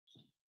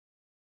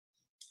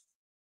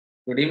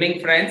Good evening,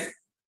 friends.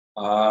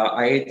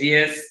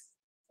 IAGS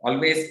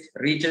always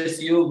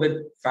reaches you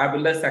with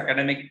fabulous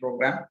academic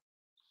program.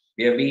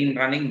 We have been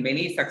running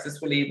many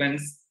successful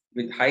events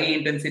with high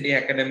intensity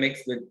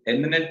academics with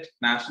eminent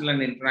national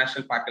and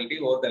international faculty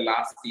over the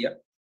last year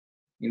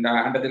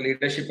under the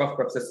leadership of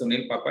Professor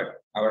Sunil Popat,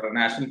 our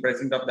national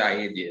president of the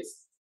IAGS.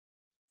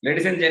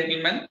 Ladies and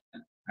gentlemen,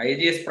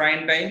 IAGS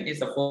Prime Time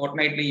is a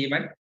fortnightly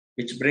event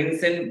which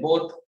brings in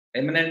both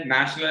eminent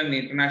national and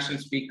international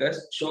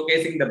speakers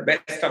showcasing the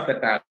best of the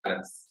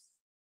talents.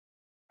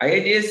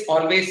 IAGS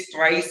always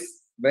tries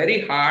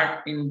very hard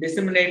in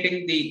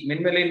disseminating the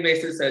minimally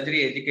invasive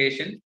surgery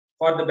education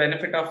for the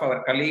benefit of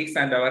our colleagues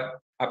and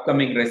our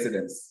upcoming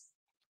residents.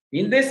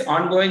 In this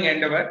ongoing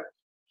endeavor,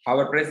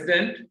 our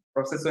president,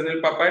 Professor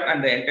Sunil Popat,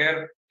 and the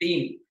entire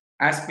team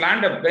has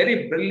planned a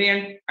very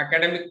brilliant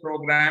academic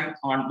program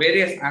on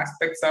various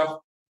aspects of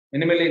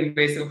minimally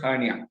invasive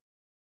hernia.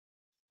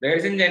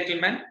 Ladies and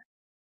gentlemen,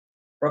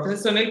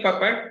 Professor Sunil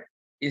Popat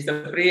is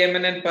a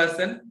preeminent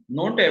person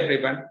known to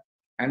everyone,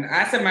 and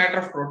as a matter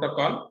of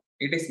protocol,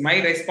 it is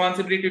my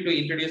responsibility to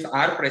introduce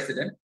our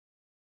president.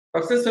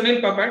 Professor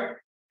Sunil Popat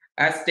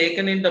has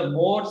taken in the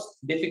most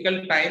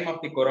difficult time of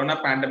the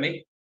corona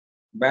pandemic,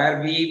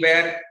 where we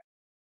were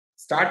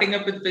starting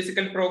up with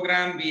physical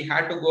program, we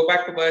had to go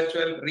back to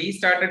virtual,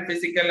 restarted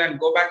physical and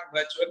go back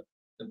to virtual.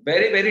 A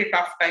very, very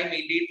tough time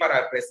indeed for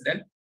our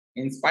president.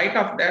 In spite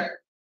of that,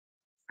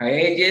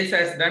 IAGS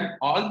has done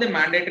all the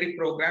mandatory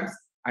programs,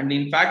 and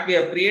in fact, we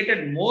have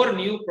created more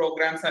new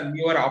programs and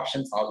newer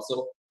options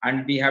also,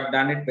 and we have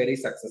done it very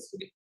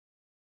successfully.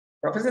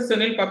 Professor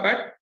Sunil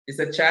Popat is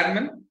the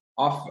chairman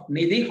of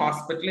Nidhi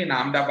Hospital in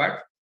Ahmedabad.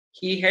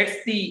 He heads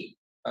the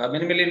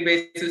minimally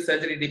invasive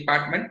surgery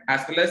department,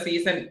 as well as he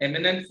is an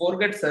eminent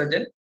foregut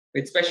surgeon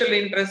with special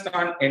interest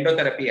on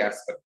endotherapy as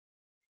well.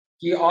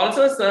 He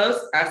also serves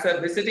as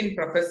a visiting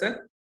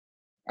professor,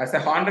 as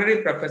a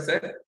honorary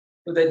professor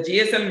to the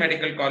GSL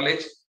Medical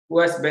College, who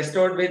has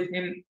bestowed with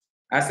him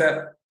as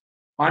a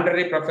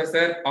honorary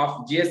professor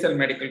of GSL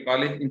Medical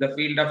College in the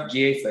field of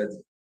GI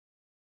surgery.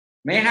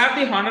 May I have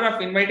the honor of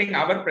inviting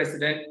our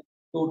president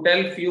to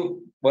tell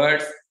few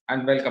words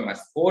and welcome us.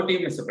 Over to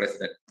you, Mr.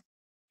 President.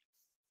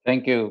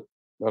 Thank you,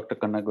 Dr.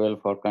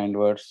 Kannagwal, for kind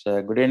words.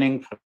 Good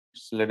evening,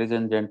 friends, ladies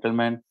and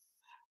gentlemen,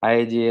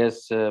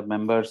 IAGS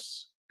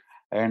members,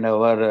 and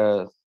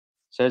our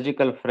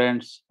surgical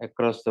friends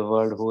across the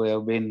world who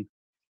have been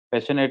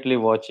passionately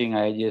watching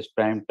IAGS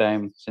Prime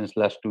Time since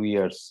last 2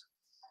 years.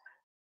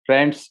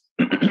 Friends,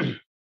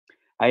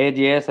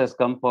 IAGS has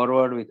come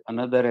forward with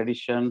another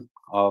edition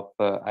of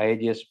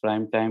IAGS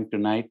Prime Time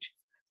tonight.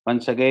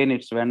 Once again,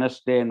 it's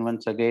Wednesday, and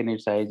once again,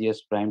 it's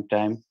IAGS Prime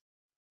Time.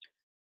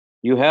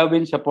 You have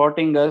been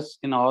supporting us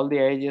in all the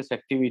IAGS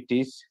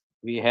activities.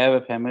 We have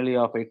a family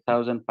of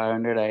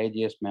 8,500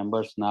 IAGS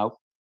members now.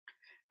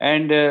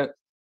 And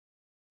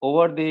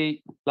over the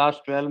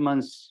last 12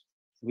 months,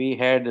 we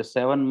had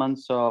 7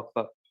 months of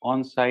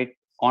on-site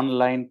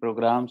online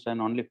programs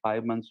and only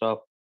 5 months of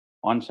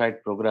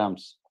on-site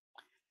programs.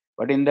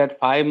 But in that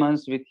 5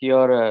 months, with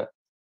your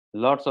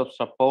lots of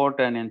support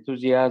and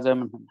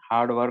enthusiasm and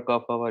hard work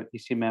of our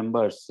EC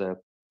members,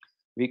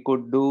 we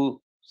could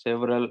do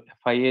several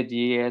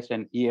FIAGS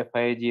and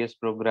EFIAGS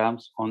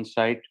programs on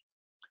site,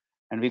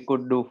 and we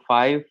could do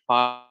 5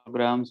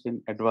 programs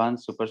in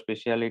advanced super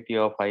specialty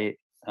of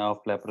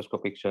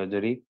laparoscopic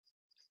surgery.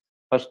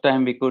 First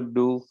time we could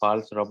do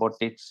pulse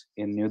robotics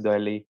in New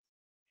Delhi.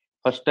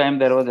 First time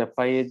there was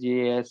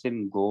FIAGS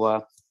in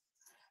Goa,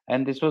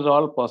 and this was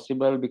all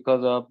possible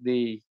because of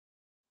the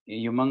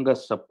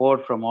humongous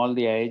support from all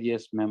the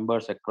IAGS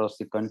members across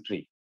the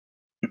country.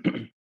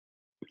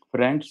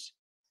 Friends,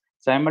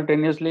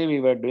 simultaneously,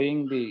 we were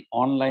doing the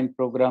online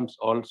programs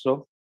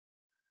also.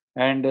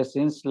 And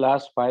since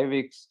last 5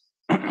 weeks,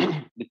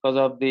 because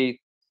of the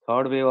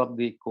third wave of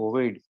the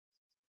COVID,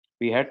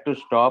 we had to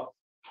stop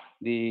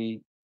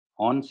the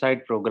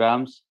on-site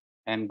programs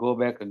and go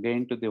back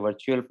again to the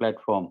virtual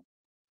platform.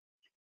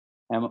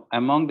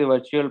 Among the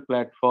virtual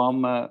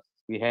platform,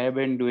 we have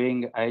been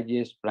doing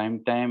IAGS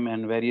Prime Time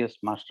and various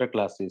master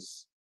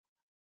classes.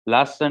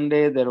 Last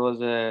Sunday, there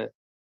was a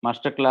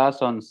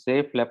masterclass on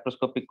safe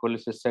laparoscopic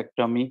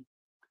cholecystectomy,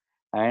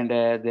 and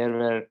there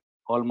were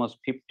almost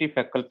 50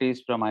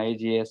 faculties from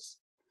IAGS,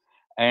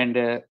 and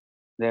there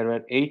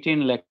were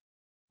 18 lectures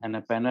and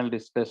a panel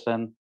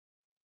discussion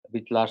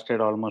which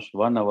lasted almost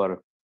 1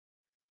 hour.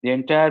 The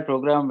entire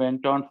program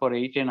went on for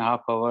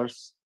 8.5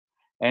 hours,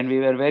 and we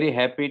were very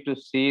happy to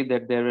see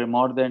that there were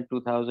more than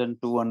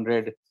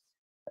 2,200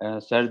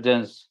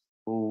 surgeons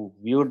who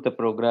viewed the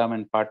program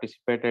and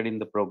participated in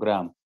the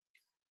program.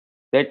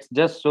 That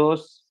just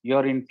shows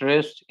your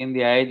interest in the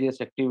IAGS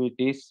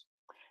activities,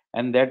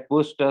 and that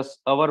boosts us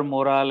our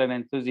morale and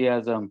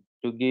enthusiasm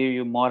to give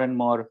you more and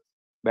more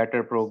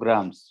better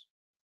programs.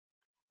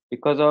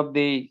 Because of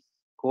the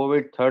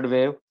COVID third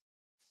wave,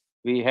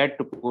 we had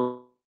to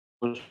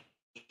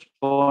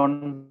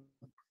postpone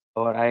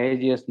our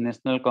IAGS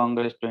National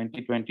Congress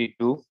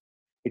 2022.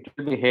 It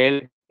will be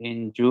held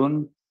in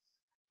June,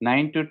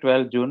 9 to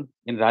 12 June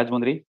in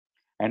Rajmundry.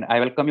 and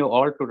I welcome you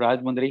all to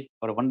Rajmundri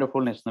for a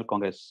wonderful National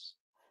Congress.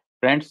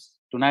 Friends,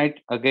 tonight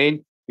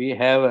again we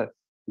have a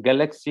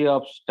galaxy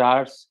of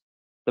stars,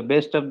 the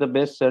best of the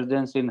best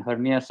surgeons in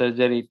hernia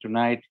surgery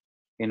tonight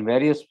in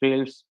various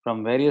fields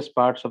from various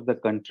parts of the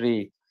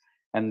country,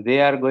 and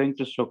they are going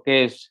to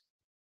showcase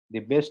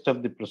the best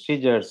of the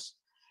procedures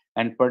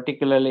and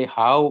particularly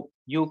how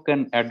you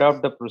can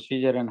adopt the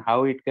procedure and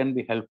how it can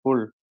be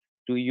helpful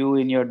to you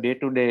in your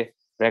day-to-day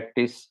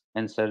practice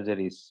and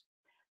surgeries.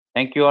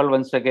 Thank you all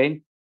once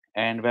again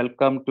and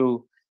welcome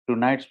to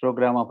tonight's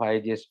program of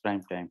IAGES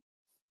Primetime.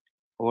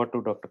 Over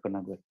to Dr.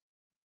 Kanagwal.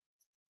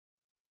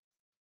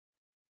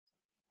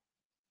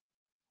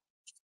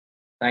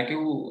 Thank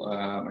you,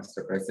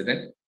 Mr.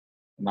 President.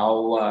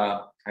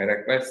 Now, I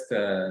request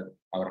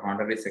our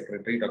Honorary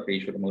Secretary, Dr.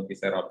 Ishwaramurthy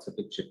sir, also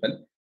to chip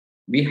in.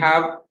 We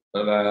have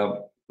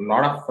a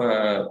lot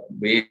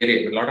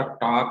of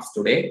talks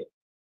today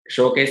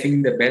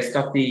showcasing the best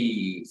of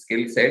the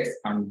skill sets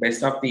and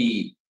best of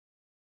the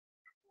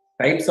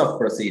types of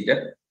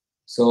procedure.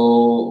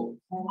 So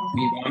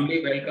we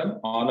warmly welcome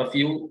all of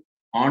you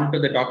onto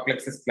the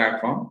DocPlexus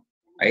platform,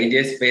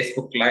 IAGES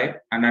Facebook Live,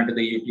 and onto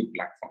the YouTube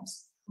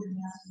platforms.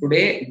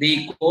 Today,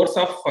 the course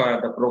of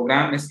the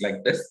program is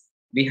like this.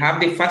 We have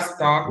the first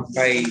talk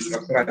by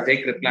Dr.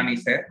 Ajay Kriplani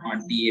sir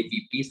on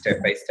TAPP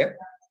step by step,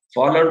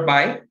 followed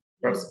by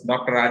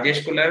Dr.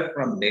 Rajesh Khullar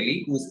from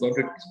Delhi, who is going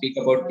to speak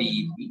about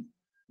TEP.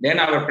 Then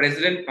our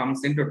president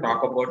comes in to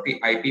talk about the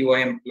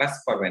IPOM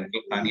plus for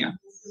ventral hernia.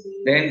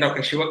 Then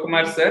Dr.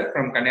 Sivakumar sir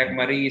from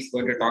Kanyakumari is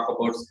going to talk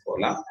about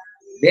SCOLA.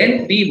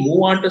 Then we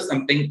move on to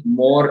something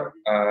more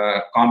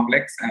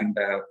complex and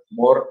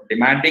more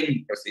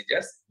demanding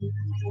procedures.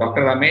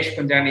 Dr. Ramesh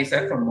Punjani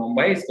sir from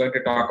Mumbai is going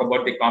to talk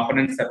about the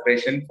component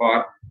separation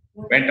for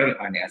ventral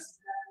hernias.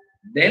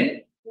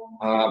 Then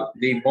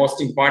the most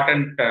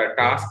important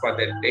task for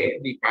the day,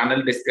 the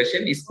panel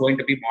discussion, is going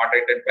to be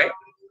moderated by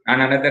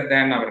none other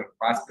than our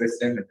past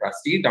president and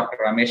trustee, Dr.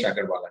 Ramesh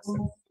Agarwala sir.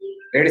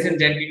 Ladies and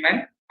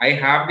gentlemen, I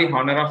have the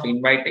honor of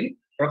inviting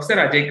Professor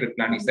Ajay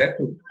Kriplani sir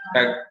to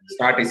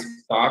start his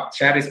talk,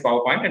 share his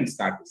PowerPoint and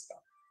start his talk.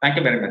 Thank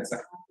you very much,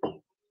 sir.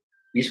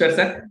 Ishwar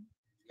sir.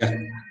 Yeah,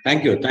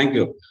 thank you.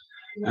 Dr.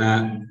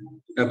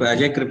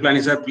 Ajay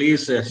Kriplani sir,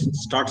 please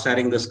start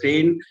sharing the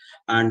screen.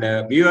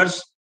 And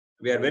viewers,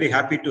 we are very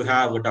happy to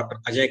have Dr.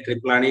 Ajay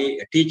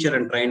Kriplani, a teacher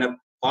and trainer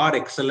par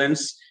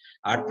excellence,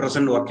 at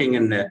present working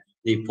in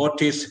the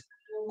Fortis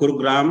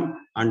Gurugram,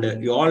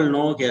 and you all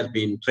know he has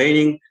been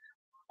training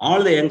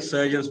all the young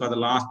surgeons for the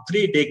last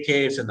 3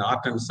 decades in the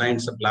art and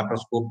science of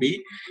laparoscopy.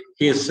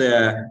 He was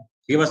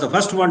the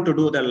first one to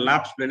do the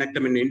lap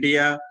splenectomy in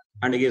India,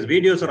 and his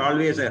videos are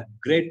always a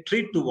great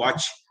treat to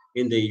watch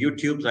in the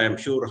YouTubes. I am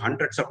sure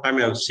hundreds of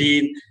times I have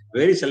seen,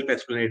 very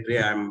self-explanatory.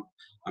 I'm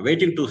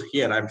waiting to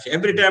hear.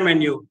 Every time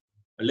when you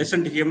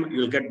listen to him,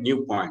 you'll get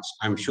new points.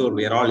 I'm sure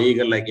we are all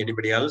eager like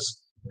anybody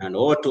else. And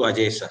over to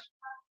Ajay sir.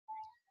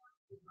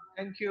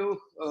 Thank you.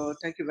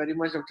 Thank you very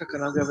much, Dr.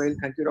 Kanagwal.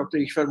 Thank you, Dr.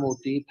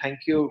 Ishwaramurthy. Thank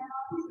you,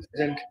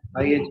 President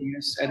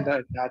IAGES and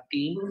the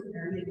team.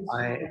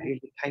 I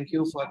really thank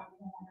you for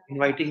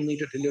inviting me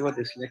to deliver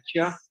this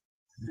lecture.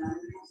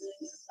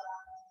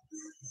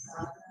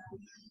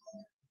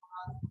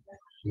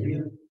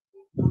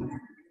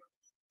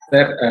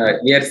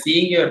 Sir, we are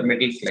seeing your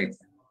middle slides.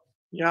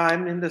 Yeah,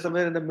 I'm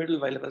somewhere in the middle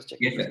while I was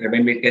checking. Yes, sir.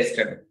 When we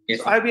tested.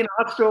 Yes, so I've been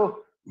asked to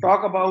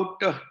talk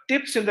about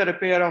tips in the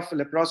repair of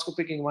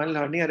laparoscopic inguinal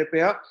hernia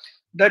repair,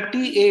 the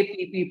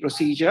TAPP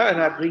procedure,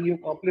 and I bring you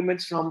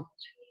compliments from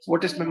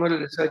Fortis Memorial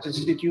Research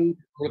Institute,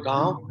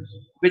 Gurgaon,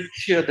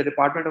 which the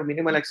Department of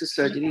Minimal Access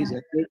Surgery is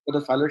accredited for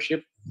the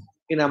fellowship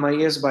in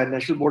MIS by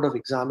National Board of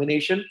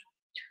Examination.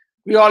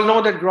 We all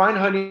know that groin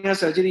hernia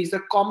surgery is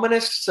the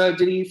commonest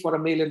surgery for a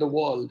male in the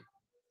world.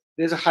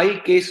 There's a high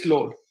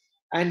caseload,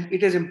 and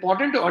it is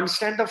important to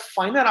understand the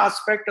finer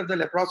aspect of the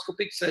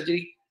laparoscopic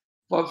surgery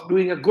for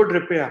doing a good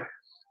repair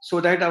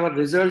so that our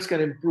results can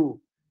improve.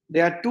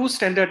 There are 2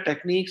 standard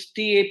techniques,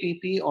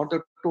 TAPP or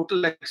the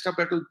total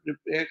extraperitoneal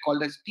repair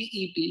called as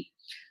TEP.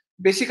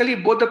 Basically,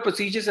 both the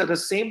procedures are the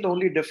same. The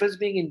only difference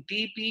being in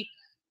TEP,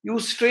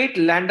 you straight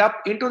land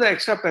up into the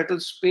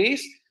extraperitoneal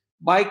space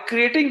by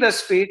creating the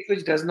space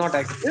which does not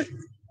exist.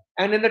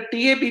 And in the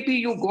TAPP,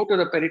 you go to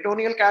the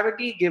peritoneal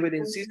cavity, give an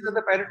incision in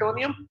the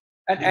peritoneum,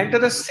 and enter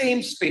the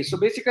same space. So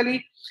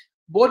basically,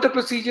 both the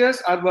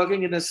procedures are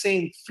working in the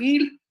same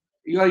field.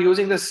 You are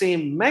using the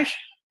same mesh,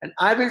 and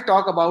I will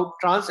talk about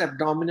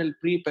transabdominal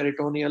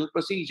preperitoneal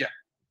procedure.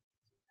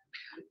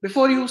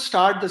 Before you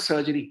start the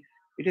surgery,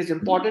 it is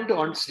important to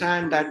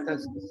understand that the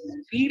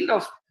field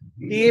of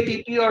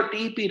TAPP or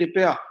TEP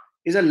repair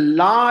is a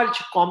large,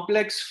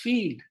 complex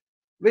field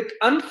with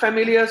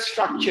unfamiliar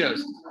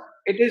structures.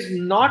 It is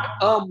not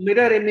a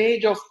mirror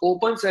image of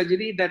open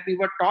surgery that we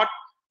were taught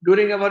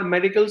during our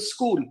medical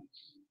school.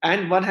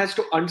 And one has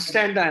to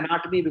understand the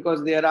anatomy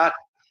because there are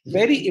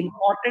very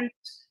important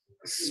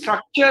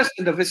structures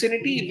in the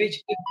vicinity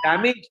which, if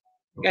damaged,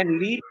 can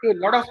lead to a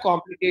lot of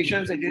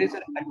complications, and it is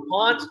an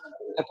advanced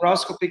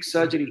laparoscopic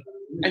surgery.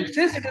 And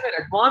since it is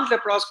an advanced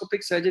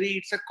laparoscopic surgery,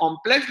 it's a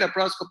complex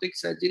laparoscopic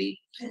surgery,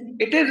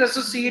 it is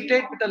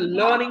associated with a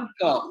learning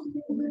curve.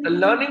 The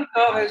learning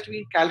curve has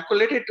been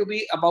calculated to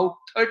be about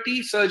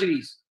 30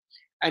 surgeries.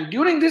 And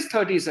during these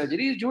 30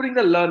 surgeries, during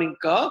the learning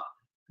curve,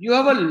 you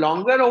have a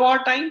longer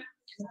OR time.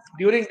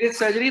 During this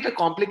surgery, the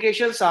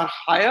complications are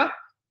higher,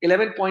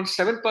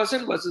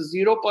 11.7% versus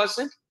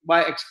 0%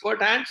 by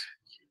expert hands.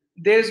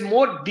 There is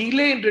more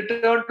delay in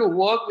return to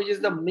work, which is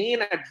the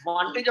main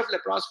advantage of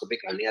laparoscopic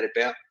hernia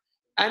repair.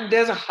 And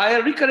there's a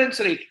higher recurrence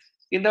rate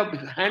in the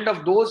hand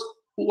of those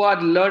who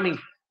are learning.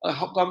 A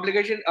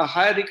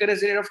higher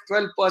recurrence rate of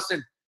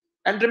 12%.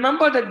 And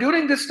remember that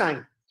during this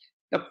time,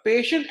 the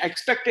patient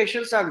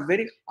expectations are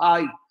very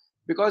high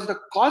because the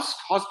cost,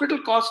 hospital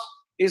cost,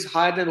 is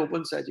higher than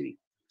open surgery.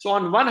 So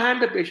on one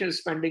hand, the patient is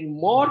spending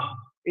more.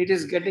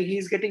 He's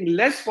getting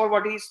less for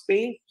what he's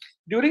paying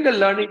during the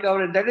learning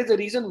curve, and that is the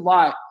reason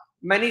why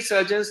many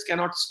surgeons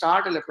cannot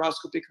start a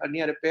laparoscopic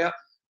hernia repair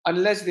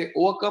unless they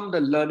overcome the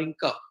learning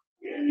curve.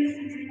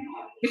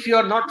 If you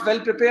are not well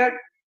prepared,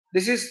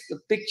 this is the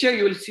picture.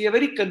 You will see a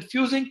very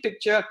confusing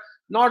picture,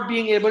 not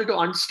being able to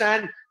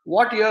understand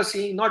what you are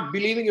seeing, not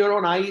believing your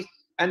own eyes,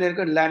 and then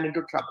can land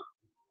into trouble.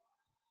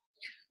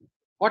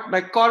 What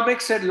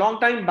McCormick said long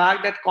time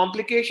back, that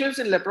complications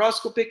in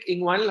laparoscopic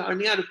inguinal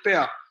hernia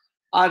repair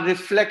are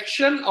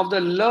reflection of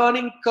the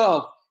learning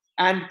curve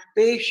and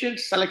patient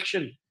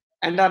selection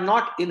and are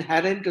not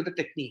inherent to the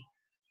technique.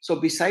 So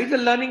besides the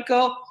learning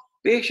curve,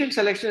 patient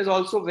selection is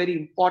also very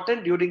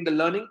important during the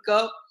learning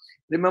curve.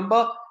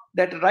 Remember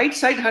that right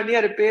side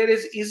hernia repair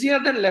is easier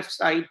than left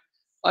side.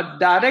 A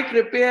direct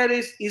repair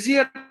is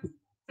easier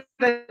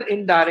than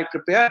indirect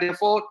repair.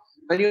 Therefore,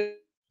 when you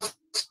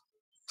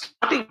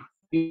starting,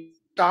 you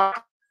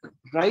start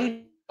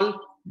right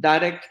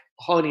direct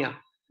hernia.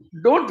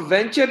 Don't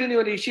venture in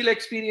your initial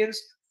experience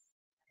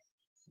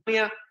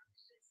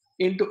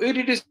into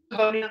irreducible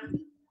hernia,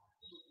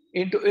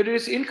 into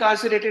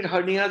incarcerated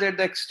hernias at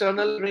the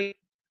external ring,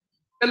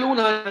 balloon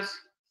hernias,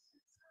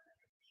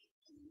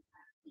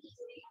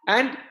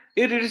 and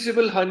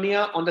irreducible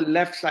hernia on the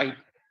left side.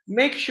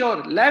 Make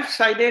sure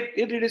left-sided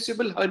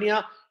irreducible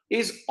hernia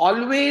is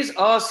always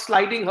a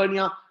sliding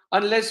hernia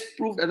unless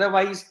proved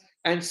otherwise,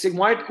 and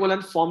sigmoid colon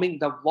forming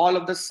the wall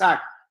of the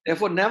sac.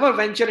 Therefore, never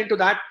venture into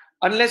that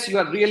unless you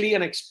are really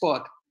an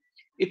expert.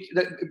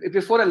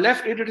 Before a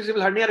left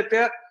irreducible hernia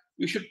repair,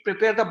 you should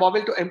prepare the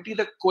bowel to empty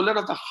the colon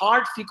of the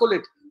hard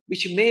fecolate,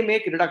 which may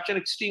make reduction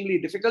extremely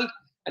difficult,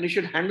 and you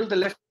should handle the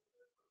left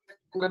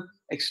colon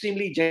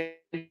extremely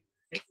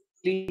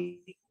gently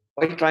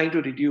while trying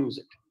to reduce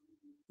it.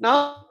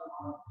 Now,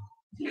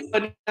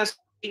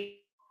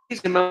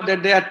 please remember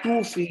that there are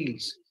two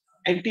fields: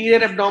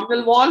 anterior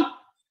abdominal wall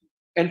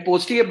and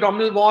posterior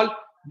abdominal wall,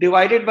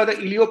 divided by the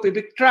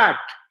iliopubic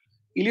tract.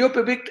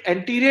 Iliopubic,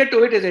 anterior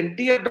to it is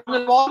anterior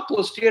abdominal wall,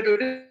 posterior to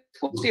it is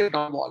posterior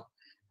abdominal wall.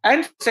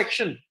 And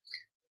section,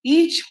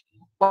 each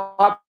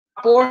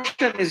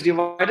portion is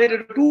divided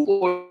into two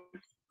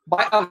portions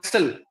by a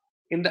vessel.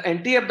 In the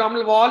anterior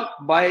abdominal wall,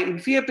 by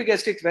inferior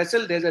epigastric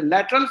vessel, there's a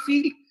lateral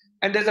field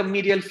and there's a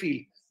medial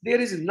field.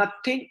 There is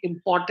nothing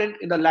important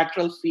in the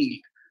lateral field.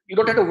 You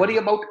don't have to worry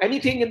about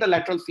anything in the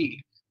lateral field.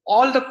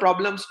 All the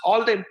problems,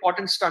 all the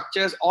important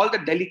structures, all the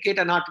delicate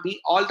anatomy,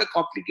 all the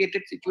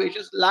complicated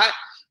situations lie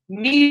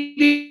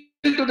medial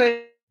to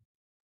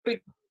the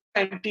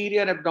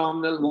anterior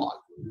abdominal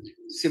wall.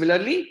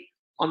 Similarly,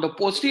 on the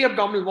posterior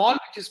abdominal wall,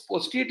 which is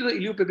posterior to the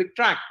iliopubic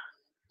tract,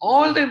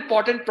 all the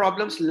important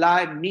problems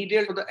lie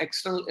medial to the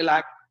external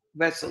iliac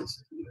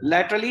vessels.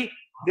 Laterally,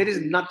 there is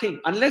nothing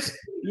unless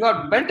you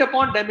are bent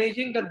upon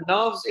damaging the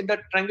nerves in the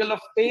triangle of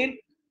pain,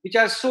 which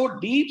are so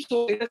deep,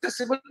 so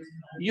inaccessible.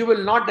 You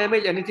will not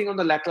damage anything on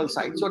the lateral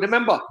side. So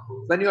remember,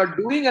 when you are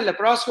doing a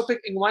laparoscopic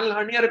inguinal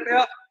hernia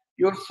repair,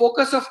 your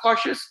focus of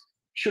caution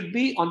should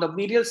be on the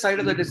medial side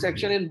of the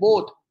dissection in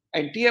both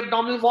anterior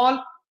abdominal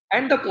wall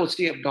and the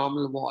posterior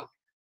abdominal wall.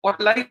 What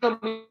lies on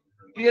the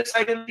medial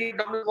side of the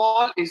abdominal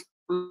wall is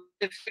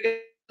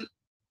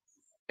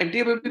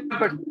anterior,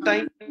 but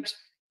times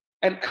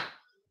and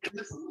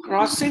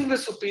crossing the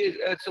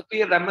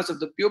superior ramus of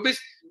the pubis,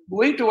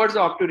 going towards the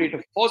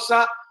obturator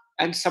fossa,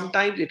 and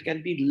sometimes it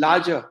can be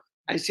larger.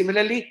 And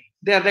similarly,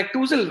 there are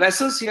rectusal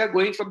vessels here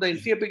going from the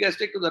inferior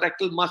epigastric to the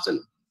rectal muscle.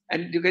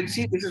 And you can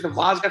see this is the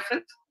vas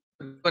deferens,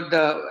 but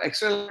the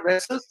external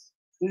vessels,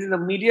 this is the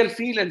medial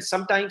field, and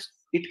sometimes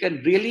it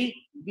can really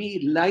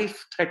be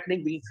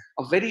life-threatening, being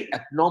a very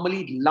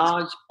abnormally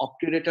large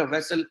obturator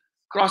vessel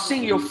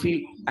crossing your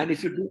field. And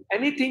if you do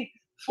anything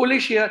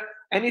foolish here,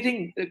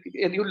 anything,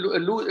 and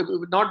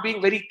you not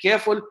being very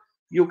careful,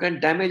 you can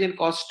damage and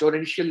cause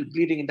torrential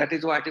bleeding. And that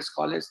is why it is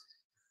called as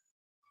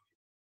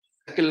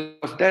circle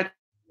of death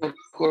or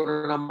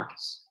corona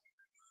mortis.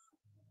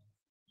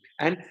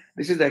 And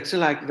this is the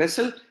external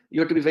vessel.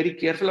 You have to be very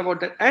careful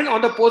about that. And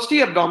on the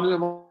posterior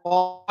abdominal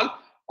wall,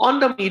 on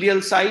the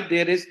medial side,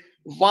 there is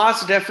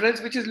vas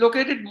deferens, which is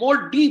located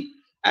more deep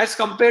as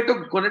compared to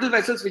gonadal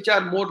vessels, which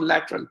are more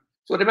lateral.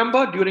 So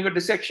remember, during a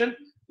dissection,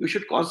 you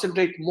should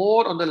concentrate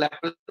more on the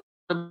lateral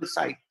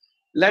side.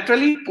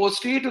 laterally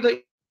posterior to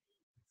the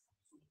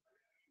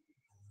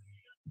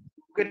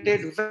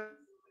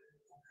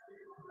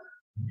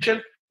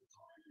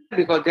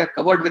because they are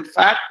covered with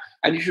fat,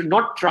 and you should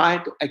not try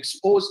to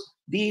expose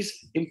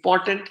these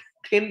important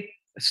thin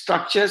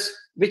structures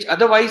which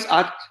otherwise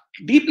are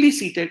deeply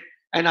seated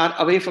and are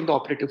away from the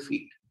operative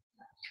field.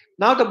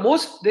 Now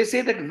they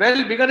say that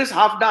well bigger is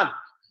half done.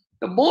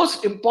 The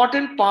most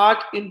important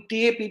part in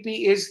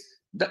TAPP is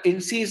the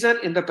incision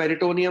in the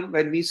peritoneum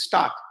when we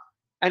start.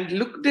 And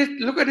look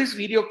at this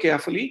video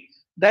carefully.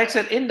 That's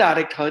an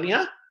indirect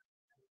hernia.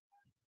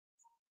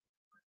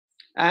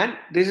 And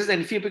this is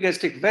an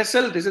infeoepigastric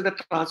vessel. This is the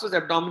transverse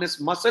abdominis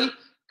muscle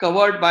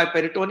covered by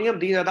peritoneum.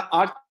 These are the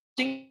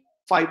arching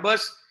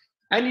fibers.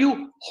 And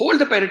you hold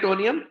the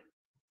peritoneum,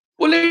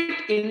 pull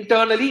it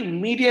internally,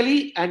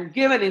 medially, and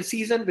give an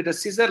incision with a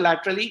scissor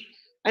laterally.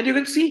 And you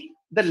can see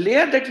the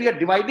layer that we are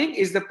dividing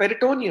is the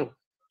peritoneum.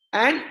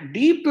 And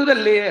deep to the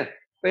layer,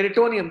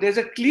 peritoneum, there's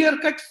a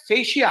clear-cut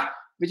fascia,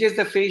 which is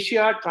the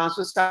fascia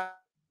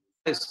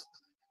transversalis.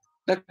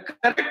 The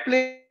correct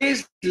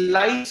place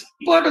lies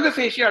deeper to the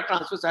fascia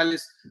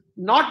transversalis,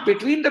 not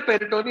between the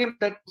peritoneum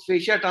and the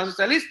fascia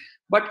transversalis,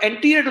 but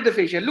anterior to the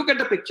fascia. Look at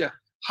the picture,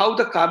 how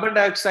the carbon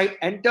dioxide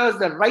enters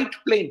the right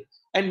plane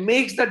and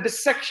makes the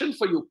dissection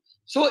for you.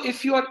 So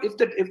if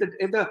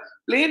the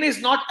plane is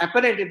not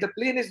apparent, if the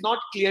plane is not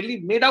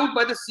clearly made out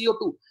by the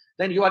CO2,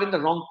 then you are in the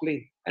wrong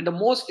plane. And the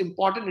most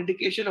important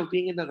indication of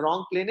being in the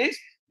wrong plane is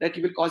that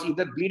you will cause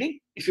either bleeding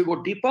if you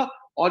go deeper,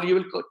 or you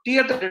will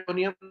tear the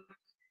peritoneum.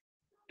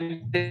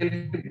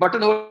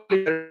 Buttonhole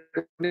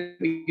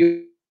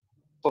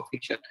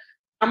perfection.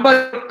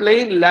 Number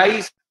plane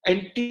lies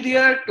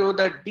anterior to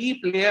the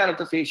deep layer of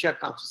the fascia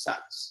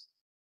transversalis.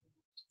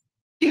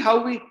 See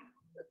how we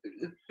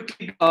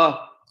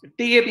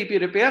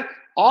TAPP repair.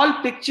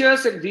 All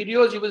pictures and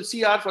videos you will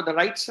see are for the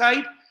right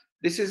side.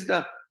 This is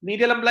the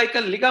medial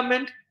umbilical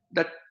ligament,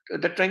 the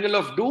triangle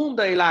of doom,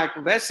 the iliac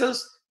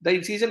vessels, the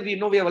incision we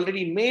know we have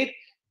already made.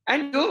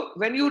 And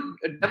when you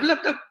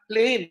develop the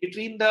plane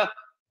between the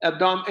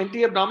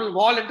anti-abdominal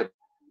wall and the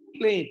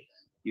plane,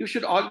 you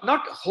should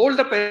not hold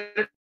the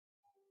peritoneum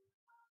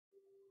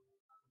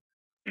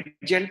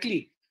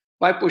gently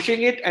by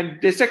pushing it and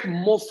dissect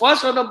more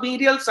first on the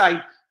medial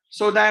side,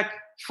 so that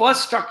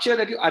first structure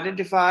that you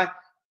identify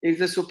is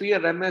the superior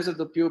remnants of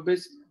the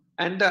pubis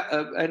and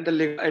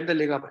the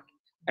ligament.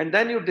 And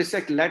then you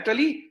dissect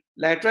laterally,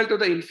 lateral to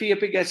the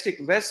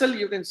infeoepigastric vessel.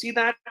 You can see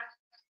that,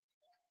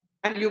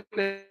 and you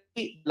can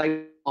see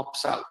light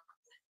pops out.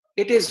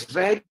 It is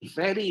very,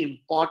 very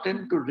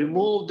important to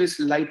remove this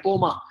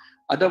lipoma.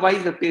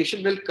 Otherwise, the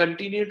patient will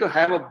continue to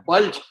have a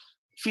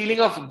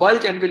feeling of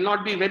bulge, and will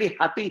not be very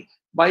happy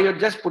by your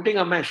just putting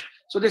a mesh.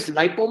 So this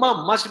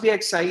lipoma must be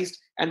excised,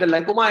 and the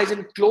lipoma is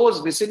in close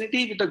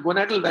vicinity with the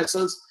gonadal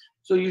vessels.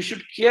 So you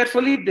should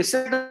carefully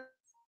dissect the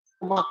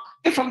lipoma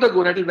from the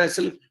gonadal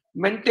vessel,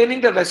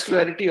 maintaining the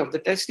vascularity of the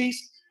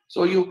testes.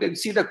 So you can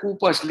see the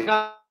Cooper's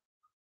ligament.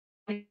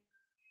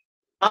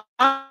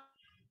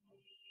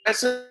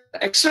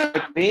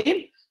 Extra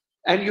vein,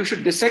 and you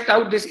should dissect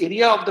out this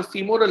area of the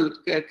femoral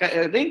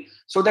ring,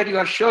 so that you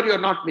are sure you are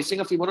not missing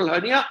a femoral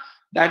hernia.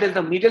 That is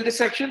the medial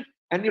dissection.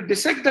 And you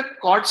dissect the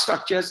cord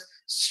structures,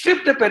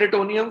 strip the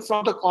peritoneum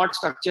from the cord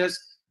structures,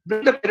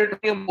 bring the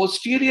peritoneum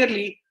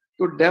posteriorly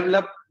to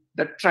develop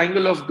the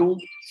triangle of doom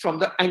from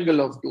the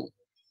angle of doom.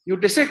 You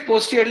dissect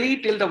posteriorly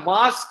till the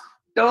vas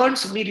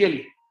turns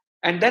medially,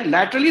 and then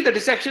laterally the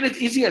dissection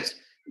is easiest.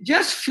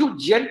 Just few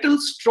gentle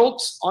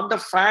strokes on the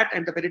fat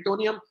and the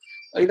peritoneum.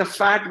 The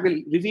fat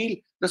will reveal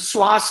the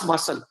psoas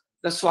muscle.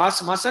 The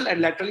psoas muscle,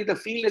 and laterally the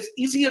field is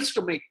easiest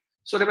to make.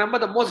 So remember,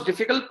 the most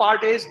difficult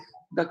part is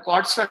the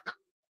cord structure.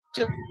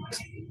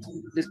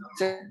 This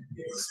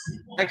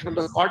from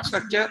the cord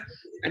structure,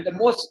 and the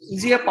most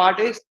easier part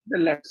is the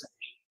left side.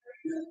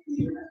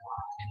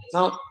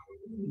 Now,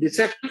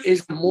 dissection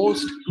is the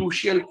most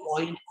crucial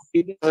point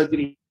in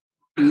surgery.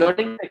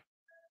 Learning that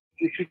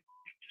you should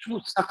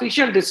choose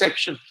sufficient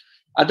dissection.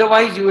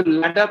 Otherwise, you will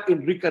land up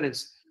in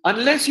recurrence.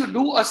 Unless you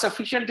do a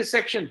sufficient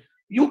dissection,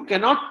 you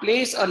cannot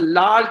place a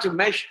large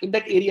mesh in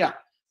that area.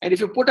 And if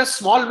you put a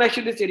small mesh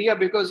in this area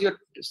because your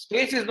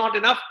space is not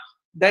enough,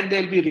 then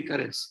there will be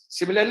recurrence.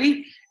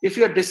 Similarly, if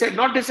you are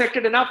not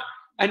dissected enough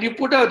and you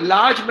put a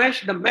large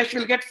mesh, the mesh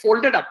will get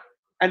folded up,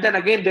 and then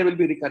again there will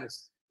be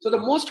recurrence. So the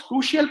most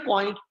crucial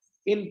point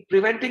in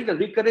preventing the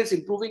recurrence,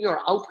 improving your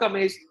outcome,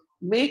 is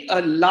make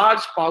a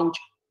large pouch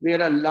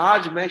where a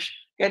large mesh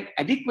can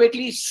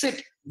adequately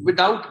sit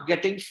without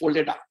getting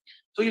folded up.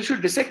 So you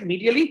should dissect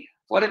medially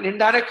for an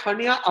indirect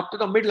hernia up to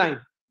the midline.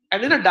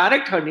 And in a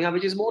direct hernia,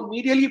 which is more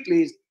medially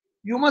placed,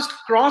 you must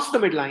cross the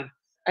midline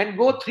and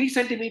go 3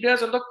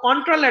 centimeters on the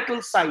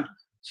contralateral side,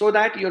 so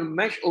that your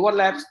mesh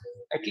overlaps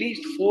at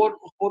least 4 to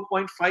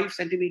 4.5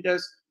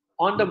 centimeters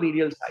on the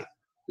medial side.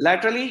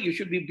 Laterally, you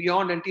should be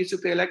beyond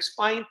anterior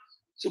spine,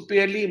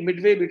 superiorly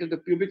midway between the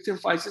pubic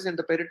symphysis and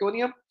the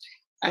peritoneum,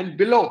 and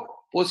below,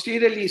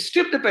 posteriorly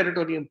strip the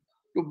peritoneum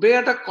to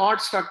bear the cord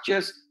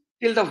structures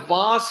till the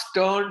vas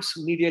turns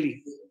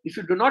medially. If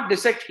you do not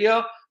dissect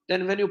here,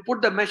 then when you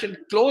put the mesh and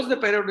close the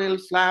peritoneal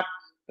flap,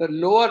 the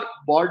lower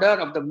border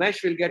of the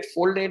mesh will get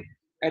folded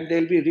and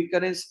there will be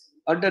recurrence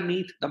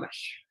underneath the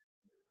mesh.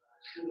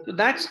 So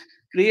that's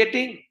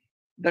creating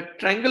the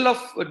triangle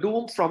of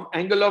doom from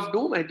angle of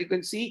doom, and you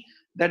can see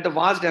that the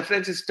vas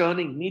deferens is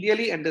turning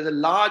medially and there's a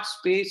large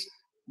space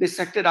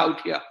dissected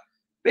out here.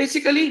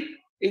 Basically,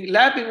 in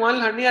lap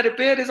inguinal hernia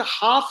repair is a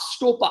half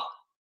stopa.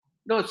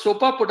 No,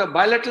 stopa put a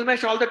bilateral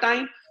mesh all the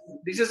time.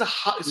 This is a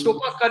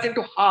stopa cut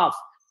into half.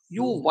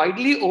 You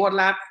widely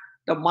overlap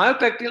the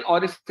myopectoral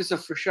orifice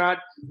of Fouchard.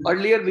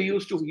 Earlier, we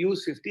used to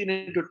use 15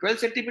 into 12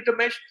 centimeter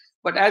mesh,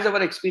 but as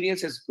our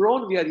experience has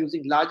grown, we are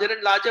using larger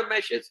and larger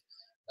meshes.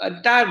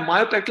 Entire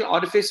myopectoral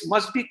orifice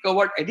must be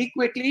covered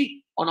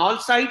adequately on all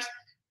sides,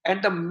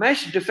 and the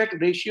mesh defect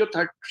ratio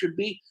should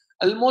be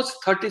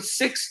almost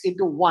 36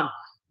 into 1.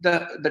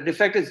 The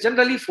defect is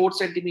generally 4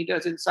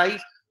 centimeters in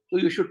size, so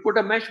you should put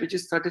a mesh which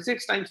is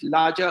 36 times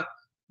larger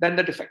than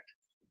the defect.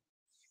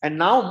 And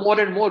now more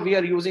and more we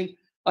are using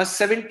a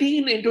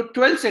 17 into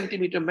 12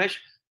 centimeter mesh,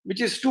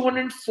 which is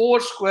 204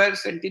 square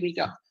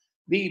centimeter.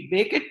 We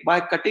make it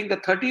by cutting the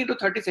 30 into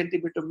 30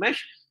 centimeter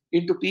mesh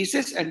into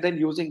pieces and then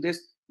using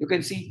this. You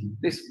can see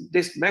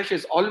this mesh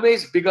is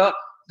always bigger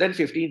than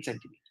 15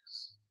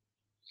 centimeters.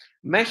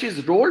 Mesh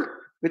is rolled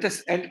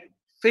with and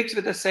fixed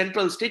with a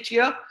central stitch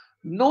here.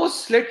 No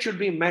slit should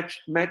be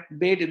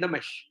made in the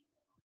mesh.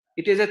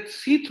 It is a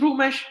see-through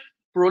mesh,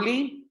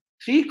 proline.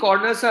 3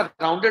 corners are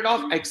rounded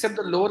off except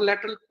the lower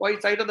lateral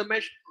side of the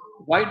mesh.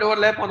 Wide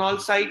overlap on all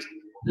sides.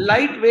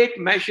 Lightweight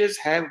meshes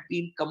have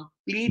been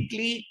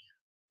completely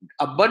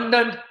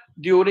abundant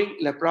during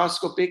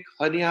laparoscopic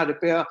hernia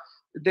repair.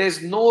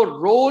 There's no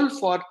role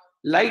for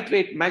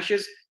lightweight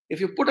meshes. If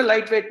you put a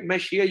lightweight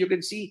mesh here, you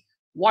can see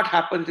what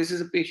happened. This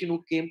is a patient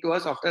who came to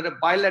us after a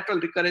bilateral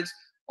recurrence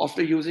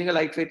after using a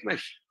lightweight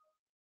mesh.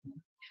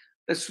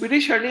 The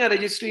Swedish hernia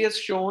registry has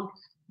shown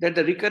that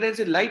the recurrence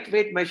in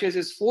lightweight meshes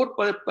is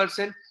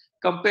 4%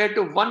 compared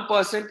to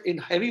 1% in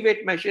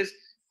heavyweight meshes,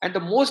 and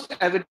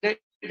it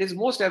is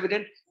most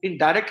evident in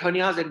direct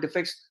hernias and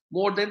defects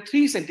more than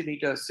 3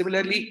 centimeters.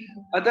 Similarly,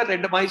 other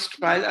randomized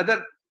trials,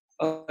 other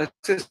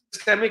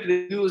systemic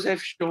reviews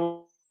have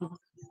shown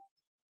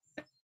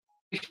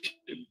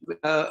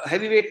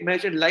heavyweight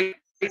mesh and light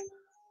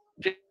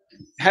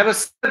have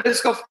a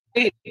risk of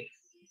pain.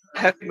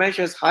 Heavy mesh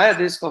has higher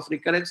risk of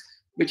recurrence,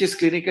 which is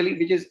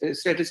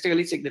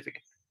statistically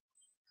significant.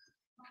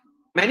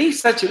 Many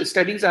such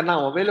studies are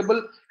now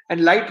available,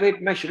 and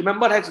lightweight mesh,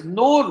 remember, has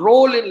no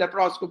role in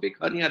laparoscopic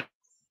hernia.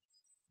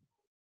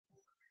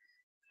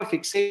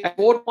 Fixate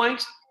 4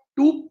 points,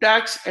 2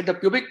 tags at the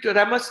pubic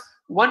ramus,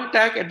 1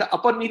 tag at the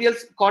upper medial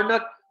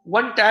corner,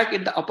 1 tag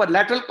in the upper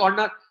lateral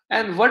corner,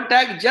 and 1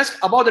 tag just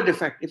above the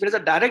defect. If it is a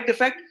direct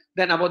defect,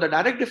 then above the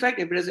direct defect.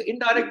 If it is an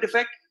indirect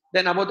defect,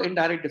 then above the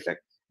indirect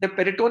defect. The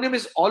peritoneum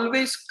is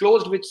always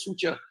closed with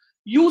suture.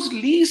 Use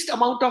least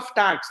amount of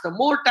tags. The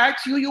more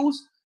tags you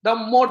use, the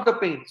more the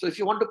pain. So if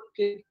you want to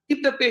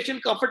keep the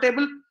patient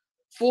comfortable,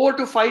 4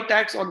 to 5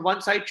 tags on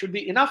one side should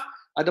be enough.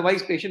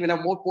 Otherwise, patient will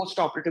have more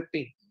post-operative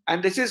pain.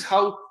 And this is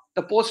how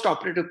the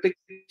post-operative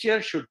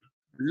picture should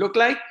look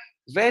like.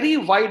 Very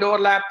wide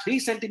overlap, 3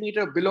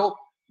 centimeter below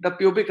the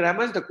pubic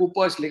ramus, the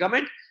Cooper's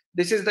ligament.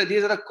 These are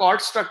the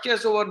cord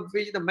structures over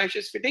which the mesh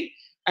is fitting,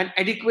 and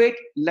adequate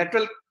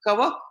lateral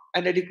cover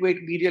and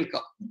adequate medial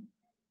cover.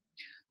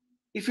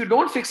 If you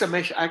don't fix a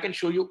mesh, I can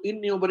show you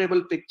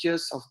innumerable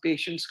pictures of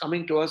patients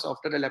coming to us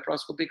after a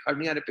laparoscopic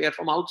hernia repair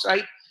from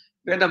outside,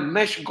 where the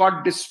mesh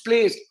got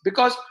displaced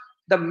because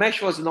the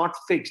mesh was not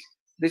fixed.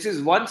 This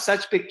is one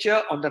such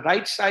picture on the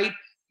right side.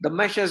 The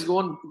mesh has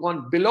gone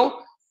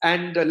below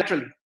and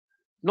laterally.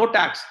 No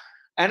tags.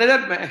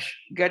 Another mesh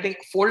getting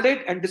folded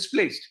and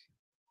displaced.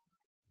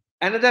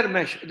 Another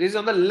mesh. This is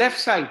on the left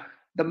side.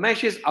 The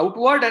mesh is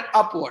outward and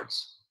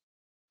upwards.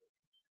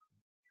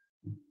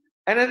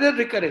 Another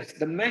recurrence.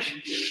 The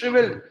mesh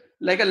shriveled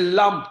like a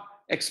lump,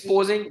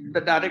 exposing the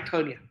direct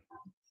hernia.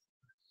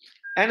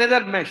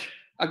 Another mesh.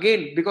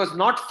 Again, because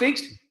not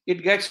fixed,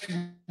 it gets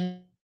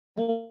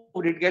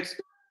moved, it gets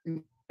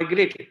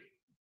migrated.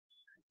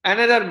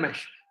 Another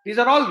mesh. These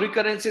are all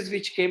recurrences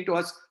which came to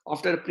us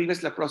after a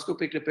previous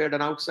laparoscopic repair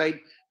done outside,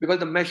 because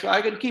the mesh,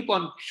 I can keep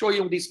on showing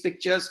you these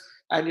pictures,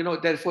 and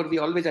therefore we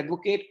always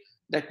advocate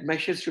that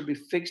meshes should be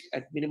fixed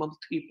at minimum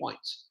 3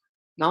 points.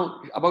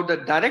 Now, about the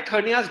direct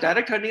hernias are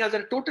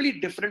a totally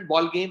different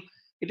ball game.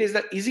 It is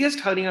the easiest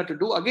hernia to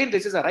do. Again,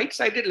 this is a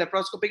right-sided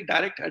laparoscopic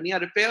direct hernia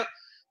repair.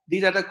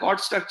 These are the cord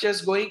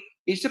structures going.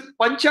 It's a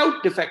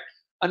punch-out defect,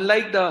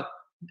 unlike the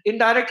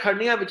indirect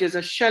hernia, which is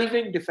a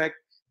shelving defect,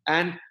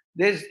 and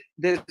there's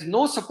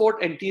no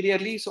support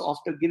anteriorly. So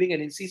after giving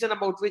an incision,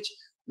 about which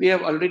we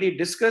have already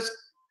discussed,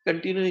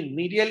 continuing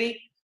medially,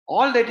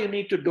 all that you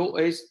need to do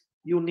is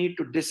you need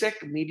to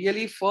dissect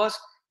medially first,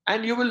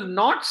 and you will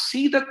not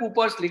see the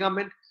Cooper's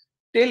ligament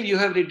till you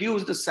have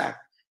reduced the sac.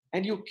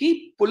 And you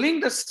keep pulling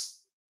the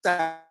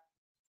sac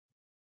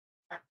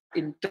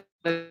into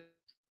the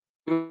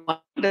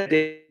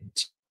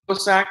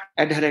sac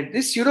adherent.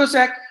 This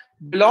pseudosac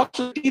belongs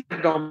to the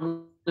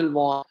abdominal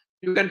wall.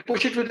 You can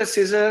push it with the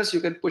scissors,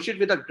 you can push it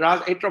with a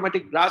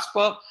atraumatic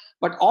grasper,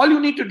 but all you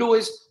need to do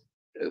is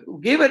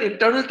give an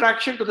internal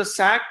traction to the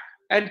sac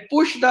and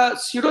push the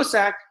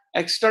pseudosac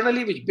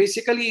externally, which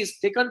basically is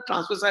thickened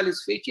transversalis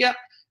fascia,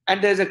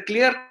 and there's a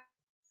clear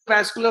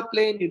vascular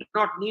plane. You do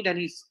not need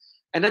any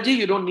energy,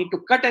 you don't need to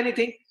cut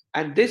anything,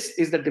 and this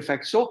is the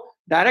defect. So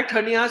direct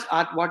hernias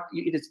are what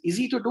it is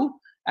easy to do,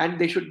 and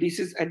this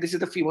is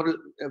the femoral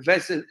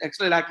vessel,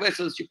 axillary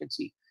vessels you can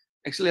see.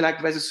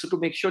 Axillary vessels, so to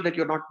make sure that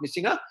you're not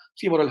missing a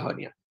femoral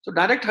hernia. So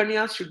direct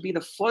hernias should be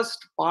the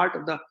first part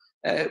of the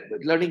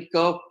learning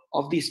curve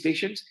of these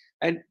patients,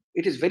 and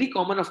it is very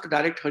common after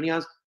direct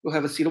hernias to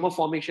have a seroma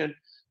formation.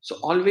 So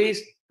always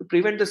to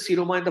prevent the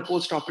seroma in the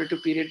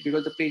post-operative period,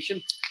 because the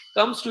patient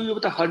comes to you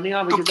with a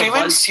hernia which is to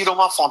prevent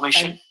seroma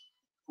formation,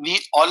 we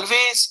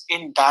always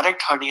in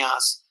direct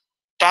hernias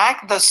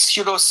tag the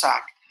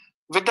pseudosac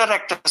with the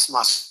rectus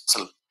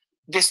muscle.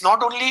 This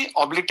not only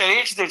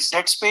obliterates the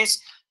dead space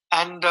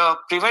and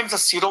prevents the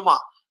seroma,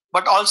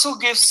 but also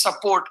gives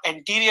support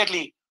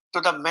anteriorly to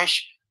the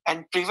mesh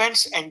and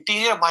prevents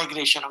anterior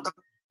migration of the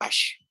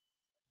mesh.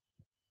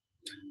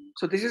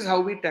 So this is how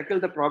we tackle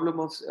the problem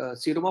of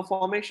seroma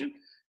formation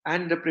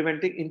and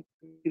preventing,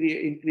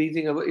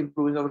 improving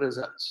our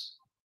results.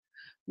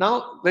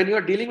 Now, when you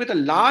are dealing with a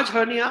large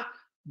hernia,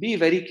 be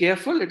very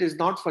careful. It is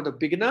not for the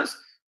beginners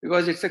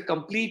because it's a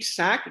complete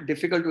sac,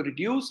 difficult to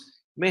reduce,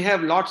 may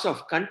have lots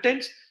of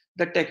contents.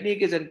 The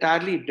technique is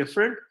entirely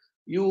different.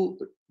 You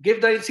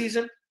give the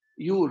incision,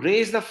 you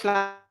raise the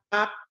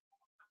flap,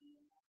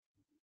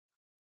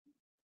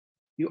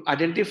 you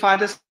identify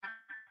the sac,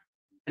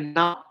 and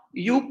now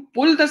you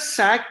pull the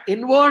sac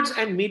inwards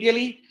and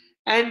medially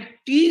and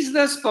tease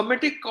the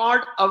spermatic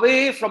cord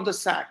away from the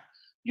sac.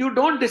 You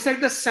don't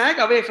dissect the sac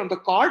away from the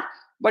cord,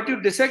 but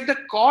you dissect the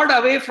cord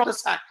away from the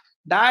sac.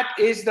 That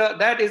is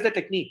the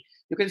technique.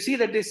 You can see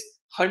that this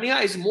hernia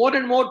is more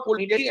and more pulled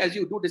medially as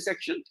you do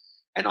dissection,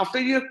 and after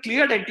you have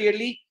cleared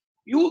anteriorly,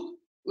 you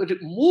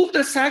move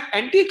the sac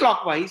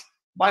anti-clockwise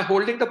by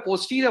holding the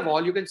posterior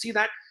wall. You can see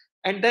that,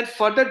 and then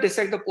further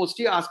dissect the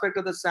posterior aspect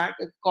of the sac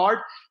and cord,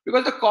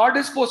 because the cord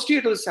is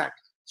posterior to the sac.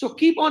 So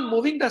keep on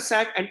moving the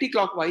sac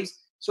anti-clockwise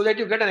so that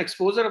you get an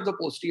exposure of the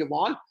posterior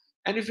wall.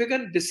 And if you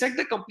can dissect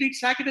the complete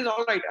sac, it is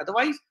all right.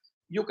 Otherwise,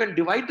 you can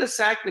divide the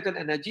sac with an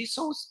energy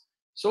source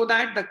so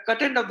that the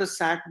cut end of the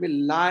sac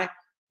will lie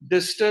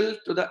distal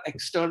to the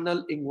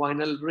external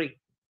inguinal ring.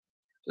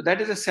 So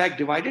that is the sac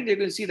divided. You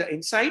can see the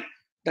inside.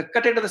 The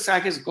cut end of the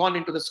sac is gone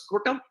into the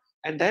scrotum,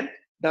 and then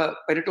the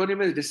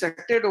peritoneum is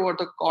dissected over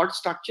the cord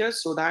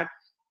structures so that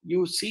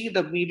you see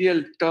the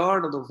medial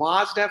turn of the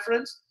vas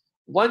deferens.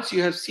 Once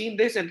you have seen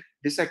this and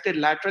dissected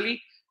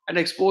laterally and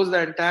exposed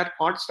the entire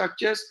cord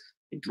structures,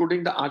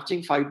 including the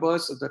arching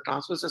fibers of the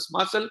transversus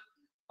muscle,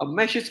 a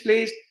mesh is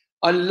placed.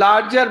 A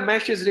larger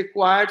mesh is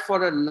required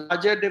for a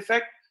larger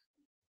defect.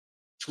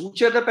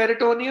 Suture the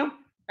peritoneum,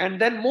 and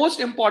then most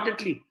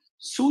importantly,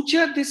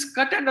 suture this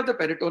cut end of the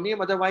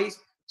peritoneum. Otherwise,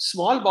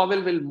 small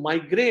bowel will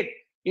migrate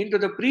into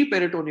the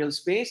preperitoneal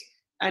space,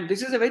 and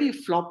this is a very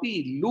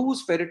floppy,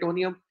 loose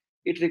peritoneum.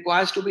 It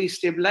requires to be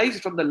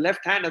stabilized from the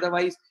left hand.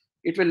 Otherwise,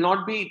 it will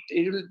not be.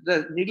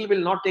 The needle will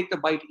not take the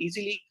bite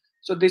easily.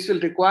 So this will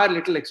require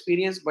little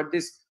experience. But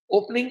this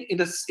opening in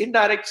the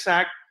indirect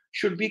sac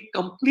should be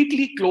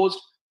completely closed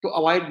to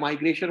avoid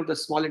migration of the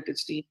small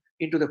intestine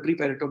into the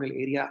preperitoneal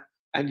area,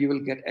 and you will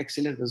get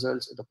excellent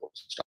results in the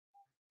post-op.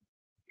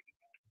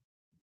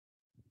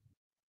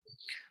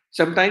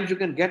 Sometimes you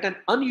can get an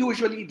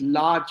unusually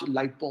large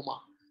lipoma.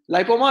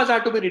 Lipomas are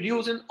to be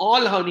reduced in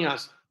all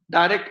hernias,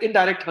 direct,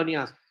 indirect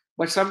hernias.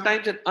 But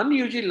sometimes an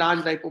unusually large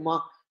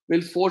lipoma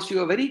will force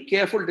you a very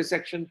careful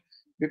dissection,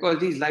 because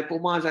these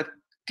lipomas are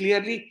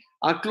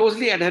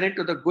closely adherent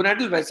to the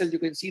gonadal vessel. You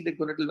can see the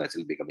gonadal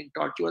vessel becoming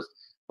tortuous,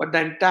 but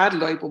the entire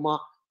lipoma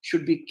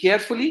should be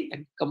carefully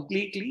and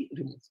completely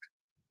removed.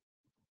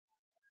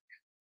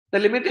 The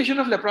limitation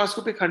of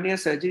laparoscopic hernia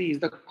surgery is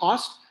the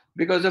cost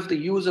because of the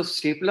use of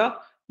stapler.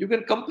 You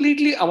can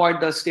completely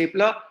avoid the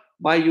stapler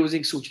by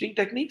using suturing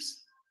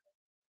techniques.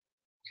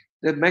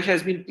 The mesh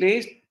has been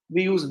placed.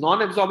 We use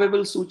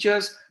non-absorbable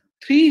sutures.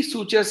 3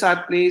 sutures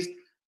are placed: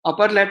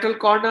 upper lateral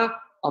corner,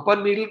 upper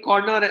middle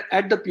corner, and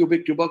at the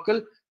pubic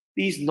tubercle.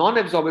 These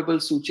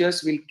non-absorbable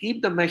sutures will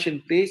keep the mesh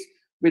in place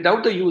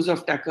without the use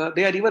of tacker.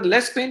 They are even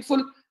less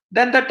painful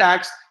than the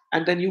tacks,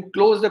 and then you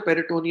close the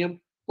peritoneum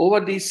over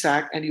the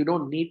sac and you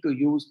don't need to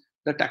use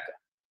the tacker.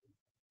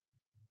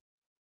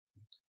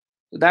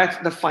 So that's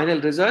the final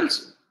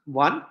results: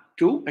 1,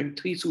 2, and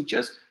 3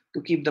 sutures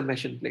to keep the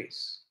mesh in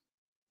place.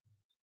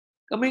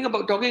 Talking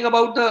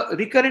about the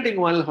recurrent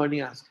inguinal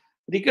hernias.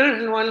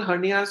 Recurrent inguinal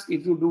hernias,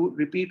 if you do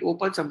repeat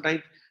open,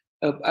 sometimes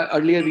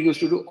earlier we used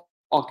to do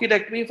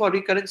orchidectomy for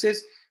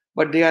recurrences,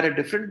 but they are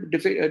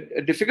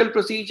a difficult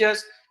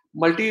procedures.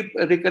 Multi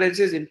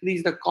recurrences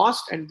increase the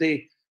cost, and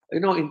they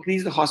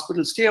increase the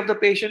hospital stay of the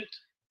patient.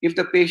 If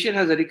the patient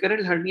has a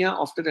recurrent hernia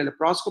after a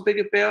laparoscopic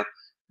repair,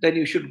 then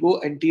you should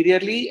go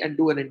anteriorly and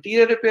do an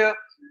anterior repair.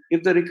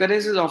 If the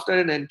recurrence is after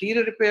an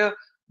anterior repair,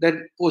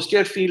 then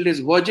posterior field is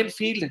virgin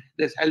field,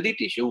 there's healthy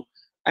tissue.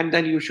 and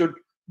then you should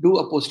do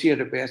a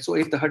posterior repair. So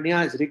if the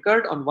hernia is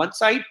recurred on one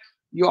side,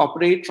 you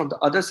operate from the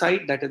other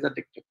side, that is the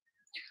dictum.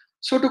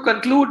 So to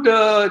conclude,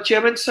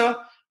 Chairman Sir,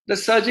 the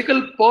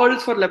surgical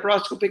pearls for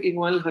laparoscopic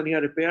inguinal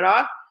hernia repair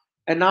are: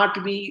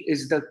 anatomy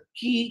is the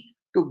key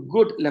to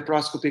good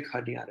laparoscopic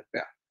hernia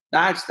repair.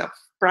 That's the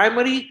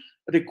primary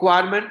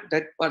requirement,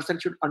 that person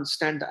should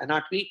understand the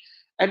anatomy.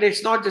 And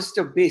it's not just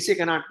a basic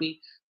anatomy,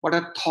 but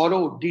a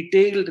thorough,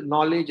 detailed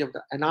knowledge of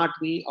the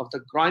anatomy of the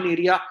groin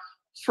area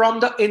from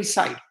the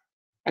inside.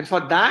 And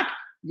for that,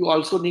 you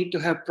also need to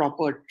have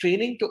proper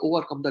training to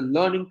overcome the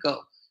learning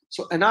curve.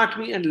 So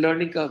anatomy and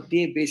learning curve,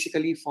 they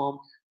basically form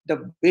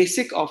the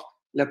basic of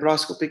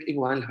laparoscopic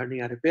inguinal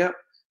hernia repair.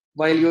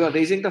 While you are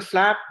raising the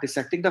flap,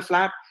 dissecting the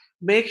flap,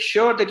 make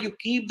sure that you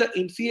keep the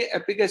inferior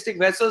epigastric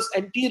vessels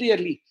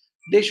anteriorly.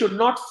 They should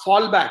not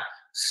fall back.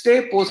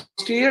 Stay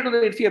posterior to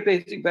the inferior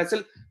epigastric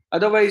vessel.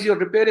 Otherwise, your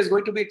repair is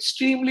going to be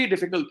extremely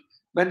difficult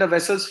when the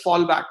vessels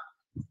fall back.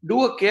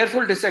 Do a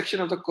careful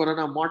dissection of the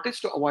corona mortis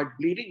to avoid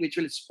bleeding, which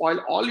will spoil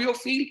all your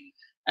field.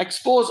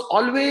 Expose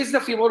always the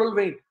femoral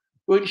vein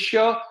to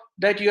ensure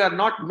that you are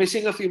not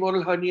missing a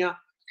femoral hernia.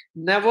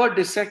 Never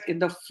dissect in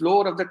the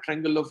floor of the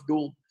triangle of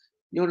doom.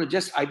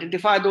 Just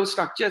identify those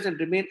structures and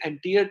remain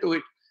anterior to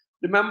it.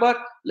 Remember,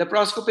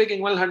 laparoscopic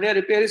inguinal hernia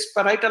repair is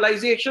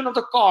paritalization of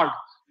the cord.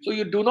 So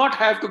you do not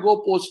have to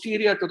go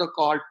posterior to the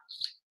cord.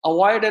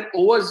 Avoid an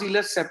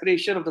overzealous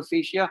separation of the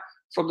fascia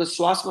from the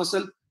psoas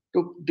muscle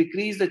to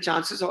decrease the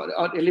chances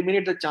or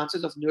eliminate the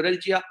chances of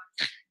neuralgia.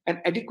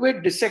 An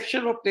adequate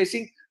dissection of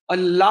placing a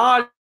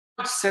large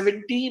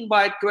 17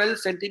 by 12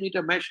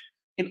 centimeter mesh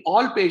in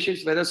all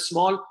patients, whether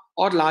small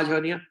or large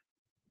hernia.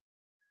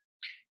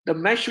 The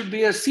mesh should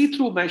be a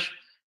see-through mesh.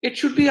 It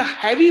should be a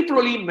heavy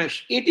proline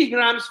mesh, 80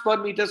 grams per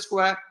meter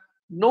square,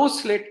 no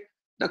slit.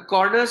 The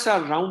corners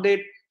are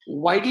rounded,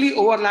 widely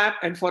overlap,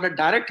 and for a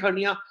direct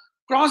hernia,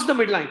 cross the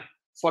midline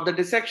for the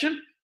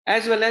dissection,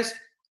 as well as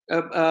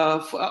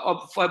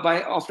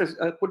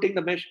putting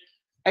the mesh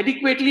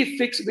adequately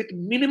fixed with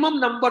minimum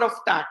number of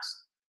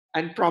tacks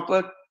and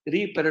proper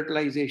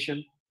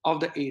reperitonealization of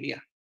the area.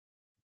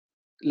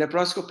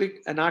 Laparoscopic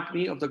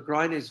anatomy of the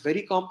groin is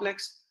very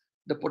complex.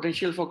 The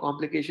potential for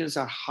complications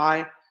are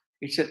high.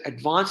 It's an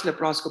advanced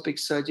laparoscopic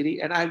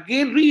surgery. And I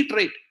again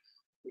reiterate,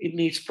 it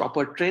needs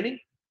proper training,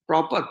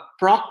 proper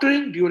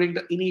proctoring during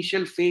the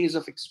initial phase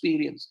of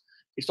experience.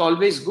 It's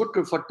always good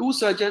for two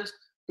surgeons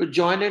to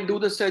join and do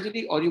the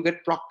surgery, or you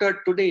get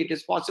proctored today. It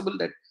is possible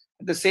that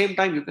at the same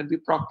time you can be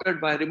proctored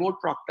by a remote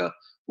proctor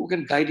who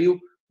can guide you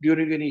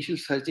during the initial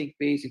surgery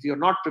phase. If you're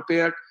not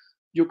prepared,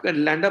 you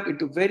can land up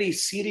into very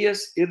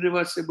serious,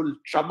 irreversible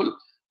trouble,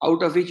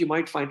 out of which you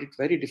might find it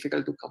very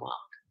difficult to come out.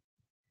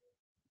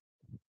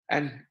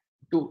 And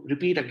to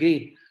repeat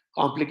again,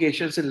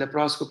 complications in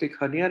laparoscopic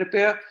hernia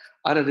repair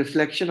are a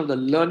reflection of the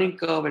learning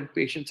curve and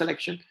patient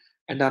selection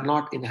and are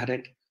not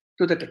inherent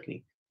to the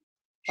technique.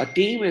 A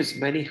team is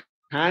many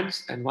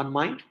hands and one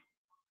mind.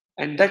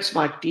 And that's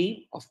my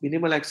team of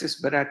minimal access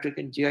bariatric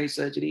and GI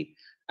surgery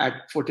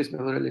at Fortis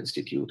Memorial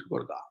Institute,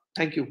 Gurgaon.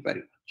 Thank you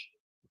very much.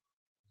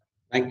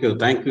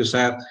 Thank you,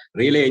 sir.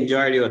 Really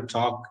enjoyed your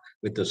talk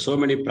with so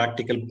many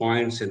practical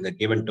points in the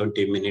given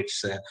 20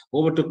 minutes.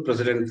 Over to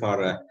President for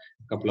a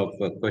couple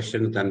of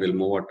questions, then we'll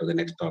move on to the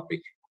next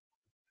topic.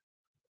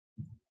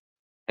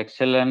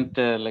 Excellent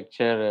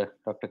lecture,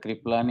 Dr.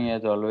 Kriplani,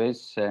 as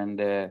always, and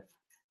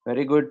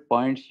very good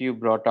points you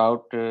brought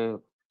out.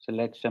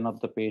 Selection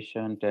of the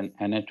patient and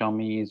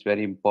anatomy is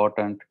very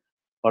important.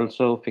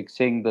 Also,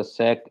 fixing the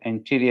sac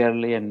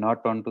anteriorly and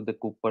not onto the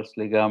Cooper's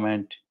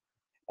ligament,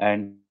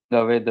 and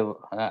away the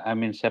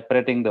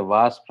separating the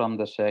vas from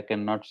the sac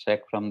and not sac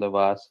from the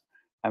vas.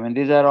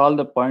 These are all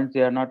the points.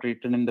 They are not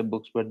written in the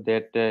books, but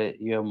that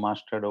you have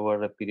mastered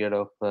over a period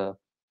of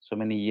so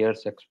many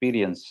years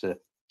experience.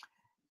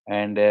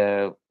 And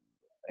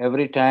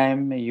every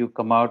time you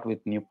come out with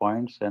new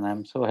points, and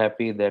I'm so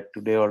happy that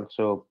today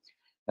also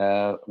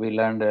we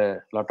learned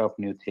a lot of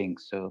new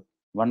things. So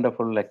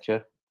wonderful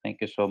lecture.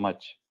 Thank you so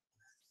much.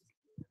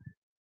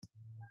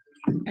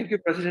 Thank you,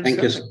 President.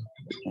 Thank you, sir.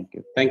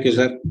 Thank you,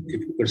 sir.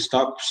 If you could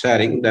stop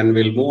sharing, then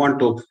we'll move on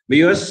to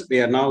viewers.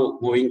 We are now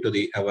moving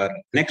to our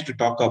next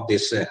talk of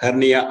this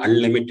Hernia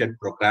Unlimited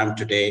program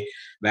today,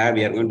 where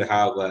we are going to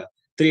have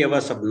 3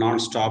 hours of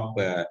non-stop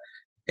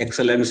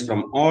excellence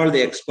from all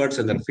the experts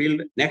in the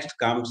field. Next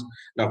comes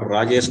Dr.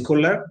 Rajesh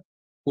Khullar,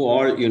 who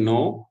all you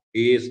know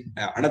is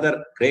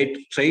another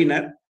great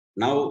trainer,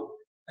 now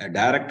a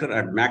director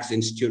at Max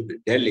Institute,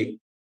 Delhi,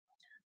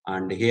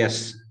 and he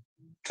has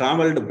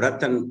traveled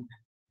breadth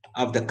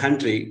of the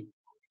country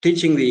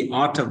teaching the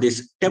art of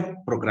this TAPP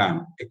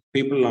program.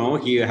 People know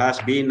he has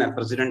been a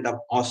president of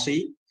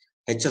OSCE,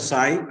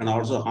 HSI, and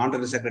also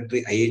honorary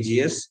secretary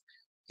IAGES.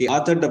 He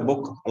authored the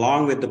book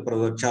along with the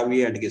Prof.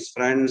 Chavi and his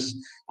friends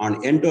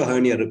on endo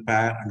hernia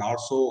repair, and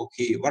also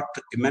he worked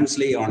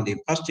immensely on the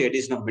first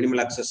edition of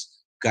minimal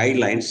access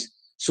guidelines.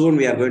 Soon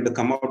we are going to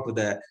come out with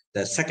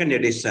the second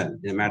edition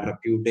in a matter of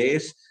few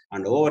days.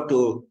 And over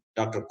to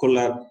Dr.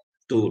 Khullar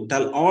to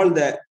tell all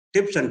the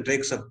tips and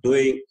tricks of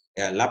doing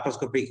a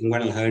laparoscopic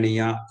inguinal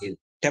hernia in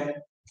TAPP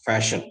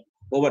fashion.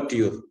 Over to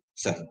you,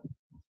 sir.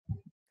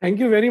 Thank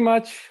you very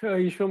much,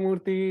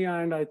 Ishwamurthy,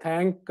 and I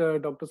thank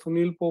Dr.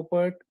 Sunil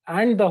Popat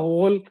and the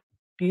whole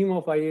team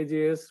of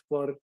IAGES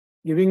for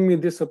giving me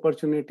this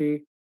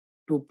opportunity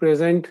to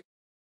present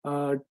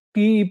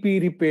TEP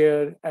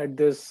repair at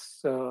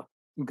this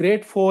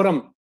great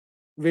forum,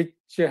 which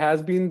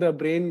has been the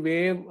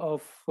brainwave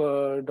of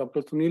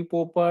Dr. Sunil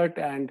Popat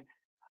and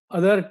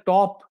other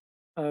top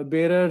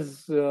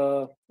bearers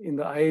in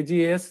the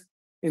IAGES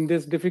in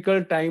this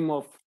difficult time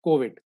of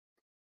COVID.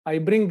 I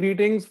bring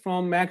greetings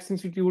from Max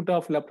Institute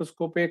of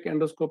Laparoscopic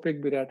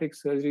Endoscopic Bariatric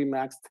Surgery,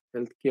 Max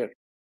Healthcare.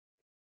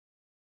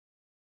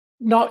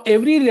 Now,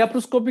 every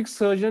laparoscopic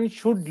surgeon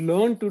should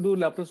learn to do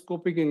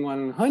laparoscopic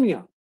inguinal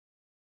hernia.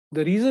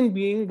 The reason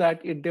being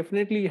that it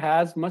definitely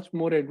has much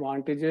more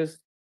advantages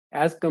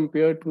as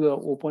compared to the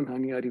open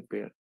hernia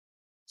repair,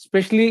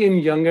 especially in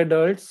young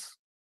adults,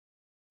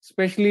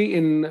 especially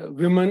in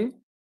women,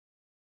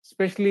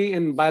 especially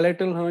in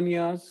bilateral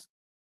hernias,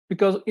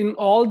 because in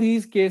all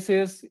these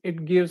cases,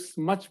 it gives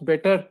much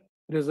better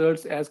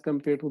results as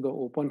compared to the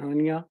open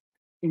hernia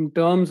in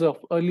terms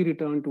of early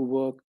return to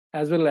work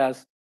as well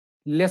as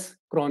less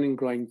chronic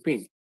groin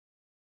pain.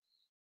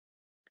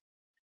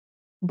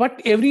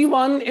 But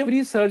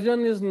every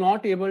surgeon is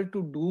not able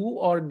to do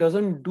or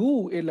doesn't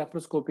do a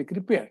laparoscopic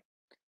repair.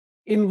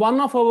 In one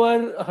of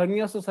our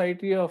Hernia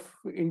Society of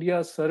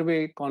India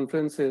survey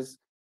conferences,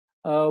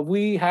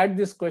 we had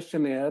this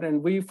questionnaire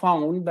and we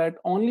found that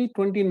only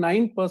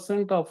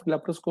 29% of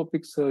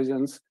laparoscopic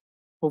surgeons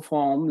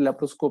perform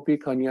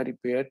laparoscopic hernia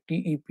repair,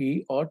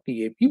 TEP or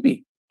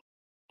TAPP.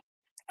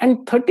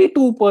 And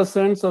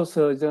 32% of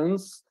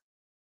surgeons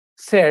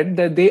said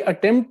that they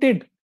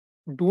attempted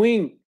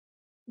doing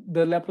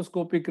the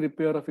laparoscopic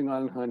repair of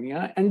inguinal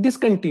hernia and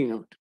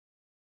discontinued.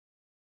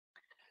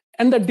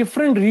 And the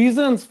different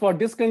reasons for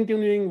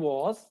discontinuing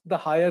was the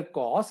higher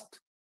cost,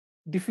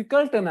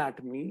 difficult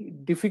anatomy,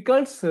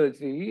 difficult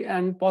surgery,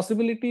 and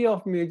possibility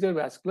of major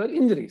vascular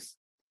injuries.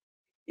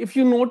 If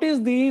you notice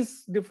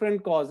these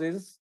different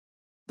causes,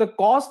 the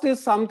cost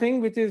is something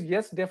which is,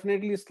 yes,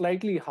 definitely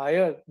slightly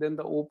higher than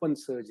the open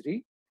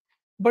surgery,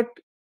 but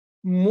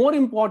more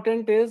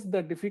important is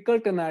the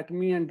difficult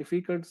anatomy and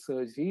difficult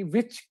surgery,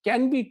 which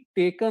can be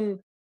taken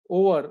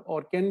over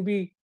or can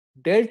be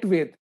dealt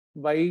with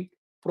by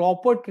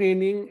proper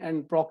training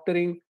and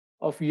proctoring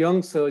of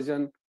young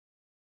surgeon,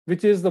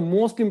 which is the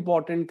most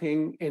important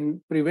thing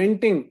in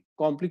preventing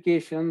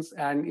complications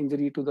and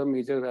injury to the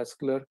major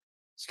vascular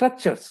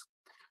structures.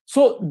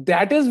 So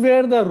that is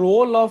where the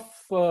role of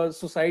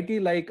society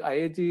like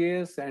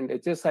IAGES and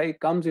HSI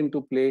comes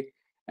into play.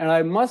 And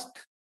I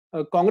must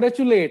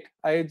congratulate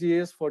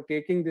IAGES for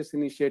taking this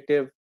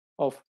initiative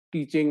of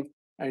teaching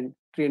and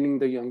training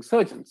the young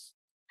surgeons.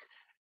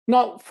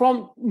 Now,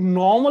 from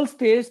normal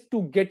stage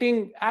to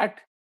getting at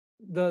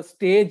the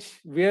stage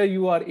where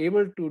you are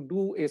able to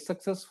do a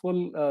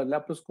successful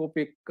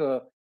laparoscopic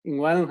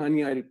inguinal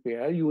hernia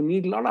repair, you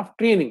need a lot of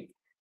training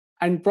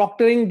and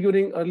proctoring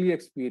during early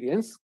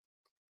experience.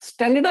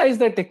 Standardize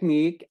the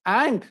technique,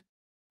 and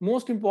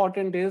most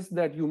important is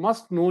that you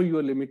must know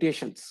your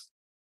limitations.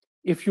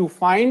 If you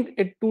find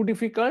it too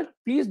difficult,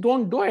 please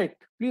don't do it.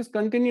 Please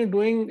continue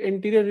doing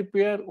interior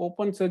repair,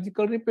 open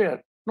surgical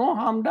repair. No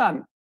harm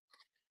done.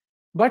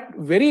 But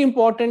very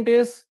important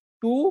is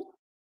to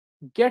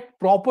get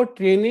proper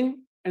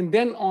training and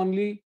then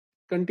only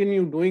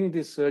continue doing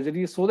this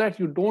surgery so that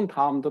you don't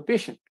harm the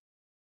patient.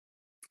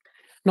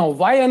 Now,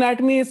 why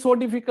anatomy is so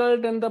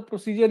difficult and the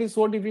procedure is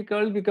so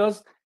difficult?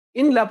 Because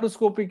in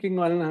laparoscopic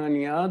inguinal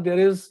hernia, there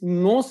is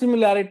no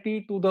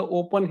similarity to the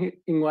open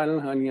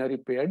inguinal hernia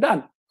repair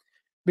done.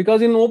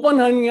 Because in open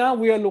hernia,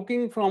 we are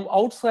looking from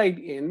outside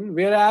in,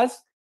 whereas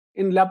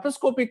in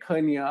laparoscopic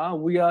hernia,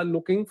 we are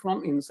looking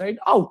from inside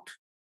out.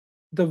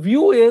 The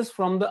view is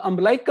from the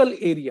umbilical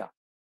area.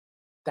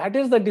 That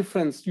is the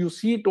difference. You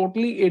see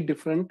totally a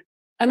different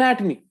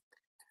anatomy.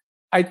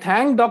 I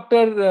thank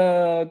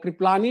Dr.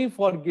 Kriplani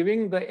for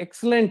giving the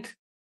excellent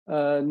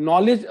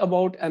knowledge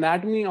about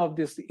anatomy of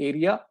this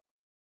area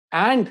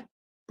and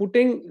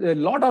putting a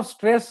lot of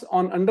stress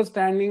on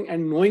understanding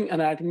and knowing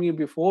anatomy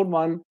before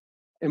one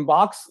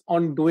embarks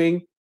on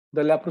doing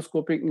the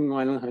laparoscopic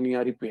inguinal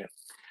hernia repair.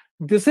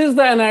 This is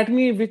the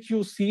anatomy which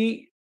you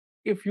see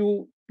if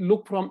you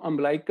look from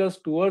umbilicus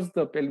towards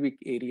the pelvic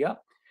area.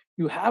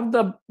 You have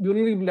the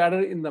urinary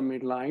bladder in the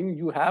midline.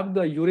 You have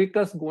the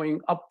uricus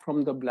going up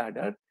from the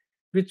bladder,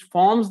 which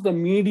forms the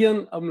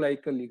median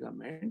umbilical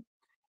ligament.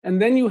 And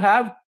then you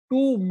have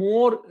two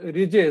more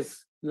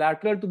ridges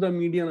lateral to the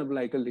median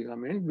umbilical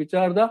ligament, which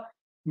are the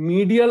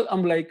medial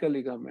umbilical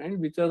ligament,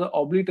 which are the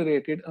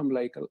obliterated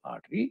umbilical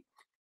artery.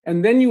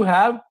 And then you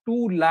have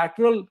two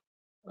lateral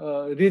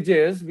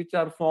ridges, which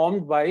are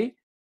formed by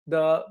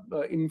the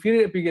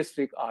inferior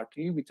epigastric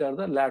artery, which are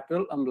the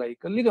lateral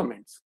umbilical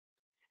ligaments.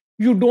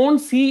 You don't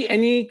see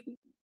any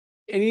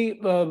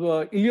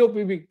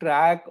iliopubic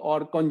tract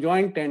or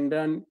conjoint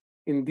tendon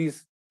in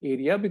this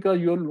area because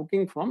you're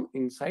looking from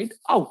inside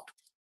out.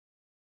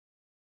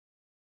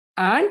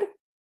 And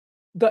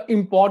the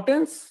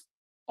importance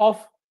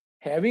of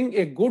having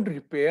a good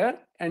repair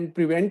and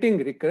preventing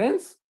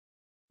recurrence,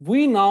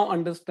 we now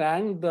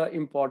understand the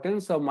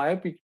importance of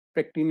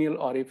myopectineal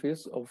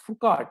orifice of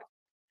Foucault,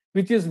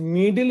 which is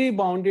medially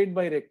bounded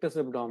by rectus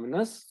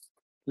abdominis,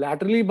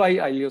 laterally by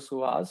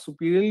iliopsoas,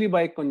 superiorly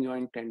by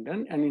conjoint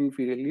tendon, and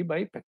inferiorly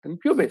by pecten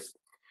pubis.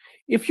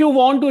 If you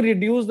want to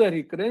reduce the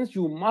recurrence,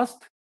 you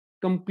must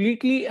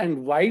completely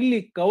and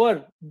widely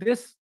cover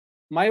this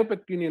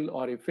myopectineal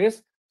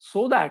orifice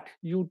so that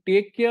you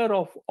take care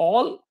of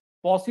all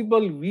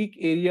possible weak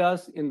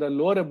areas in the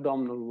lower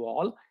abdominal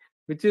wall,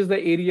 which is the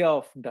area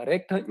of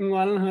direct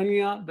inguinal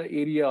hernia, the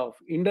area of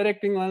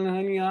indirect inguinal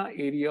hernia,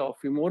 area of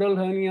femoral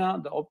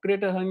hernia, the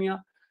obturator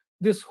hernia.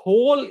 This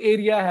whole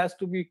area has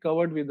to be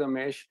covered with the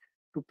mesh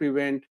to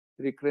prevent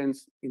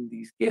recurrence in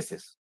these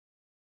cases.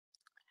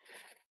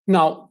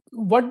 Now,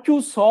 what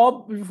you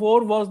saw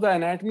before was the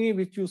anatomy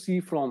which you see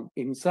from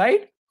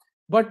inside,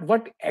 but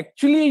what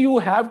actually you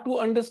have to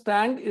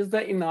understand is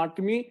the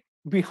anatomy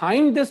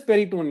behind this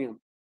peritoneum,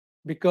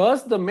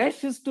 because the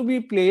mesh is to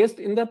be placed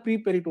in the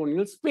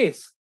preperitoneal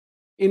space.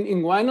 In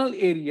inguinal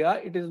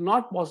area, it is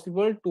not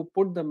possible to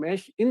put the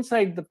mesh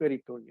inside the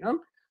peritoneum.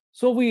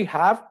 So we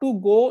have to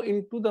go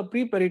into the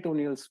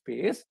preperitoneal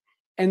space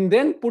and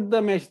then put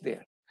the mesh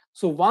there.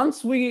 So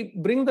once we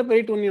bring the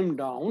peritoneum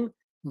down,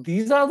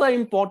 these are the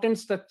important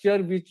structure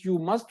which you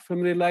must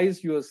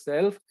familiarize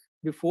yourself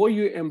before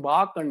you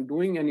embark on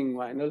doing an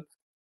inguinal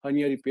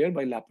hernia repair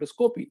by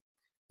laparoscopy.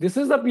 This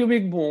is the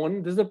pubic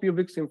bone, this is the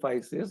pubic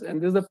symphysis, and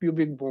this is the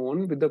pubic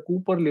bone with the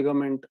Cooper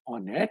ligament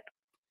on it.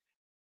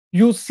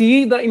 You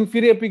see the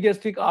inferior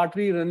epigastric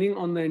artery running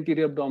on the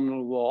anterior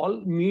abdominal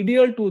wall.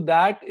 Medial to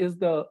that is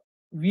the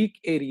weak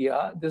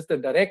area, this is the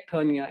direct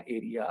hernia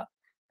area,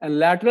 and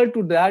lateral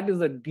to that is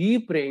the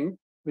deep ring,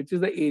 which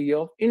is the area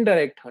of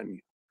indirect hernia.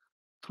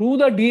 Through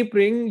the deep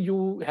ring,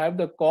 you have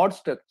the cord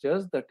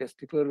structures, the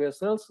testicular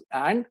vessels,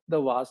 and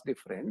the vas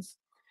deferens.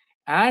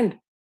 And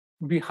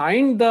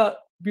behind the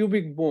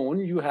pubic bone,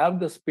 you have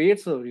the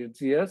space of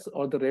Herniaz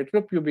or the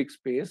retropubic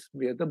space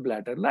where the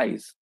bladder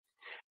lies.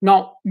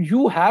 Now,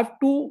 you have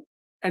to,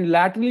 and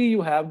laterally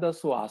you have the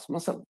psoas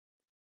muscle.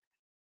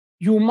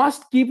 You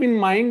must keep in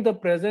mind the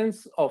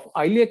presence of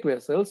iliac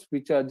vessels,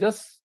 which are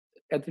just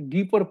at a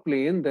deeper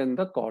plane than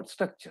the cord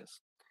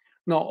structures.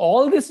 Now,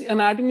 all this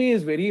anatomy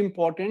is very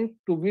important,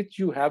 to which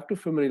you have to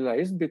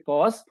familiarize,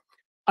 because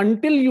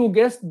until you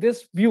get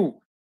this view,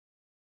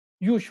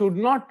 you should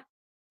not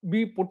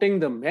be putting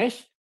the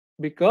mesh,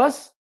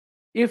 because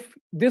if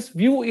this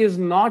view is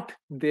not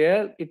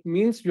there, it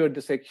means your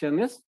dissection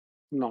is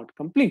not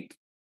complete.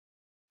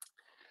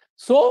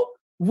 So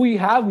we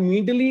have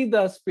medially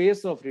the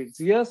space of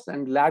Herniaz,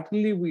 and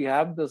laterally we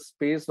have the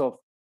space of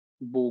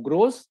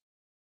Bogros.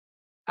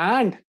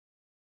 And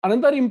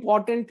another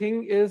important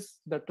thing is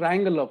the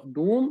triangle of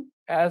doom,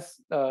 as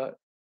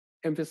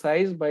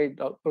emphasized by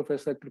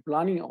Professor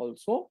Kriplani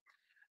also.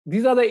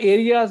 These are the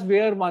areas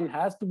where one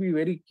has to be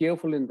very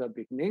careful in the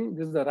beginning.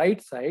 This is the right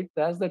side,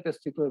 that's the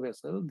testicular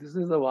vessel, this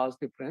is the vas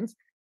deferens,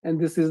 and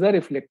this is the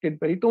reflected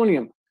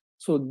peritoneum.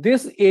 So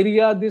this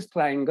area, this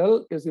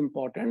triangle is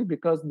important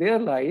because there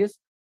lies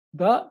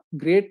the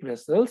great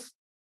vessels,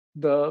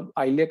 the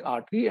iliac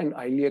artery and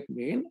iliac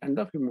vein and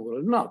the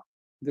femoral nerve.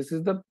 This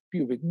is the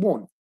pubic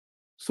bone.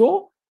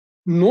 So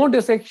no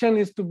dissection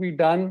is to be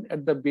done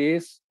at the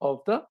base of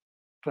the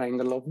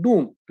triangle of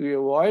doom to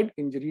avoid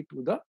injury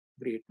to the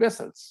great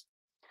vessels.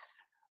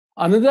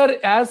 Another,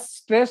 as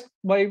stressed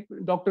by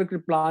Dr.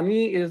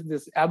 Kriplani, is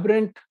this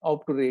aberrant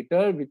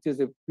obturator,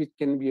 which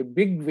can be a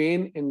big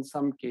vein in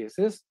some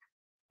cases,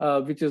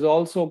 which is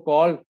also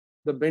called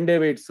the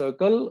Bendavid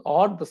circle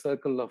or the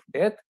circle of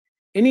death.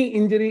 Any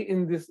injury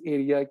in this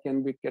area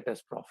can be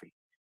catastrophic.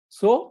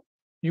 So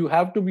you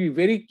have to be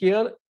very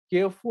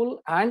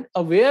careful and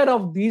aware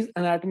of these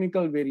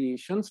anatomical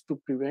variations to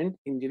prevent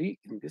injury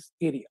in this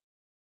area.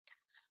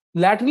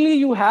 Laterally,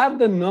 you have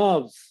the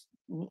nerves.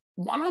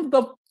 One of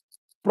the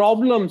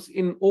problems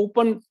in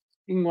open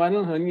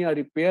inguinal hernia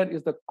repair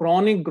is the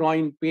chronic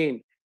groin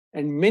pain,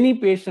 and many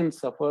patients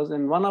suffer.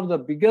 And one of the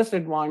biggest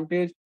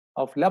advantage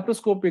of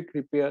laparoscopic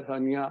repair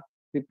hernia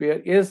repair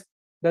is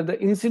that the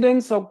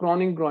incidence of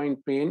chronic groin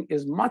pain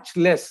is much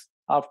less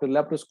after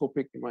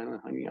laparoscopic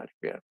inguinal hernia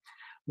repair.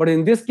 But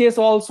in this case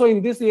also,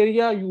 in this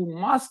area, you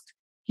must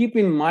keep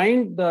in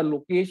mind the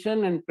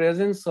location and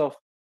presence of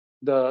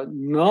the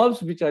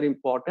nerves which are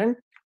important,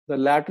 the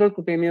lateral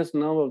cutaneous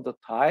nerve of the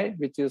thigh,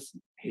 which is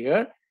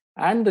here,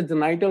 and the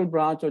genital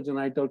branch or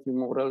genital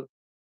femoral,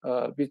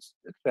 which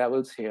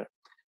travels here.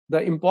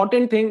 The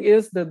important thing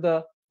is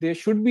that there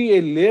should be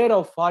a layer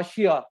of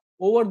fascia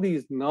over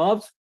these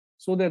nerves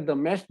so that the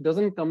mesh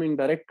doesn't come in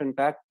direct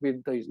contact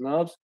with these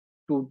nerves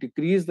to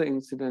decrease the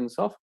incidence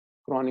of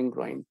chronic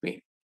groin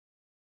pain.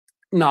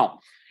 Now,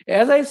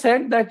 as I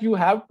said that you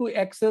have to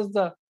access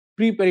the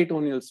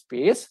preperitoneal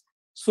space.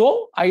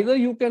 So either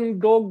you can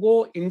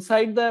go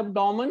inside the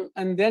abdomen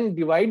and then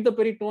divide the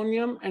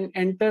peritoneum and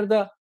enter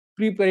the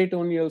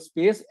preperitoneal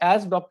space,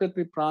 as Dr.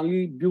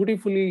 Kriplani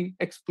beautifully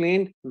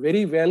explained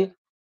very well.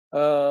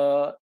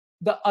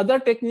 The other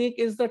technique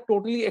is the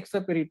totally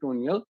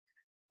extraperitoneal,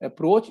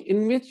 approach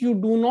in which you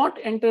do not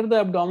enter the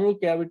abdominal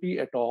cavity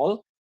at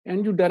all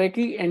and you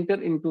directly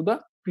enter into the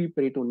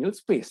preperitoneal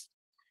space.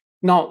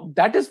 Now,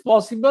 that is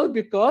possible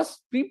because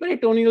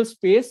preperitoneal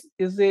space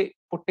is a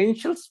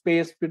potential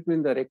space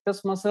between the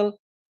rectus muscle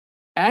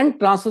and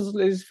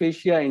transversalis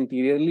fascia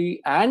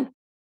anteriorly and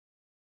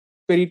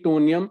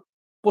peritoneum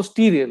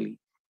posteriorly.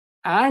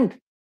 And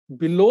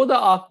below the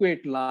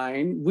arcuate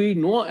line, we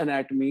know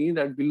anatomy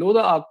that below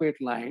the arcuate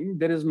line,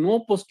 there is no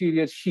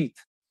posterior sheath.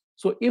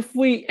 So if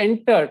we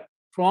enter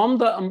from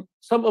the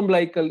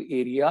subumbilical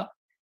area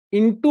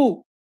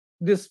into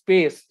this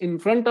space in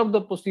front of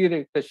the posterior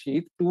rectus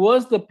sheath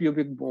towards the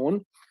pubic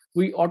bone,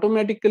 we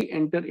automatically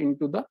enter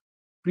into the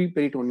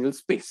preperitoneal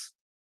space.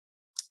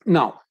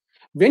 Now,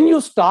 when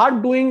you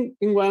start doing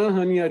inguinal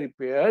hernia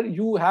repair,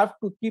 you have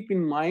to keep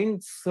in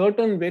mind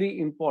certain very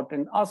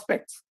important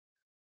aspects.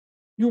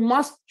 You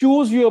must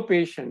choose your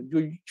patient.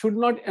 You should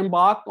not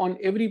embark on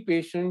every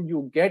patient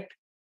you get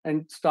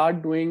and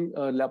start doing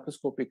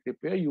laparoscopic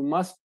repair. You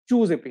must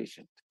choose a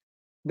patient.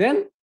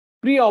 Then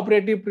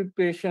preoperative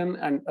preparation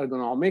and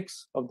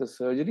ergonomics of the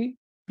surgery,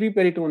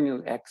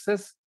 preperitoneal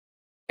access,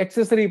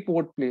 accessory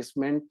port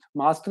placement,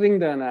 mastering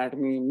the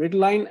anatomy,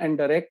 midline and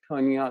direct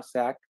hernia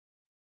sac,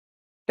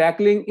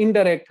 tackling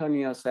indirect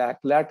hernia sac,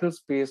 lateral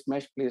space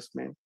mesh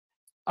placement.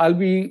 I'll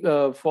be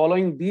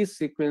following these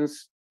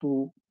sequence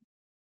to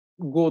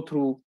go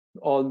through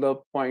all the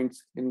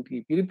points in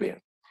TP repair.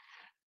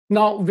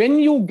 Now, when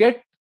you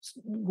get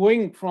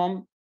going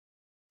from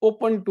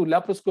open to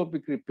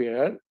laparoscopic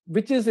repair,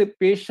 which is a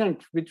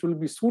patient which will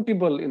be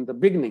suitable in the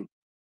beginning,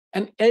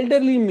 an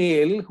elderly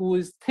male who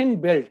is thin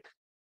built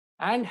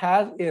and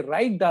has a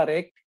right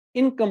direct,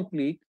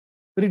 incomplete,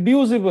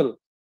 reducible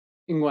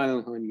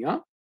inguinal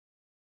hernia,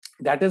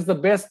 that is the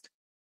best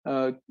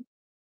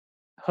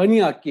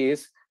hernia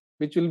case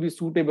which will be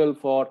suitable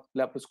for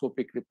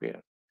laparoscopic repair.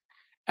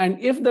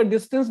 And if the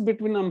distance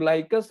between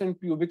umbilicus and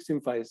pubic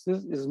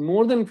symphysis is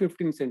more than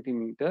 15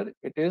 centimeter,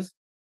 it is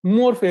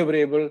more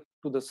favorable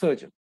to the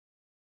surgeon.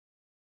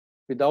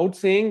 Without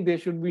saying, there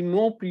should be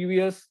no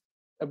previous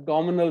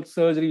abdominal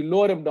surgery,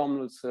 lower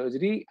abdominal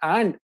surgery,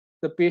 and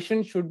the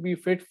patient should be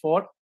fit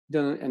for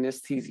general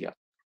anesthesia.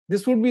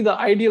 This would be the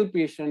ideal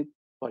patient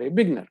for a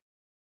beginner.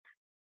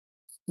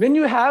 When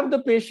you have the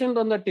patient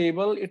on the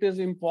table, it is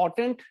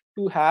important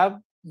to have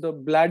the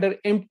bladder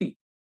empty.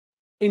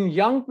 In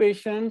young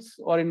patients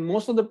or in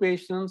most of the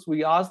patients,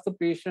 we ask the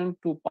patient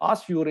to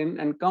pass urine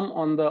and come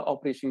on the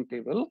operation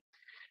table.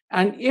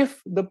 And if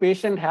the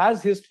patient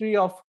has history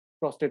of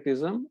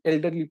prostatism,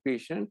 elderly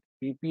patient,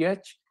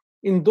 BPH,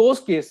 in those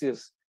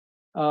cases,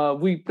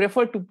 we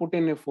prefer to put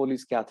in a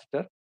Foley's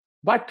catheter,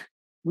 but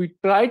we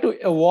try to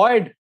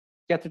avoid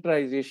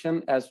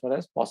catheterization as far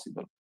as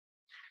possible.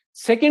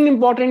 Second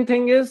important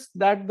thing is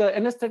that the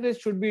anesthetist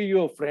should be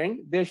your friend.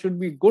 There should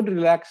be good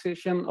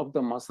relaxation of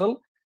the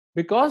muscle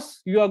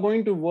because you are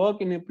going to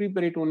work in a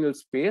preperitoneal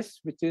space,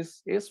 which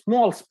is a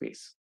small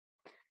space.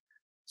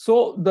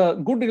 So the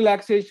good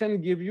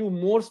relaxation gives you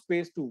more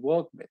space to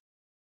work with.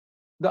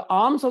 The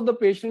arms of the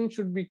patient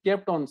should be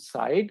kept on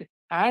side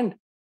and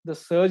the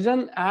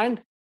surgeon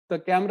and the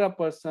camera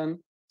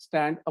person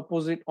stand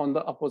opposite on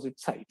the opposite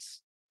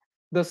sides.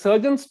 The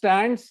surgeon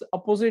stands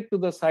opposite to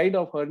the side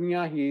of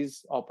hernia he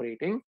is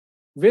operating,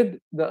 with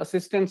the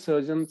assistant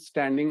surgeon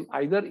standing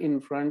either in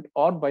front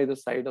or by the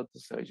side of the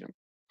surgeon.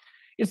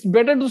 It's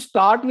better to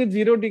start with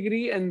 0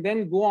 degree and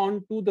then go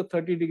on to the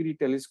 30-degree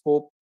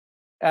telescope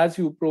as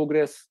you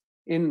progress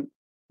in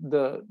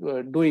the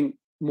doing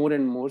more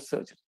and more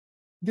surgery.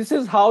 This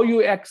is how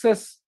you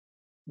access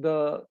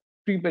the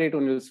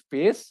preperitoneal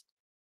space.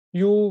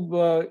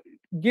 You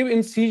give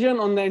incision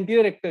on the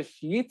anterior rectus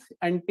sheath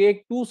and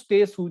take 2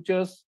 stay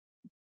sutures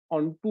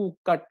on 2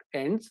 cut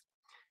ends.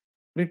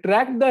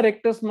 Retract the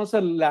rectus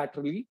muscle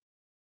laterally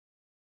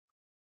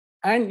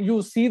and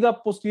you see the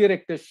posterior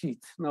rectus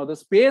sheath. Now the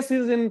space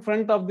is in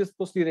front of this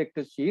posterior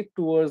rectus sheath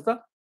towards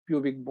the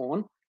pubic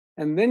bone,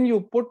 and then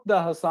you put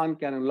the Hassan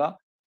cannula,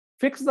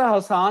 fix the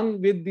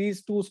Hassan with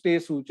these 2 stay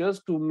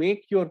sutures to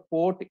make your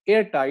port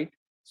airtight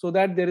so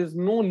that there is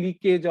no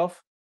leakage of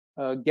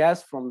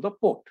gas from the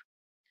port.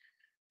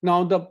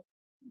 Now the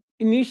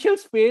initial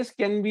space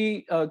can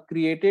be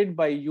created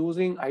by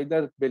using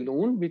either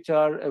balloon, which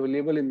are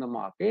available in the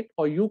market,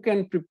 or you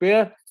can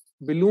prepare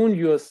balloon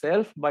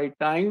yourself by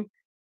tying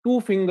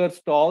 2 finger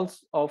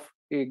stalls of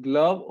a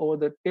glove over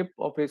the tip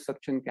of a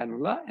suction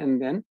cannula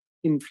and then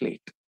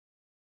inflate.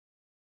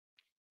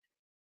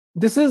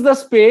 This is the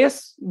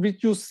space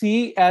which you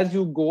see as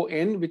you go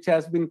in, which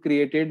has been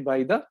created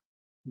by the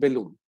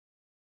balloon.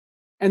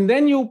 And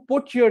then you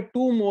put your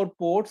 2 more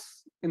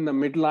ports in the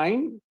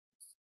midline.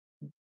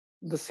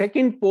 The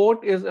second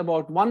port is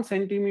about 1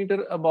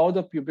 centimeter above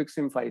the pubic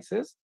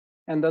symphysis,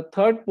 and the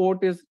third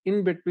port is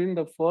in between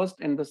the first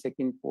and the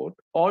second port,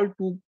 all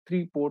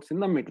 3 ports in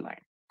the midline.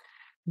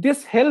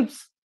 This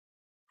helps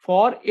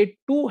for a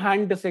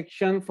 2-hand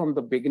dissection from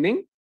the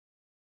beginning,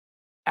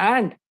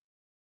 and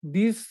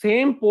these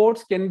same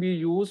ports can be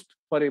used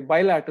for a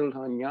bilateral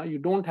hernia. You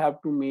don't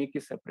have to make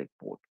a separate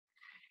port.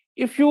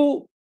 If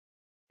you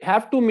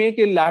have to make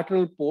a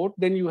lateral port,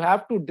 then you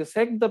have to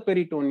dissect the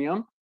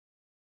peritoneum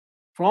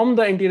from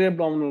the anterior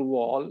abdominal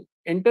wall,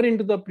 enter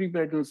into the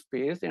preperitoneal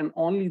space, and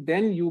only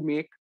then you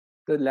make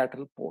the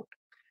lateral port.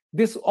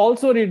 This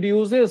also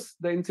reduces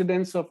the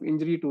incidence of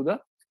injury to the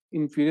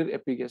inferior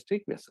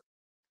epigastric vessel.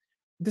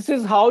 This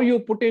is how you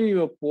put in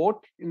your port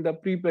in the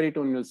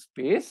preperitoneal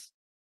space.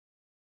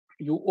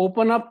 You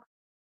open up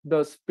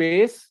the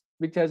space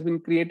which has been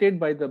created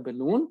by the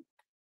balloon,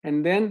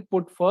 and then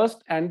put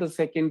first and the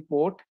second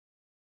port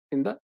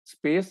in the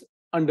space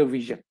under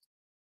vision.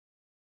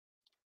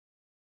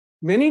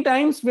 Many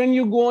times when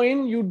you go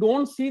in, you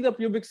don't see the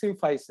pubic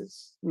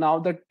symphysis. Now,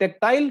 the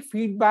tactile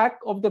feedback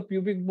of the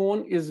pubic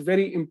bone is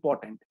very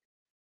important.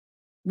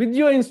 With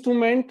your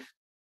instrument,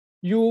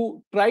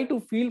 you try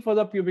to feel for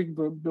the pubic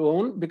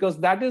bone, because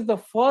that is the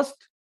first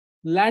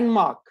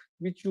landmark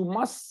which you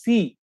must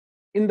see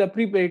in the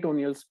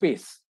preperitoneal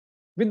space.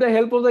 With the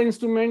help of the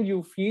instrument,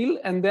 you feel,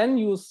 and then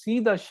you see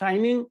the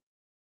shining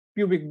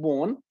pubic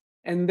bone,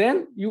 and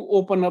then you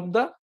open up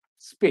the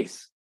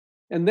space,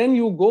 and then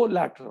you go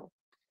lateral.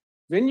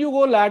 When you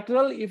go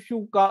lateral, if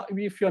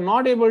you're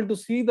not able to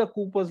see the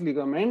Cooper's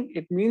ligament,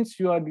 it means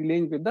you are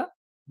dealing with the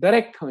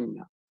direct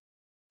hernia.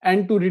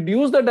 And to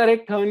reduce the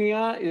direct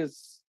hernia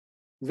is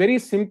very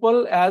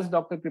simple, as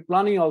Dr.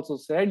 Kriplani also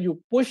said. You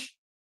push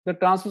the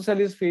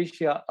transversalis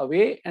fascia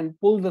away and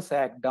pull the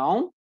sac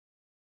down.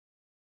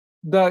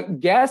 The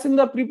gas in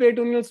the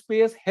preperitoneal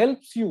space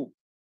helps you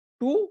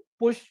to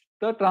push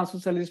the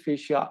transversalis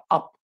fascia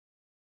up.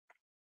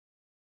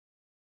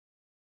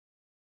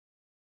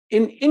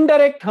 In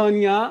indirect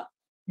hernia,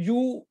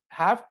 you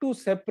have to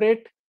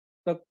separate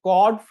the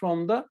cord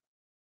from the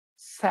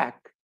sac.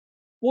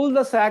 Pull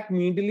the sac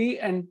medially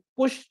and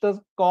push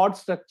the cord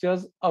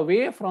structures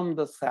away from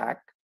the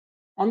sac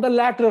on the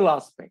lateral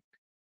aspect.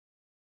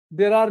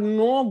 There are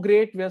no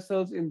great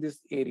vessels in this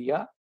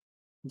area.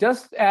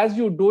 Just as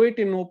you do it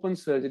in open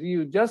surgery,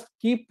 you just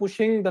keep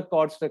pushing the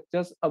cord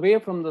structures away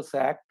from the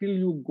sac till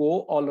you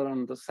go all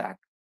around the sac.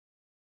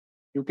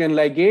 You can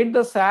ligate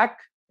the sac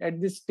at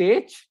this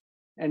stage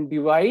and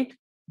divide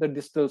the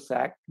distal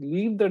sac,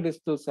 leave the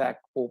distal sac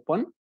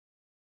open.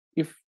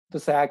 If the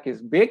sac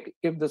is big,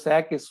 if the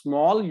sac is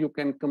small, you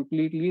can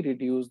completely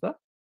reduce the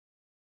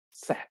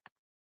sac.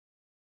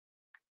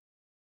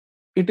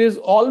 It is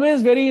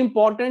always very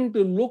important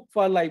to look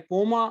for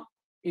lipoma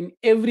in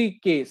every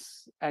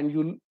case, and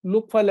you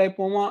look for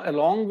lipoma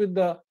along with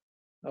the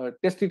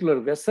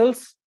testicular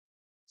vessels.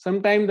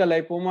 Sometimes the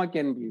lipoma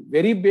can be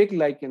very big,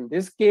 like in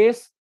this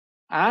case,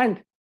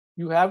 and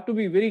you have to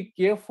be very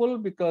careful,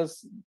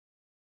 because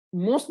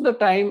most of the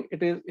time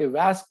it is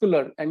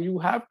avascular, and you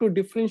have to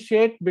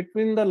differentiate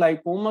between the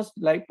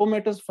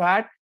lipomatous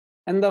fat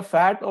and the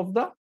fat of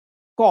the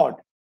cord.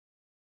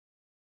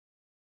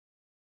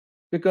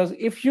 Because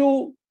if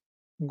you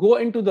go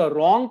into the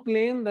wrong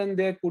plane, then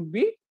there could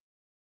be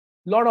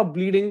a lot of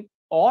bleeding,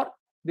 or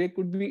there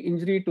could be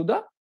injury to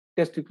the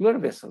testicular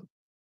vessel.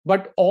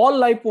 But all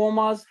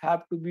lipomas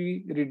have to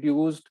be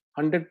reduced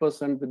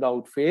 100%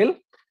 without fail,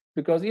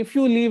 because if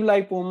you leave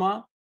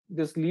lipoma,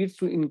 this leads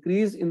to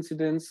increased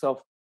incidence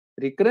of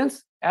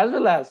recurrence, as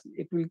well as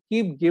it will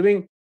keep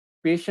giving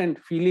patient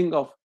feeling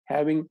of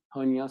having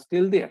hernia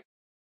still there.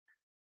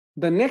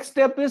 The next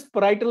step is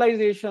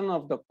peritalization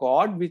of the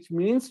cord, which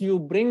means you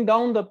bring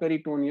down the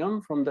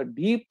peritoneum from the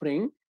deep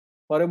ring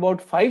for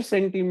about 5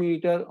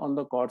 centimeters on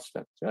the cord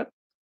structure,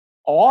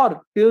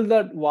 or till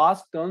the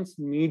vas turns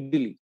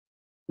medially.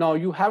 Now,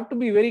 you have to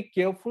be very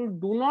careful.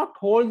 Do not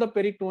hold the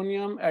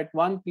peritoneum at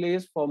one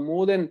place for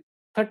more than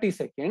 30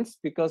 seconds,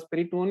 because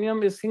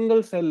peritoneum is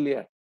single cell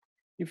layer.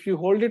 If you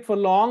hold it for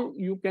long,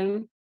 you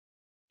can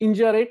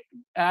injure it,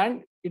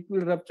 and it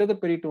will rupture the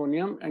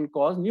peritoneum and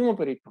cause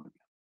pneumoperitoneum.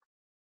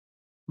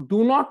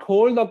 Do not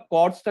hold the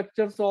cord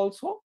structures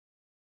also.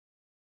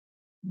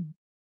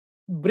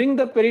 Bring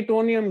the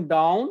peritoneum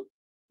down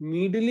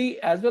medially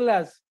as well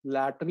as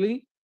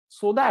laterally,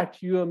 so that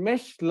your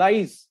mesh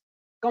lies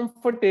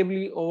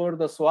comfortably over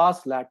the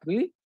psoas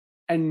laterally,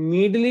 and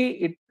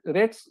medially it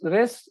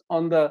rests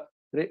on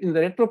in the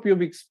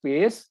retropubic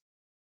space,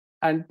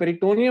 and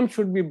peritoneum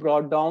should be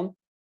brought down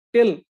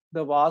till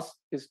the vas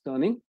is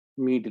turning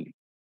medially.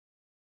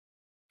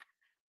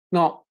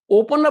 Now,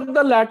 open up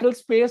the lateral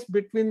space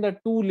between the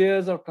two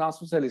layers of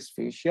transversalis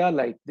fascia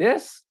like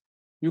this.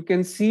 You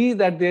can see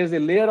that there is a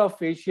layer of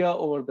fascia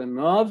over the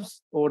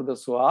nerves, over the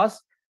psoas.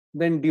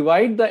 Then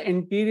divide the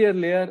anterior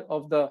layer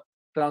of the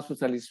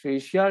transversalis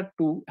fascia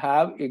to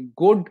have a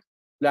good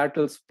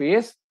lateral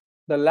space.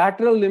 The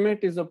lateral limit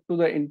is up to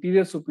the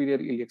anterior superior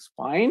iliac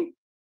spine,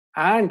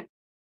 and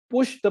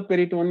push the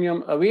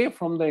peritoneum away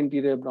from the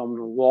anterior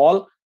abdominal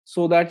wall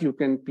so that you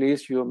can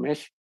place your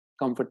mesh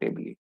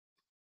comfortably.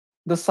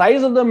 The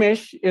size of the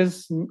mesh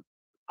is,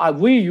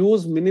 we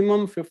use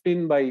minimum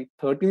 15 by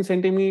 13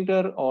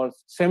 centimeter or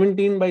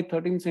 17 by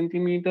 13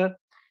 centimeter,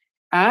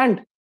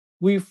 and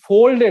we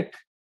fold it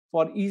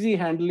for easy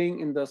handling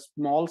in the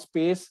small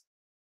space.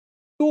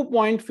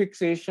 2-point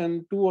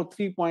fixation, 2 or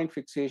 3-point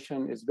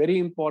fixation is very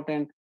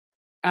important.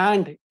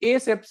 And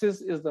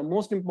asepsis is the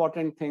most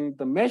important thing.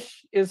 The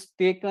mesh is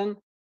taken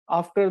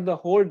after the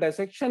whole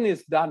dissection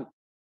is done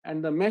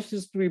and the mesh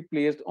is to be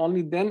placed,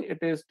 only then it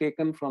is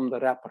taken from the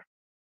wrapper.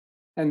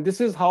 And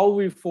this is how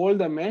we fold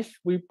the mesh.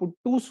 We put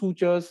two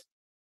sutures.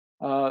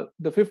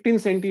 The 15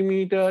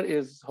 centimeter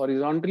is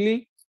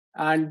horizontally,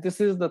 and this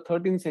is the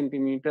 13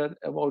 centimeter.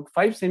 About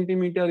 5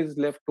 centimeter is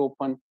left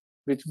open,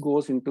 which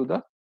goes into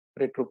the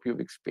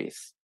retropubic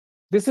space.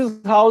 This is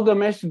how the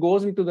mesh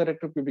goes into the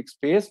retropubic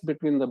space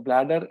between the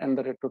bladder and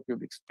the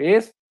retropubic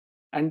space,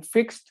 and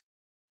fixed,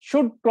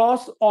 should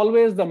cross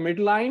always the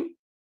midline.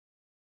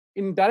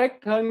 In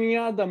direct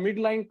hernia, the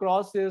midline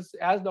cross is,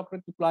 as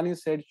Dr. Kriplani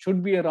said,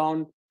 should be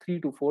around 3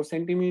 to 4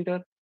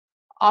 centimeter.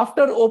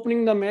 After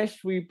opening the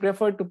mesh, we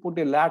prefer to put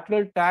a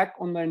lateral tack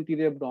on the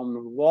anterior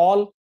abdominal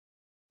wall,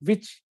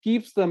 which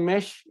keeps the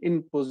mesh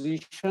in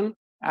position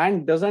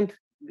and doesn't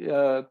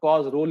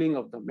cause rolling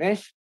of the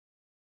mesh.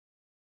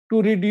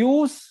 To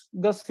reduce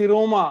the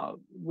seroma,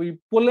 we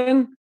pull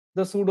in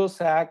the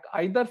pseudosac,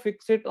 either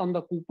fix it on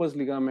the Cooper's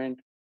ligament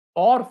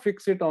or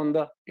fix it on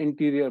the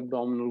anterior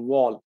abdominal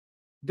wall.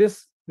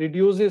 This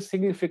reduces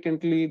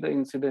significantly the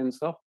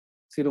incidence of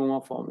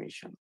seroma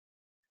formation.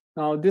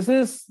 Now, this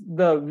is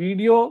the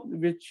video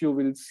which you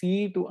will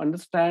see to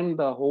understand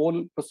the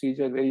whole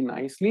procedure very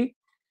nicely.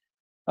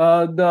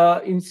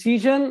 The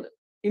incision,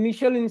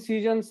 initial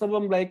incision,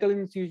 subumbilical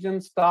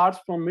incision starts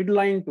from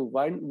midline to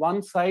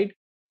one side.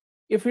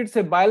 If it's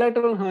a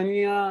bilateral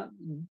hernia,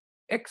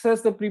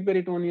 access the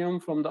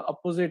preperitoneum from the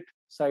opposite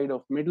side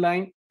of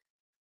midline.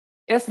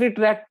 S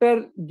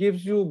retractor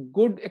gives you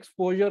good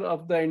exposure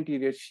of the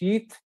anterior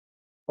sheath,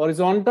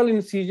 horizontal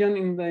incision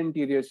in the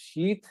anterior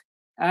sheath,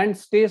 and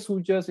stay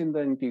sutures in the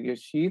anterior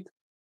sheath.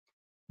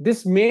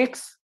 This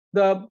makes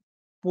the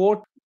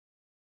port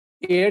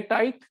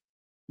airtight,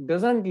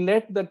 doesn't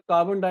let the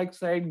carbon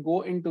dioxide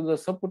go into the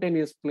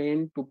subcutaneous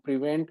plane to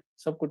prevent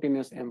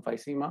subcutaneous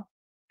emphysema.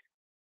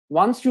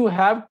 Once you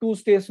have two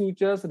stay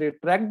sutures,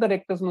 retract the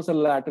rectus muscle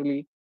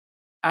laterally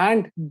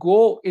and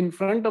go in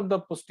front of the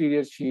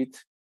posterior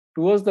sheath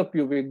towards the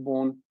pubic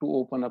bone to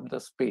open up the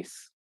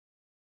space.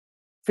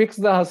 Fix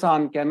the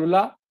Hassan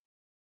cannula.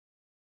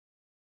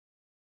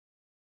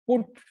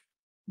 Put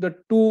the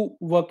two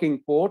working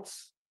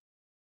ports.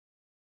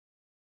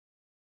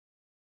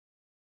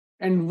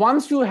 And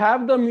once you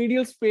have the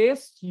medial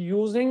space,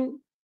 using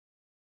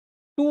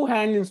two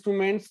hand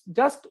instruments,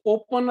 just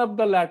open up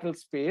the lateral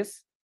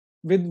space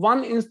with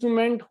one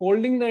instrument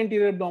holding the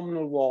anterior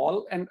abdominal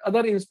wall and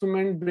other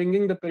instrument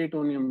bringing the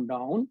peritoneum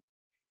down,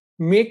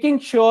 making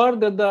sure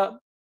that the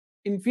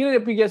inferior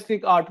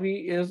epigastric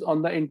artery is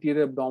on the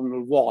anterior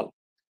abdominal wall.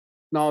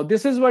 Now,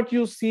 this is what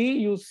you see.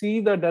 You see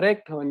the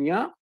direct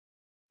hernia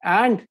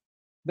and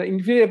the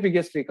inferior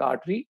epigastric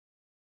artery.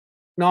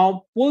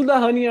 Now, pull the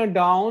hernia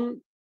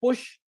down,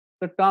 push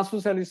the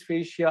transversalis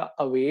fascia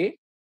away.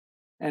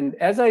 And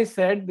as I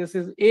said, this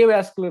is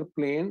avascular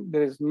plane.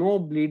 There is no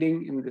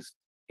bleeding in this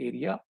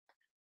area.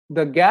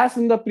 The gas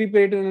in the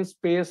preperitoneal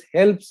space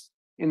helps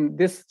in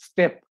this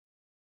step.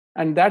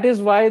 And that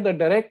is why the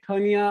direct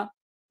hernia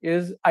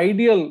is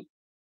ideal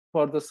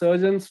for the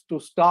surgeons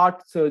to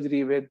start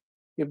surgery with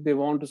if they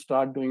want to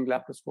start doing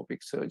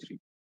laparoscopic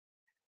surgery.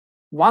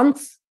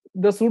 Once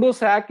the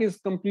pseudosac is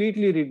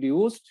completely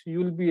reduced, you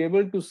will be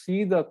able to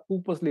see the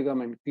Cooper's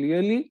ligament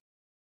clearly,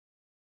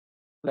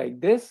 like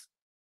this.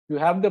 You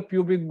have the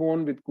pubic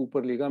bone with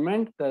Cooper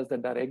ligament. That's the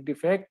direct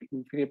defect,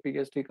 inferior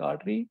epigastric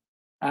artery.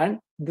 And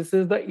this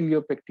is the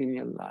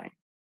iliopectineal line.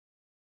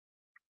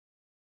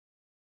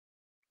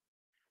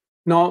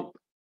 Now,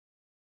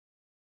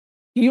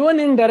 even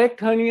in direct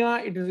hernia,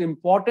 it is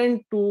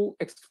important to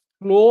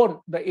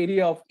explore the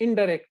area of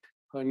indirect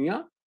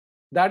hernia.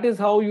 That is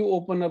how you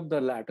open up the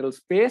lateral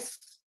space.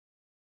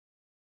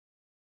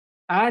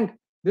 And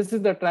this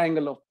is the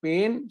triangle of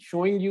pain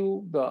showing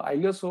you the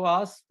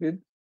iliopsoas with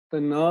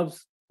the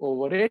nerves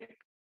over it.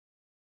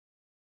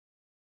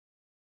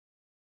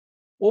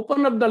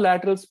 Open up the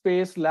lateral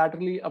space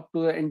laterally up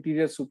to the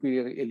anterior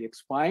superior iliac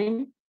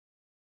spine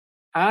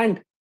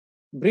and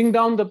bring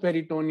down the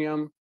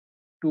peritoneum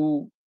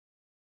to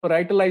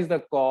parietalise the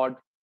cord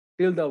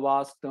till the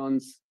vas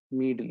turns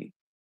medially.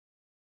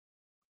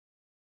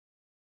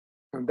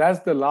 And that's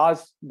the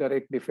last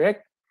direct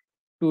defect.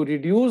 To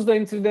reduce the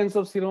incidence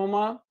of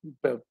seroma,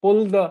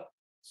 pull the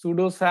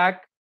pseudosac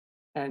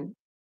and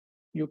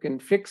you can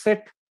fix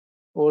it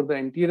over the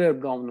anterior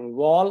abdominal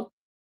wall,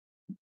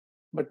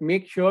 but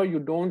make sure you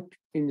don't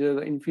injure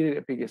the inferior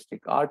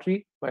epigastric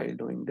artery while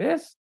doing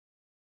this.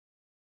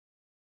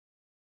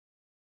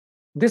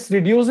 This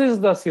reduces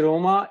the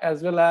seroma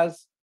as well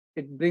as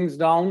it brings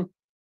down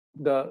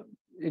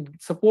it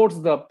supports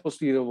the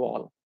posterior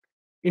wall.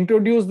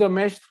 Introduce the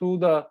mesh through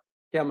the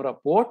camera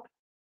port.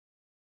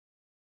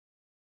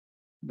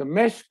 The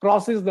mesh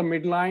crosses the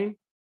midline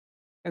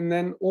and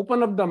then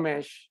open up the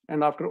mesh.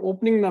 And after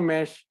opening the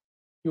mesh,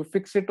 you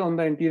fix it on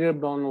the anterior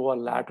abdominal wall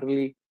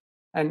laterally.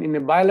 And in a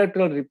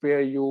bilateral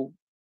repair, you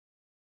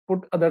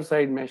put other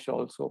side mesh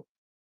also.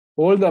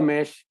 Hold the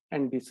mesh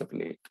and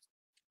desufflate.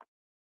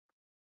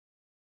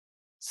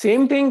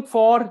 Same thing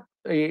for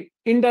a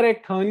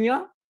indirect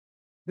hernia.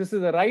 This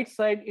is the right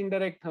side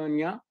indirect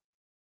hernia.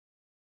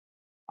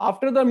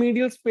 After the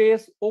medial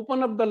space,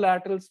 open up the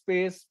lateral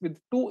space with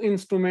 2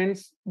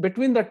 instruments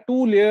between the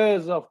 2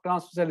 layers of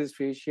transversalis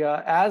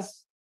fascia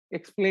as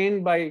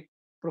explained by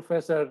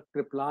Professor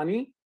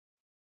Kriplani,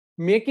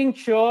 making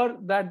sure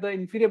that the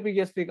inferior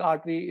epigastric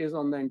artery is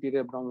on the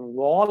anterior abdominal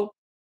wall.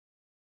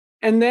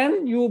 And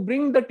then you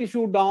bring the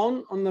tissue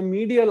down on the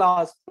medial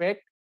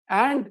aspect,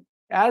 and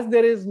as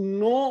there is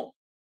no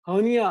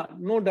hernia,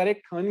 no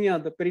direct hernia,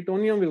 the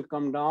peritoneum will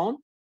come down.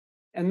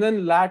 And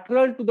then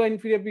lateral to the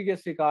inferior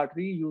epigastric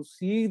artery, you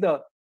see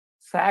the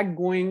sac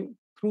going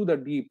through the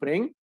deep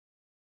ring.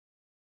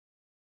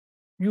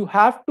 You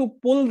have to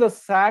pull the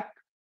sac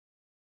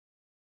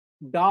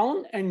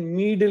down and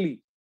medially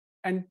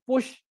and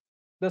push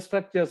the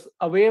structures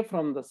away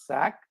from the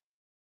sac.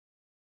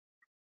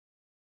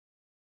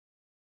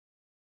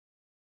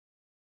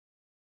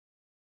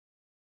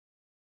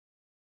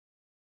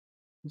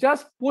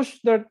 Just push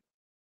the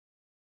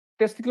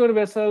testicular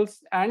vessels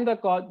and the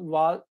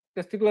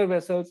testicular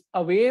vessels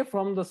away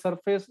from the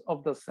surface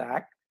of the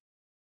sac.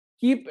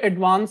 Keep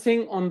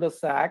advancing on the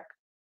sac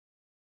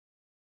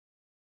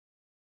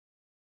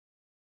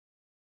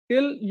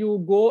till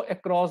you go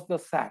across the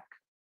sac.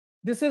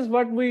 This is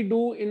what we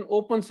do in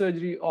open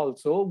surgery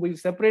also. We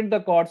separate the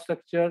cord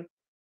structure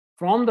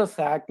from the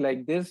sac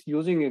like this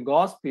using a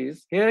gauze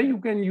piece. Here you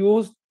can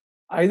use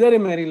either a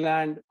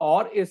Maryland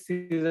or a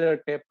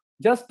scissor tip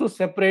just to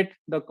separate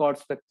the cord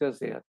structures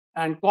here.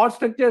 And cord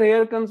structure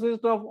here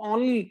consists of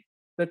only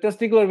the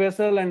testicular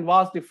vessel and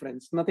vas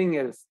deferens, nothing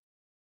else.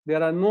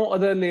 There are no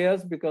other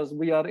layers because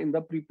we are in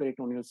the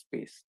preperitoneal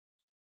space.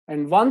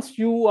 And once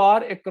you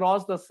are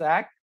across the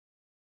sac,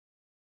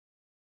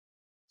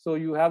 so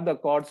you have the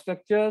cord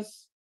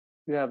structures,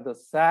 you have the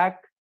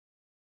sac,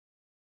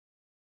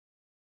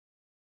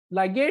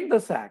 ligate the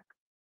sac,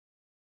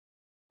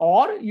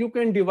 or you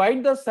can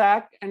divide the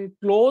sac and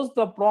close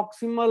the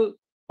proximal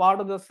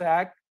part of the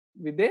sac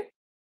with a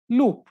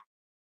loop.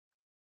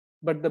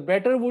 But the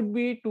better would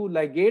be to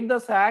ligate the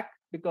sac,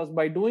 because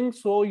by doing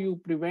so, you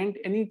prevent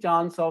any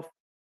chance of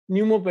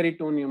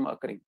pneumoperitoneum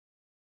occurring.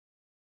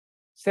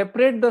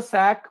 Separate the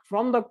sac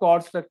from the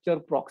cord structure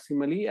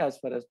proximally as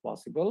far as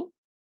possible.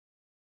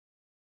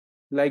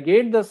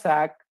 Ligate the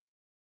sac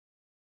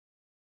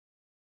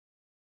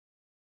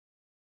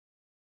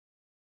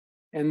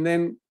and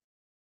then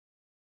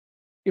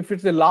if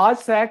it's a large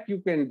sac, you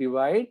can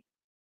divide,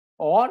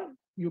 or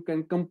you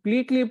can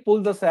completely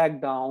pull the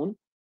sac down.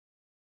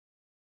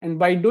 And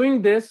by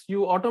doing this,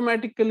 you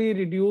automatically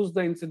reduce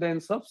the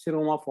incidence of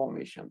seroma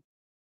formation.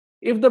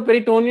 If the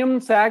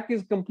peritoneum sac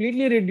is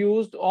completely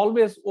reduced,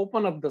 always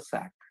open up the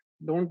sac.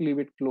 Don't leave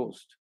it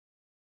closed.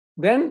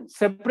 Then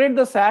separate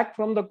the sac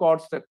from the cord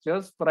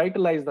structures,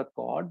 paritalize the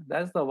cord,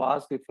 that's the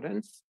vas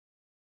deferens,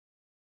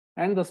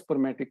 and the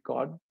spermatic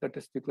cord, the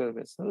testicular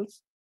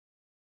vessels.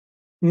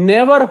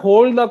 Never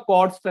hold the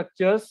cord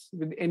structures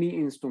with any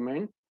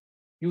instrument.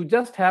 You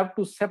just have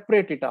to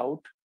separate it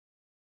out.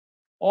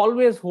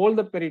 Always hold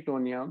the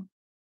peritoneum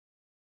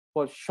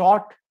for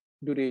short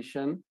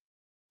duration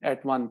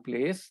at one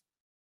place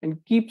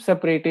and keep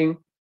separating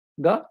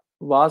the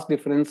vas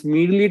deferens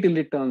medially till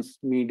it turns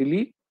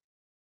medially.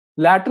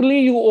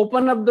 Laterally, you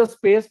open up the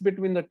space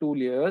between the 2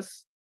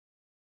 layers,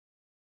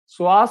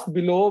 psoas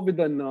below with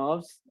the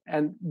nerves,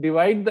 and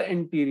divide the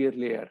anterior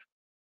layer.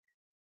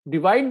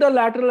 Divide the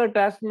lateral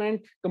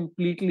attachment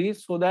completely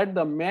so that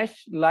the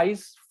mesh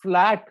lies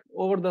flat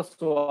over the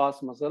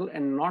psoas muscle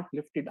and not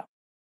lifted up.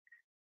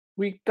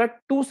 We cut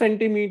 2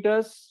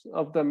 centimeters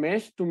of the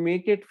mesh to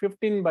make it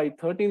 15 by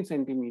 13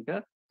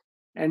 centimeter,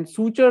 and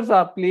sutures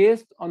are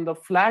placed on the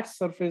flat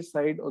surface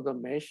side of the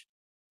mesh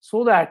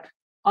so that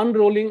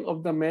unrolling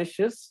of the mesh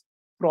is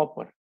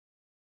proper.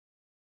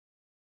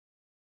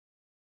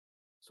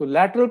 So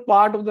lateral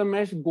part of the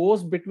mesh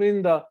goes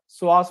between the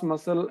psoas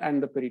muscle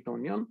and the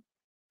peritoneum.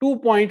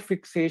 2-point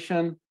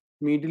fixation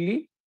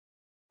medially,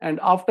 and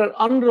after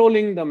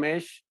unrolling the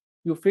mesh,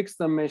 you fix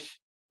the mesh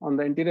on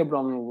the anterior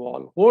abdominal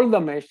wall, hold the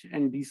mesh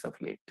and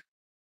desufflate.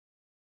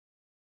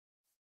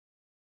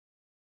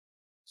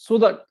 So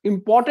the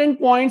important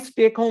points,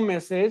 take home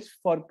message: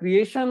 for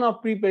creation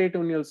of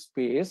preperitoneal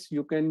space,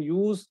 you can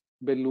use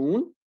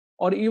balloon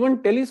or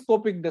even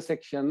telescopic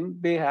dissection.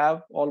 They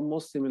have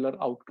almost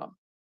similar outcome.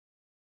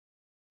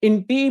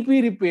 In TEP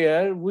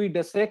repair, we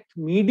dissect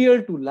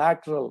medial to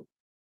lateral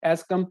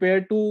as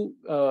compared to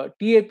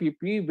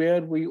TAPP,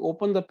 where we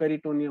open the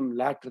peritoneum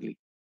laterally.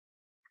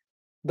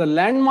 The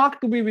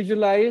landmark to be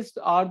visualized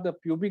are the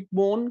pubic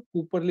bone,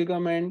 Cooper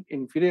ligament,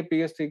 inferior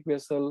epigastric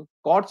vessel,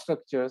 cord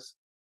structures,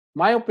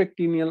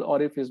 myopectineal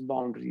orifice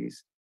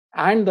boundaries,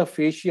 and the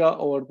fascia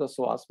over the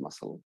psoas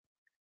muscle.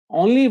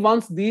 Only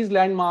once these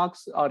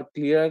landmarks are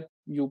clear,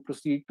 you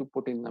proceed to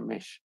put in the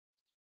mesh.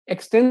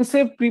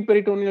 Extensive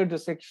preperitoneal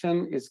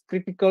dissection is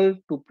critical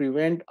to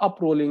prevent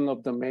uprolling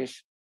of the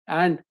mesh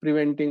and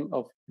preventing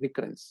of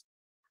recurrence.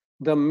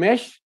 The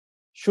mesh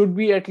should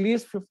be at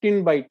least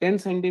 15 by 10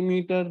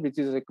 centimeter, which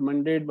is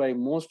recommended by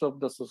most of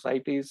the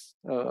societies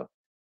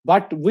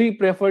But we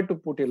prefer to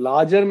put a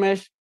larger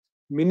mesh.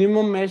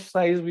 Minimum mesh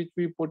size which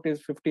we put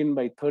is 15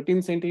 by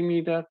 13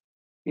 centimeter.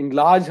 In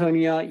large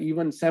hernia,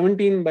 even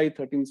 17 by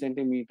 13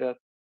 centimeter,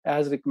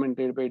 as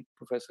recommended by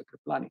Professor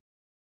Kriplani.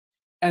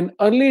 An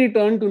early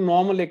return to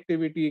normal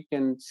activity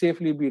can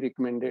safely be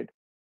recommended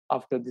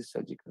after this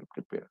surgical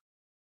repair.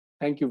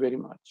 Thank you very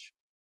much.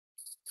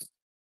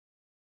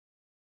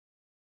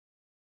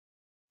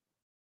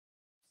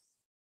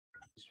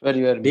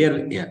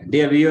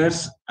 Dear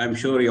viewers, I'm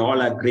sure you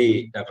all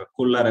agree Dr.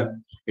 Khullar,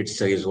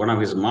 is one of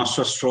his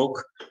master stroke,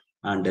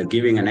 and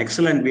giving an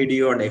excellent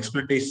video and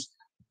explicit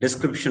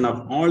description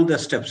of all the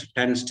steps,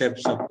 10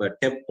 steps of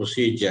TAPP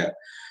procedure.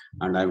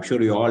 And I'm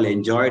sure you all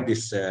enjoyed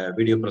this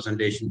video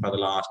presentation for the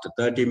last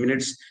 30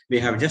 minutes. We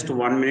have just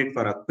 1 minute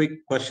for a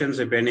quick questions,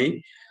 if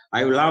any.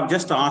 I will have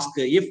just ask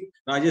if,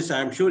 Rajesh,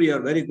 I'm sure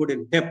you're very good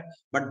in TAPP,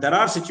 but there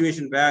are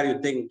situations where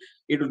you think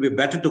it would be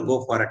better to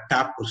go for a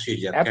TAPP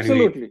procedure.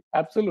 Absolutely,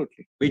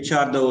 absolutely. Which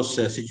are those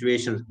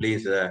situations,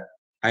 please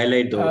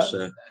highlight those.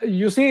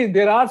 You see,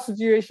 there are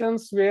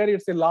situations where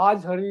it's a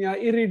large hernia,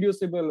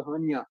 irreducible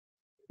hernia,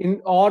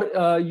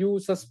 or you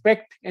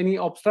suspect any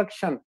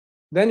obstruction.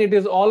 Then it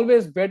is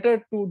always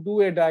better to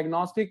do a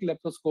diagnostic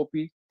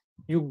laparoscopy.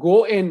 You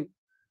go in,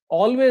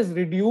 always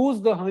reduce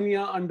the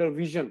hernia under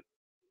vision.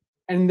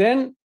 And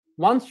then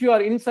once you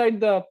are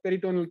inside the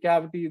peritoneal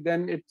cavity,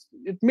 then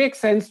it makes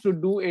sense to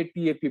do a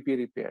TAPP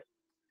repair.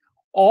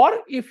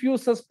 Or if you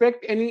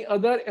suspect any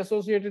other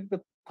associated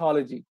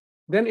pathology,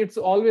 then it's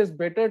always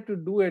better to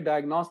do a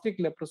diagnostic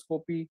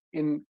laparoscopy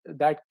in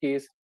that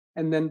case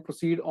and then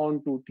proceed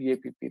on to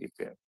TAPP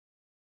repair.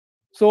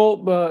 So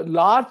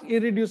large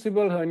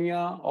irreducible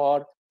hernia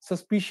or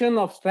suspicion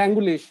of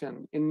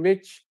strangulation in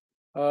which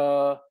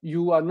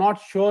you are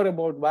not sure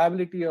about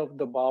viability of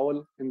the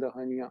bowel in the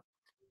hernia,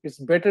 it's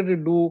better to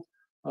do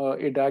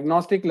a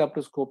diagnostic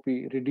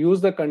laparoscopy, reduce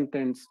the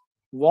contents,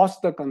 wash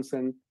the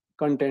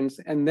contents,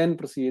 and then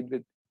proceed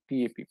with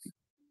TAPP.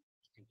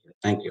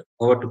 Thank you.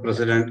 Over to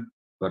President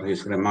for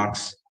his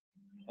remarks.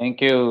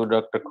 Thank you,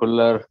 Dr.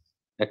 Khullar.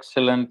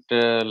 Excellent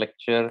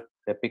lecture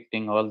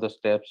depicting all the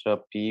steps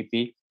of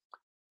TAP.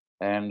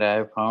 And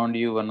I found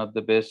you one of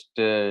the best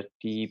TAP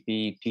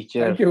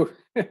teachers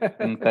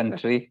in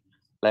country,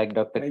 like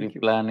Dr.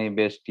 Kriplani,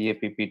 best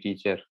TAPP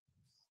teacher.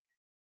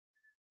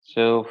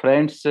 So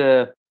friends,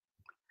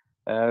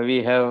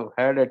 we have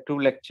had 2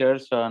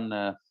 lectures on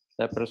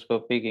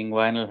laparoscopic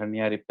inguinal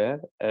hernia repair,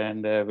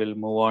 and we'll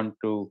move on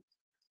to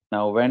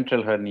now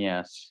ventral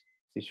hernias.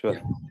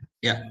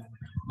 Yeah.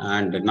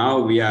 And now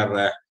we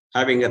are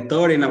having a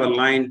third in our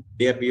line,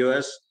 dear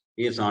viewers,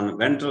 is on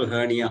ventral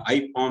hernia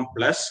IPOM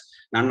plus,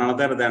 none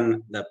other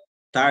than the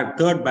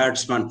third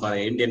batsman for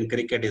Indian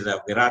cricket is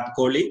Virat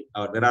Kohli.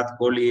 Our Virat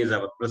Kohli is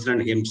our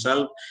president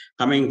himself,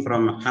 coming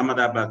from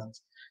Ahmedabad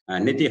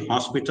Niti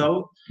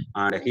Hospital,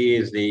 and he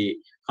is the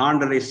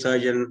honorary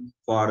surgeon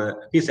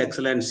for His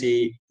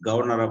Excellency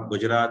Governor of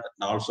Gujarat,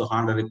 and also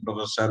honorary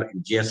professor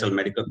in GSL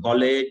Medical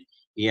College.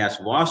 He has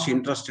vast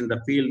interest in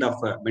the field of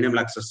minimal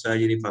access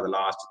surgery for the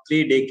last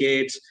 3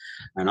 decades,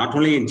 and not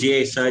only in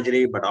GI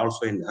surgery, but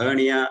also in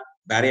hernia,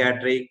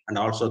 bariatric, and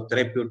also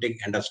therapeutic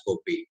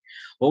endoscopy.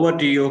 Over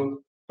to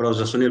you,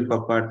 Professor Sunil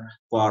Popat,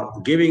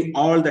 for giving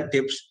all the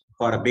tips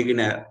for a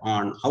beginner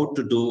on how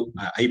to do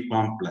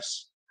IPOM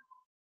plus.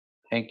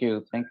 Thank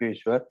you,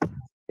 Ishwar.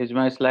 Is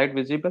my slide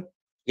visible?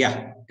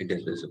 Yeah, it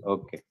is visible.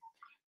 Okay.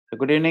 So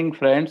good evening,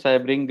 friends. I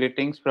bring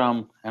greetings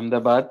from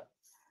Ahmedabad,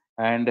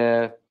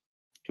 and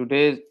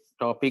today's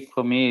topic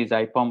for me is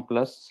IPOM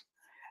plus.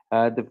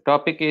 The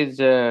topic is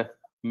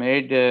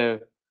made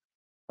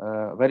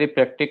very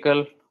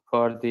practical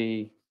for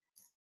the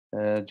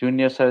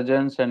junior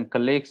surgeons and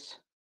colleagues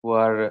who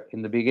are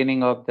in the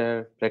beginning of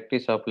their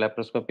practice of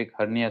laparoscopic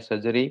hernia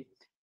surgery.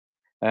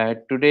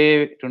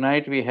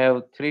 Tonight we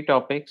have 3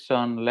 topics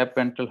on left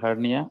ventral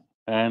hernia,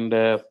 and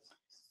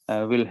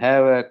we'll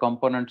have a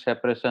component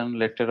separation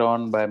later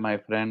on by my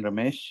friend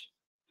Ramesh.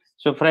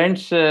 So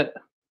friends, the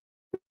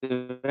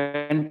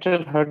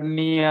ventral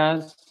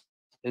hernias,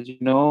 as you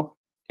know,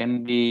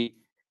 can be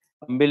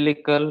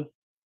umbilical,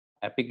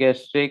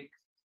 epigastric,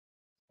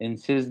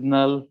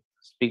 incisional,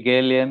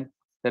 spigelian.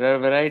 There are a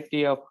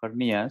variety of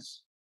hernias.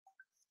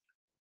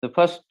 The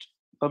first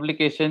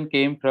publication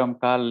came from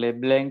Carl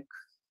Leblanc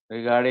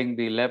regarding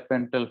the left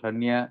ventral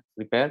hernia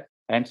repair,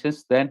 and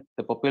since then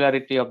the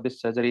popularity of this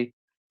surgery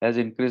has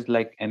increased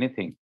like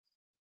anything.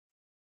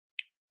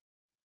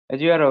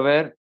 As you are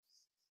aware,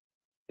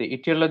 the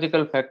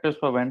etiological factors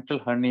for ventral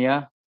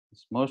hernia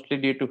is mostly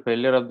due to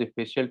failure of the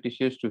facial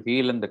tissues to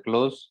heal and the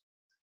close,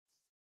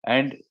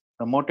 and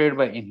promoted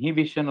by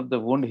inhibition of the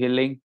wound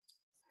healing.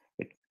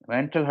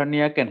 Ventral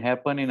hernia can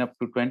happen in up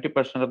to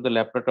 20% of the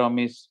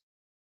laparotomies,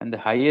 and the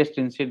highest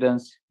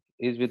incidence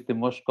is with the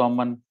most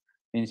common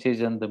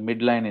incision, the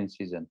midline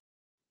incision.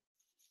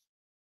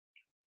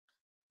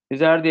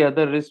 These are the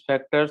other risk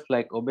factors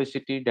like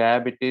obesity,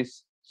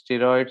 diabetes,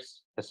 steroids,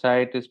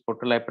 ascites,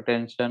 portal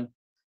hypertension,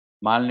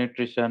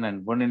 malnutrition,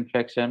 and wound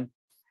infection.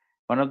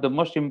 One of the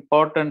most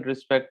important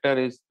risk factor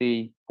is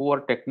the poor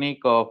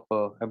technique of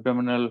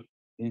abdominal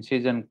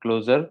incision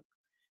closer.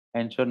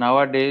 And so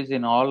nowadays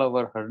in all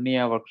our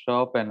hernia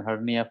workshop and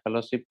hernia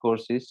fellowship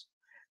courses,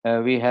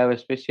 we have a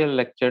special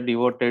lecture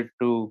devoted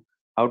to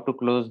how to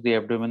close the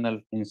abdominal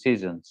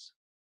incisions.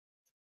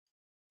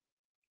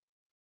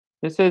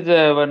 This is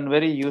one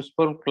very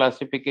useful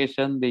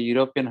classification, the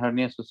European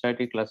Hernia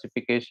Society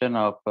classification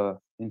of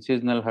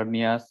incisional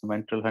hernias,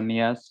 ventral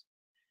hernias.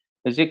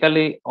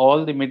 Basically,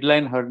 all the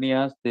midline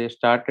hernias, they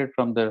started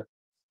from the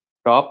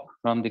top,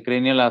 from the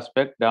cranial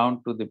aspect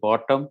down to the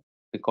bottom,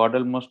 the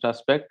caudalmost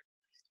aspect,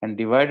 and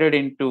divided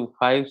into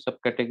 5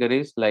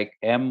 subcategories like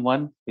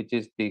M1, which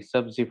is the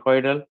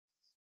subxiphoidal,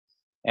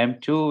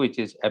 M2, which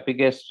is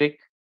epigastric,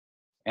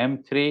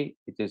 M3,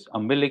 which is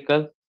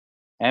umbilical,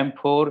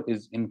 M4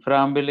 is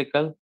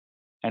infraumbilical,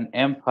 and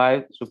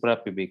M5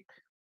 suprapubic.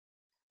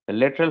 The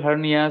lateral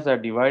hernias are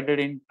divided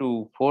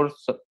into 4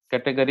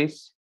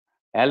 categories: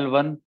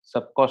 L1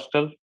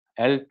 subcostal,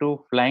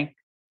 L2 flank,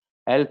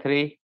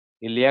 L3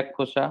 iliac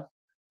fossa,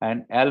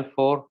 and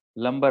L4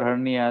 lumbar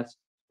hernias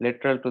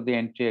lateral to the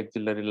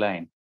anti-axillary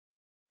line.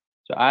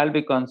 So I'll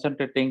be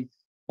concentrating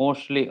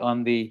mostly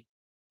on the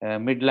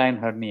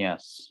midline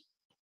hernias.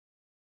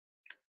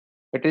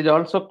 It is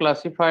also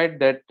classified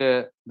that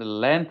the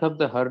length of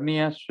the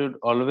hernia should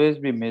always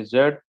be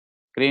measured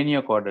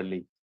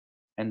craniocaudally,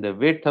 and the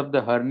width of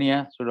the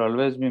hernia should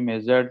always be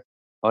measured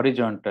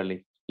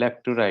horizontally,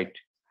 left to right.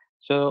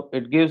 So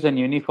it gives an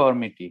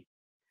uniformity.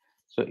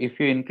 So if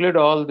you include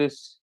all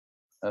these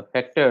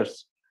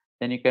factors,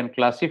 then you can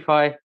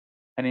classify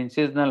an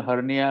incisional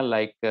hernia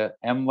like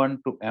M1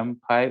 to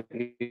M5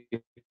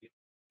 if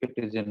it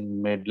is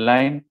in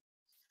midline,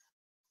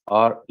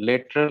 or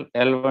lateral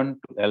L1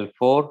 to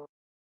L4.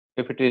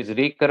 If it is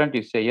recurrent,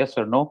 you say yes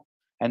or no,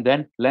 and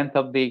then length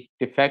of the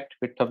defect,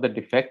 width of the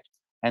defect,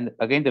 and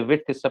again the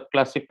width is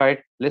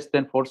subclassified: less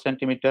than 4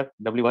 centimeter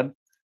W1,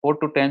 4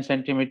 to 10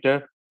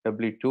 centimeter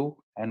W2,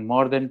 and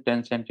more than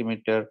 10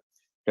 centimeter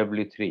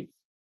W3.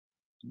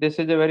 This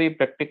is a very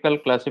practical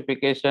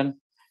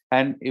classification,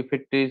 and if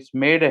it is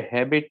made a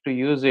habit to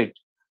use it,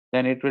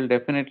 then it will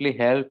definitely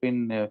help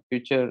in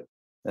future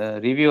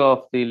review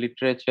of the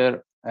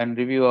literature and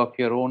review of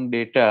your own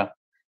data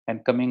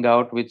and coming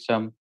out with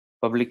some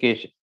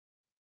publication.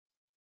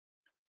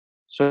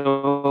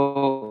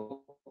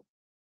 So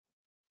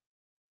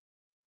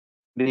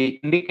the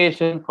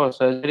indication for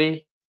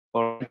surgery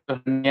for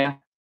hernia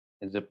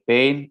is the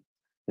pain,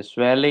 the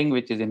swelling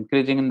which is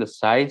increasing in the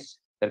size.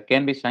 There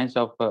can be signs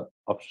of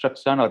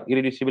obstruction or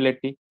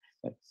irreducibility,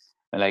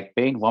 like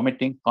pain,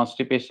 vomiting,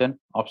 constipation,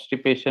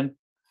 obstipation,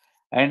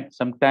 and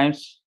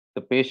sometimes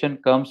the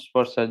patient comes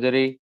for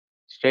surgery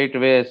straight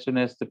away as soon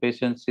as the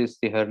patient sees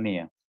the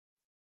hernia.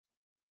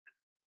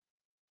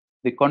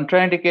 The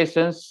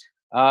contraindications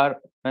are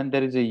when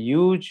there is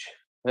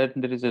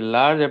a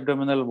large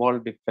abdominal wall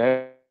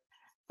defect.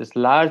 This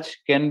large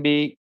can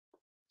be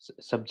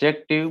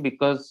subjective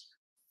because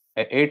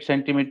an 8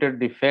 centimeter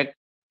defect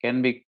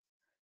can be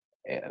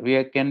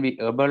we can be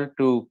able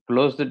to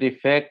close the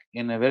defect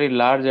in a very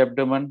large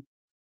abdomen,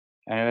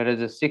 and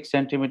whereas a 6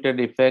 centimeter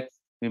defect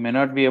we may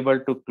not be able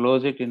to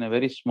close it in a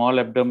very small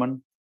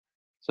abdomen.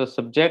 So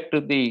subject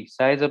to the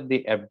size of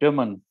the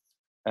abdomen,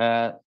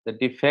 the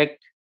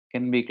defect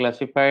can be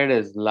classified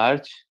as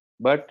large,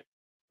 but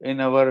in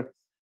our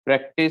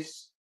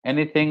practice,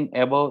 anything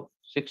above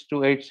 6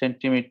 to 8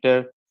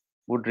 centimeter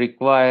would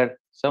require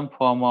some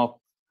form of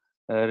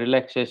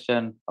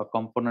relaxation or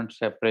component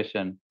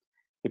separation,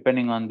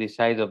 depending on the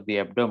size of the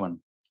abdomen.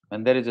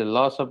 When there is a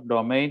loss of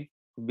domain,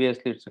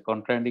 obviously it's a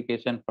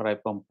contraindication for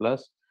IPOM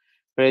plus.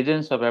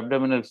 Presence of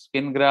abdominal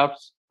skin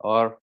grafts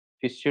or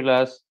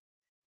fistulas,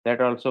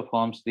 that also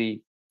forms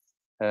the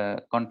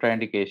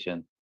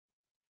contraindication.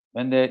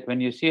 When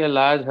you see a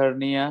large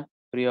hernia,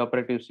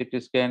 preoperative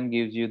CT scan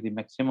gives you the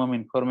maximum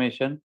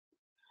information.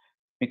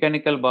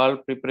 Mechanical bowel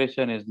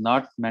preparation is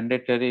not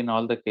mandatory in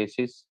all the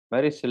cases.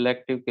 Very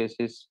selective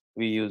cases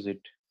we use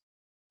it.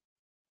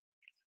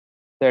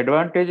 The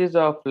advantages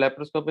of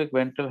laparoscopic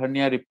ventral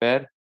hernia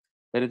repair: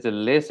 there is a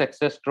less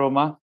access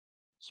trauma,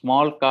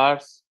 small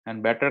cars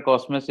and better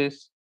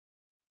cosmesis,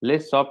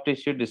 less soft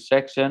tissue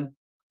dissection.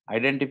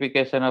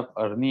 Identification of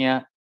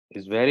hernia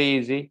is very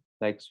easy,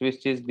 like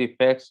Swiss cheese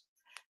defects,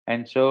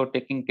 and so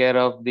taking care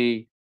of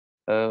the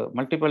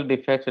multiple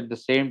defects at the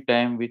same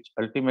time, which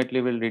ultimately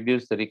will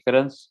reduce the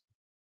recurrence,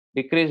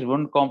 decrease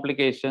wound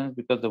complications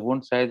because the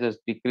wound size has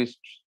decreased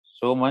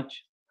so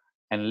much,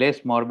 and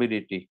less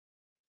morbidity.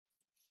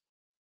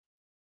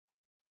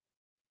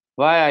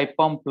 Why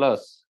IPOM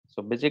plus?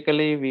 So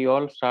basically, we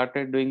all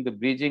started doing the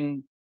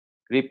bridging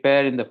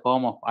repair in the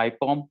form of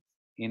IPOM,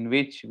 in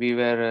which we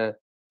were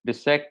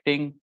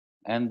dissecting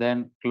and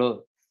then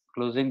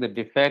closing the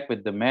defect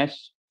with the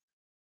mesh.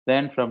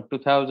 Then from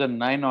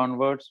 2009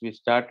 onwards, we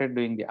started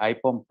doing the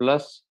IPOM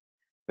plus,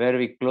 where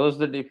we close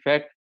the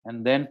defect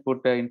and then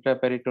put an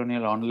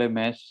intraperitoneal OnLay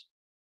mesh,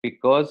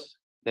 because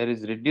there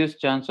is reduced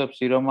chance of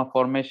seroma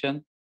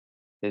formation,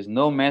 there's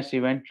no mesh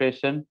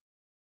eventration,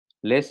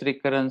 less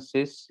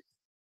recurrences,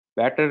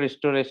 better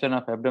restoration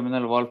of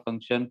abdominal wall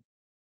function,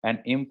 and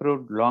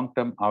improved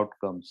long-term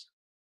outcomes.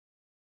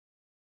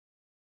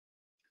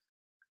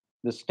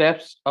 The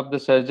steps of the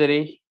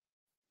surgery: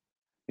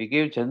 we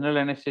give general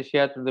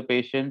anesthesia to the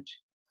patient.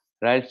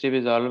 Right strip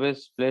is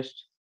always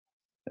placed.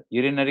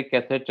 Urinary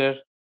catheter,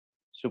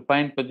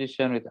 supine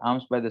position with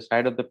arms by the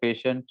side of the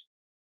patient.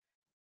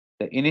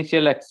 The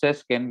initial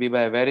access can be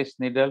by varus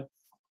needle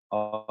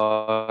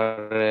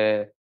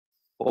or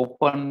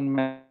open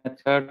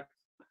method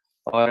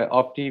or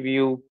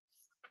OptiView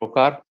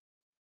trocar.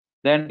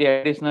 Then the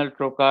additional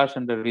trocars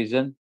under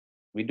revision.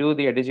 We do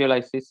the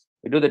adhesiolysis,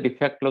 we do the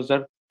defect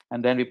closure,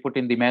 and then we put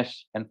in the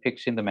mesh and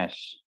fix in the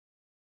mesh.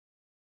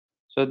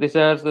 So these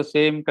are the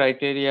same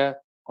criteria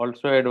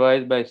also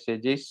advised by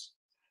SAGES,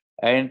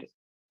 and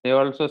they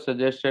also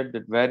suggested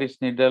that varus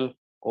needle,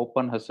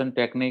 open Hassan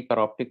technique, or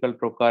optical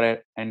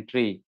trocar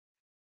entry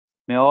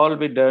may all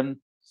be done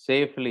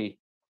safely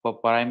for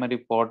primary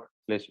port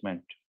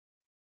placement.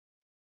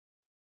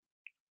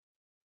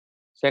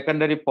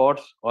 Secondary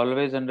ports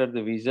always under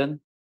the vision,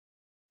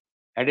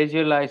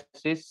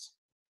 adhesiolysis,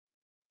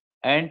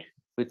 and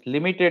with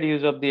limited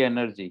use of the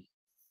energy.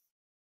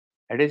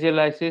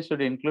 Adhesiolysis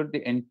should include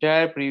the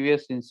entire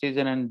previous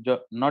incision and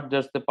not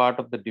just the part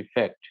of the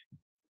defect,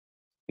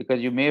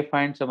 because you may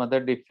find some other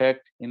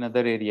defect in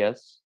other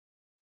areas.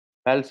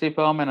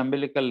 Falciform and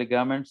umbilical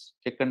ligaments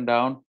taken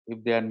down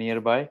if they are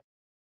nearby.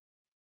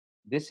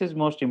 This is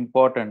most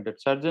important,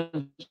 that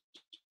surgeons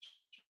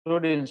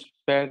should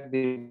inspect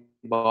the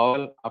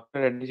bowel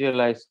after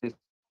adhesiolysis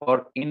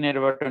for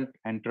inadvertent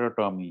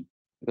enterotomy,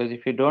 because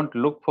if you don't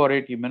look for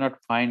it, you may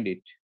not find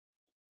it.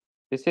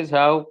 This is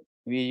how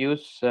we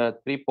use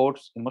 3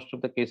 ports in most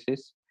of the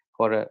cases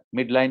for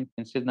midline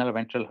incisional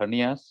ventral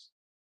hernias.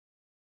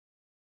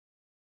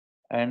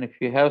 And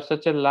if you have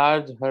such a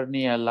large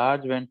hernia,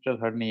 large ventral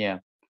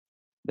hernia,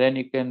 then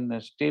you can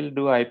still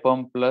do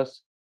IPOM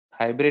plus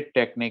hybrid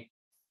technique,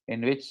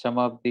 in which some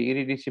of the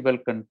irreducible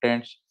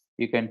contents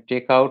you can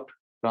take out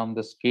from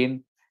the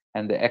skin,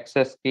 and the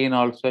excess skin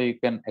also you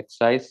can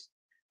excise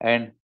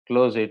and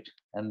close it,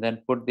 and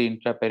then put the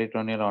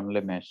intraperitoneal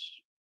OnLay mesh.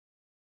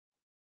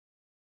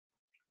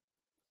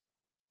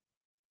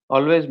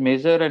 Always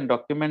measure and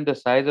document the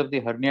size of the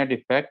hernia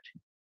defect.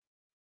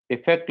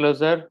 Defect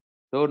closure,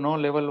 though no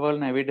level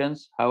 1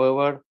 evidence,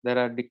 however, there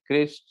are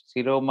decreased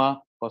seroma,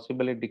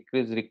 possibly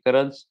decreased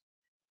recurrence,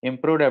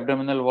 improved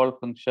abdominal wall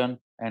function,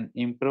 and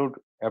improved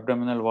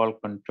abdominal wall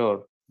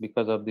contour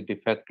because of the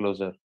defect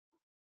closure.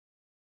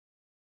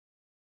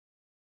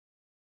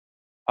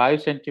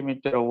 5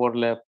 centimeter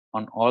overlap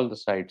on all the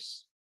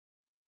sides.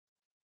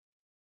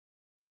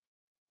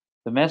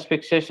 The mesh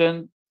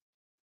fixation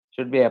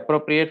should be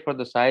appropriate for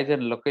the size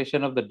and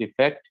location of the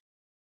defect.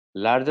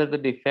 Larger the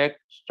defect,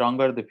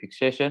 stronger the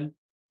fixation.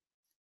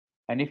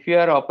 And if you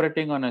are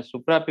operating on a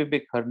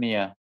suprapubic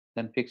hernia,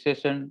 then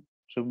fixation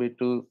should be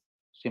to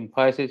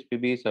symphysis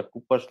pubis or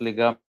Cooper's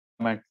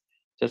ligament,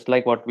 just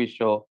like what we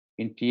show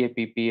in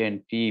TAPP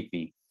and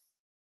TEP.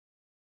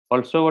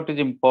 Also, what is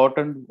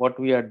important, what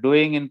we are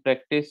doing in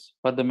practice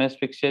for the mesh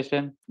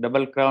fixation,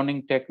 double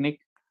crowning technique,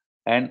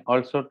 and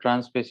also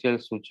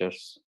transfacial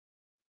sutures.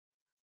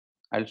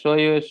 I'll show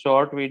you a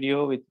short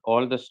video with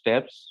all the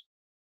steps.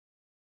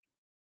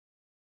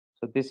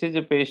 So this is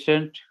a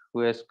patient who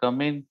has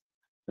come in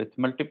with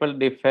multiple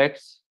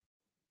defects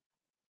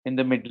in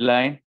the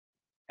midline,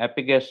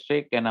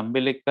 epigastric and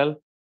umbilical,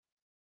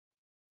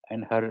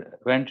 and her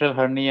ventral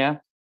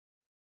hernia.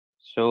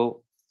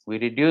 So we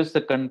reduce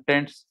the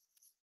contents.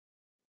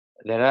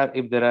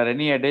 If there are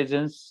any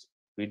adhesions,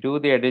 we do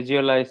the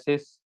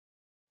adhesiolysis.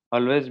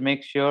 Always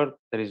make sure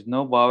there is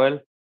no bowel,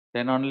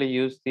 then only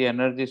use the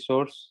energy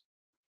source.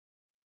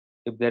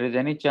 If there is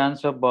any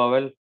chance of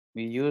bowel,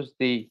 we use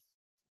the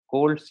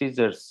cold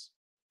scissors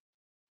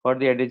for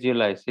the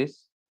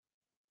adhesiolysis.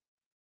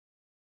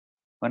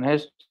 One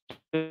has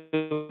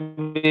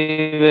to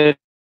be very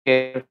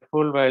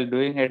careful while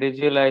doing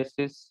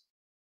adhesiolysis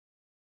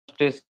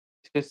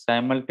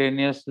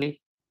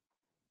simultaneously.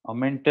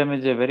 Omentum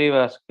is a very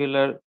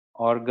vascular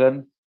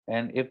organ,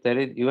 and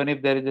even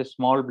if there is a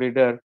small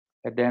bleeder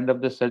at the end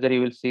of the surgery,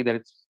 you will see that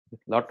it's a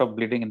lot of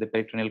bleeding in the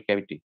peritoneal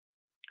cavity.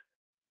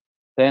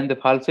 Then the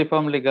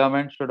falciform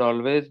ligament should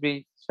always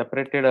be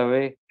separated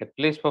away at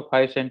least for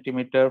 5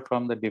 centimeters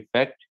from the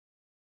defect.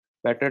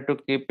 Better to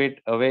keep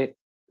it away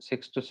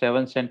 6 to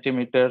 7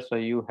 centimeters, so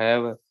you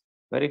have a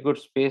very good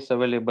space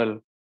available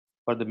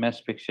for the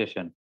mesh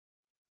fixation.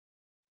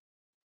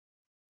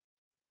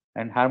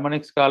 And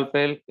harmonic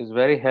scalpel is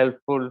very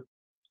helpful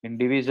in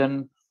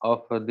division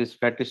of these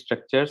fatty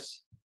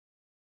structures.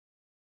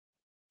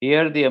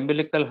 Here the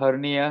umbilical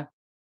hernia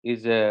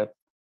is a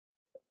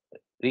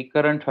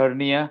recurrent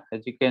hernia.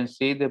 As you can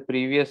see, the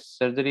previous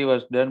surgery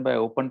was done by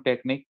open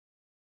technique,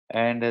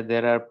 and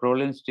there are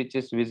prolin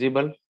stitches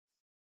visible.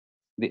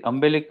 The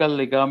umbilical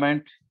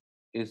ligament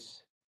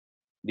is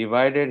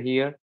divided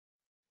here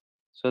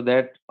so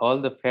that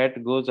all the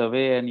fat goes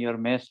away and your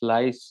mesh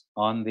lies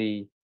on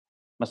the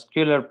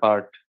muscular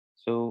part.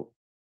 So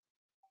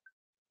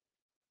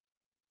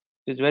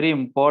it's very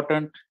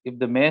important. If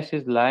the mesh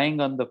is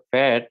lying on the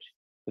fat,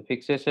 the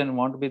fixation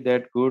won't be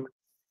that good,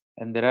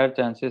 and there are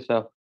chances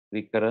of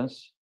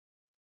recurrence.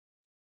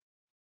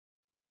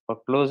 For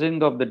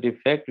closing of the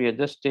defect, we are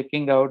just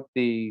taking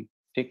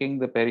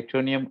the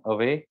peritoneum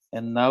away,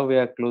 and now we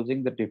are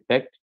closing the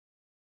defect.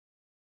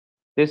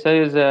 This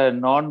is a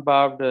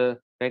non-barbed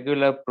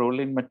regular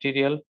proline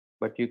material,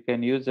 but you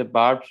can use a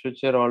barbed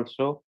suture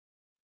also.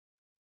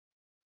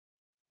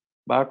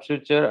 Barbed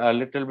suture are a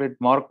little bit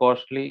more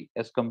costly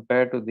as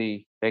compared to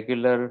the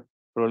regular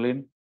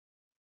proline,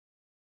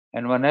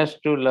 and one has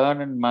to learn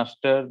and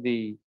master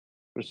the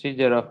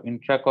procedure of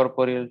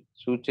intracorporeal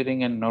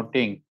suturing and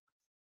knotting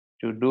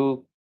to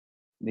do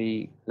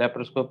the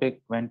laparoscopic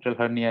ventral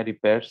hernia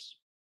repairs.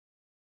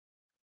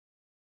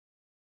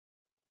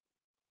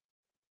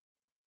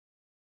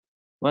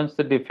 Once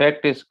the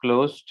defect is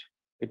closed,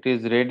 it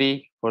is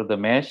ready for the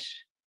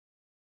mesh.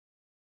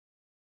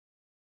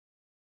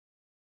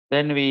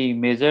 Then we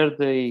measure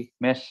the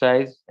mesh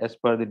size as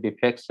per the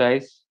defect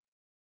size,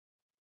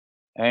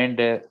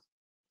 and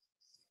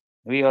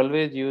we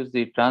always use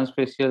the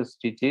transfacial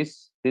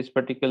stitches. This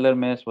particular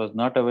mesh was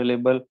not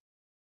available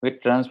with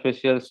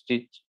transfacial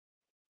stitch,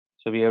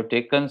 so we have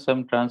taken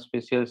some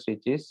transfacial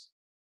stitches,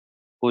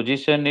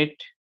 position it,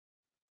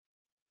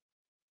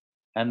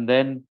 and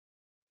then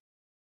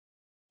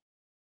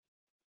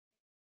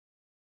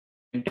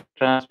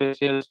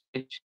transfacial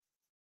stitch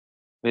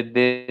with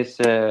this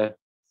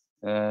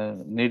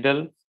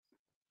needle.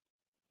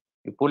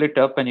 You pull it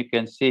up and you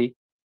can see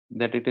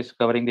that it is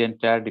covering the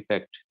entire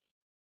defect.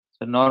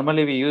 So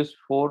normally we use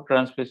 4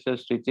 transfacial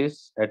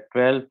stitches at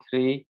 12,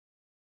 3,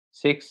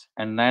 6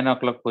 and 9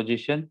 o'clock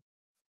position.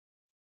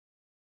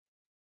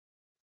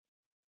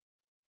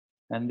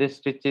 And these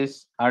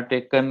stitches are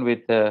taken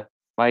with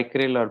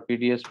Vicryl or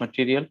PDS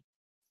material.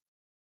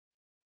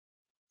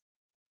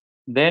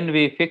 Then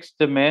we fix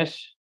the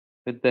mesh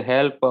with the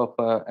help of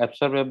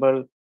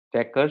absorbable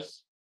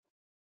tackers,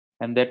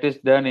 and that is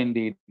done in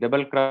the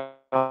double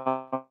crowning,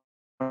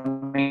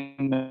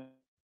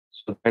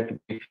 so that we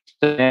fix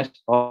the mesh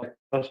all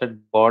across the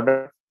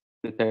border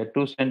with a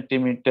 2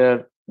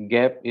 centimeter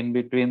gap in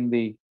between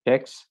the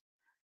tacks,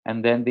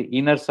 and then the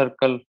inner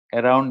circle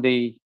around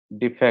the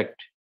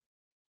defect,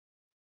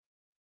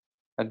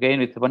 again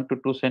with 1 to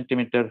 2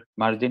 centimeter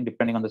margin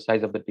depending on the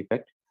size of the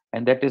defect,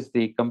 and that is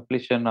the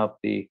completion of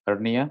the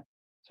hernia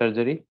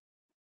surgery.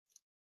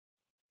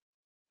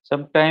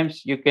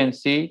 Sometimes you can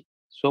see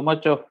so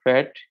much of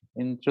fat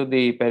into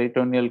the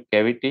peritoneal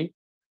cavity,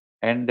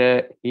 and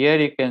here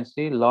you can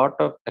see lot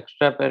of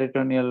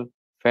extraperitoneal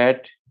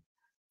fat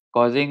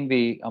causing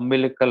the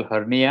umbilical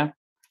hernia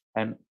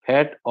and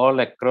fat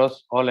all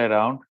across, all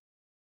around.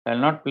 I'll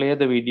not play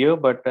the video,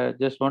 but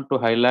just want to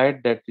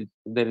highlight that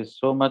there is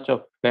so much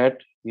of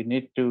fat. You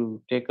need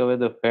to take away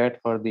the fat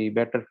for the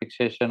better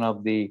fixation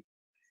of the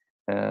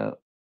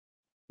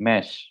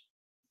mesh.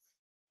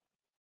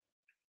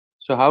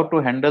 So how to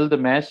handle the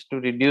mesh to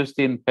reduce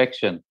the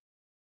infection?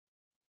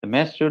 The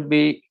mesh should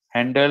be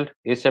handled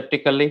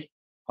aseptically.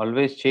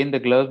 Always change the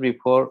gloves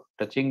before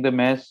touching the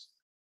mesh.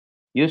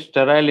 Use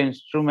sterile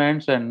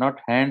instruments and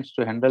not hands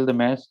to handle the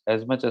mesh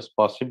as much as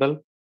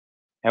possible.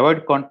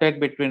 Avoid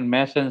contact between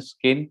mesh and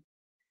skin.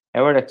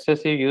 Avoid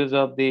excessive use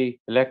of the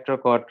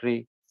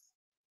electrocautery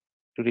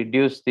to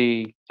reduce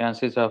the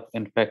chances of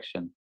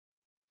infection.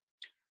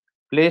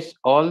 Place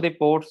all the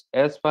ports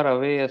as far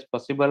away as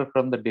possible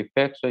from the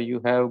defect so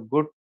you have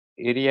good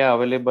area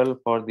available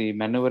for the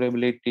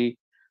maneuverability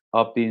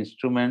of the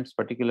instruments,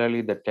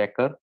 particularly the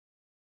tacker.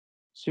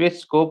 Switch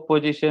scope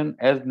position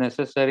as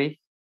necessary.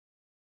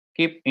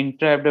 Keep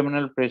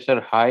intra-abdominal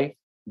pressure high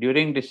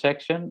during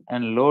dissection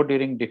and low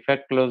during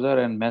defect closure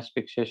and mesh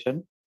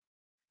fixation.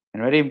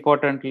 And very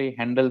importantly,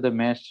 handle the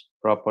mesh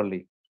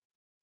properly.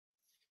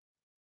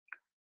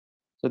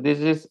 So this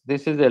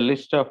is a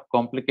list of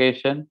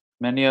complication.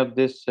 Many of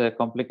this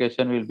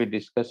complication we'll be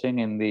discussing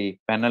in the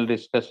panel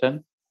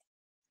discussion.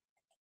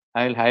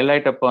 I'll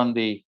highlight upon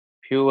the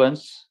few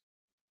ones.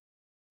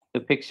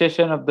 The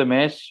fixation of the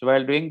mesh.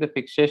 While doing the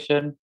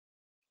fixation,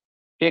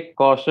 take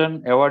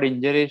caution, avoid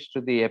injuries to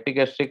the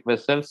epigastric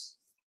vessels,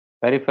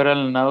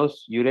 peripheral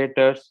nerves,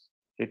 ureters,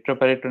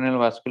 retroperitoneal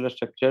vascular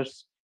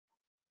structures.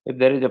 If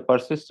there is a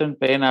persistent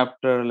pain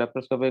after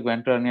laparoscopic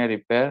ventral hernia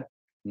repair,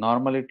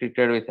 normally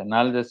treated with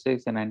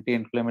analgesics and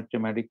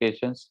anti-inflammatory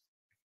medications,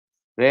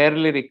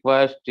 rarely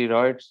requires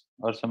steroids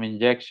or some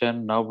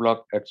injection, nerve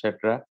block,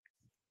 etc.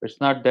 It's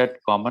not that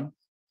common.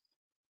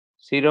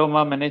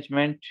 Seroma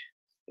management,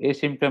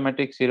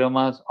 asymptomatic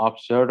seromas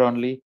observed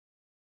only.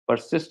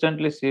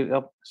 Persistently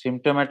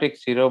symptomatic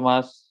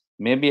seromas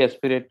may be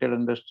aspirated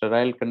under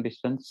sterile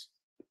conditions.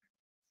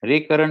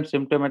 Recurrent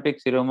symptomatic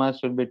seromas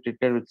should be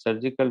treated with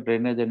surgical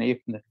drainage and, if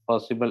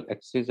possible,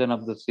 excision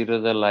of the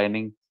serosal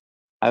lining.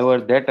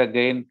 However, that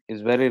again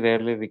is very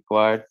rarely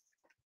required.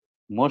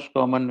 Most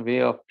common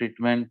way of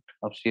treatment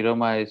of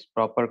seroma is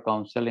proper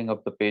counseling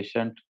of the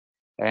patient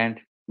and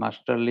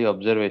masterly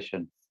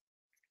observation.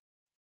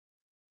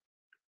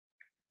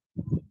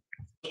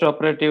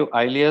 Postoperative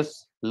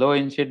ileus, low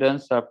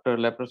incidence after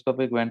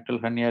laparoscopic ventral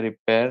hernia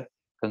repair,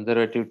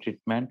 conservative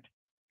treatment.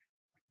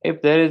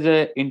 If there is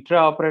an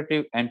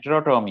intraoperative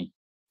enterotomy,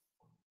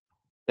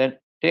 then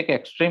take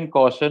extreme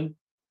caution.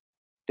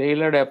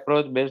 tailored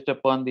approach based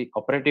upon the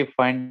operative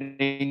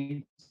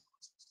findings,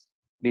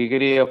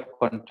 degree of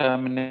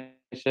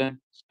contamination,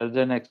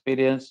 surgeon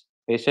experience,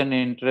 patient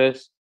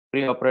interest,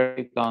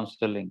 pre-operative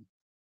counseling.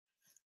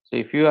 So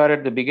if you are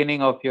at the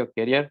beginning of your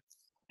career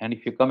and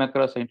if you come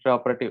across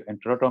intraoperative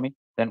enterotomy,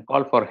 then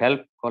call for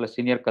help, call a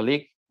senior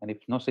colleague. And if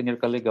no senior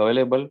colleague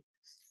available,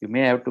 you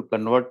may have to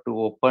convert to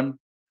open,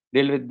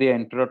 deal with the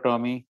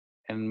enterotomy,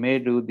 and may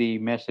do the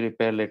mesh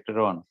repair later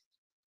on.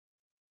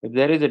 If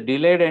there is a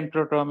delayed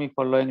enterotomy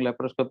following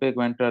laparoscopic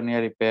ventral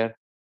hernia repair,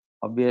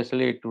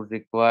 obviously it would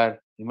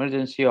require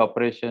emergency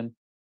operation,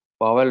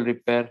 bowel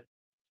repair,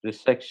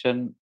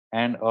 resection,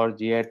 and or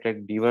GI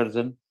tract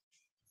diversion,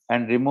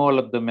 and removal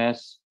of the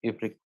mesh if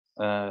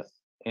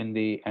in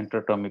the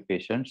enterotomy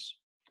patients.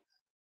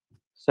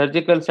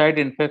 Surgical site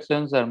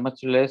infections are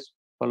much less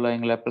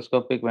following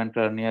laparoscopic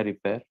ventral hernia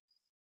repair.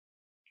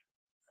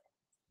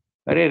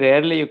 Very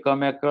rarely you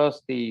come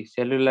across the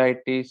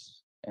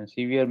cellulitis and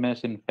severe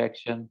mesh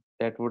infection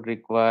that would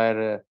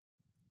require a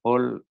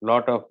whole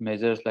lot of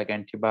measures like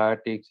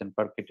antibiotics and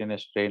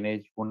percutaneous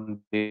drainage, wound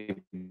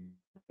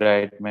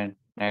debridement,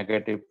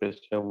 negative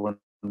pressure wound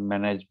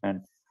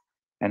management,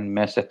 and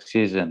mesh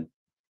excision.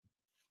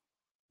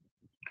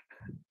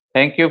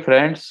 Thank you,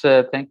 friends.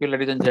 Thank you,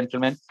 ladies and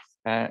gentlemen,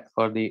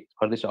 for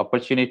this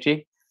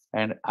opportunity.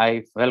 And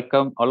I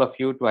welcome all of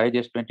you to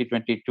IAGES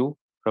 2022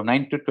 from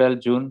 9 to 12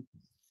 June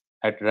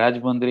at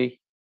Rajmundry,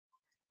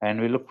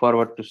 and we look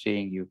forward to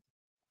seeing you.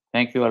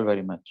 Thank you all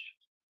very much.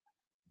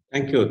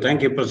 Thank you,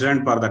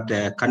 President, for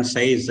that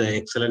concise,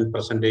 excellent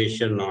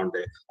presentation on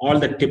all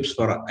the tips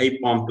for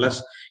IPOM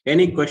Plus.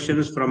 Any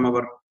questions from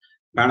our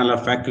panel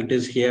of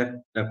faculties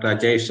here? Dr.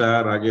 Ajay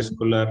sir, Rajesh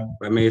Khullar,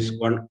 Ramesh,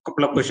 one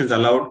couple of questions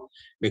allowed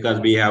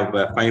because we have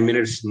 5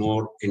 minutes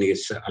more in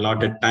his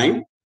allotted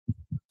time.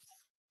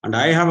 And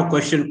I have a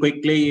question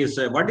quickly: is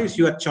what is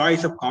your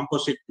choice of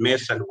composite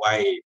mesh and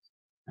why,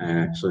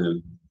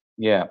 Sunil?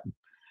 Yeah,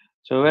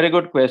 so very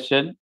good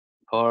question.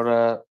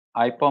 For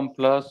IPOM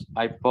Plus,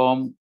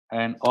 IPOM,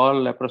 and all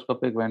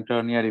laparoscopic ventral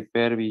hernia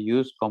repair, we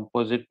use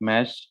composite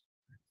mesh.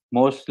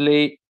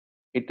 Mostly,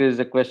 it is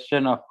a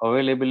question of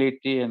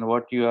availability and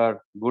what you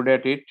are good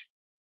at it.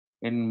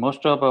 In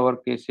most of our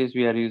cases,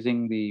 we are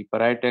using the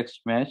Paritex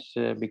mesh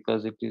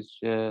because it is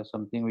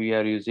something we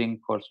are using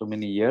for so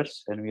many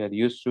years and we are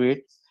used to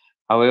it.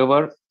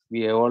 However,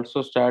 we have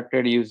also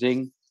started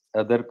using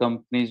other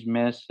companies'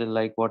 mesh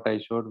like what I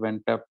showed,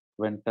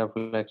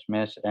 Ventaflex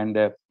mesh,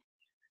 and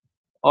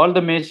all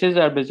the meshes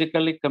are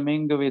basically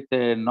coming with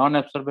a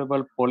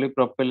non-absorbable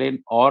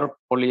polypropylene or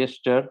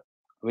polyester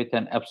with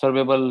an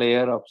absorbable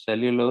layer of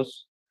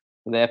cellulose.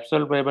 The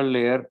absorbable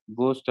layer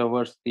goes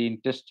towards the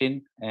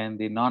intestine and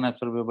the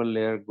non-absorbable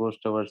layer goes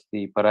towards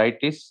the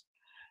parietis.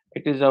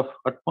 It is of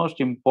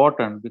utmost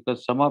important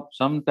because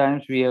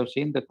sometimes we have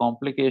seen the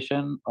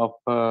complication of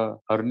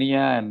hernia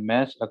and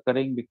mesh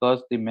occurring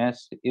because the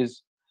mesh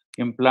is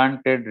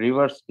implanted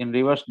in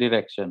reverse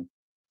direction.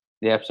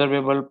 The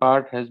absorbable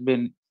part has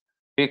been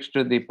fixed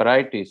to the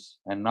parietis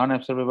and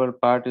non-absorbable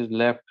part is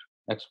left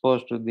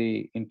exposed to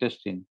the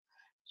intestine.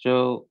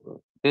 So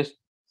this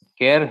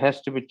care has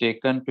to be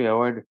taken to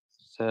avoid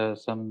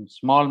some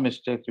small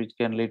mistakes which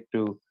can lead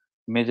to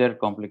major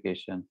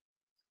complication.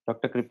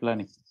 Dr.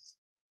 Kriplani.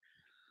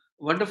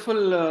 Wonderful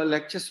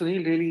lecture,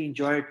 Sunil. Really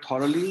enjoyed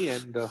thoroughly,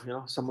 and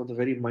some of the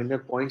very minor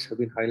points have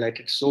been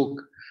highlighted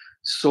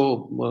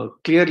so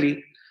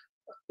clearly.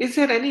 Is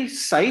there any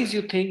size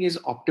you think is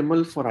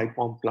optimal for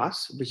IPOM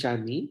Plus, which I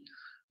mean?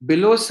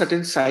 Below a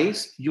certain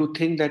size, you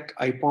think that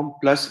IPOM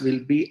Plus will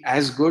be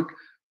as good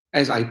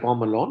as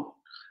IPOM alone,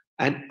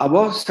 and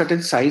above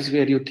certain size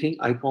where you think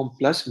IPOM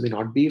Plus may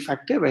not be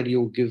effective and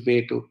you give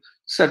way to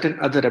certain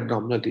other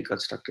abdominal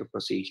reconstructive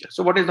procedures.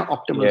 So what is the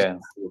optimal size?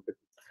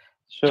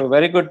 So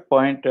very good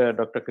point,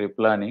 Dr.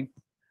 Kriplani.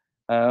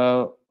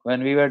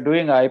 When we were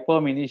doing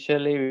IPOM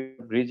initially, we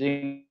were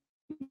bridging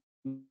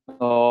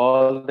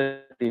all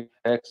the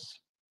defects.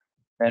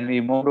 When we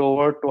moved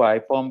over to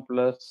IPOM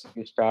Plus,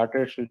 we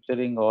started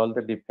suturing all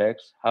the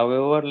defects.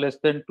 However, less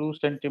than 2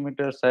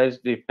 centimeter size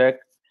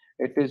defect,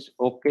 it is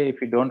okay if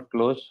you don't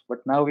close. But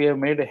now we have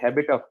made a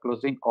habit of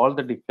closing all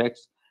the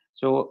defects.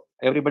 So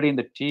everybody in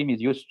the team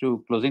is used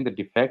to closing the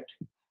defect.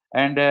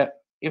 And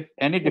if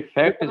any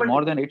defect is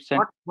more than 8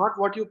 centimeters, not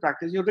what you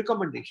practice, your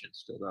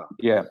recommendations to the.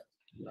 Yeah.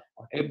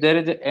 If there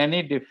is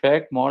any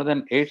defect more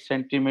than 8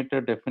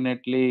 centimeter,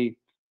 definitely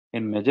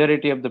in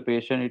majority of the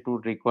patient, it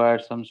would require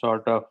some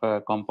sort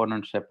of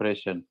component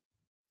separation.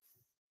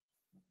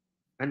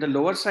 And the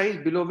lower size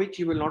below which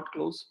you will not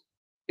close?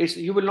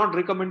 You will not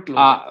recommend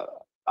closing?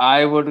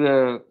 I would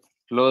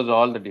close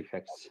all the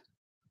defects.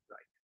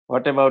 Right.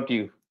 What about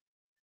you?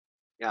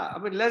 Yeah, I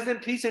mean, less than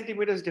 3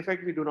 centimeters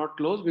defect we do not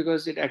close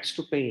because it adds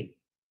to pain.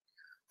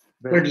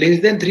 But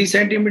less than 3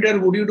 centimeter,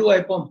 would you do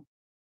IPOM?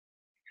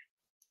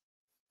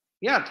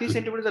 Yeah, 3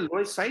 centimeters is the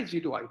lowest size we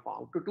do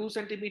IPOM. To 2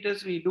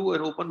 centimeters, we do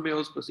an open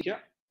Mayos procedure.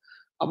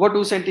 About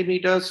 2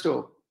 centimeters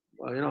to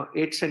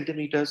 8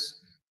 centimeters,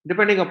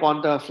 depending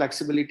upon the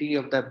flexibility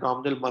of the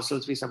abdominal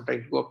muscles, we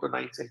sometimes go up to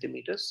 9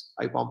 centimeters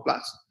IPOM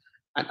Plus.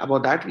 And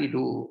about that, we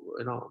do,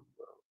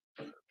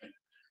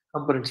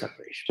 component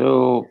separation.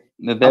 So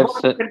About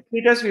that's 2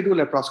 centimeters, we do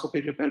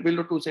laparoscopic repair.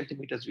 Below 2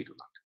 centimeters, we do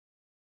not.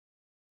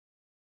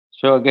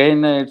 so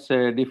again, it's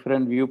a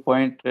different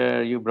viewpoint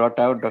you brought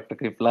out, Dr.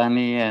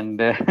 Kriplani, and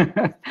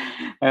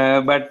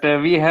but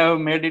we have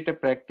made it a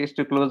practice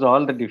to close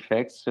all the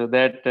defects so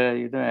that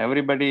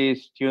everybody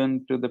is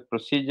tuned to the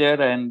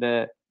procedure, and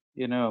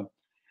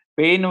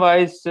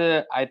pain-wise,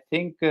 I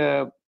think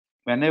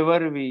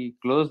whenever we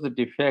close the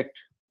defect,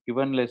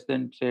 even less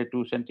than say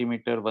 2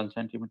 centimeter, 1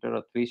 centimeter,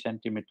 or 3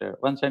 centimeter,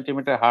 1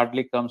 centimeter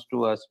hardly comes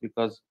to us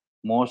because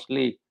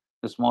mostly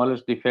the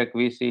smallest defect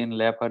we see in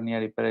lap hernia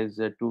repair is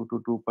 2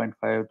 to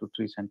 2.5 to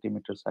 3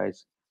 centimeter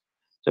size.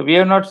 So we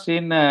have not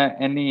seen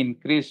any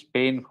increased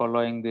pain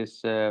following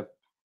this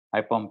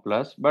IPOM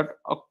plus, but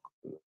I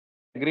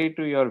agree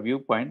to your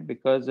viewpoint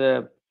because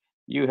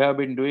you have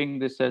been doing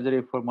this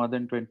surgery for more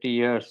than 20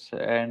 years,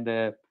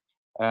 and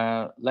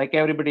like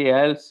everybody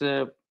else,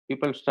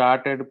 people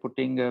started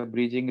putting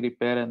bridging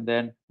repair and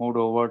then moved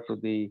over to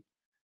the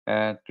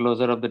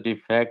closure of the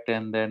defect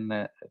and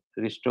then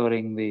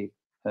restoring the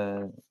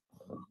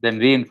then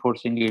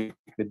reinforcing it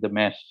with the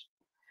mesh.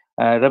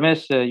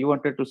 Ramesh, you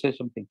wanted to say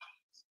something?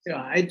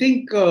 Yeah, I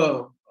think,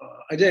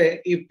 Ajay,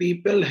 if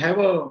people have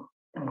a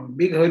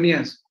big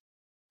hernias,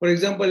 for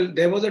example,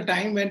 there was a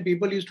time when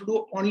people used to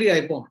do only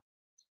IPOM,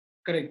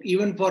 correct?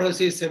 Even for a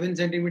say 7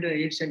 centimeter,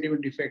 8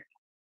 centimeter defect.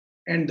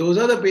 And those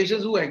are the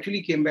patients who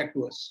actually came back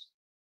to us.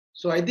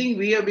 So I think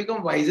we have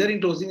become wiser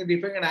in closing a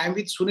defect, and I am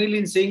with Sunil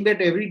in saying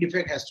that every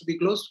defect has to be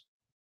closed.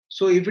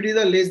 So if it is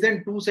a less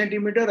than 2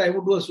 centimeter, I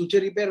would do a suture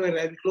repair where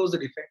I will close the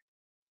defect.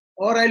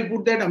 Or I'll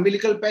put that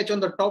umbilical patch on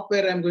the top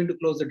where I'm going to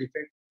close the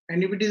defect.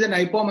 And if it is an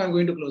IPOM, I'm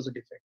going to close the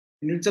defect.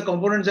 And if it's a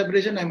component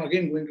separation, I'm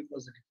again going to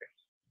close the defect.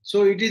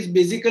 So it is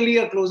basically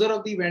a closure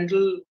of the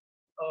ventral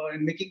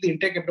and making the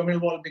intact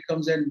abdominal wall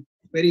becomes a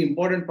very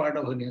important part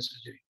of hernia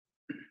surgery.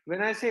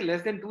 When I say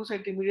less than 2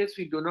 centimeters,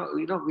 we do not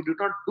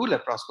do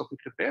laparoscopic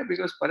repair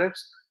because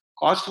perhaps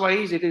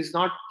cost-wise it is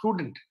not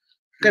prudent.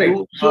 Correct.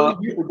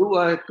 You do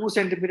a 2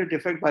 centimeter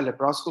defect by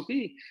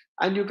laparoscopy,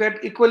 and you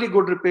get equally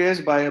good repairs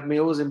by a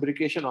Mayo's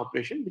imbrication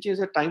operation, which is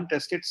a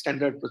time-tested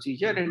standard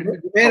procedure. And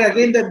where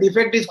again the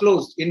defect is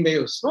closed in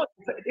Mayo's. No,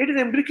 it is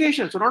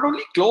imbrication, so not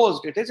only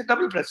closed, it is a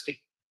double breasting.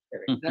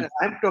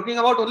 I'm talking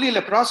about only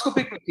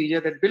laparoscopic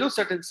procedure that below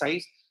certain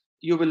size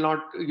you will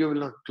not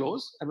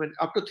close. I mean,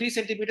 up to 3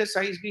 centimeter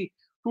size,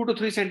 2 to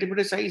 3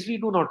 centimeter size, we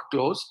do not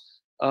close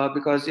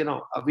because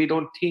we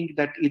don't think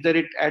that either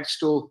it adds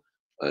to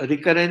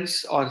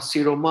recurrence or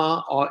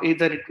seroma, or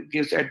either it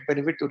gives a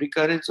benefit to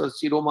recurrence or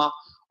seroma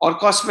or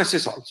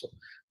cosmesis also,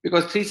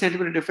 because 3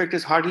 centimeter defect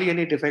is hardly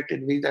any defect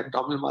in which the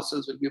abdominal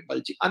muscles will be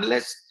bulging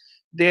unless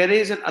there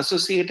is an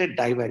associated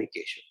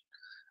divarication.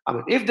 I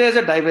mean, if there's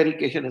a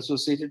divarication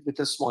associated with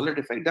a smaller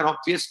defect, then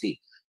obviously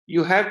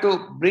you have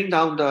to bring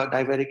down the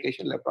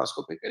divarication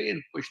laparoscopically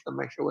and push the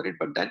mesh over it.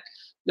 But then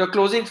you're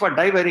closing for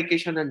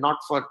divarication and not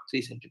for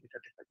 3 centimeter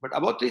defect. But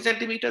about 3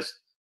 centimeters,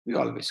 we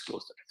always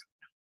close the defect.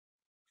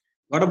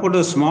 What about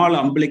a small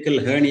umbilical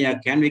hernia?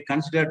 Can we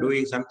consider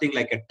doing something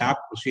like a TAPP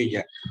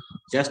procedure?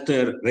 Just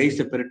raise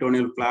the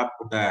peritoneal flap,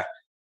 put a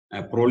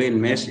proline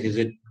mesh. Is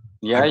it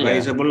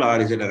advisable, or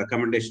is it a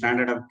recommended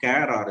standard of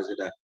care, or is it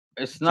a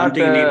it's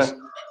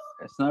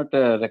not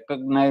a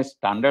recognized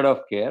standard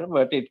of care,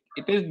 but it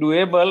is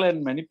doable,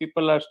 and many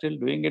people are still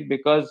doing it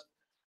because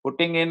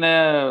putting in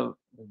the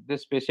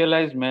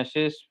specialized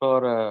meshes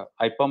for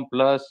IPOM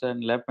plus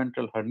and left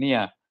ventral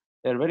hernia,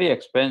 they're very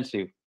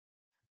expensive.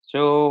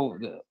 So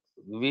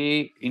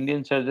we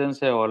Indian surgeons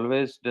have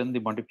always done the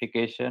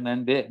modification,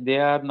 and they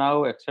are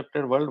now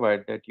accepted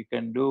worldwide that you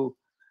can do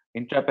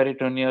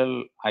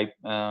intraperitoneal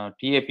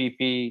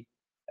TAPP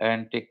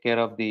and take care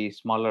of the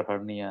smaller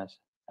hernias.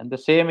 And the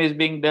same is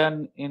being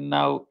done in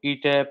now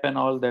ETAP and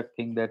all that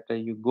thing, that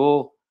you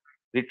go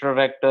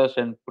retrorectus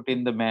and put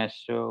in the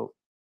mesh. So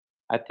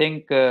I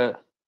think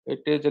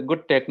it is a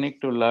good technique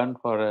to learn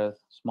for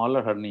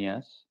smaller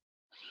hernias.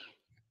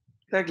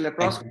 Like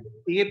laparoscopic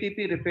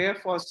TAPP repair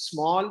for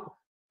small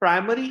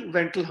primary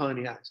ventral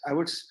hernias. I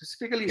would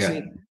specifically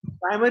say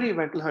primary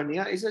ventral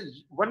hernia is a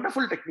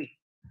wonderful technique.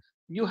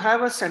 You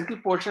have a central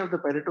portion of the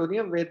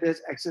peritoneum where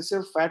there's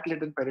excessive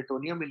fat-laden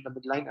peritoneum in the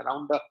midline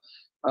around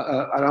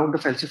the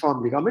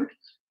falciform ligament,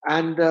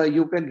 and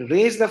you can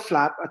raise the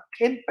flap, a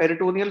thin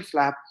peritoneal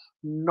flap,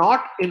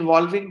 not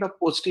involving the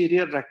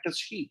posterior rectus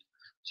sheath.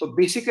 So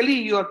basically,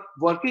 you are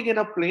working in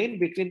a plane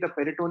between the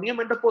peritoneum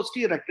and the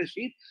posterior rectus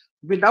sheath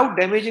without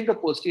damaging the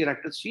posterior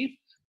rectus sheath.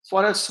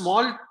 For a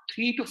small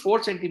 3 to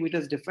 4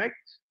 centimeters defect,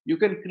 you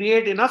can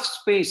create enough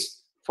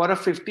space for a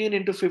 15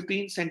 into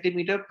 15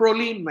 centimeter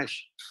proline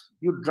mesh.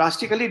 You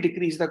drastically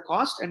decrease the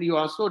cost, and you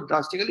also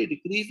drastically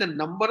decrease the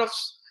number of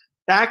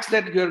tacks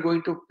that you are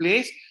going to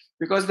place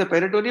because the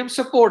peritoneum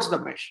supports the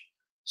mesh.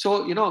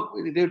 So,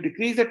 they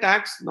decrease the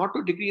tacks not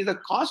to decrease the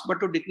cost, but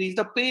to decrease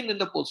the pain in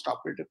the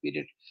postoperative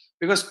period,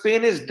 because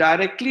pain is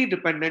directly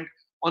dependent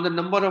on the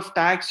number of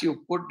tacks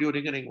you put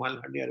during an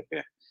inguinal hernia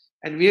repair.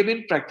 And we have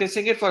been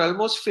practicing it for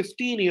almost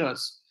 15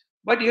 years.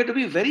 But you have to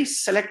be very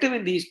selective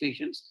in these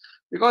patients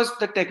because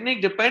the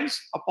technique depends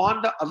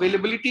upon the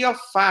availability of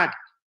fat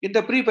in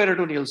the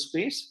preperitoneal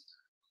space.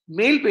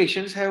 Male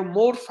patients have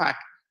more fat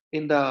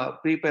in the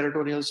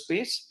preperitoneal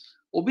space.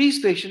 Obese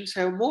patients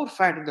have more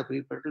fat in the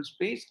preperitoneal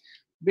space.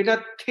 With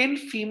a thin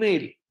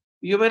female,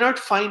 you may not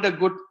find a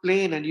good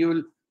plane and you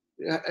will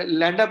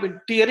land up in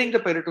tearing the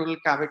peritoneal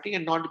cavity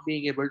and not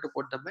being able to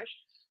put the mesh.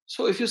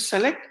 So if you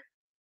select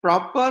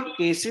proper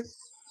cases,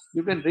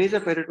 you can raise a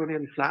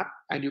peritoneal flap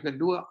and you can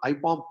do a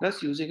IPOM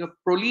plus using a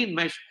proline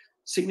mesh,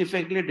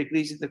 significantly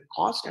decreasing the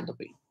cost and the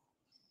pain.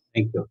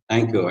 Thank you.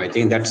 Thank you. I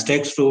think that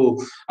takes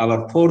to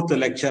our fourth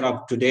lecture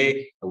of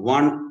today.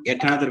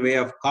 Yet another way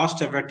of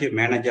cost-effective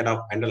management of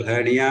endal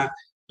hernia.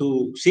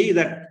 To see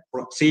that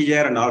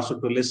procedure and also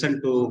to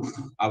listen to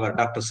our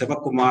Dr.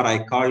 Sivakumar,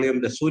 I call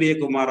him the Surya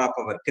Kumar of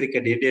our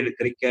cricket, Indian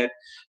cricket.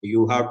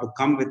 You have to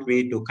come with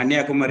me to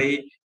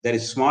Kanyakumari. There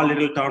is a small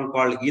little town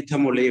called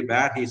Ithamuli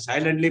where he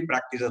silently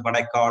practices what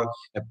I call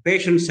a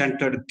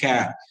patient-centered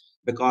care.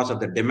 Because of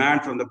the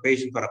demand from the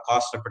patient for a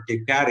cost-effective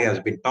care, he has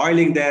been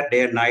toiling there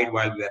day and night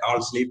while we are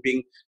all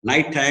sleeping.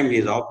 Nighttime, he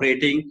is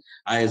operating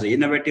as an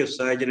innovative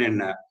surgeon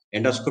in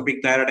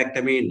endoscopic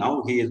thyroidectomy.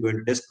 Now he is going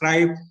to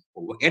describe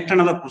yet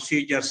another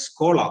procedure,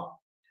 SCOLA.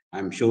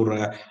 I'm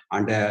sure.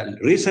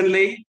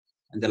 Recently,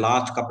 in the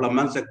last couple of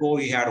months ago,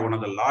 he had one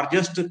of the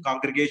largest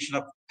congregation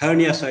of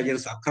hernia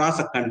surgeons across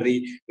the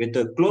country with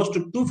close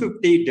to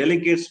 250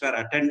 delegates were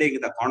attending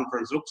the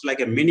conference. Looks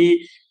like a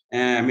mini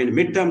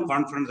midterm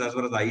conference as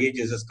far as the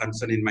IAGES is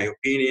concerned, in my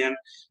opinion.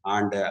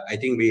 And I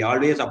think we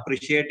always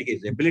appreciate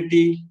his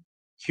ability,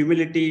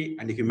 humility,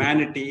 and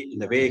humanity in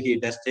the way he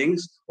does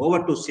things.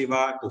 Over to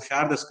Siva to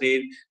share the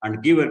screen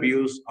and give our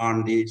views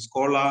on the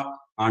SCOLA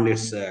and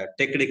its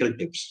technical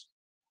tips.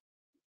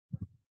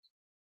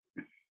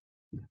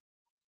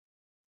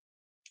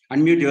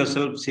 Unmute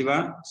yourself,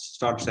 Siva.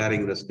 Start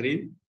sharing the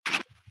screen.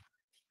 Thank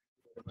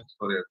you very much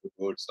for your good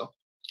words, sir.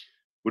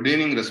 Good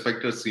evening,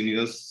 respected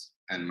seniors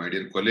and my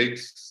dear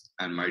colleagues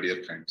and my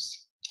dear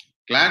friends.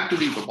 Glad to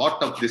be a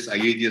part of this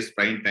IAGES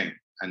PrimeTime,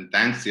 and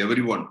thanks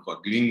everyone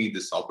for giving me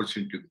this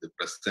opportunity to be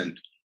present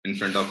in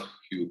front of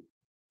you,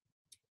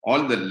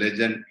 all the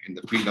legend in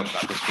the field of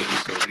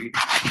laparoscopic surgery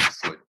and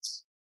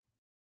surgeons.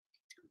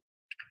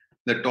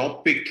 The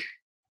topic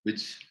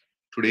which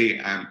today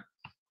I am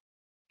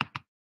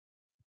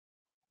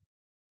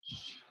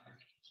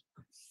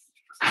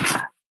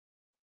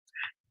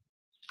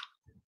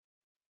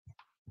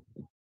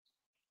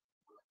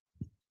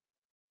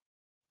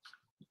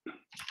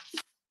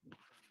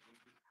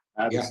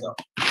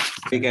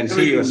We can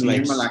see your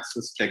slides. Minimal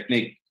access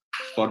technique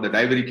for the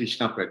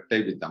diverification of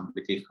recti with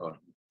umbilical hernia.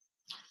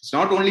 It's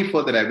not only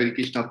for the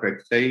diverification of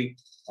recti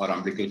or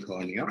umbilical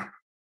hernia.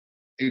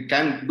 You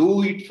can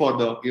do it for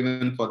the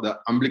even for the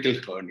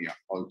umbilical hernia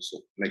also,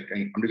 like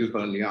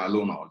umbilical hernia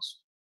alone also.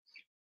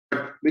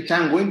 But which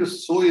I'm going to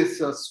show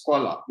is a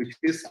SCOLA, which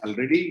is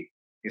already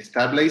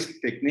established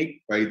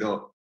technique by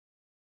the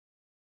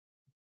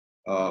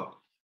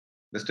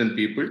Western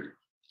people,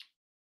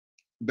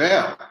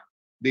 where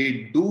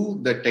they do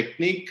the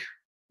technique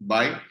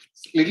by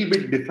little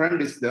bit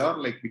different is there,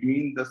 like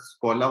between the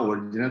SCOLA,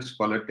 original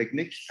SCOLA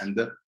technique and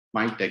the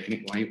my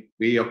technique, my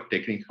way of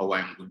technique, how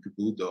I'm going to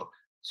do the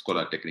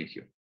SCOLA technique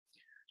here.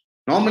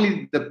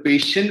 Normally, the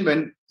patient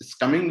when is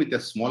coming with a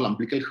small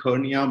umbilical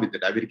hernia with the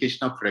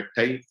diverification of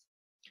recti,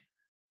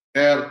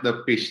 where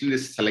the patient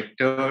is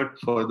selected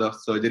for the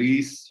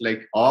surgeries,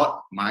 like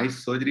or my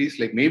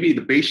surgeries, like maybe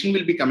the patient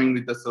will be coming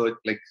with the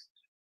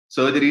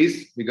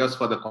surgeries because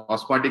for the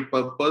cosmetic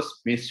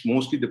purpose,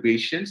 mostly the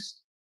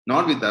patients,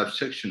 not with the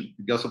obstruction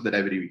because of the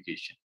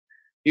diverification.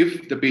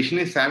 If the patient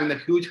is having a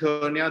huge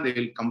hernia, they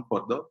will come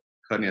for the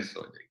hernia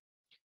surgery.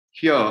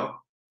 Here,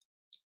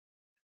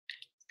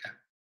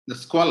 the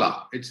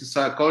SCOLA, it's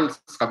called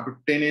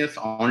Subcutaneous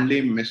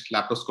OnLay Mesh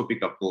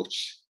Laparoscopic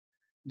Approach.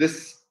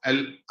 This,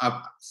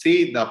 I'll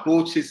say the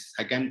approach is,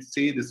 I can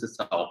say this is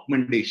an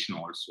augmentation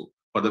also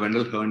for the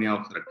ventral hernia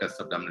of rectus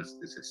abdominis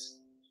disease.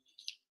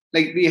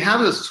 Like we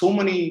have so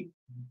many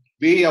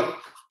way of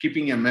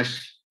keeping a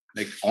mesh,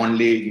 like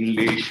onlay,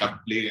 inlay,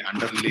 sublay,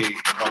 underlay,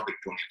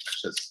 intraperitoneal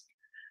meshes.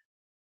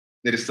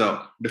 There is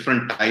a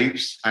different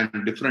types,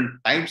 and different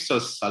types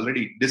are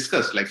already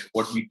discussed, like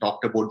what we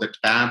talked about, the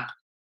TAPP,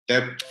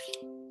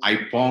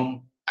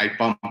 IPOM,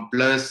 IPOM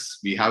plus.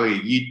 We have a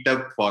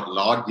ETAP for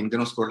large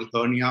intestinal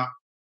hernia,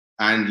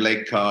 and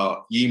like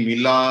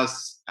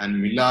E-Millas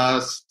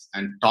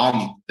and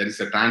TOM. There is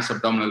a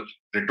transabdominal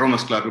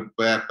retromuscular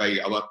repair by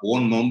our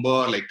own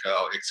member, like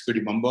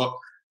executive member,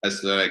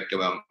 as like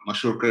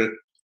Mashur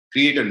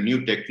created a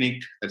new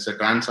technique. That's a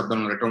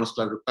transabdominal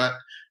retromuscular repair.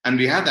 And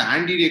we have the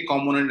anterior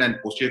component and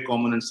posterior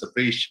component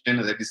separation,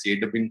 that is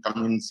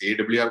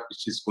AWR,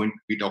 which is going to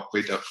be talked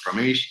by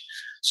Ramesh.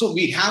 So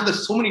we have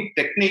so many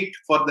techniques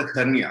for the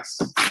hernias.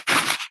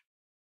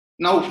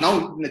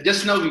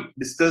 Just now we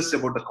discussed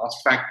about the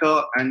cost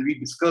factor, and we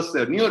discussed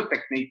the newer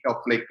technique of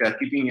like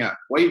keeping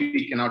why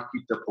we cannot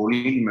keep the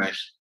proline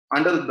mesh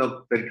under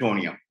the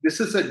peritoneum. This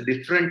is a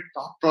different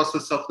thought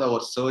process of our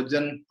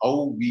surgeon,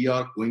 how we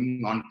are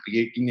going on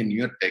creating a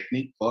newer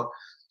technique for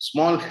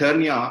small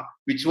hernia,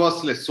 which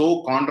was like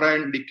so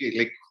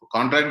contraindicated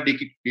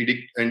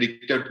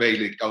by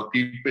like our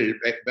people,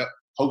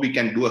 how we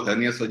can do a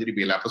hernia surgery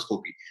by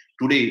laparoscopy.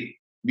 Today,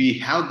 we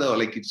have the,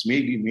 like, it's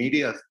maybe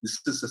media, this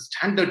is a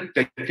standard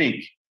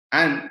technique.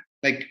 And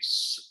like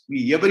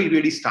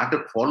everybody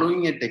started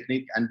following a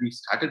technique, and we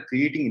started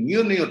creating a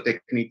newer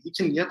technique,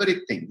 each and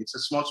everything. It's a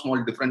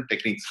small different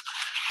techniques.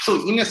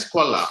 So in a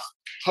SCOLA,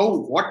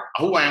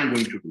 how I am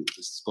going to do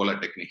this SCOLA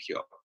technique here?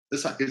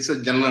 It's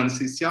a general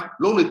anesthesia,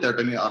 low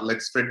lithotomy, or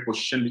like spread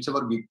position,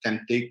 whichever we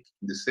can take.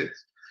 This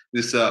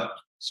is a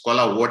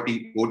SCOLA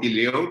OT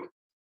layout.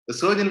 The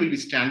surgeon will be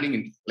standing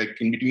in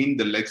between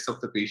the legs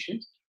of the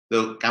patient.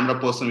 The camera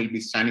person will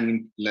be standing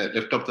in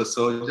left of the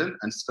surgeon,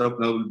 and stirrup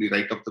nerve will be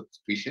right of the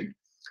patient,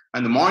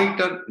 and the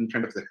monitor in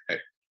front of the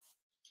head.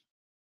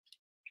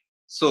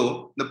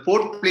 So the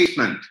port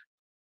placement,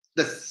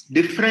 the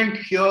different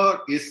here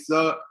is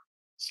the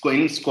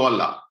in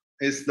SCOLA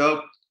is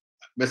the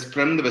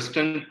from the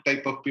Western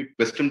type of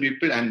Western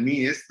people, and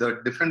me is the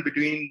different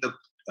between the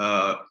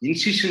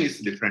incision is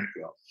different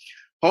here.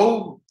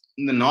 How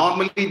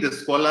normally the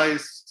SCOLA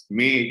is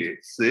made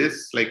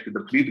is like the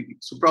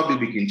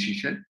suprapubic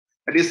incision.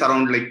 That is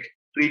around like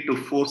 3 to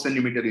 4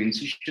 centimeter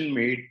incision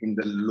made in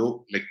the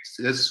low, like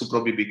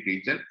suprapubic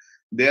region.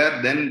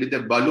 There, then with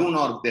the balloon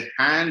or the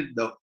hand,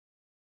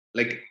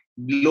 like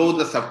below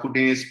the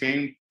subcutaneous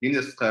pain in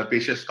the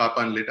patient's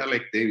carpal and later,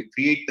 like they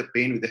create the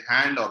pain with the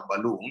hand or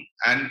balloon,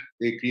 and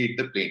they create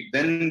the pain.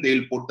 Then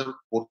they'll put the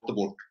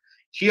bolt.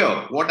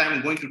 Here, what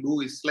I'm going to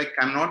do is like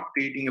I'm not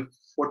creating a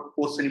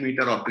 4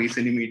 centimeter or 3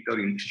 centimeter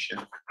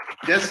incision.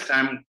 Just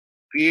I'm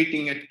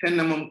creating a 10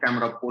 mm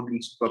camera port in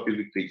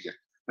suprapubic region,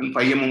 and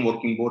 5 mm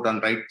working board on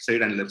right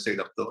side and left side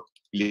of the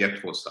iliac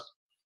fossa.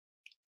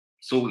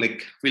 So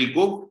like we'll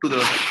go to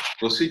the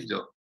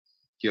procedure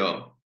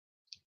here.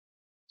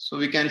 So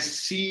we can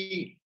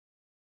see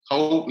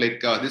how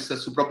like this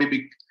is a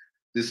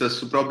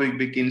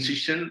suprapubic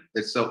incision.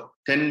 It's a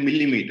 10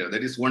 millimeter,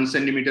 that is 1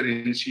 centimeter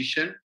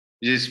incision,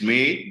 which is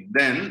made.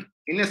 Then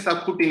in a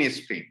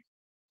subcutaneous pain,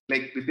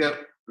 like with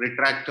a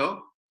retractor,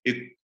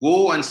 you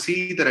go and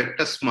see the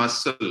rectus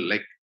muscle,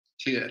 like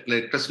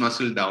rectus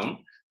muscle down.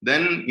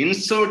 Then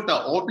insert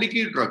the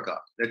oblique trocar.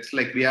 That's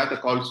like we have the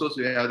calsos,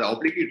 we have the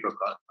oblique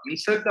trocar.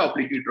 Insert the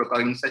oblique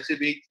trocar in such a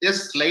way,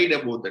 just slide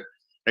above the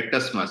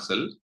rectus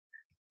muscle.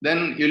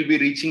 Then you'll be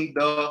reaching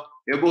the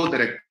above the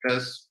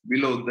rectus,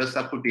 below the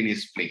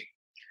subcutaneous plane.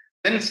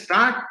 Then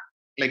start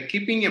like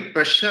keeping a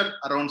pressure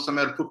around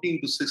somewhere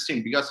 15 to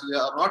 16, because we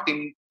are not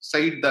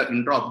inside the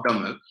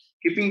intra-abdominal.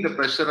 Keeping the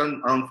pressure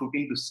around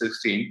 15 to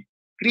 16,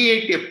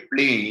 create a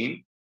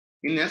plane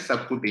in a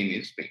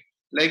subcutaneous plane.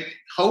 Like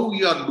how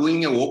you are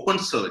doing an open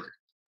surgery.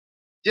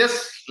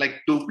 Just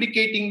like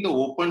duplicating the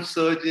open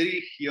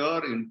surgery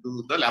here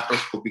into the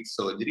laparoscopic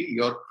surgery,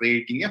 you are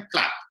creating a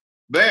flap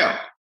where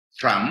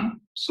from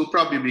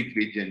suprapubic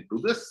region to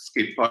the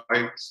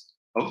scaphoids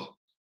of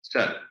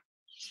sternum,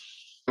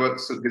 up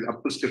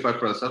to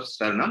scaphoid of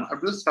sternum, up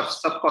to the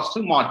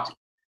subcostal margin.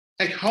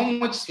 Like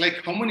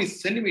how many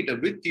centimeter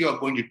width you are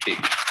going to take?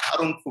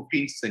 Around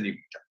 15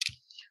 centimeter.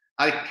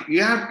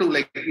 You have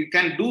to you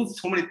can do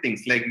so many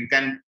things. Like you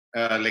can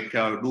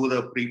do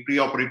the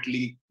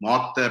preoperatively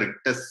mark the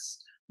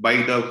rectus by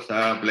the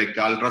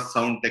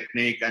ultrasound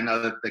technique and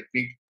other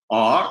technique,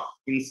 or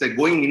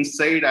going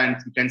inside and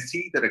you can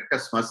see the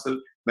rectus muscle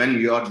when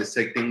you are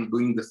dissecting,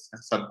 doing the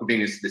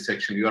subcutaneous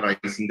dissection, you are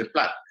raising the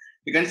flap.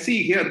 You can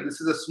see here, this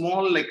is a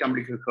small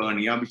umbilical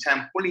hernia, which I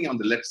am pulling on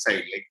the left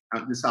side,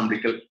 this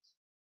umbilical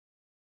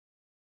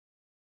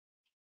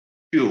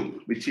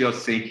tube, which you are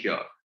seeing here.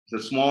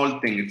 It's a small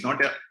thing. It's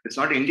not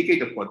an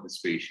indicator for this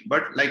patient,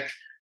 but like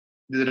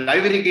the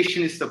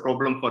divergation is the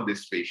problem for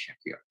this patient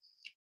here.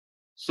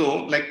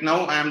 So like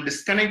now I am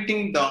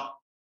disconnecting the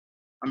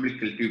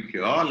umbilical tube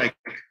here.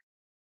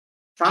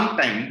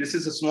 Sometime this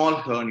is a small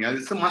hernia.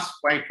 This is my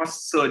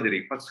first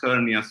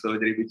hernia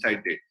surgery which I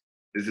did.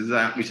 This is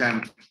which I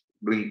am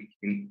doing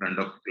in front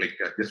of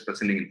just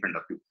presenting in front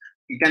of you.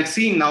 You can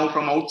see now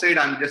from outside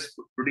I'm just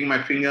putting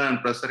my finger and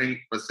pressing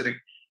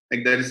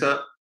like there is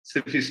a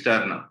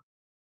sternum.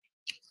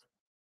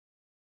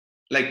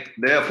 Like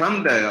there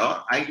from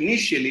there,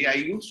 initially I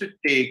used to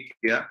take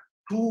 2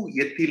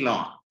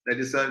 ethylon. That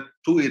is a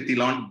 2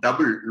 ethylon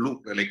double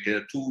loop, there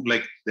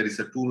is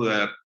a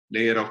 2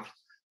 layer of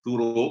 2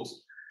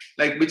 ropes,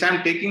 which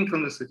I'm taking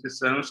from the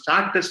sternum,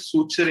 started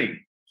suturing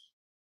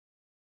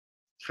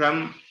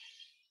from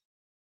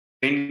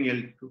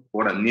cranial to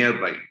what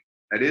nearby.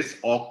 That is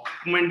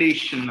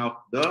augmentation of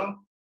the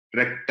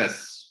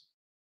rectus.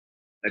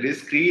 That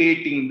is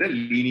creating the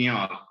linea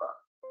alpha,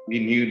 the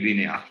new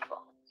linea alpha.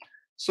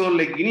 So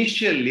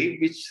initially,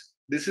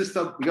 this is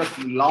because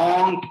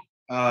long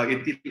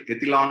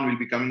ethylon will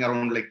be coming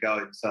around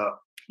it's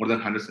more than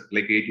 100,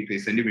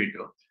 85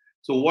 centimeter.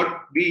 So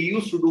what we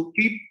used to do,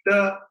 keep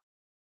the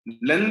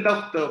length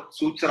of the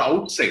suture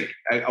outside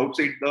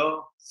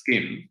the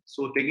skin.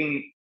 So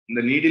taking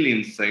the needle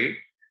inside,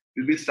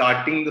 we'll be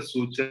starting the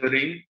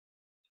suturing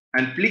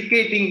and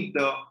plicating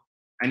the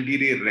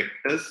anterior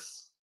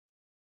rectus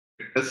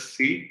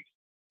seat.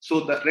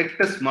 So the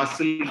rectus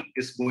muscle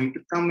is going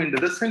to come into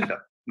the center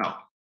now.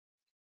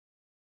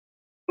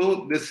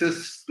 So this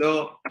is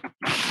the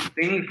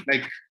thing,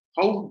 like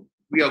how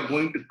we are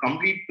going to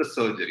complete the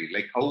surgery,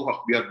 like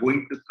how we are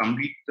going to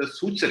complete the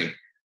suturing.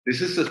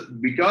 This is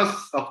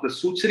because of the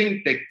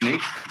suturing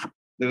technique,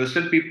 the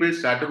Western people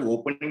started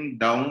opening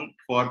down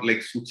for like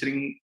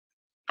suturing,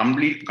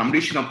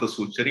 completion of the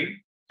suturing,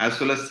 as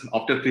well as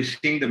after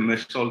finishing the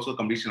mesh also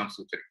completion of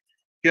suturing.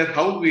 Here,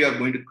 how we are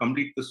going to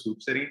complete the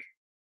suturing,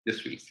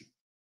 just we'll see.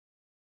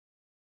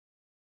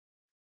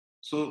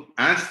 So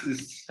as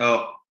this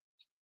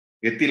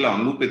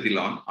ethylon, loop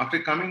ethylon, after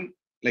coming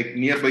like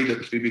nearby the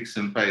pubic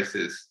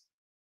symphysis,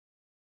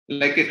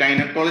 like a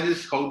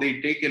gynecologist, how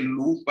they take a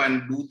loop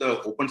and do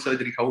the open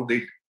surgery, how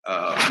they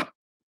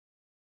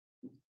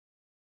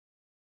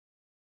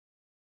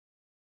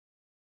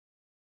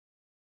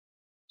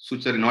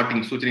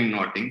suturing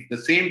knotting, the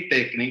same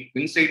technique.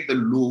 Inside the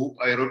loop,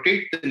 I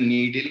rotate the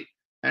needle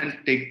and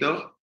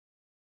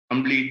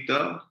complete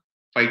the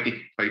fight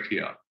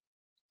here,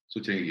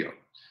 suturing here.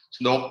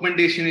 So the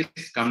augmentation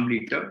is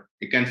completed.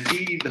 You can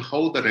see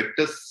how the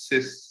rectus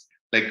is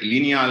like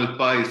linea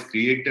alpha is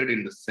created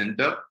in the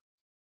center.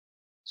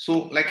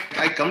 So like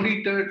I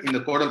completed in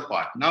the caudal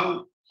part.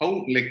 Now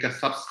how like a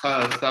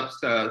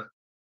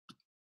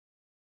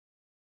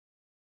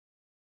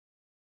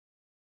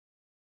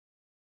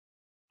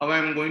how I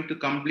am going to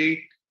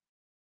complete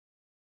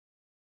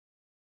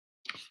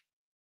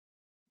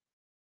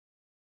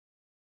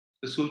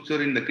the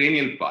suture in the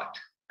cranial part,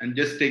 and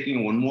just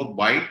taking one more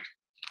bite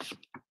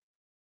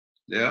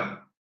there.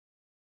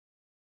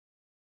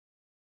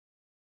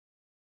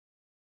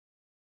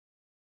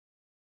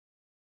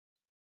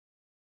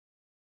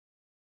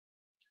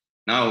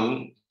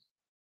 Now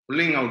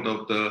pulling out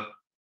of the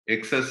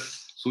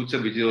excess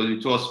suture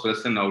which was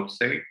present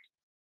outside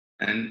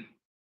and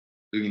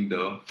doing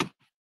the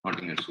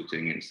knotting and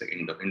suturing inside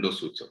in the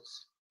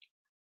endosutures.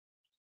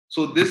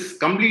 So this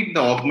complete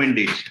the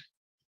augmentation.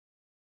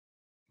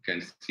 You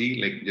can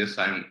see like just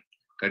I'm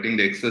cutting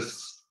the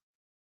excess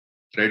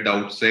thread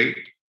outside.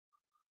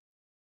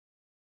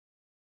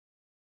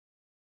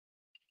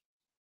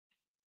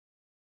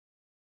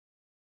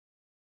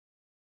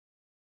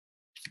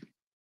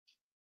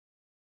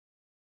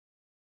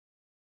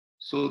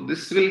 So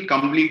this will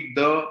complete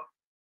the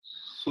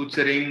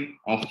suturing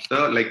of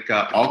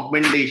the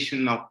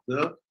augmentation of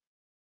the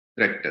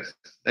rectus.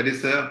 That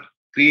is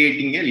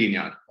creating a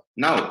linear.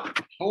 Now,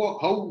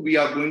 how we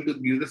are going to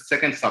give the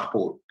second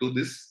support to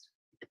this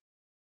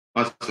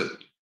muscle?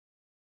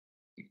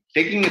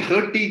 Taking a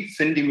 30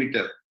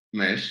 centimeter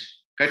mesh,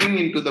 cutting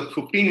into the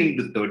 15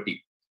 into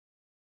 30,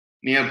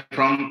 near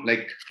from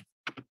like,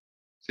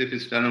 say if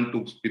it's done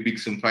to pubic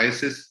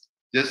symphysis,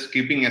 just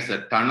keeping as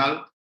a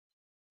tunnel,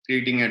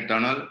 creating a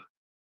tunnel,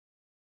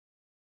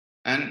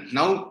 and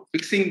now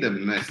fixing the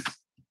mesh,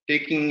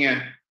 taking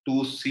a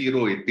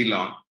 2-0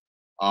 ethylon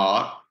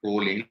or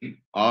rolling,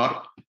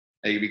 or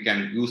we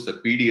can use the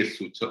PDS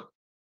suture,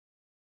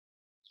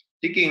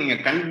 taking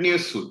a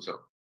continuous suture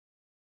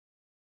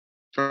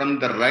from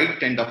the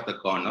right end of the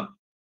corner.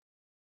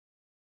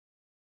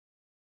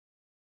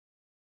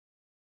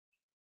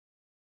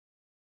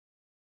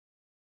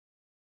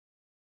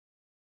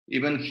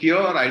 Even here,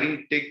 I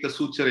didn't take the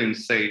suture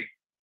inside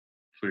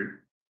full.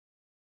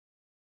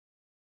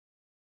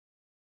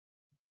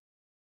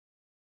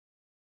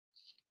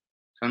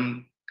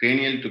 From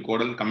cranial to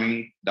caudal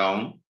coming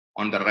down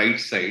on the right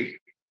side.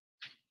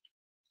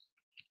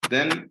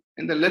 Then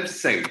in the left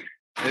side,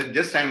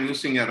 just I'm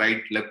using a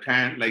left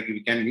hand, like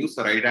we can use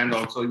the right hand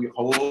also,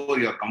 however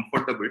you're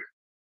comfortable.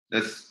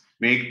 Let's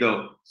make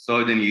the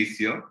surgeon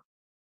easier.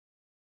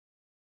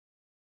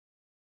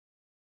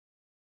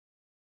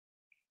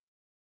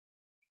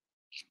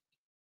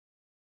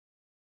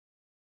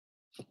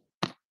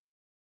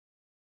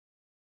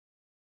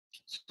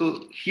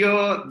 So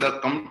here,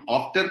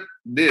 after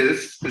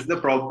this is the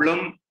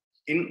problem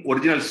in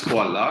original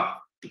SCOLA.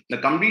 The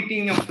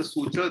completing of the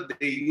suture,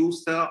 they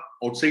use the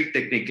outside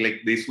technique,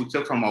 like they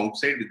suture from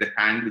outside with the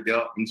hand, with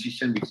the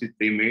incision which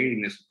they made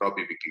in a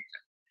suprapubic.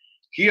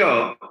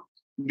 Here,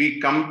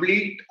 we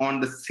complete on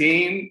the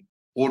same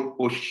port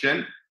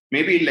position.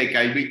 Maybe like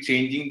I'll be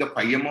changing the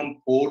 5 mm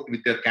port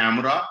with the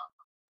camera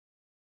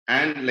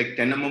and like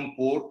 10 mm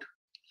port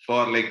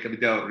for like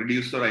with the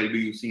reducer I'll be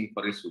using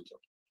for a suture.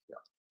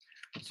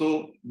 Yeah.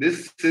 So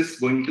this is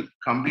going to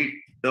complete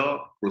the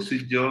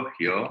procedure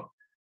here.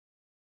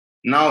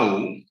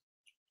 Now,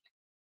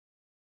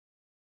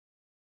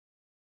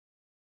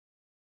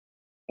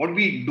 what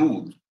we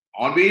do,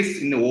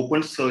 always in the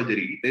open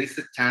surgery, there is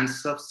a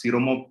chance of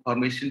seroma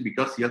formation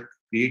because you have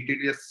created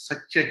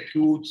such a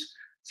huge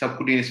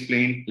subcutaneous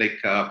plane like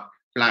a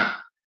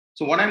flap.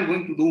 So what I'm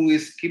going to do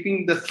is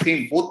keeping the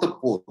same, both the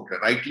port,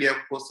 right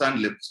iliac fossa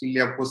and left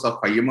iliac fossa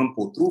 5 mm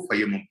port through 5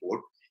 mm port,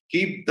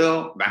 keep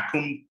the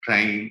vacuum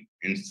train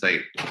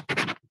inside.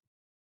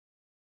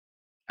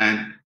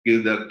 And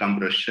give the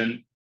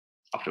compression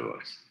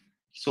afterwards.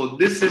 So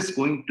this is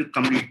going to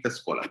complete the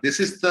SCOLA. This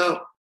is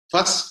the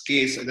first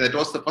case. That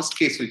was the first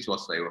case which I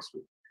was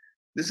doing.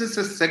 This is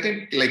the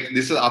second, like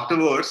this is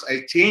afterwards,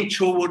 I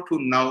change over to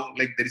now,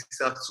 like there is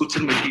a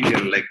suture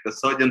material, like the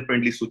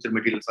surgeon-friendly suture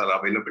materials are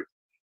available.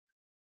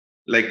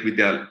 Like with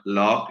a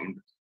lock,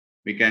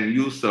 we can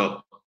use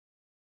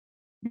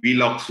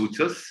V-lock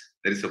sutures.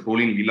 There is a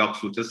rolling V-lock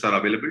sutures are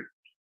available.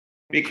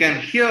 We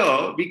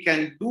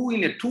can do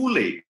in a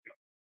two-layer.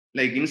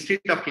 Like instead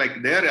of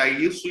like there,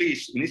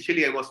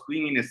 initially I was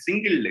doing in a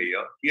single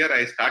layer. Here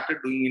I started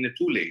doing in a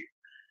two-layer.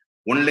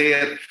 One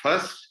layer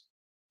first,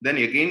 then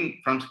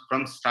again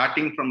from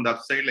starting from the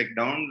upside like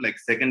down, like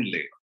second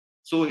layer.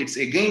 So it's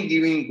again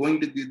going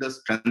to give the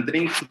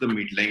strengthening to the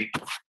midline.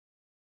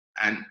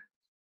 And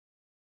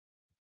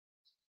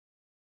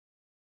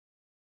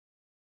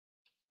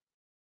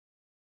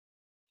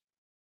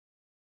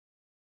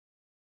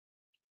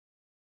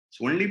it's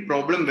only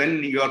problem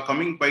when you are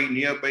coming by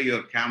nearby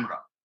your camera.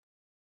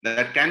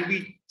 That can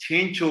be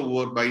changed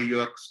over by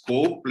your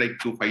scope, like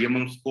to 5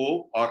 mm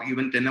scope or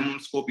even 10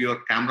 mm scope. Your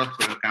camera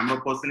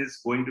person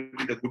is going to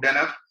be good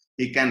enough.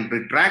 He can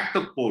retract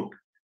the port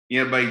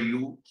nearby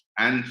you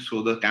and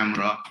show the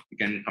camera. You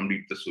can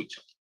complete the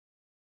suture.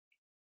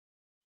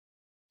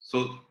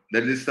 So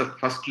that is the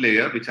first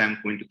layer which I'm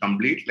going to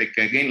complete. Like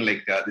again,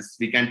 like this,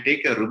 we can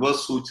take a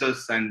reverse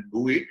sutures and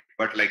do it,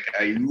 but like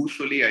I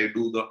usually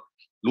do the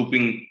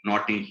looping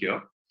knotting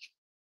here.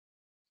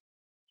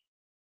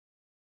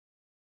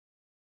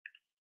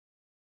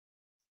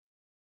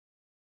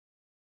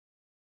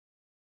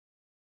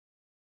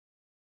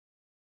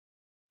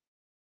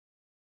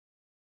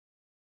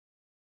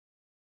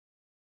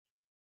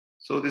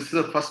 So this is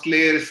the first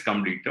layer is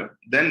completed.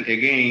 Then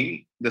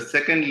again, the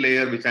second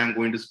layer, which I'm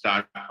going to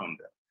start from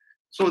there.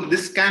 So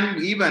this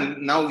can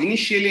even, now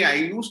initially I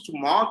used to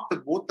mark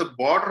both the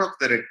border of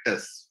the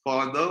rectus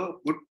for the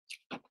good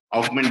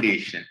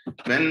augmentation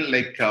when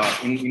like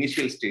in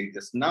initial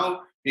stages.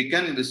 Now you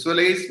can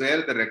visualize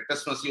where the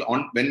rectus muscle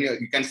when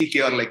you can see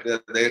here like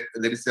there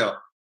is a,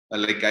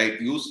 like I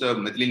used a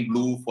methylene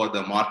blue for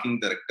the marking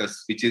the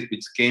rectus, which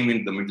came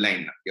in the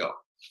midline here.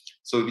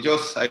 So which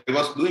was I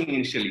was doing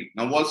initially.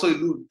 Now also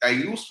I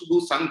used to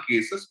do some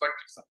cases, but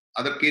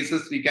other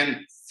cases we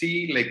can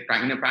see like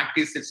in a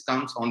practice it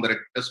comes on the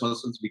rectus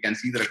muscles. We can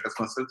see the rectus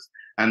muscles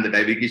and the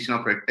divigation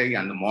of recti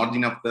and the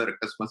margin of the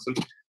rectus muscle.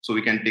 So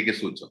we can take a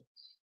suture.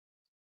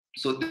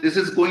 So this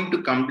is going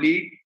to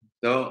complete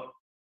the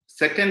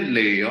second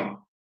layer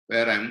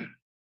where I'm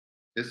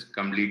just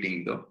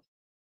completing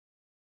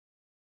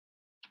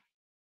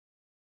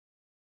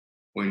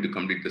going to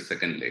complete the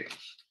second layer.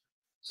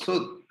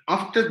 So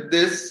after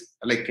this,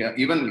 like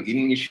even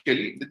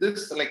initially,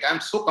 this like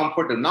I'm so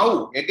comfortable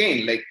now.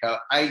 Again, like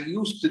I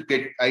used to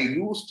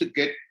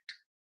get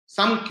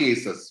some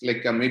cases,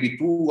 like maybe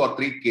 2 or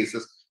 3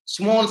 cases,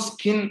 small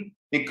skin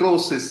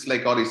necrosis,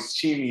 like or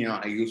ischemia.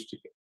 I used to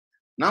get.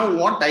 Now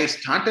what I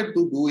started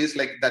to do is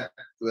like that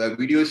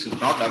video is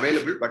not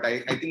available, but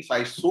I think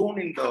I shown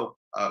in the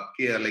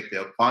like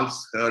the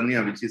false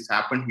hernia which is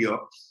happened here.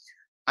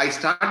 I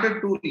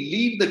started to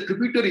leave the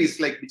tributaries,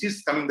 like which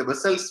is coming, the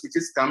vessels which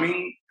is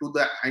coming to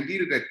the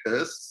anterior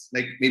rectus,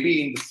 like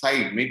maybe in the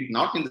side, maybe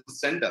not in the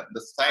center,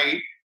 the side,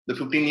 the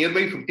 15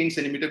 nearby 15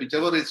 centimeter,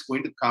 whichever is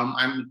going to come.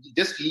 I'm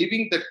just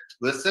leaving the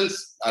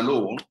vessels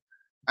alone.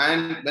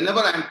 And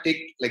whenever I'm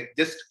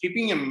just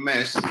keeping a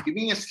mesh,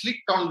 giving a slit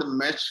on the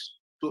mesh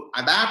to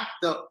adapt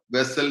the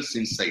vessels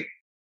inside.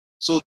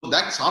 So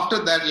that's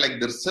after that,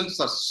 like the results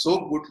are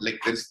so good, like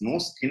there is no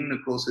skin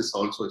necrosis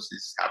also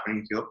is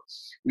happening here.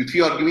 If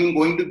you are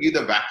going to give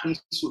the vacuum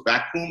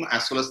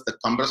as well as the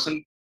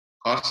compression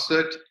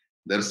corset,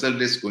 the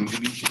result is going to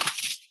be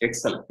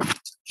excellent.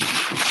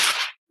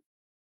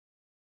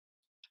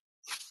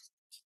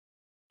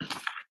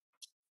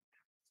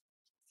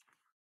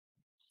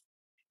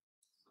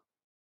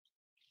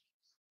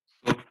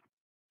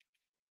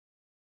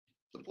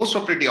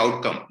 Post-operative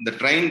outcome, the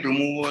train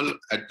removal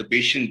at the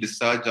patient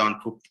discharge on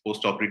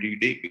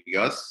post-operative day,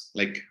 because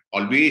like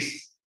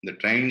always the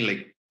train,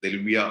 like there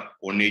will be a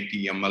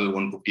 180 ml,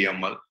 150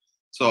 ml.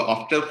 So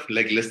after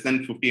like less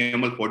than 50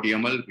 ml, 40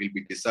 ml, we'll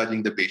be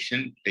discharging the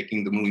patient,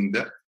 moving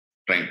the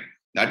train.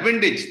 The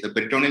advantage, the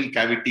peritoneal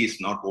cavity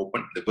is not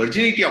open. The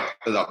virginity of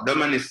the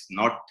abdomen is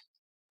not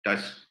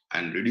touched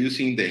and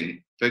reducing the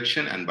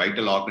infection and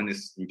vital organ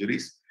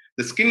injuries.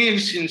 The skin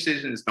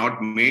incision is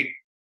not made,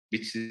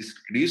 which is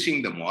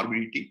reducing the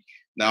morbidity.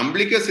 The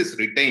umbilicus is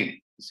retained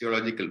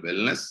physiological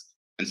wellness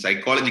and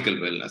psychological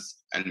wellness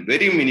and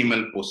very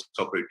minimal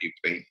post-operative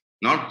pain,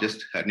 not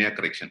just hernia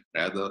correction,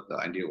 rather the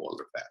anterior wall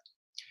repair.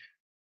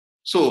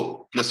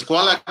 So the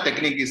SCOLA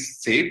technique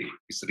is safe,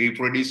 it's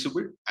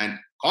reproducible and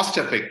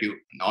cost-effective,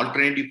 an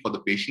alternative for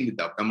the patient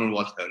with abdominal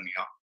wall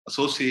hernia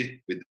associated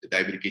with the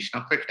divulgation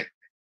of recti.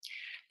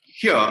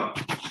 Here,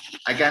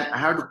 I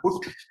have to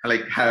put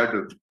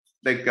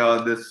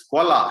the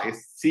SCOLA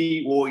is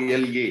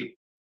COLA.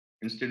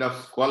 Instead of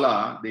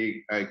SCOLA,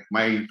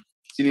 my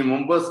senior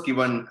members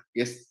given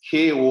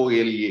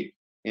SKOLA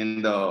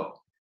in the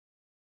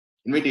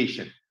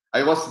invitation.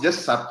 I was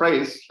just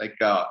surprised, like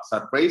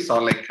surprise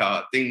or like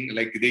a thing,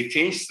 like they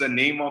changed the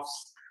name of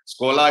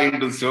SCOLA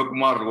into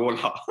Sivakumar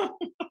Rola.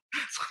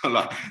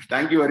 SCOLA.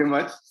 Thank you very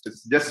much.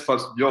 It's just for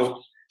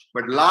joke.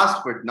 But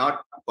last but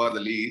not for the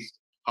least,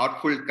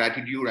 heartfelt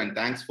gratitude and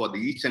thanks for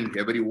each and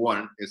every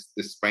one is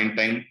this prime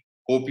time.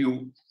 Hope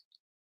you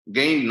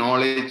gain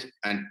knowledge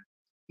and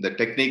the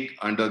technique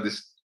under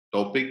this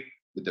topic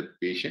with the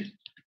patient.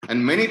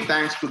 And many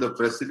thanks to the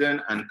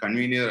president and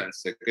convener and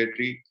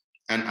secretary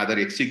and other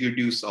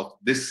executives of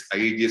this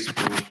IAGES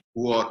group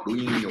who are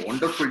doing a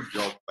wonderful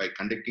job by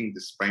conducting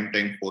this prime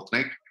time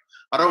fortnight.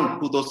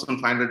 Around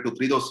 2,500 to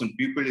 3,000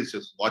 people is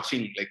just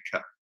watching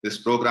like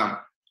this program.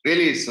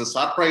 Really, it's a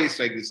surprise.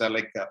 Like this are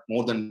like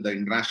more than the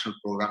international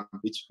program,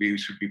 which we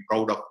should be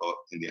proud of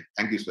India.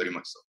 Thank you very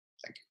much, sir.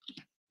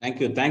 Thank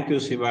you. Thank you,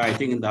 Siva. I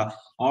think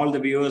all the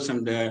viewers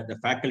and the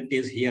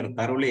faculties here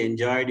thoroughly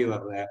enjoyed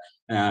your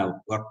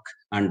work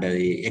and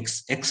the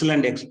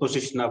excellent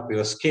exposition of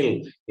your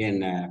skill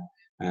in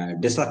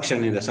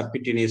dissection in the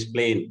subcutaneous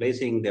plane,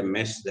 placing the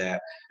mesh there.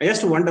 I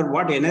just wonder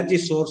what energy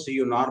source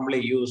you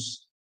normally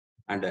use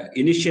and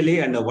initially,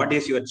 and what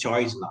is your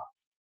choice now?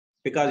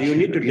 Because you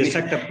need to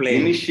dissect a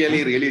plane.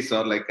 Initially, really,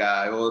 sir, like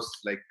I was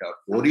like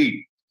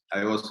worried.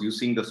 I was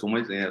using the so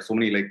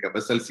many like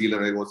vessel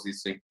sealer I was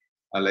using.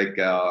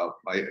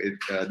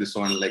 This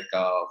one like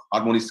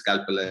harmonic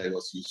scalpel I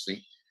was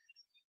using.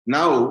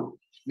 Now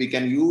we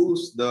can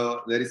use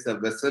there is a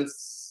vessel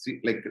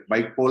like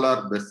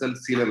bipolar vessel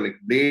sealer, like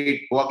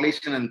blade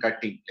coagulation and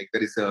cutting, like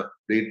there is a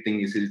blade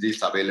thing is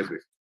available.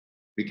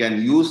 We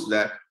can use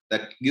that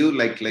give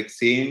like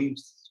same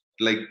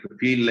like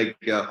feel like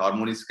a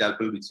harmonic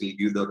scalpel, which will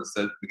give the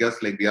result,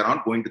 because like we are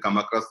not going to come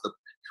across the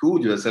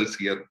huge vessels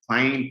here.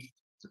 Fine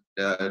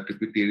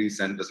tributaries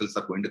and vessels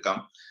are going to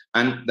come,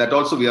 and that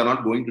also we are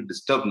not going to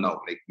disturb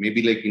now. Like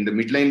maybe like in the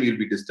midline we will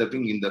be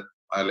disturbing, in the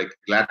like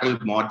lateral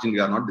margin we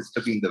are not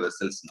disturbing the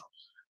vessels now.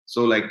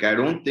 So like I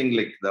don't think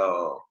like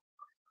the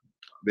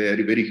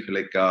very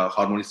like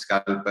harmonic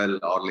scalpel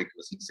or like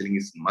vessel sealing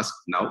is must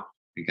now.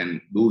 We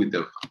can do with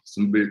the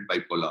simple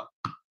bipolar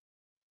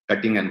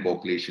cutting and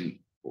coagulation.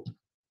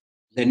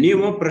 The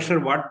pneumo pressure,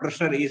 what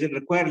pressure is it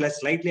required? Less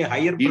slightly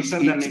higher pressure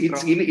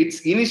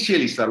it's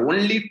initially, sir,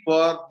 only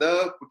for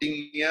the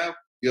putting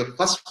your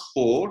first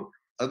port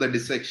of the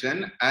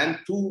dissection and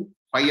 2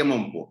 5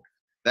 mm port.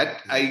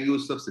 That I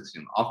use of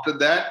 16. After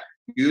that,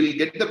 you will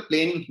get the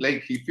plane,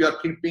 like if you are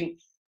keeping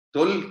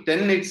 10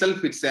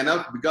 itself, it's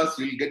enough, because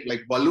you will get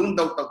like ballooned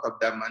out of the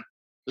abdomen.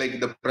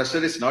 Like the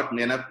pressure is not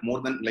enough,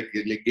 more than like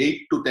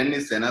 8 to 10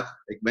 is enough.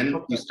 Like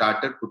when you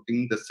started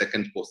putting the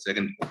second port.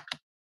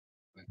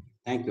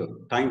 Thank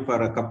you. Time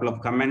for a couple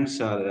of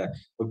comments or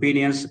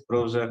opinions,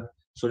 Professor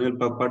Sunil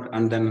Popat,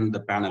 and then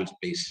the panels,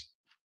 please.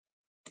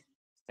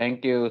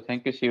 Thank you,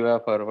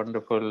 Siva, for a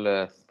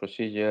wonderful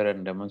procedure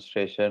and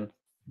demonstration.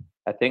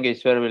 I think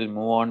Ishwar will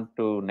move on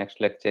to next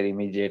lecture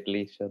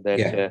immediately, so that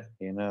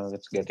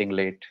it's getting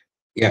late.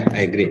 Yeah, I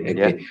agree.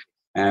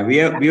 Yeah.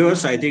 We are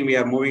viewers. I think we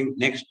are moving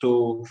next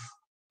to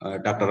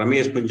Dr.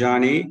 Ramesh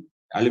Punjani,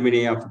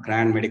 alumni of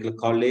Grand Medical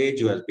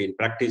College, who has been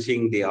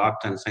practicing the art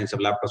and science of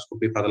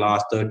laparoscopy for the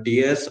last 30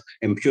 years.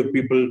 I'm sure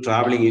people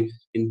traveling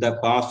in the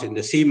past in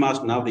the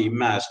CMAS, now the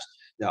IMAST,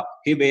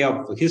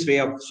 his way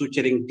of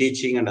suturing,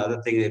 teaching, and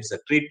other things. It's a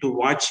treat to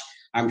watch.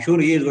 I'm sure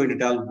he is going to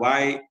tell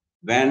why,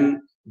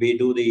 when we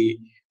do the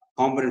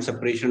component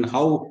separation,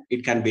 how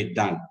it can be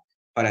done.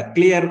 For a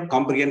clear,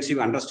 comprehensive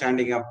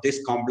understanding of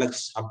this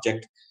complex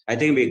subject, I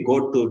think we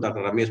go to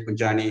Dr. Ramesh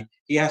Punjani.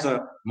 He has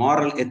a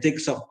moral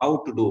ethics of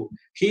how to do.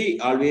 He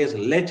always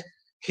let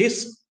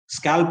his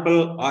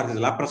scalpel or his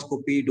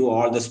laparoscopy do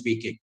all the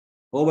speaking.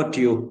 Over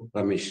to you,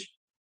 Ramesh.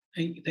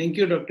 Thank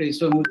you, Dr.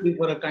 Iswamurthy,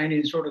 for a kind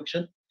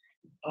introduction.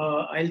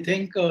 I'll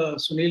thank Dr.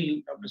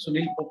 Sunil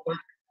Popat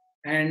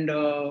and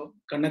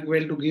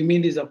Kannakwel to give me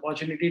this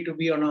opportunity to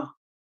be on a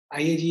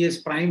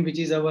IAGES Prime, which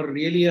is our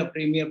really a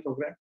premier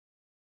program.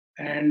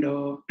 And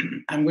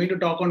I'm going to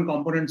talk on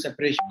component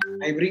separation.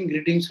 I bring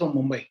greetings from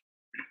Mumbai.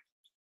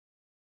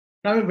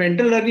 Now, in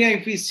ventral hernia,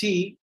 if we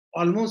see,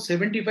 almost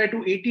 75 to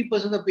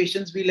 80% of the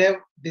patients will have,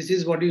 this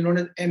is what is known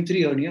as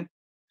M3 hernia,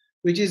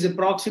 which is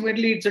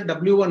approximately, it's a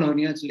W1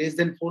 hernia, it's less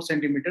than 4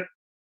 centimeter.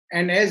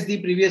 And as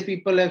the previous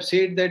people have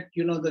said that,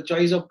 the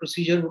choice of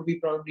procedure would be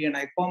probably an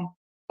IPOM,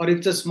 or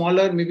it's a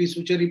smaller, maybe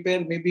suture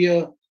repair, maybe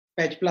a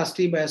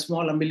patchplasty by a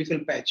small umbilical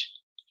patch.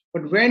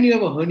 But when you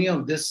have a hernia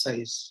of this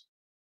size,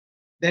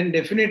 then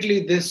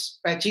definitely this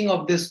patching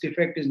of this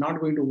defect is not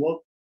going to work.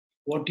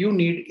 What you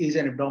need is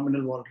an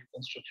abdominal wall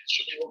reconstruction.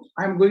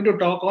 I'm going to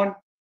talk on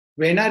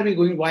when are we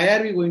going, why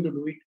are we going to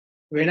do it,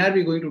 when are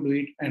we going to do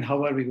it, and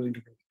how are we going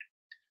to do it.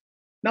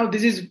 Now,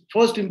 this is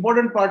first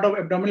important part of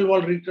abdominal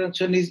wall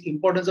reconstruction is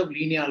importance of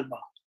linea alba.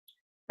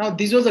 Now,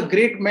 this was a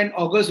great man,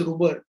 August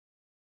Ruber.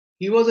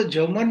 He was a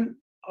German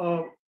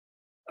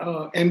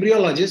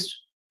embryologist,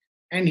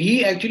 and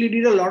he actually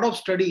did a lot of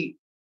study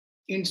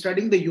in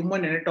studying the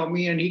human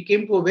anatomy, and he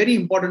came to a very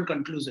important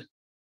conclusion.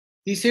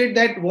 He said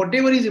that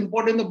whatever is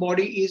important in the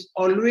body is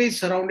always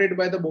surrounded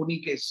by the bony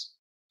case.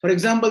 For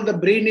example, the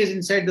brain is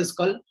inside the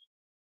skull.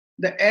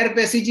 The air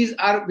passages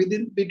are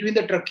between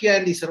the trachea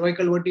and the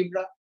cervical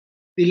vertebra.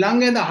 The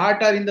lung and the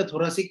heart are in the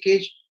thoracic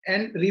cage,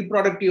 and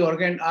reproductive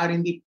organs are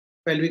in the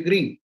pelvic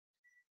ring.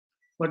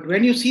 But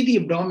when you see the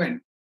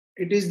abdomen,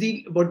 it is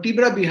the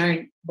vertebra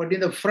behind, but in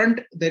the front,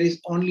 there is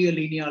only a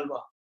linea alba.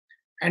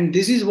 And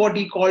this is what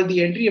he called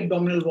the entry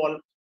abdominal wall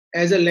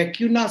as a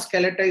lacuna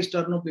skeleti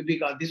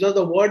sternopubica. This was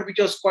the word which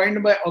was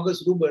coined by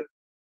August Gruber.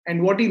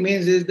 And what he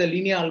means is the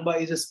linea alba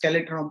is a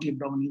skeleton of the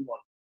abdominal wall.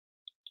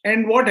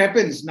 And what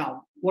happens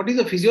now? What is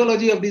the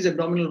physiology of this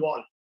abdominal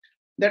wall?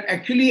 That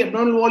actually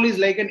abdominal wall is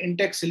like an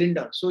intact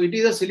cylinder. So it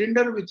is a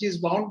cylinder which is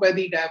bound by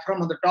the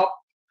diaphragm on the top,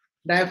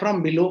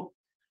 diaphragm below,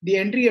 the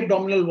entry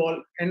abdominal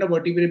wall, and a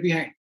vertebrae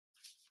behind.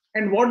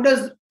 And what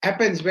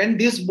happens when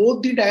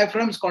both the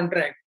diaphragms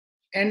contract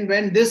and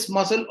when this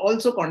muscle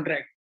also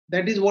contract?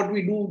 That is what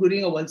we do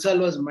during a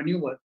Valsalva's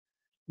maneuver. A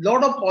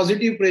lot of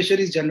positive pressure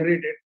is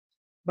generated,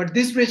 but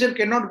this pressure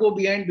cannot go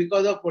behind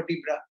because of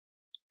vertebra.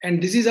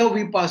 And this is how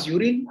we pass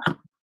urine,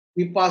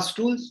 we pass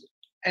stools,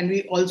 and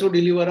we also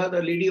deliver,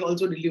 the lady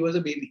also delivers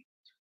a baby.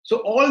 So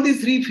all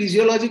these three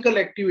physiological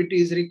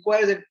activities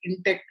requires an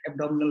intact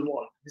abdominal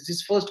wall. This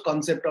is first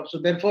concept of, so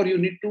therefore you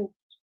need to,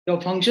 your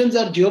functions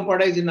are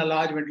jeopardized in a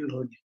large ventral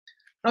hernia.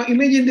 Now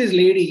imagine this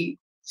lady,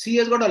 she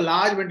has got a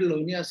large ventral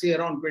hernia, say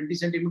around 20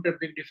 centimeter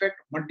big defect,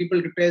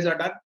 multiple repairs are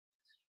done.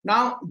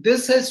 Now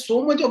this has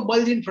so much of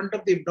bulge in front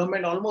of the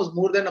abdomen, almost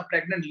more than a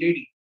pregnant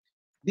lady.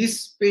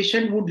 This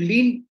patient would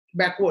lean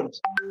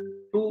backwards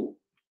to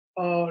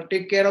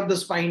take care of the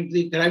spine,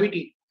 the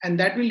gravity, and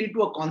that will lead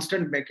to a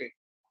constant backache.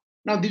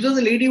 Now, this was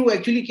a lady who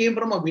actually came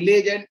from a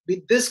village, and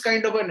with this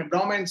kind of an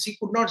abdomen, she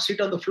could not sit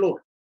on the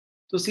floor.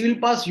 So she will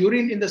pass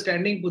urine in the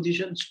standing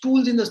position,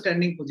 stools in the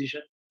standing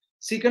position.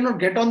 She cannot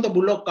get on the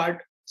bullock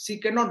cart. She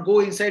cannot go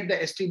inside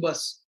the ST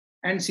bus,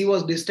 and she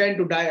was destined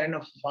to die in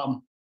a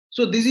farm.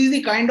 So this is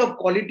the kind of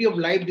quality of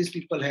life these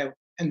people have,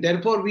 and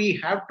therefore we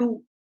have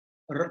to,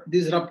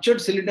 this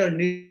ruptured cylinder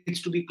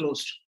needs to be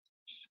closed.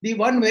 The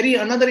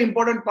another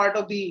important part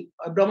of the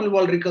abdominal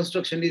wall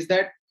reconstruction is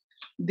that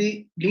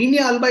the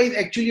linea alba is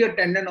actually a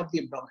tendon of the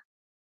abdomen.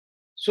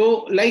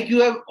 So like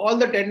you have all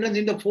the tendons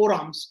in the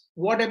forearms,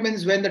 what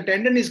happens when the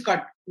tendon is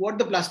cut, what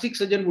the plastic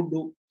surgeon would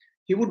do,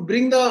 he would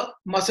bring the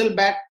muscle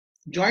back,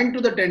 joint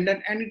to the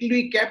tendon, and it will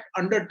be kept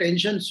under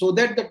tension so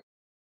that the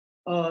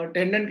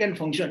tendon can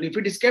function. If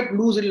it is kept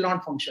loose, it will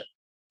not function.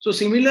 So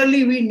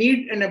similarly, we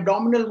need an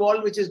abdominal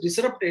wall which is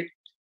disrupted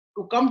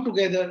to come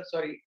together,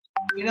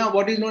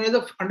 what is known as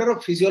under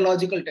a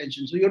physiological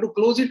tension. So you have to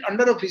close it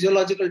under a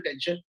physiological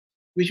tension,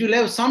 which will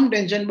have some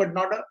tension but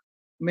not a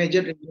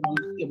major tension on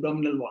the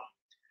abdominal wall.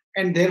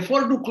 And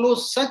therefore, to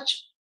close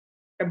such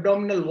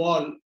abdominal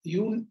wall,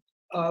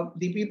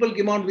 the people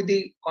came out with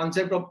the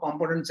concept of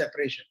component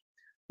separation.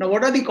 Now,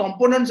 what are the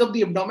components of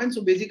the abdomen?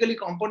 So basically,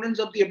 components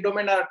of the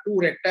abdomen are 2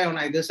 recti on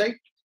either side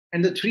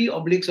and the 3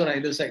 obliques on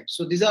either side.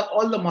 So these are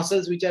all the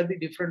muscles which are the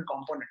different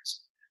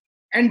components.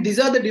 And these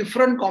are the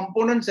different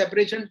component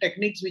separation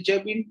techniques which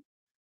have been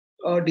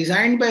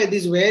designed by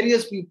these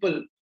various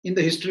people in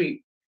the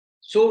history.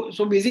 So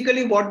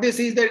basically what they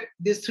say is that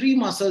these 3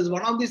 muscles,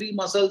 one of these 3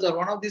 muscles or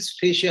one of these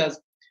fascias,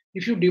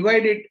 if you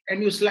divide it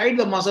and you slide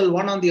the muscle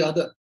one on the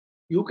other,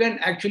 you can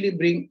actually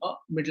bring a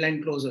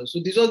midline closer. So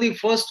this was the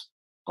first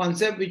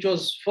concept which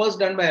was first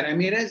done by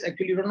Ramirez.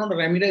 Actually, you don't know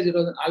Ramirez, it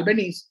was an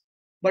Albanese.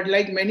 But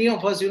like many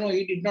of us,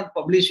 he did not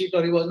publish it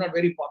or he was not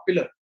very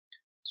popular.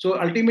 So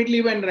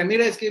ultimately, when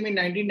Ramirez came in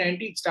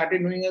 1990, it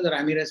started known as the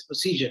Ramirez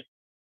procedure.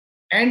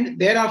 And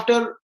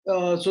thereafter,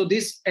 so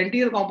this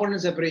anterior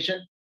component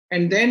separation,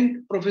 and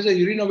then Professor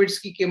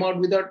Urinovitsky came out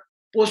with a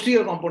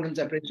posterior component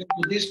separation.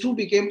 So these two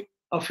became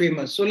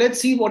famous. So let's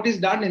see what is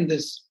done in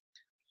this.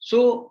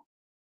 So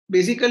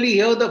basically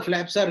here the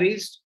flaps are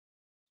raised.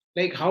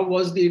 Like how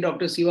was the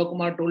Dr.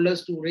 Sivakumar told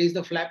us to raise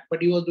the flap,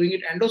 but he was doing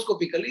it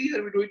endoscopically.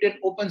 Here we do it in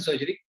open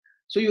surgery.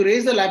 So you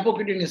raise the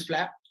lapocutaneous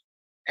flap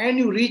and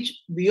you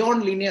reach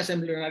beyond linea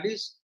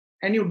semblanaris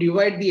and you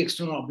divide the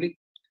external oblique.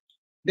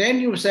 Then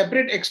you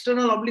separate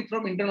external oblique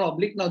from internal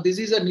oblique. Now this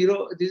is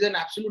an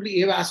absolutely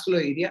avascular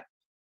area.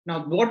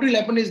 Now what will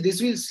happen is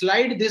this will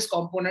slide this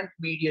component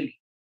medially.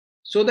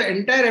 So the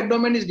entire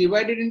abdomen is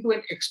divided into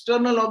an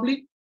external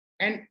oblique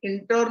and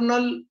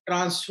internal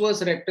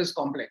transverse rectus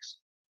complex.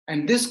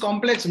 And this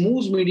complex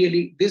moves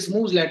medially, this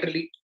moves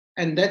laterally,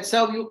 and that's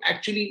how you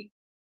actually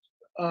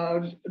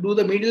do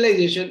the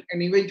medialization,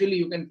 and eventually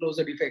you can close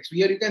the defects.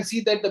 Here you can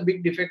see that the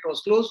big defect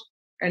was closed,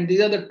 and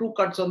these are the 2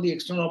 cuts on the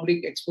external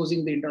oblique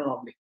exposing the internal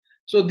oblique.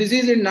 So this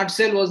is in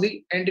nutshell was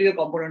the anterior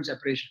component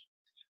separation.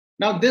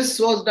 Now this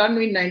was done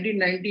in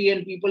 1990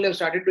 and people have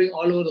started doing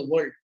all over the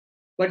world.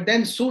 But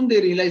then soon they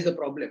realized the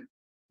problem.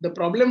 The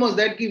problem was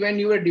that when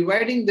you were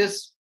dividing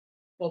this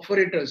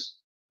perforators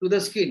to the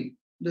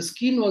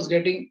skin was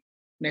getting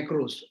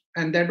necrosed.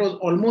 And that was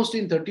almost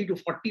in 30 to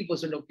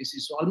 40% of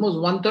cases. So almost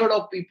 1/3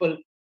 of people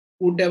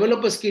would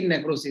develop a skin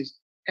necrosis.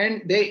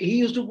 And he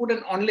used to put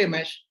an OnLay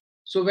mesh.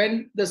 So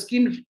when the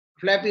skin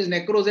flap is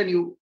necrosed and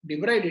you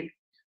divide it,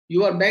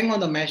 you are bang on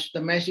the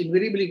mesh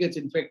invariably gets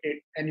infected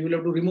and you will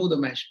have to remove the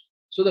mesh.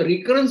 So the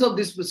recurrence of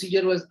this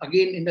procedure was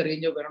again in the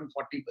range of around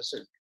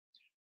 40%.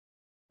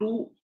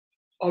 To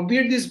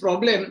obviate this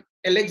problem,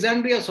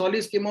 Alexandria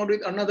Solis came out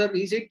with another.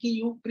 He said,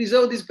 you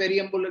preserve this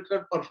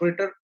periumbilical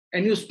perforator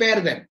and you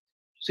spare them.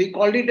 So he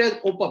called it as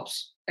OPUPs.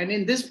 And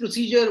in this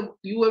procedure,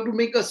 you have to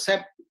make a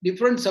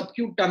different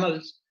subcute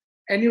tunnels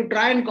and you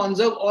try and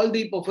conserve all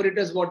the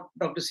perforators, what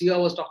Dr. Siva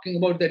was talking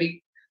about, that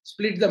he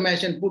splits the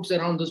mesh and puts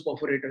around those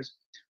perforators.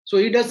 So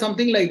he does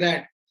something like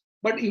that.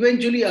 But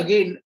eventually,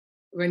 again,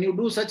 when you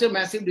do such a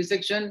massive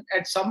dissection,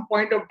 at some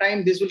point of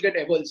time, this will get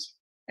avulsed.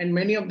 And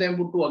many of them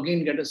would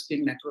again get a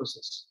skin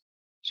necrosis.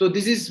 So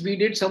this is, we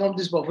did some of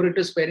this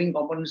perforator sparing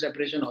component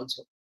separation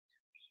also.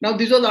 Now,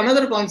 this was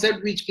another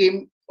concept which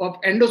came of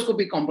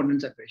endoscopic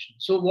component separation.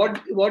 So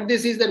what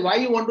this is that why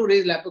you want to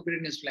raise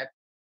laparoscopic flap,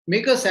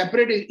 make a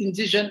separate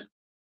incision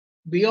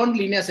beyond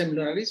linea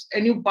seminaris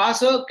and you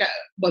pass a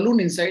balloon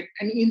inside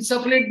and you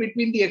insufflate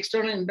between the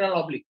external and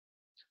internal oblique.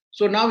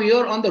 So now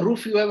here on the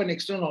roof, you have an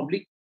external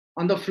oblique.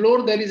 On the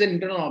floor, there is an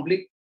internal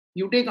oblique.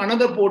 You take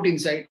another port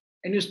inside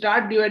and you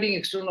start dividing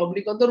external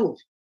oblique on the roof.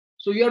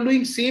 So you are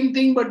doing same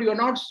thing, but you are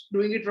not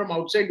doing it from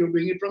outside, you're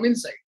doing it from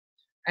inside.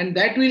 And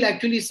that will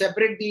actually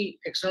separate the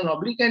external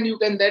oblique and you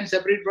can then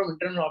separate from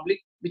internal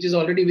oblique, which is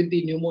already with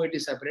the pneumo, it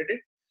is separated.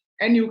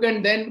 And you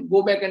can then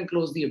go back and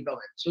close the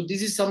abdomen. So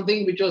this is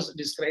something which was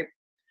described.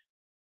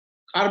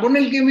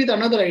 Carbonell came with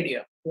another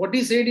idea. What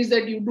he said is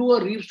that you do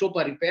a Reeves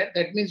Stopa repair.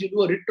 That means you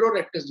do a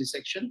retrorectus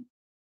dissection.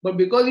 But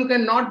because you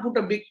cannot put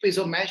a big piece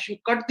of mesh, you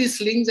cut the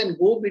slings and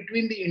go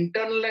between the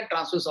internal and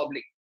transverse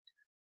oblique.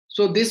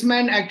 So this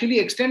man actually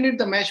extended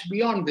the mesh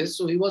beyond this.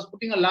 So he was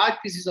putting a large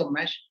pieces of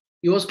mesh.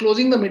 He was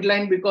closing the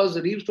midline because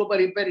the Reeves Stopa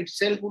repair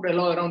itself would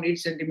allow around 8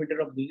 centimeters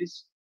of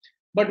release.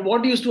 But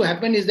what used to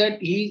happen is that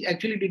he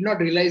actually did not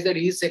realize that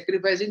he is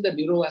sacrificing the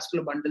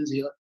neurovascular bundles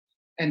here.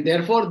 And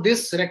therefore,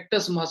 this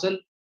rectus muscle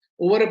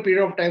over a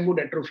period of time would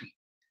atrophy.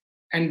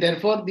 And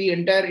therefore, the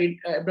entire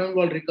abdominal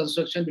wall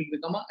reconstruction will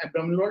become an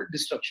abdominal wall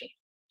destruction.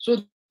 So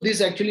this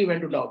actually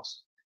went to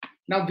dogs.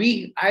 Now,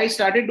 I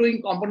started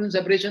doing component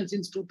separation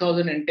since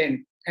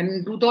 2010. And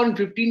in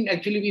 2015,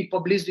 actually, we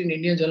published in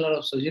Indian Journal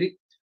of Surgery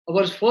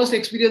our first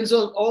experience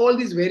of all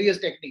these various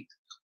techniques.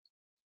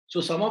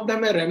 So some of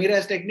them are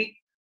Ramirez technique,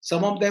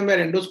 some of them are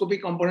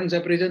endoscopic component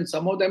separation,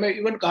 some of them are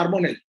even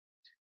Carbonell.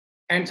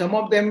 And some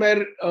of them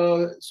were,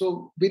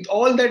 so with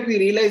all that, we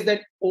realized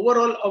that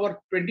overall, our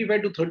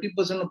 25 to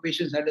 30% of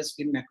patients had a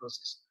skin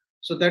necrosis.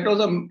 So that was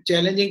a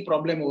challenging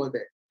problem over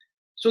there.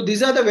 So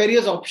these are the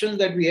various options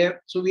that we have.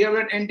 So we have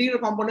an anterior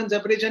component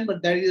separation,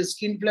 but that is a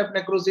skin flap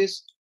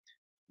necrosis.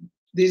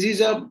 This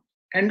is a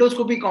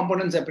endoscopic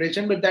component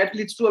separation, but that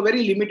leads to a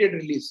very limited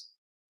release.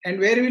 And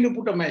where will you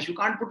put a mesh? You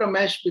can't put a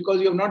mesh because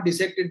you have not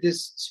dissected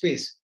this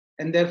space.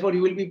 And therefore,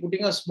 you will be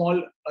putting a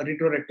small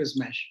retrorectus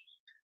mesh.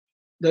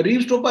 The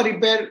Reeves Stopa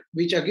repair,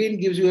 which again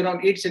gives you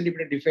around 8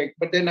 centimeter defect,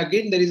 but then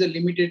again, there is a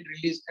limited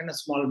release and a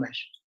small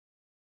mesh.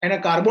 And a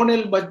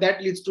Carbonell, but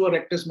that leads to a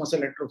rectus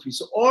muscle atrophy.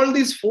 So all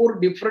these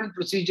 4 different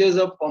procedures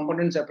of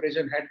component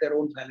separation had their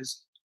own fallacy.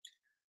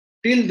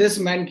 Till this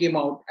man came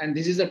out, and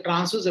this is a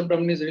transverse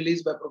abdominis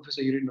released by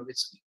Professor Yuri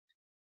Nowitzki.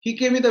 He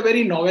came with a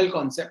very novel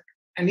concept.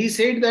 And he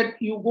said that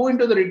you go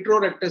into the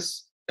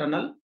retrorectus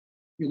tunnel,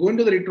 you go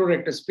into the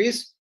retrorectus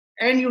space,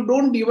 and you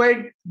don't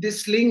divide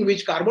this sling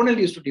which Carbonell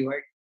used to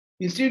divide.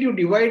 Instead, you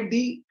divide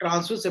the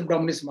transverse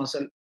abdominis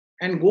muscle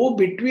and go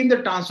between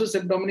the transverse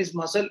abdominis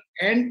muscle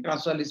and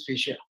transversalis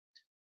fascia,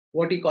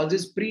 what he calls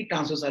is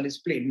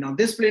pre-transversalis plane. Now,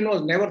 this plane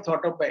was never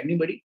thought of by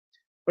anybody,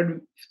 but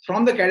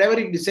from the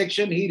cadaveric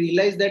dissection, he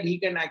realized that he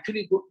can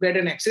actually get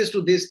an access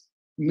to this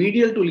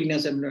medial to linea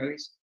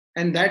seminaris,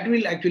 and that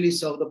will actually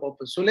serve the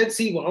purpose. So let's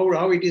see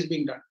how it is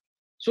being done.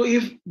 So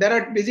if there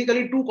are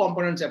basically 2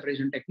 component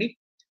separation technique.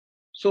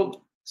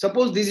 So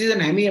suppose this is an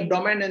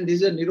hemi-abdomen and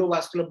this is a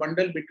neurovascular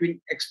bundle between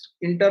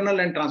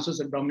internal and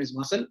transverse abdominis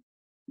muscle.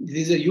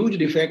 This is a huge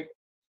defect.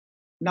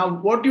 Now,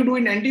 what you do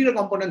in anterior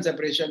component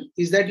separation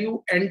is that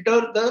you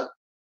enter the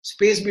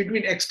space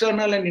between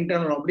external and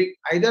internal oblique,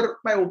 either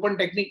by open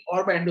technique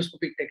or by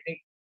endoscopic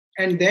technique,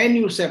 and then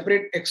you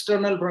separate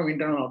external from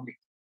internal oblique.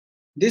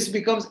 This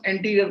becomes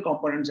anterior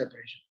component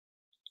separation.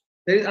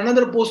 There is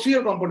another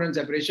posterior component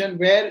separation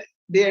where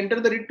they enter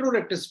the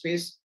retrorectus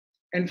space,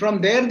 and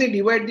from there they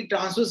divide the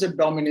transverse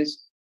abdominis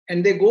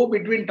and they go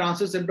between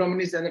transverse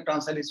abdominis and the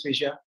transversalis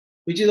fascia,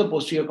 which is a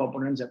posterior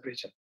component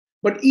separation.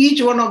 But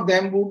each one of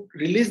them would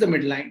release the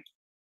midline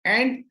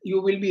and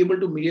you will be able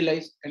to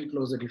medialize and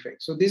close the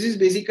defect. So this is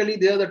basically,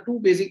 they are the 2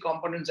 basic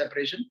component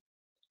separation,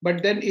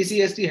 but then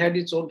ACST had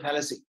its own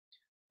fallacy.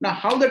 Now,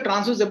 how the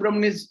transverse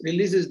abdominis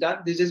release is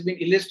done, this has been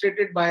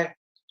illustrated by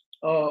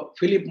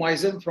Philippe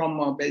Moisen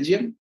from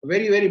Belgium,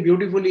 very, very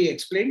beautifully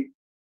explained.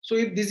 So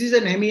if this is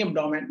an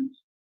hemi-abdomen,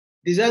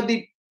 these are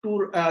the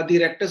 2, the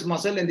rectus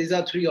muscle, and these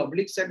are 3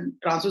 obliques, and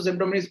transverse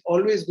abdominis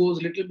always goes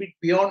a little bit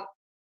beyond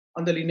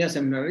on the linea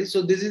seminaris.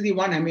 So this is the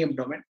one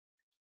hemi-abdomen.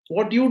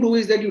 What you do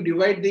is that you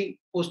divide the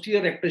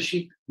posterior rectus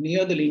sheath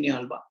near the linea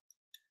alba.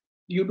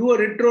 You do a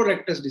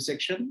retrorectus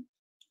dissection.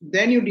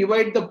 then you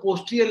divide the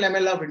posterior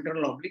lamella of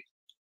internal oblique,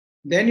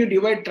 then you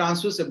divide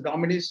transverse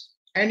abdominis,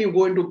 and you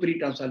go into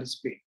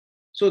pre-tarsalis pain.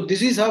 So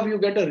this is how you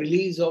get a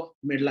release of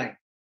midline.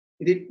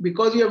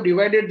 Because you have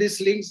divided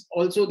these links,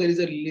 also there is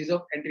a release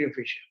of anterior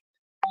fascia.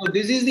 So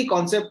this is the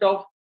concept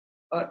of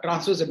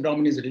transverse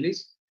abdominis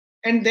release.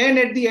 And then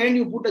at the end,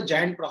 you put a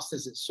giant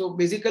prosthesis. So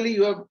basically,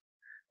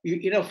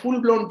 in a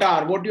full-blown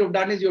TAR, what you have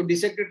done is you have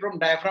dissected from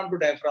diaphragm to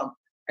diaphragm,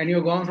 and you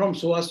have gone from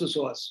psoas to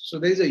psoas. So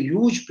there is a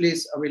huge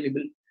place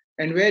available,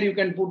 and where you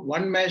can put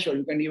one mesh, or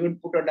you can even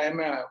put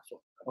a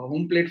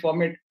home plate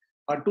format,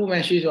 or two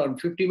meshes, or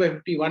 50 by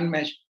 51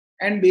 mesh,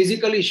 and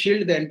basically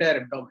shield the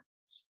entire abdomen.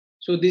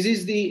 So this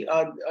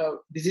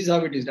is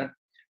how it is done.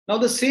 Now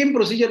the same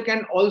procedure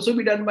can also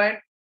be done by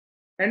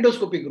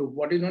endoscopic group,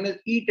 what is known as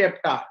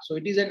TAPP TAR. So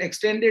it is an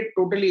extended,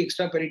 totally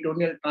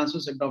extraperitoneal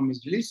transverse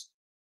abdominis release.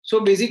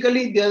 So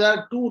basically, there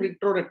are two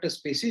retrorectus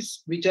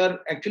spaces which are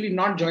actually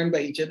not joined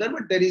by each other,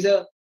 but there is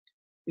a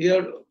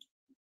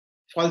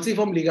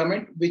falciform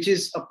ligament which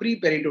is a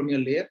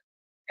preperitoneal layer,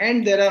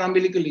 and there are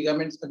umbilical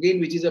ligaments again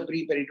which is a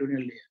preperitoneal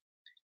layer,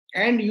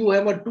 and you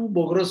have a two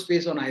Bogros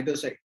space on either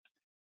side.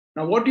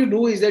 Now what you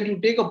do is that you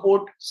take a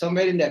port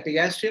somewhere in the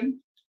epigastrium,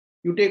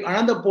 you take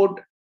another port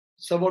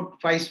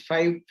about five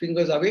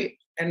fingers away,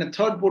 and a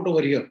third port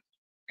over here,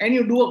 and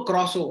you do a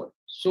crossover.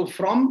 So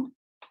from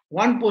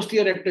one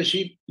posterior rectus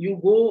sheath, you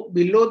go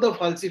below the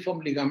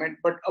falciform ligament,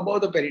 but above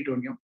the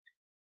peritoneum,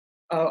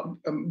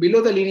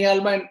 below the linea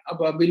alba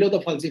and below the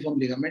falciform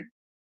ligament,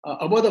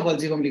 above the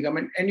falciform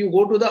ligament, and you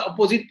go to the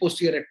opposite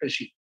posterior rectus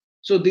sheath.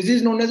 So this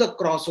is known as a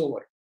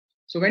crossover.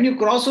 So when you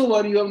cross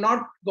over, you have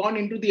not gone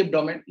into the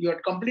abdomen, you are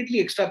completely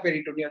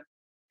extraperitoneal,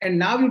 and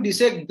now you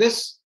dissect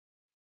this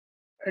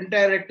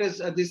entire rectus,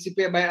 this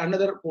CPA by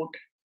another port,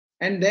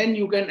 and then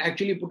you can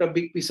actually put a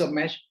big piece of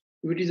mesh,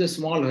 which is a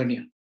small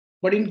hernia.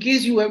 But in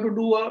case you have to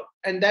do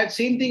and that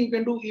same thing you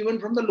can do even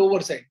from the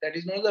lower side, that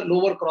is known as the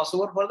lower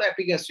crossover for the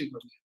epigastric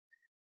hernia.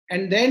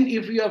 And then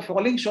if you are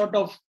falling short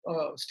of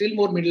still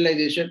more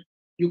mineralization,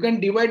 you can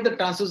divide the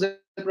transverse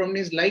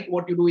abdominis like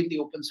what you do in the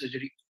open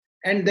surgery.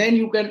 And then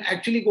you can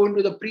actually go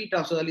into the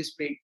pre-tarsalis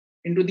plane,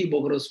 into the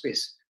Bogros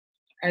space.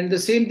 And the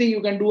same thing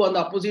you can do on the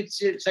opposite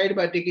side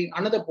by taking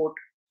another port,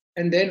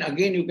 and then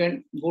again you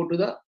can go to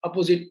the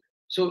opposite.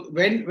 So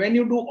when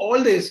you do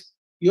all this,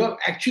 you have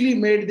actually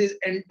made this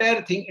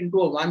entire thing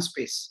into a one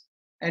space,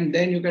 and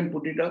then you can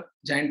put it a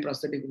giant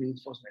prosthetic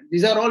reinforcement.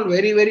 These are all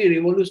very, very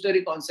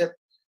revolutionary concepts.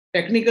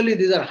 Technically,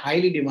 these are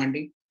highly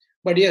demanding,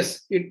 but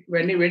yes,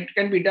 when it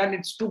can be done,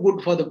 it's too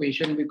good for the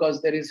patient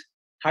because there is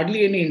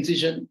hardly any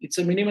incision. It's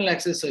a minimal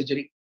access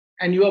surgery,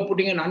 and you are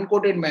putting an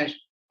uncoated mesh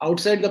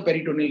outside the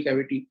peritoneal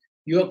cavity.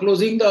 You are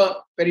closing the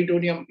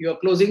peritoneum, you are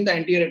closing the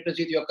anterior rectus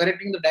sheath, you are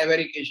correcting the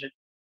divarication,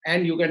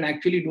 and you can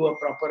actually do a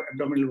proper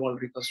abdominal wall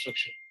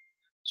reconstruction.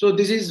 So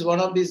this is one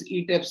of these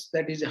ETAPs,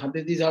 this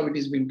is how it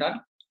is being done.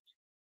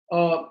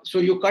 So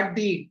you cut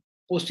the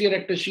posterior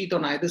rectus sheath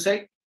on either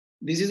side.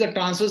 This is a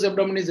transverse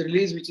abdominis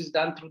release which is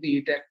done through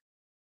the ETAP.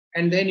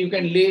 And then you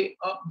can lay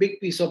a big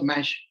piece of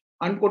mesh,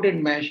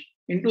 uncoated mesh,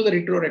 into the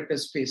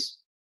retrorectus space.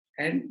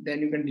 And then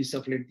you can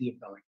desufflate the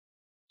abdomen.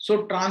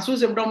 So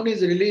transverse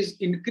abdominis release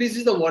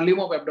increases the volume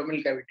of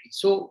abdominal cavity.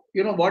 So,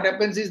 what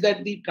happens is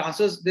that these are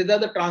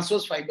the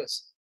transverse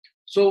fibers.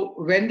 So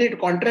when they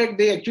contract,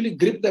 they actually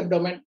grip the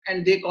abdomen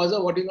and they cause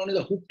what is known as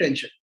a hook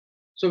tension.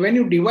 So when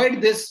you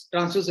divide this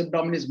transverse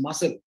abdominis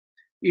muscle,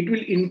 it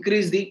will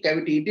increase the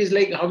cavity. It is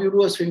like how you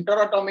do a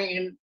sphincterotomy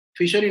in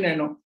fissure in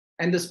ano,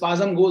 and the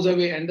spasm goes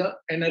away and the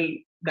anal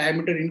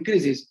diameter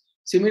increases.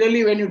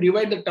 Similarly, when you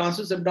divide the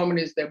transverse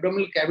abdominis, the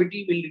abdominal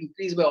cavity will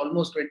increase by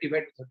almost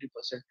 25 to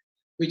 30%,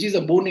 which is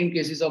a boon in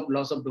cases of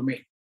loss of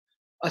domain.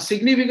 A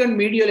significant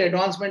medial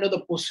advancement of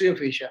the posterior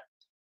fascia.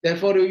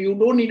 Therefore, you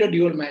don't need a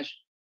dual mesh.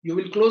 You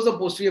will close the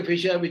posterior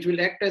fascia, which will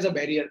act as a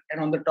barrier,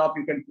 and on the top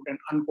you can put an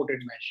uncoated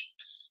mesh.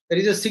 There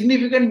is a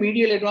significant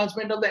medial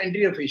advancement of the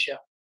anterior fascia,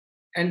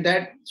 and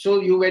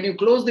when you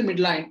close the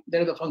midline,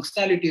 there the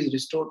functionality is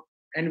restored,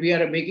 and we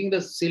are making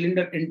the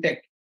cylinder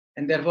intact,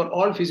 and therefore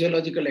all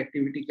physiological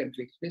activity can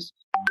take place.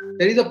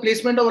 There is a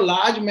placement of a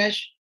large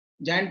mesh,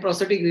 giant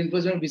prosthetic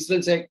reinforcement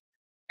visceral sac,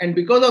 and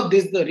because of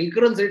this, the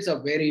recurrence rates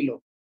are very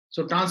low.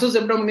 So transverse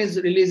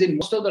abdominis release in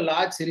most of the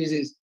large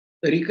series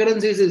the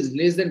recurrence is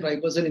less than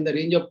 5%, in the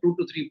range of 2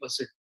 to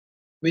 3%,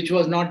 which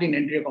was not in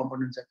anterior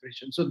component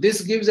separation. So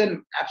this gives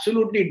an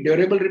absolutely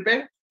durable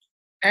repair,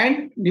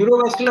 and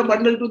neurovascular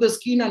bundle to the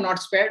skin are not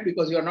spared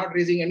because you are not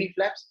raising any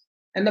flaps,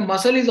 and the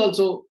muscle is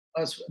also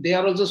they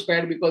are also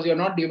spared because you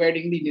are not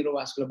dividing the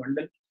neurovascular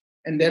bundle,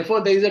 and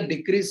therefore there is a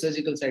decreased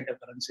surgical site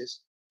occurrences.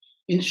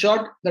 In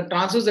short, the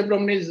transverse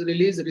abdominis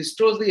release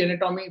restores the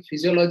anatomy,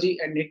 physiology,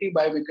 and native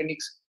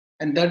biomechanics,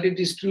 and that it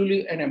is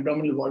truly an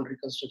abdominal wall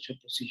reconstruction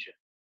procedure.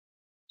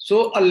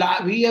 So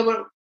we have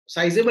a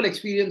sizable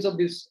experience of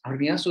this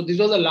hernia. So this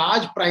was a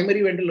large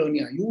primary ventral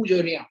hernia, huge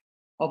hernia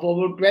of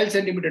over 12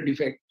 centimeter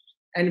defect,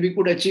 and we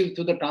could achieve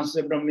through the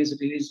transverse abdominis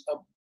release a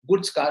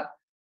good scar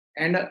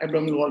and an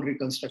abdominal wall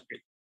reconstructed.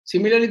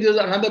 Similarly, there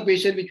was another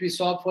patient which we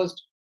saw first,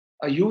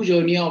 a huge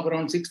hernia of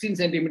around 16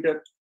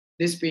 centimeter.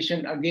 This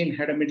patient again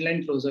had a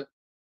midline closure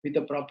with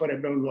a proper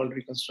abdominal wall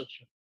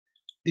reconstruction.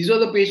 These are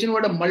the patient who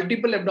had a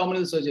multiple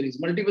abdominal surgeries,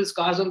 multiple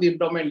scars on the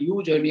abdomen,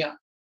 huge hernia.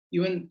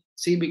 Even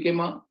C became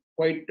a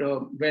quite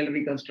well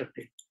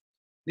reconstructed.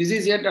 This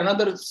is yet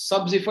another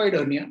subxiphoid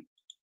hernia.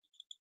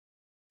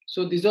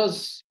 So this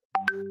was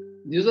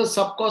a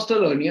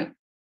subcostal hernia.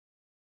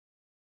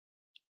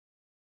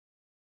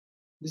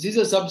 This is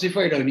a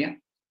subxiphoid hernia,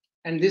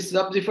 and this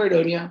subxiphoid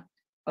hernia,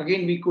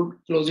 again we could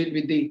close it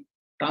with the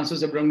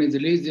transverse abdominis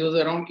release. There was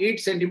around 8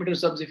 centimeter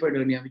subxiphoid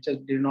hernia, which is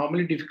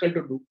normally difficult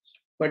to do,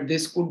 but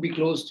this could be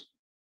closed.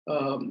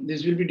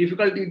 This will be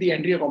difficult with the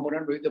anterior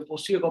component, but with the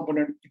posterior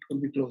component, it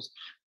could be closed.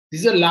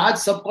 This is a large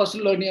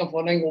subcostal hernia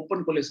following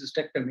open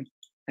cholecystectomy,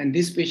 and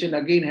this patient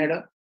again had a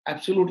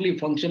absolutely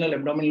functional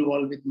abdominal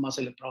wall with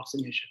muscle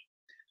approximation.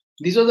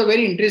 This was a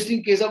very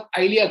interesting case of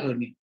iliac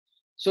hernia.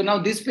 So now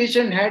this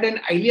patient had an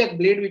iliac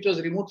blade which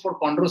was removed for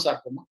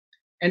chondrosarcoma,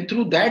 and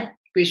through that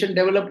patient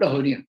developed a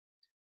hernia.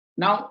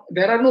 Now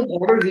there are no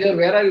borders here.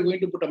 Where are you going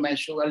to put a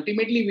mesh? So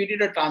ultimately we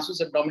did a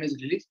transverse abdominis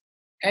release,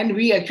 and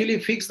we actually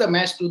fixed the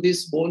mesh to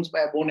these bones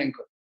by a bone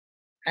anchor,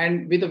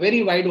 and with a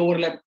very wide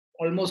overlap,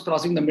 almost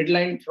crossing the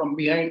midline from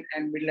behind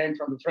and midline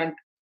from the front.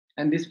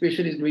 And this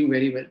patient is doing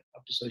very well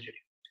after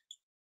surgery.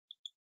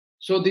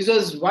 So this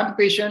was one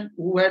patient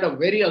who had a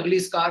very ugly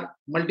scar,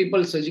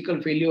 multiple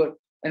surgical failure,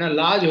 and a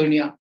large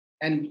hernia,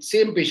 and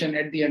same patient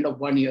at the end of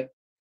 1 year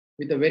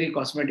with a very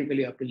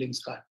cosmetically appealing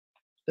scar.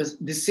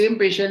 The same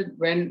patient,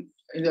 when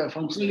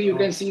functionally you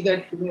can see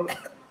that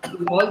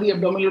all the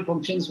abdominal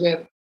functions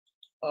were,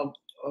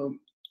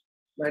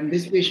 when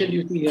this patient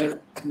you see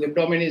here, the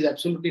abdomen is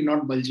absolutely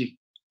not bulging.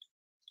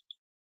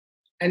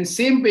 And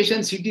same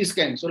patient CT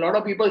scan. So a lot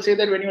of people say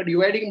that when you're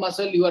dividing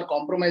muscle, you are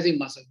compromising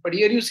muscle. But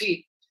here you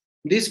see,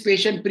 this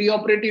patient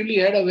preoperatively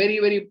had a very,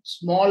 very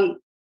small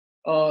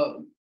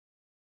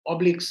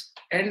obliques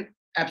and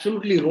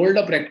absolutely rolled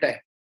up recti.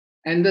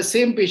 And the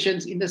same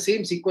patients in the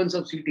same sequence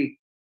of CT,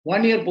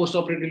 1 year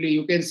postoperatively,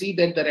 you can see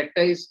that the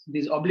recti,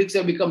 these obliques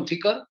have become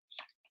thicker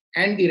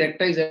and the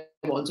recti have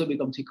also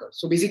become thicker.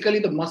 So basically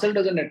the muscle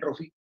doesn't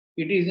atrophy.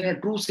 It is in a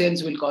true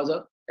sense will cause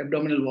a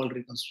abdominal wall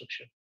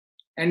reconstruction.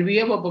 And we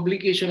have a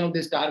publication of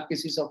this TAR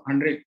cases of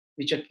 100,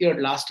 which occurred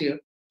last year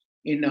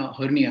in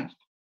hernia.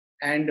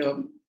 And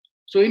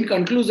so in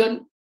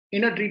conclusion,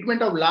 in a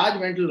treatment of large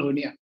ventral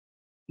hernia,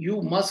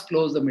 you must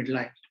close the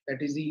midline.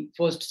 That is the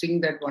first thing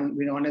that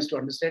one has to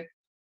understand.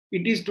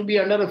 It is to be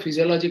under a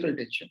physiological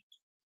tension.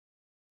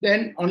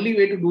 Then only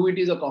way to do it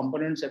is a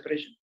component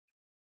separation.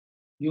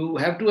 You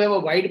have to have a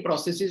wide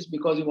prosthesis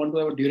because you want to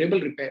have a durable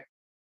repair,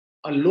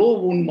 a low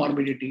wound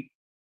morbidity,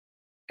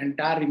 and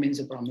TAR remains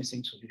a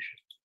promising solution.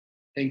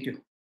 Thank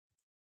you.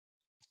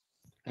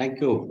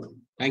 Thank you.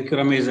 Thank you,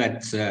 Ramesh.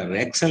 That's an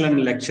excellent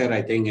lecture.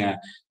 I think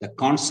the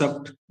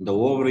concept, the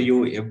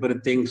overview,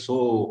 everything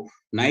so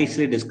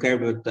nicely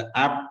described with the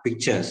app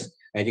pictures.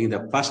 I think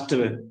the first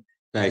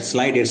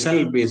slide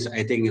itself is,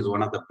 I think, is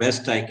one of the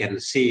best I can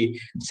see,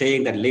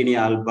 saying that linea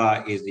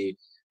alba is the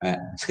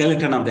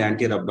skeleton of the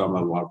anterior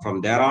abdominal wall.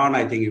 From there on,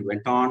 I think it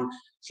went on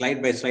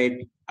slide by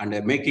slide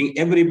and making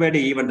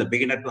everybody, even the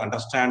beginner, to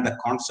understand the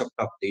concept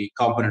of the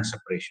component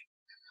separation.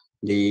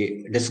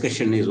 The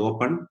discussion is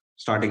open,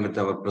 starting with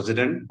our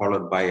president,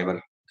 followed by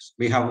our.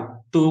 We have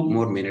 2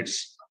 more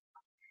minutes.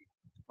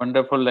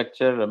 Wonderful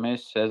lecture,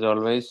 Ramesh, as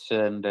always,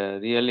 and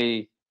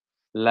really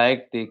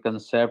like the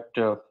concept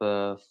of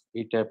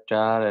TAPP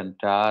and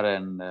TAR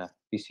and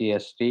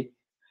PCST.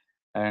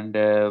 And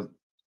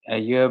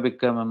you have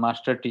become a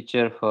master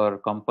teacher for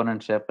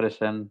component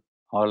separation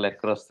all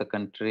across the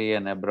country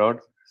and abroad.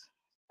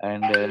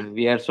 And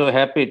we are so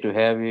happy to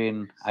have you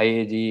in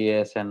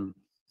IAGES, and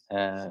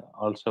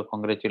also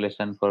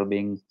congratulations for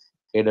being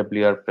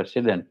AWR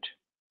president.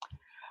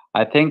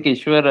 I think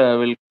Ishwar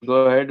will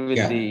go ahead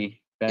with the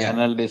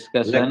panel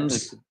discussion.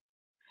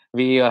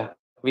 We have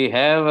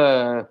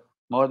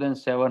more than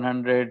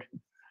 700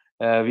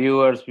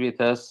 viewers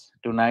with us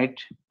tonight,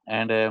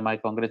 and my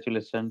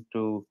congratulations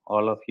to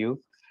all of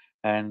you.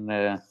 And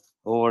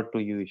over to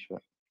you, Ishwar.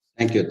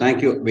 Thank you.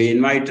 Thank you. We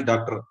invite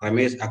Dr.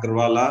 Ramesh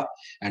Agarwala,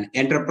 an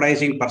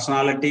enterprising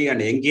personality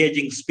and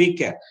engaging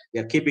speaker. We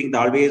are keeping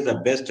always the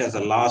best as the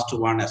last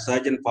one, a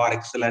surgeon for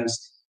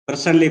excellence,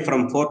 personally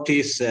from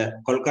Fortis,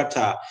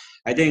 Kolkata.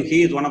 I think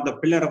he is one of the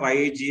pillar of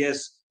IAGES,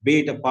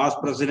 be it a past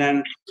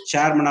president,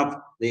 chairman of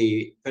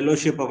the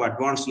Fellowship of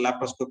Advanced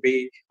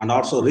Laparoscopy, and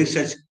also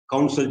Research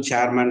Council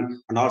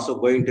chairman, and also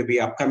going to be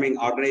upcoming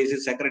organizing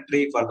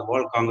secretary for the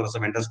World Congress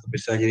of Endoscopy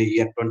Surgery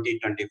year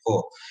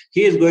 2024.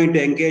 He is going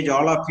to engage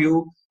all of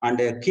you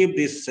and keep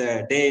this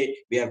day.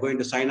 We are going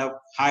to sign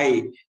up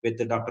high with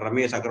Dr.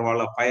 Ramesh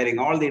Agarwala firing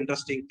all the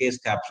interesting case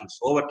capsules.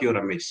 Over to you,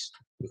 Ramesh.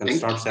 You can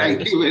start saying.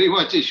 Thank you very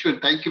much,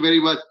 Ishwar. Thank you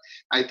very much.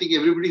 I think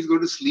everybody's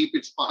going to sleep.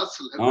 It's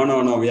past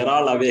 11. No. We are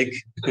all awake.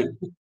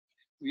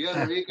 We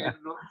are awake. I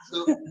don't know.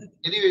 So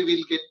anyway,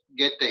 we'll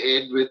get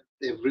ahead with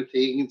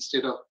everything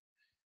instead of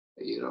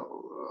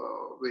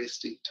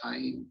wasting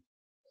time.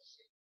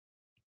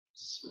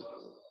 So.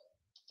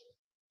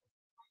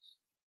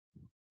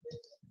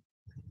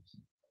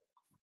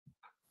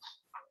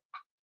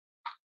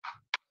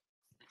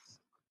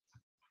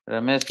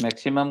 Ramesh,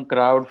 maximum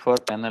crowd for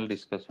panel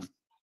discussion.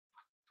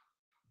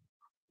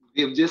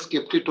 We have just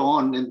kept it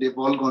on and they've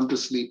all gone to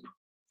sleep.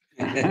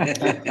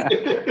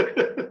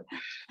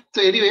 So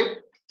anyway,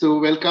 so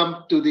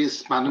welcome to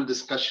this panel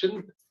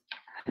discussion.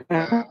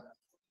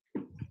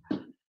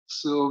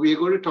 So we are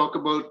going to talk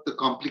about the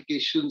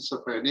complications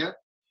of hernia.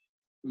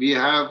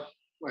 I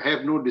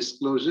have no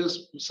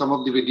disclosures. Some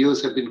of the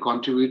videos have been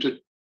contributed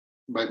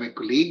by my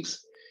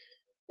colleagues,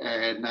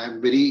 and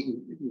I'm very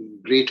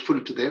grateful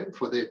to them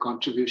for their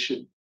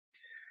contribution.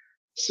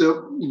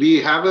 So we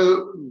have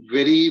a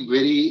very,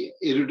 very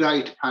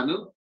erudite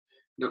panel.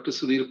 Dr.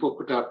 Sunil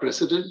Popat, our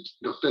president.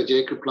 Dr.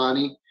 Ajay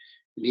Kriplani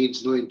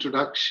needs no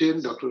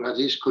introduction. Dr.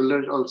 Rajesh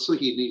Khullar also,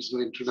 he needs no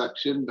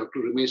introduction. Dr.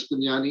 Ramesh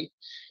Punjani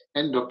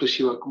and Dr.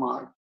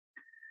 Sivakumar.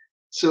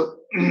 So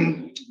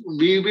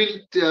we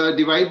will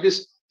divide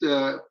this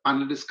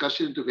panel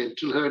discussion into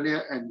ventral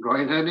hernia and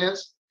groin hernias.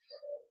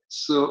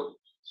 So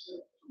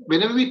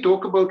whenever we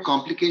talk about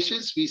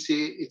complications, we say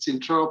it's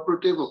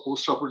intraoperative or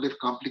postoperative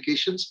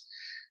complications.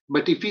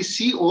 But if we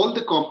see all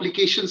the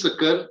complications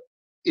occur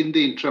in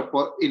the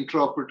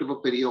intraoperative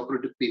or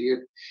perioperative period,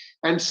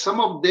 and some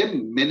of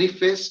them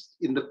manifest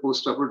in the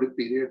postoperative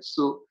period.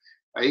 So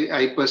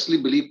I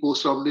personally believe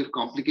postoperative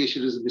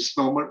complication is a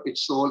misnomer.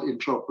 It's all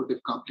intraoperative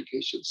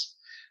complications.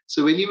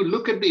 So when you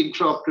look at the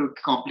intraoperative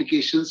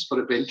complications for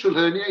a ventral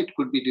hernia, it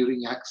could be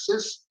during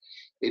access,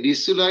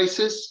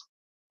 ediculasis,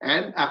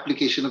 and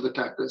application of the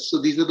tappers. So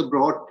these are the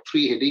broad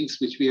three headings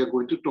which we are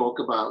going to talk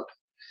about.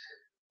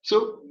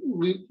 So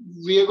we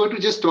are going to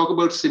just talk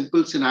about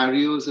simple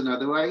scenarios and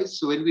otherwise.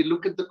 So when we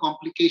look at the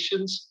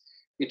complications,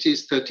 it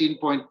is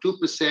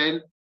 13.2%,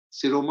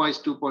 seroma is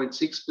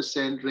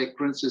 2.6%,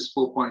 recurrence is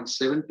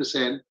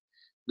 4.7%.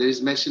 There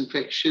is mesh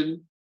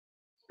infection,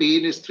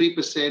 pain is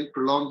 3%,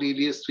 prolonged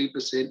ileus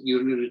 3%,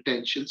 urinary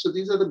retention. So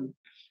these are the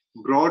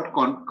broad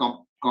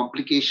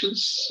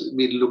complications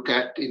we look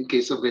at in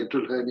case of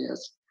ventral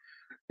hernias.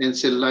 And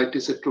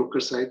cellulitis at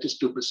trocar site is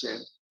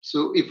 2%.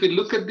 So if we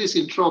look at these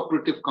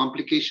intraoperative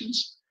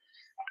complications,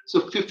 so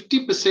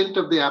 50%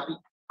 of the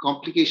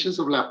complications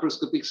of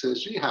laparoscopic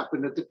surgery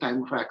happen at the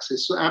time of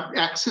access. So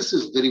access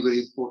is very,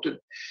 very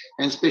important.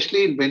 And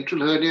especially in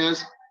ventral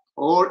hernias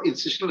or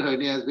incisional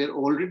hernias where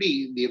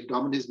already the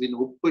abdomen has been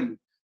opened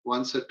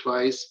once or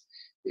twice,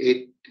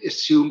 it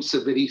assumes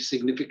a very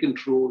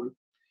significant role.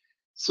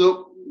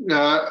 So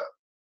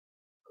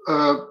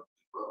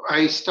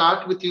I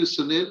start with you,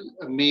 Sunil,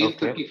 a male,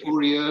 okay.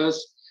 34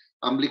 years,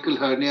 umbilical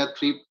hernia,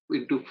 3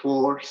 into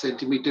 4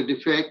 centimeter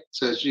defect,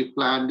 surgery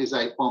planned is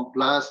IPOM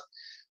plus,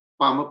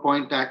 palmar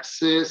point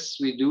access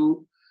we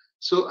do.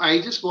 So I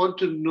just want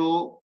to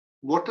know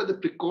what are the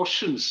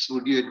precautions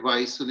would you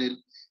advise, Sunil,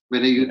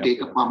 when you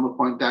take a palmar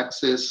point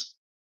access?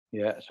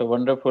 Yeah, so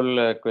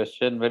wonderful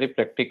question, very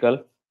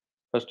practical.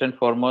 First and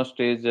foremost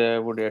is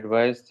would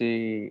advise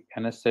the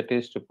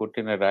anesthetist to put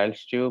in a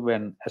Ryle's tube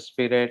and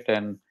aspirate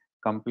and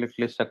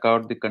completely suck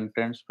out the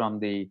contents from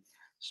the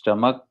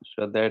stomach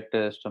so that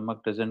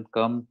stomach doesn't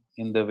come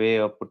in the way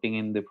of putting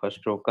in the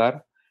first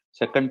trocar.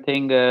 Second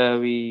thing,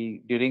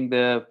 we during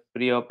the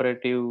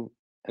preoperative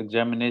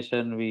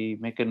examination, we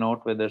make a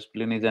note whether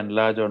spleen is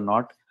enlarged or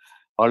not.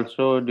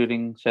 Also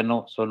during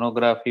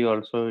sonography,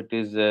 also it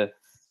is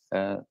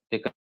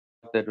taken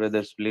that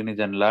whether spleen is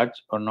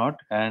enlarged or not.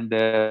 And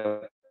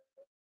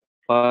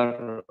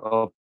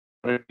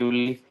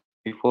operatively,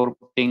 before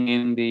putting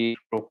in the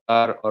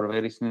trocar or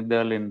varus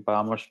needle in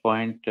palmar's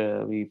point,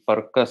 we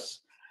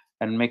percuss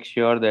and make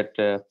sure that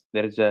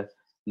there is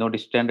no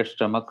distended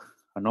stomach,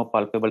 no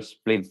palpable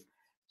spleen.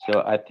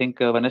 So I think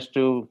one has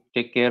to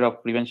take care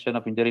of prevention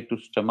of injury to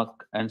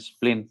stomach and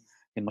spleen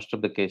in most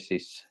of the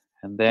cases.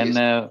 And then,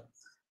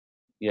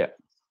 yes.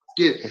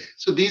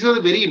 So these are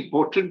the very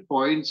important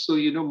points. So,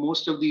 you know,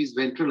 most of these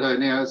ventral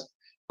hernias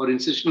or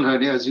incisional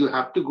hernias, you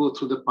have to go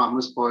through the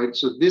palmar's point.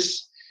 So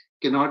this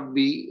cannot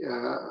be,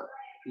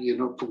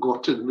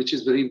 forgotten, which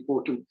is very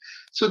important.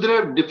 So there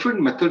are different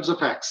methods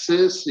of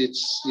access.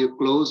 It's your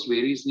closed,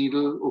 varus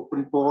needle,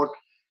 open port,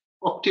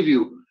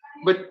 OptiView.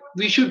 But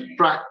we should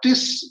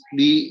practice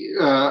the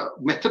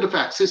method of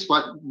access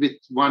with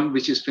one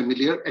which is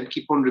familiar and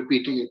keep on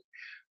repeating it.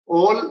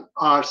 All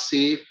are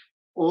safe,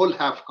 all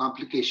have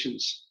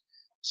complications.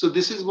 So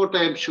this is what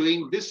I am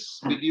showing. This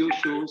video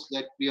shows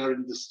that we are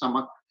in the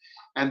stomach.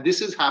 And this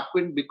has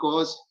happened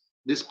because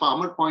this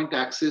palmar point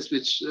access,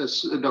 which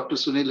Dr.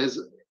 Sunil has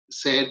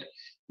said,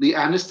 the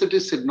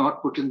anesthetist had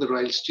not put in the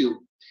Ryle's tube.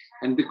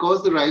 And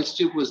because the Ryle's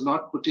tube was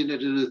not put in,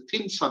 it is a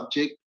thin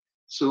subject.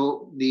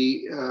 So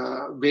the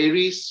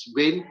varus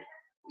went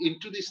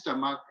into the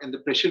stomach and the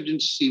pressure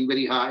didn't seem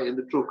very high and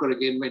the trocar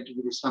again went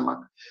into the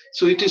stomach.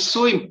 So it is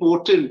so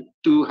important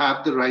to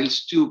have the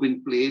Ryle's tube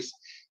in place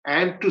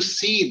and to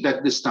see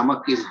that the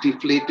stomach is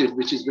deflated,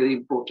 which is very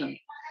important.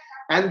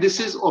 And this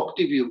is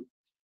OptiView.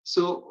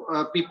 So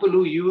people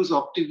who use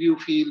OptiView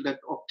feel that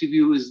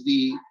OptiView is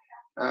the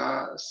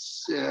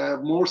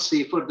more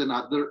safer than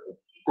other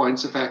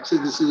points of access.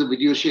 This is a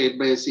video shared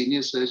by a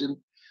senior surgeon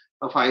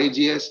of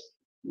IAGES.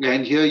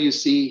 And here you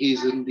see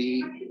he's in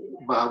the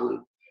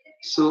bowel.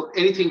 So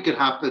anything can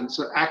happen.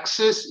 So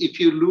access, if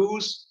you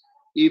lose,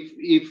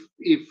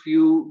 if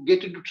you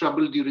get into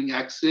trouble during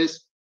access,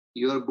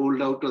 you are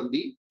bowled out on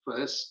the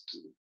first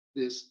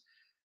this.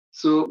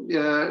 So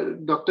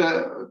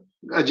Dr.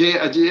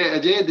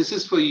 Ajay, this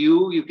is for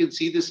you. You can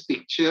see this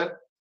picture.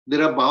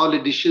 There are bowel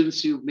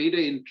additions. You've made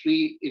an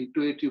entry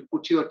into it. You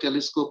put your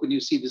telescope and you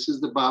see this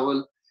is the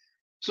bowel.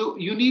 So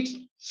you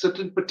need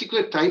certain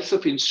particular types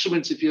of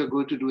instruments if you are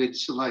going to do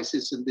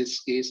endolysis in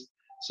this case.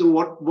 So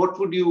what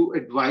would you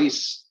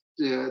advise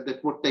that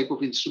what type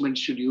of instrument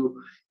should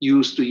you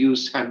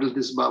use handle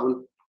this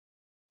bowel?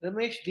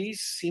 Ramesh,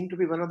 these seem to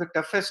be one of the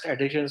toughest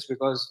adhesions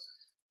because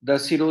the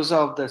serosa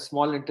of the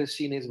small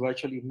intestine is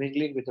virtually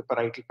mingling with the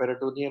parietal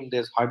peritoneum.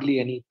 There's hardly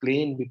any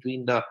plane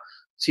between the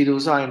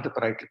serosa and the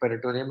parietal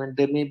peritoneum, and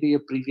there may be a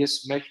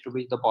previous mesh to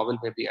which the bowel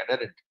may be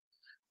adherent.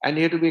 And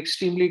you have to be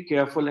extremely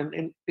careful. And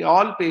in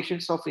all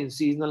patients of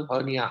incisional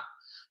hernia,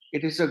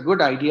 it is a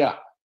good idea,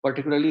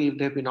 particularly if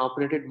they've been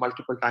operated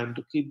multiple times,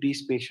 to keep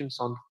these patients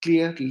on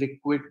clear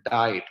liquid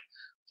diet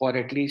for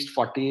at least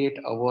 48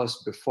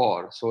 hours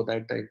before, so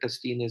that the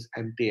intestine is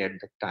empty at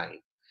the time.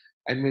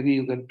 And maybe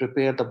you can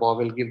prepare the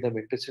bowel, give them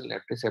intestinal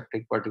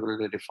antiseptic,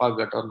 particularly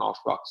Rifagut or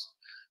Norflox,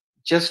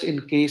 just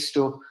in case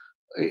the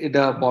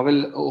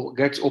bowel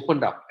gets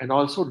opened up. And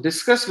also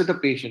discuss with the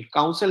patient,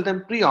 counsel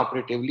them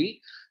pre-operatively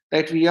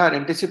that we are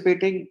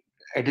anticipating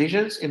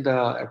adhesions in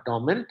the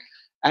abdomen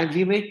and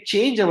we may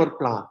change our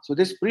plan. So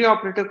this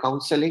pre-operative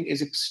counseling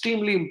is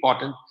extremely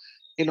important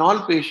in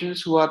all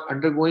patients who are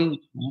undergoing,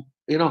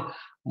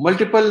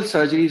 multiple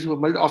surgeries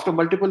after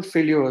multiple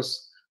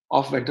failures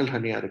of ventral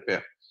hernia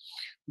repair.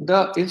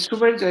 The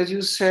instruments, as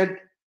you said,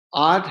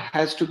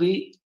 has to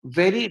be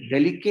very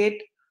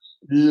delicate,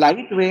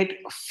 lightweight,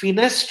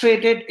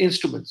 fenestrated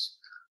instruments.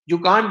 You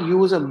can't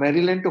use a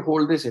Maryland to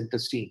hold this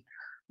intestine.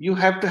 You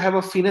have to have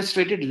a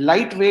fenestrated,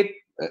 lightweight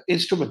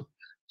instrument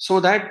so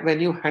that when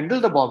you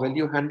handle the bowel,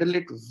 you handle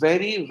it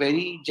very,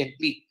 very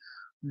gently.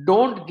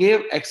 Don't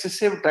give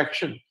excessive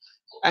traction.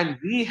 And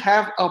we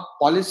have a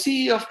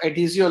policy of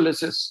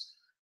adhesiolysis,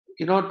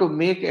 to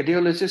make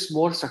adhesiolysis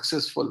more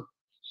successful.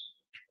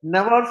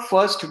 Never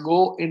first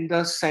go in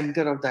the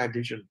center of the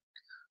adhesion.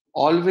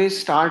 Always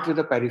start with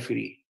the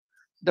periphery.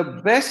 The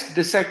best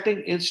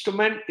dissecting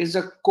instrument is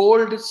a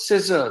cold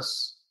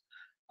scissors.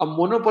 A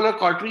monopolar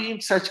cautery in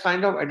such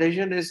kind of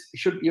adhesion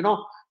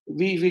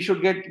we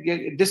should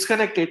get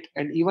disconnected,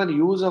 and even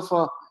use of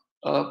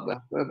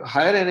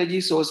higher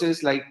energy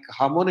sources like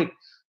harmonic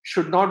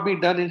should not be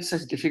done in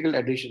such difficult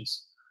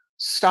adhesions.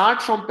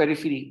 Start from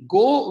periphery.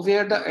 Go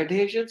where the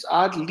adhesions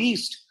are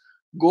least.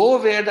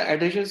 Go where the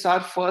adhesions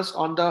are first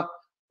on the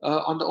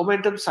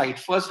omentum side.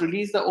 First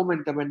release the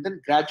omentum and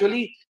then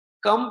gradually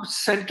come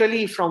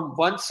centrally from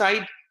one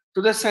side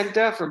to the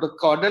center, from the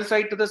caudal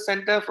side to the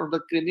center, from the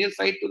cranial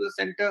side to the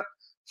center,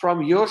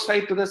 from your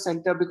side to the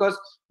center, because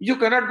you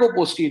cannot go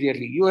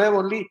posteriorly. You have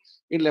only,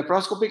 in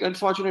laparoscopic,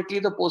 unfortunately,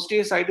 the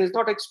posterior side is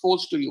not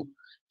exposed to you.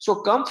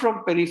 So come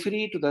from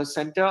periphery to the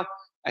center,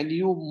 and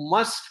you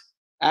must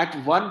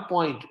at one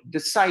point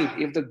decide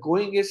if the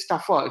going is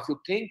tougher. If you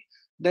think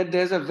that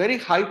there's a very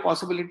high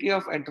possibility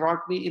of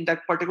enterotomy in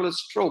that particular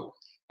stroke,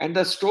 and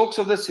the strokes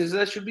of the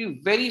scissors should be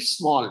very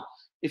small.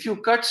 If you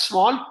cut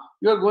small,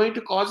 you're going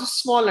to cause a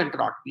small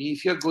enterotomy.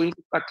 If you're going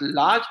to cut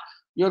large,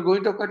 you're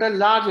going to cut a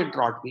large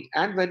enterotomy.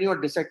 And when you're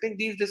dissecting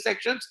these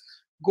dissections,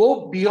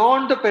 go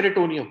beyond the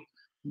peritoneum.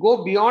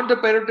 Go beyond the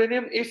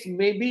peritoneum. If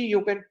maybe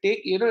you can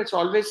take, it's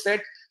always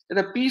said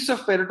that a piece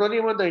of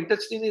peritoneum on the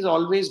intestine is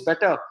always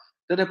better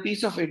than a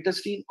piece of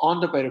intestine on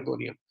the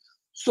peritoneum.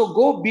 So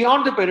go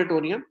beyond the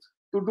peritoneum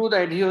to do the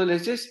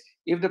adhesiolysis.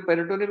 If the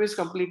peritoneum is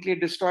completely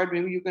destroyed,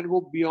 maybe you can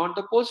go beyond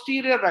the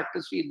posterior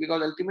rectus field,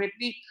 because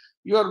ultimately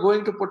you are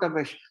going to put a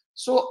mesh.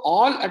 So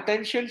all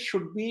attention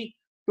should be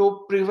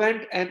to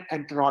prevent an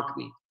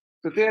enterotomy.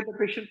 Prepare the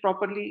patient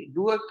properly,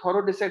 do a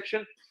thorough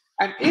dissection,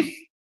 and if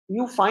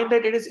you find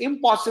that it is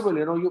impossible,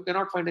 you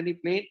cannot find any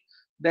plane,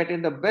 that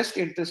in the best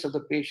interest of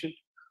the patient,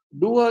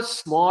 do a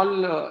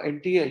small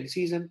anterior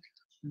incision,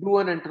 do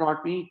an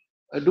enterotomy,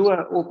 do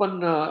an open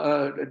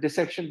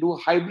dissection, do a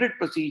hybrid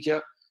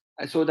procedure,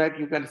 so that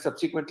you can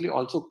subsequently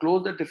also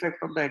close the defect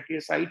from the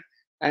anterior side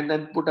and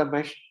then put a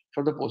mesh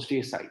from the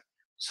posterior side.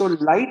 So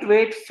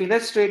lightweight,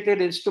 fenestrated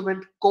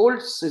instrument,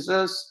 cold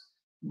scissors,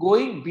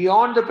 going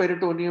beyond the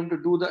peritoneum to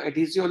do the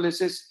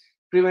adhesiolysis,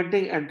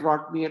 preventing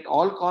enterotomy at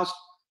all costs,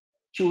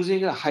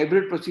 choosing a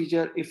hybrid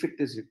procedure if it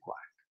is required.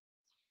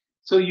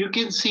 So you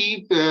can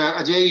see,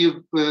 Ajay,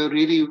 you've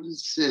really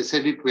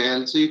said it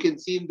well. So you can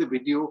see in the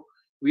video,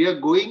 we are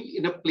going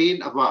in a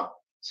plane above.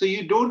 So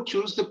you don't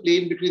choose the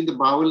plane between the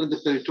bowel and the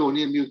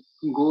peritoneum, you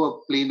can go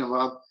a plane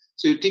above.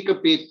 So you take a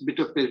bit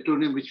of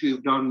peritoneum, which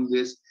we've done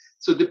this.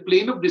 So the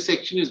plane of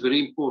dissection is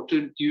very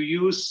important. You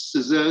use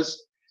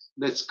scissors,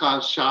 that's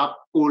sharp,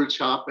 cold,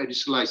 sharp,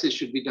 adhesiolysis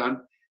should be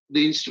done.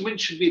 The instrument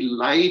should be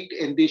light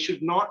and they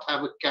should not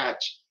have a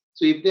catch.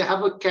 So if they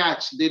have a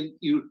catch, then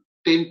you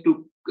tend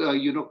to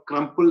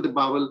crumple the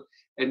bowel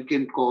and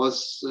can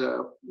cause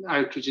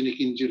iatrogenic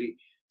injury.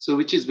 So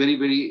which is very,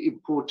 very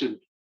important.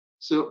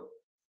 So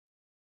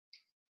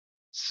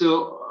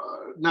So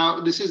now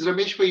this is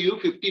Ramesh for you,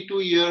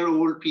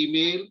 52-year-old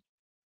female,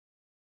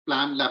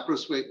 planned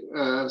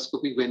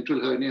laparoscopic ventral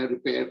hernia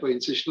repair for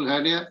incisional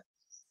hernia.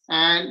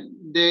 And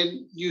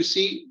then you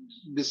see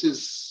this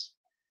is,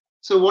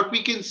 so what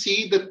we can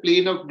see, the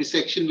plane of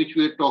dissection which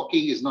we are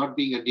talking is not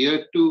being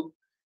adhered to.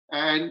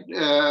 And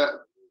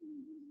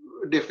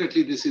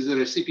definitely this is a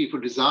recipe for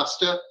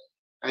disaster.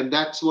 And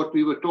that's what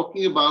we were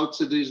talking about.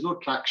 So there is no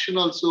traction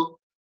also.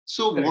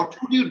 So what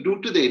would you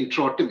do to the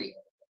enterotomy?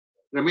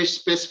 Ramesh,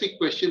 specific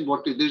question,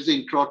 there's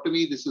the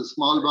enterotomy, this is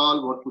small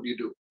bowel, what would you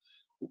do?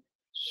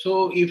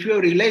 So if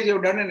you realize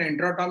you've done an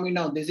enterotomy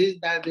now, this is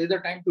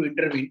the time to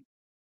intervene.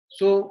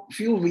 So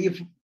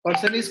if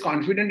person is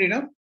confident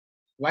enough,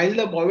 while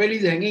the bowel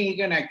is hanging, he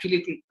can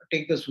actually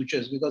take the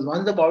sutures, because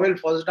once the bowel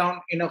falls down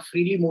in a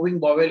freely moving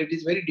bowel, it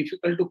is very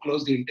difficult to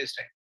close the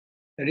intestine.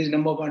 That is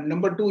number one.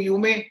 Number two, you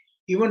may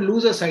even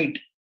lose a sight,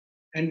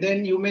 and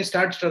then you may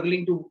start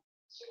struggling to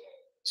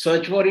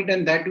search for it,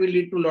 and that will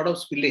lead to a lot of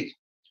spillage.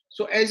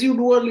 So as you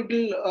do a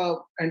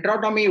little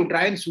enterotomy, you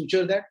try and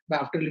suture that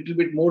after a little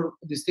bit more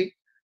this thing.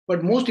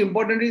 But most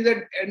important is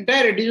that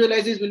entire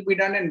adhesiolysis will be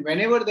done, and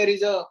whenever there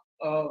is a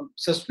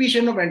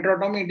suspicion of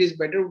enterotomy, it is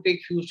better to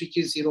take few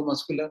stitches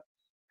seromuscular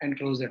and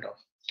close that off.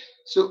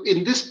 So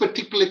in this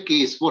particular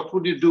case, what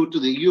would you do to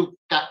you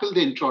tackle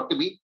the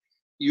enterotomy?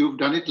 You've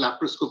done it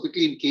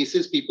laparoscopically. In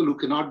cases, people who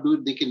cannot do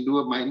it, they can do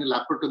a minor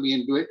laparotomy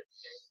and do it.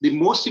 The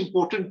most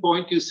important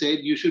point you said,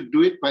 you should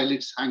do it while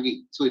it's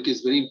hanging. So it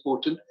is very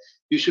important.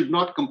 You should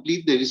not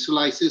complete the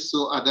adhesiolysis,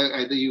 so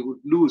either you would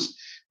lose.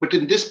 But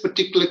in this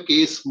particular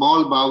case,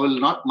 small bowel,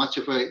 not much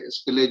of a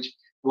spillage,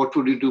 what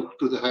would you do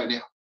to the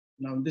hernia?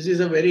 Now, this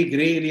is a very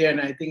gray area, and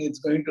I think it's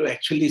going to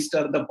actually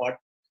stir the pot.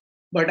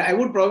 But I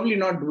would probably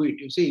not do it.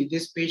 You see,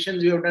 these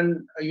patients you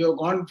have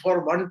gone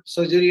for one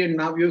surgery, and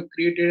now you have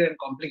created a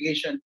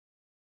complication,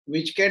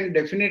 which can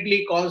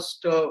definitely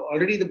cost.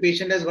 Already the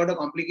patient has got a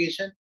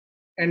complication,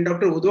 and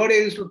Dr.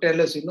 Udwade used to tell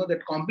us,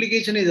 that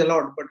complication is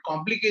allowed, but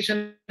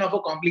complication of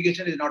a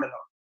complication is not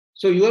allowed.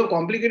 So you have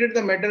complicated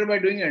the matter by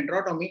doing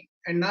enterotomy,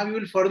 and now you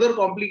will further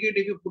complicate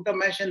if you put a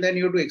mesh and then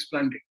you have to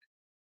explant it.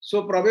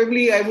 So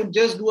probably I would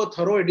just do a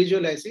thorough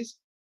adhesiolysis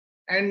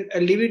and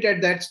leave it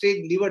at that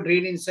stage, leave a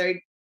drain inside.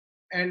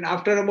 And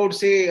after about,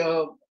 say,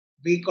 a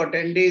week or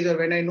 10 days, or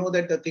when I know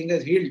that the thing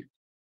has healed,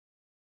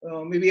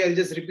 maybe I'll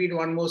just repeat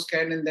one more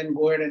scan and then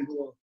go ahead and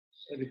do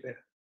a repair.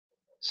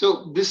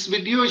 So this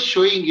video is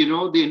showing, the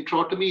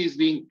enterotomy is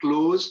being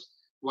closed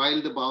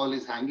while the bowel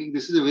is hanging.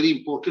 This is a very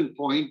important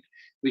point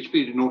which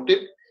we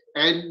noted.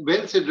 And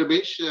well said,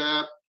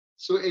 Ramesh.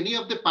 So any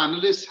of the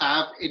panelists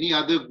have any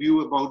other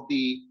view about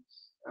the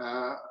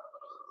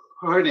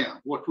hernia?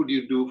 What would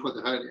you do for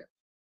the hernia?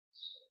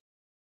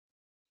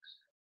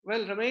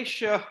 Well,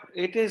 Ramesh,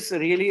 it is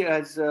really,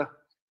 as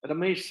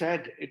Ramesh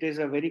said, it is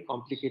a very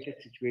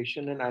complicated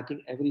situation. And I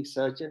think every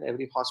surgeon,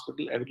 every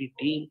hospital, every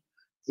team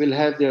will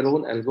have their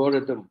own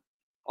algorithm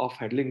of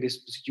handling this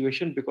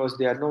situation, because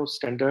there are no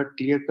standard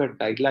clear-cut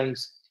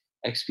guidelines.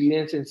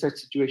 Experience in such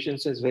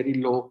situations is very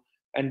low,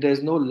 and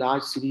there's no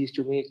large series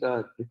to make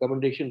a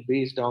recommendation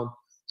based on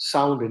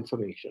sound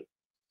information.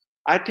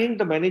 I think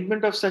the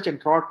management of such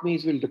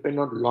enterotomies will depend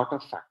on a lot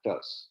of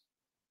factors.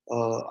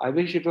 I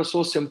wish it was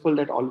so simple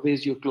that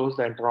always you close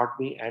the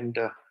enterotomy and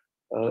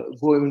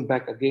go even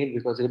back again,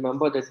 because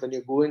remember that when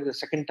you're going the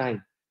second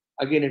time,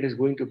 again, it is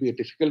going to be a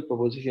difficult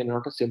proposition,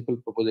 not a simple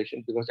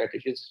proposition, because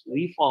adhesions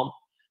reform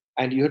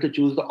and you have to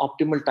choose the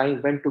optimal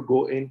time when to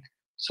go in,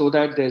 so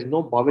that there's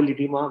no bowel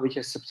edema which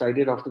has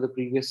subsided after the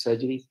previous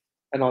surgery.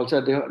 And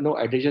also there are no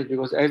adhesions,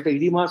 because as the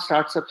edema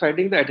starts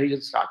subsiding, the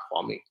adhesions start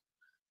forming.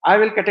 I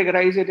will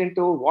categorize it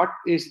into what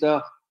is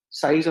the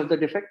size of the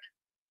defect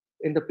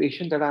in the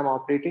patient that I'm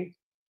operating,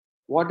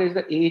 what is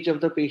the age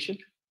of the patient,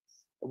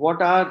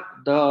 what are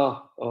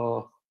the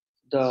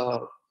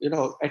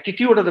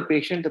attitude of the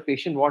patient. The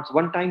patient wants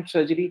one-time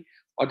surgery,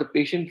 or the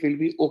patient will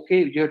be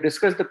okay. You have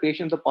discussed the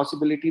patient, the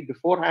possibility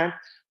beforehand,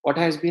 what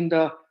has been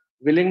the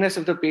willingness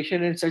of the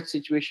patient in such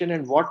situation,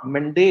 and what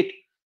mandate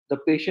the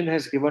patient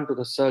has given to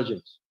the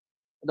surgeons.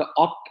 The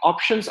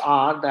options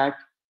are that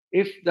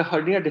if the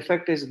hernia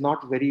defect is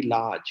not very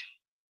large,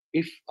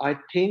 if I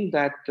think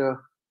that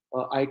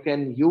I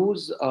can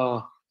use,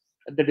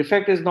 the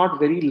defect is not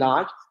very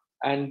large,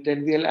 and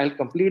then I'll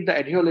complete the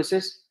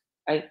adheolysis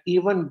and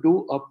even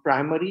do a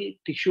primary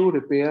tissue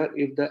repair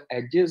if the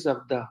edges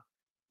of the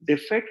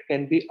defect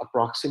can be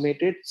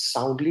approximated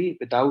soundly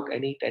without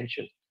any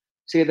tension.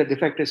 Say the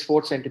defect is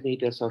 4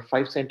 centimeters or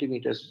 5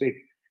 centimeters big,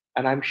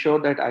 and I'm sure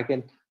that I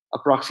can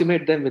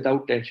approximate them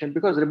without tension,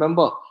 because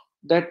remember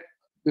that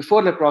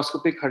before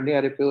laparoscopic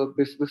hernia repair,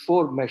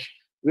 before mesh,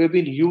 we've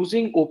been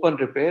using open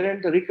repair,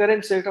 and the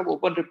recurrence rate of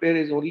open repair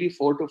is only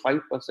 4 to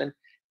 5%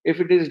 if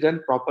it is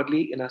done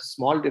properly in a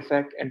small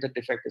defect and the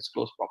defect is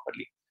closed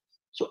properly.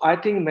 So I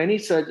think many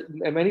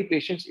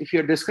patients, if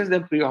you discuss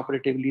them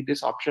preoperatively,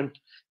 this option,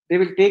 they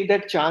will take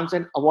that chance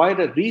and avoid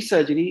a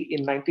resurgery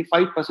in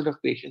 95%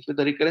 of patients with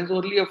the recurrence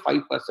only of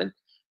 5%,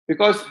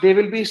 because they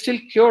will be still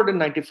cured in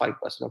 95%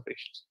 of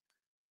patients.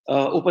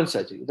 Open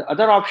surgery. The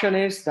other option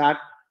is that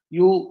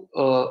you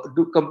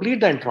do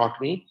complete the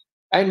enterotomy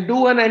and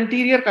do an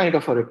anterior kind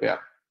of a repair.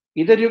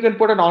 Either you can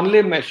put an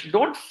OnLay mesh.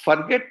 Don't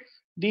forget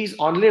these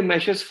OnLay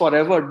meshes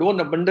forever. Don't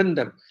abandon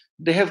them.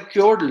 They have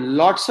cured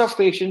lots of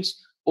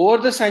patients over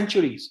the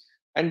centuries,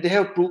 and they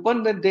have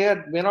proven that they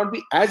may not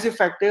be as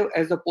effective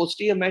as the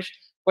posterior mesh,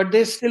 but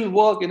they still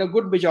work in a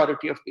good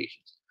majority of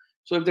patients.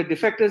 So if the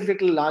defect is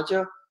little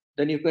larger,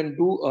 then you can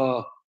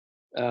do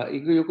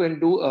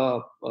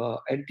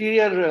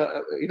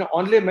anterior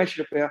OnLay mesh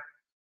repair.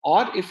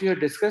 Or if you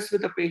discuss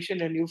with the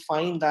patient and you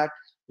find that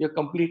you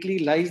completely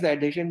lies the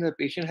adhesion, the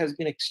patient has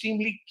been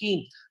extremely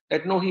keen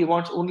that no, he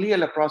wants only a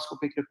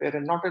laparoscopic repair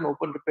and not an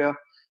open repair,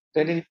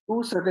 then in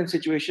two certain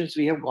situations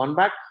we have gone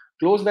back,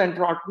 closed the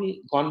enterotomy,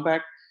 gone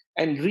back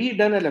and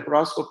redone a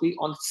laparoscopy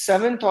on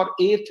 7th or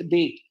 8th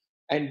day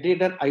and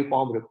did an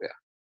IPOM repair.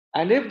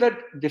 And if that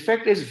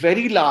defect is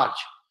very large,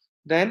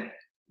 then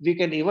we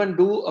can even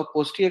do a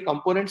posterior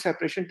component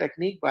separation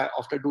technique by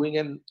after doing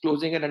and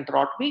closing an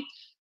enterotomy,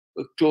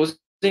 closing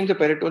the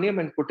peritoneum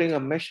and putting a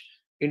mesh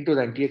into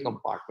the anterior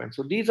compartment.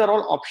 So these are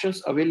all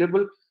options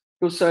available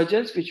to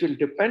surgeons, which will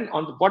depend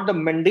on what the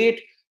mandate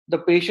the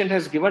patient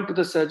has given to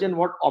the surgeon,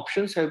 what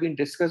options have been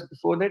discussed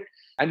before that,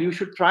 and you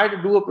should try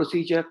to do a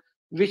procedure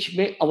which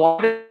may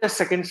avoid a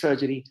second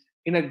surgery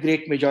in a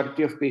great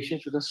majority of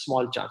patients with a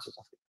small chances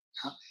of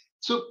it.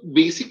 So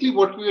basically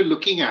what we are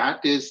looking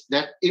at is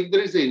that if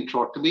there is an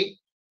enterotomy,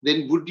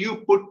 then would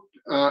you put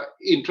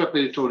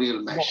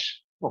intraperitoneal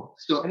mesh? No.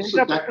 So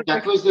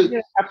that was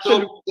the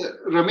so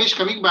Ramesh,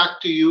 coming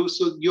back to you,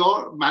 so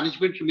your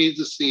management remains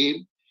the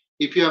same.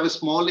 If you have a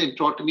small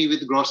enterotomy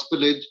with gross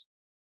spillage,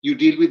 you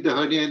deal with the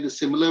hernia in the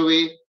similar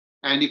way.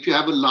 And if you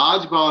have a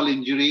large bowel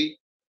injury,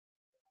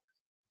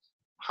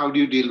 how do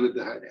you deal with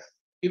the hernia?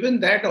 Even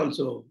that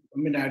also, I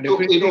mean,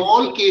 so in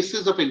all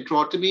cases of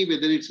enterotomy,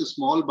 whether it's a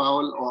small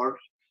bowel or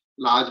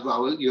large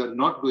bowel, you are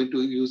not going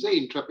to use an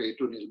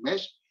intraperitoneal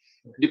mesh.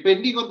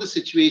 Depending on the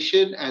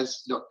situation,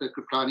 as Dr.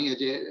 Kriplani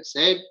Ajay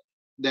said,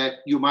 that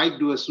you might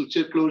do a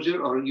suture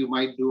closure or you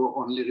might do an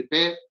OnLay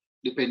repair,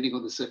 depending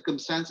on the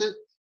circumstances.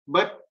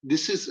 But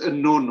this is a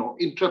no-no.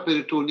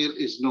 Intraperitoneal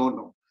is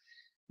no-no.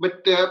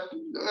 But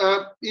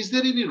is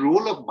there any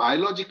role of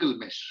biological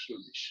mesh,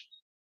 Ramesh?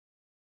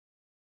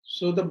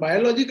 So the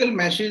biological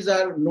meshes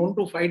are known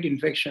to fight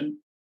infection,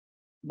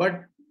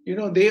 but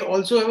they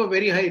also have a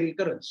very high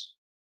recurrence.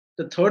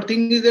 The third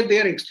thing is that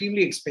they are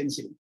extremely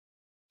expensive.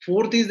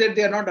 Fourth is that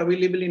they are not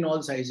available in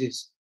all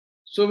sizes.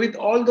 So with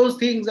all those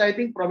things, I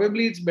think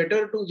probably it's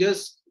better to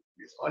just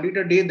call it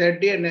a day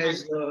that day. And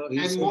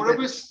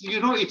moreover,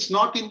 it's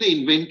not in the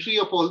inventory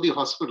of all the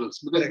hospitals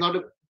because it's not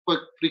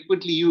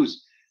frequently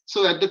used.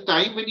 So at the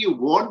time when you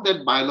want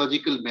that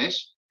biological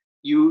mesh,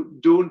 you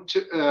don't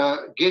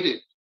get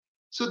it.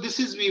 So this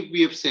is,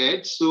 we have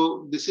said,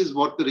 so this is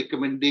what the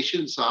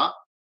recommendations are,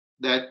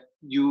 that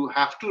you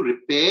have to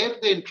repair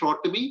the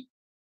enterotomy,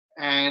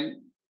 and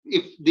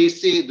if they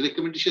say the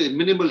recommendation is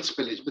minimal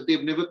spillage, but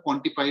they've never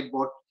quantified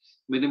what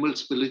minimal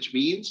spillage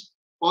means,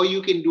 or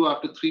you can do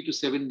after 3 to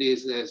 7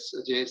 days, as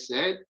Ajay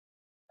said,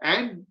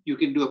 and you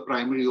can do a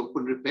primary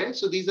open repair.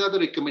 So these are the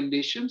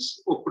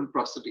recommendations, open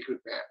prosthetic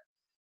repair.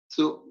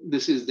 So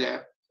this is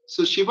there.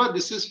 So Shiva,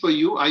 this is for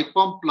you,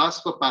 IPOM plus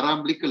for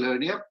paraumbilical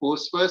hernia,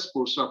 first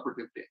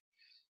postoperative day.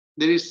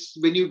 There is,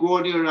 when you go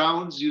on your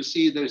rounds, you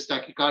see there's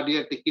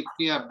tachycardia,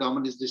 tachypnea,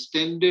 abdomen is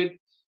distended,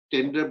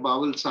 tender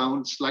bowel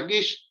sounds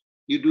sluggish.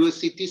 You do a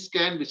CT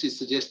scan, which is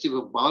suggestive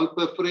of bowel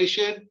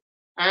perforation.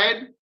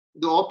 And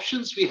the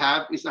options we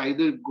have is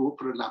either go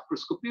for a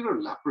laparoscopy or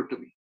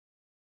laparotomy,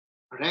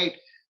 right?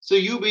 So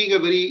you being a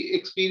very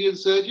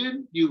experienced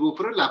surgeon, you go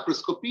for a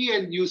laparoscopy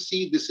and you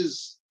see this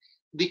is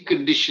the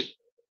condition.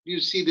 You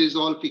see there's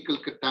all fecal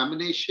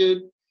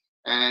contamination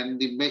and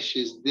the mesh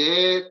is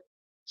there.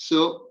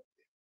 So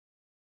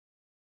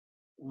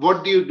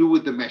what do you do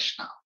with the mesh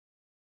now,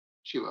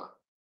 Shiva?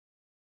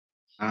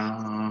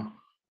 I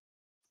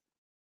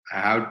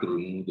have to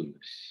remove the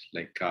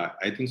mesh.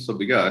 I think so,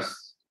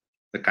 because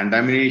the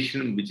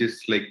contamination which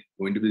is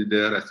going to be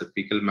there as a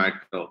fecal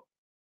matter.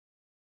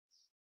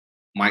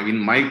 In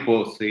my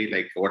course,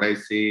 what I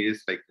say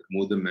is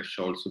remove the mesh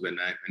also when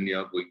you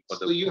are going for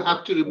the. So you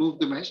have to remove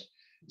the mesh.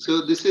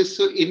 So this is,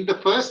 so in the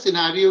first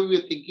scenario, we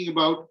are thinking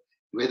about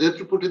whether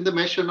to put in the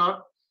mesh or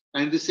not.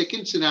 And the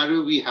second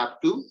scenario we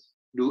have to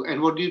do.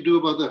 And what do you do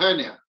about the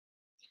hernia?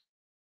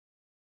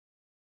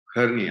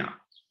 Hernia.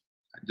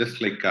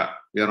 Just we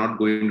are not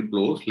going to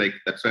close,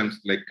 that's why I'm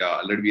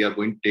already we are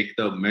going to take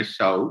the mesh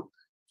out.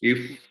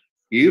 If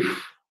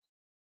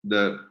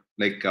the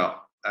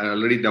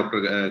already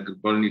Dr.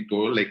 Kriplani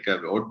told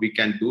what we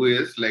can do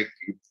is if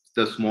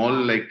the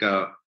small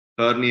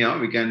hernia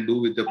we can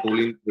do with the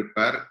Foley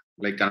repair,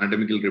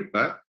 anatomical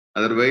repair.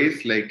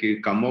 Otherwise,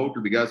 you come out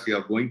because you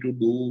are going to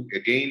do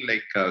again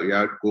you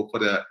have to go for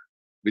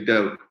with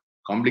the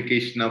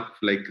complication of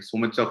so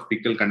much of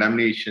fecal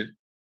contamination.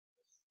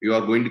 You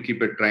are going to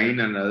keep a train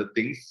and other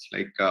things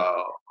I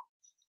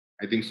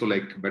think so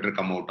better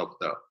come out of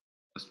the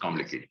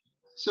complication.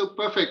 So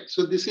perfect.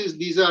 So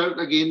these are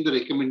again the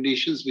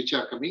recommendations which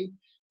are coming.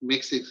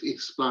 makes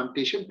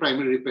explantation,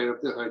 primary repair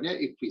of the hernia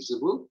if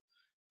feasible.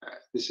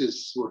 This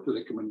is what the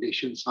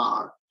recommendations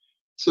are.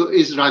 So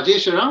is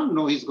Rajesh around?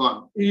 No, he's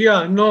gone.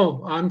 Yeah,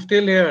 no, I'm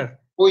still here.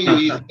 Oh,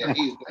 he's there.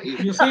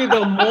 You see,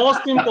 the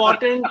most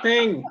important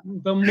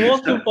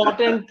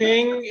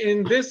thing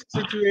in this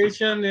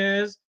situation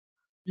is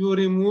you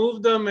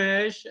remove the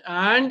mesh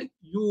and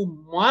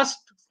you must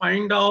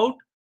find out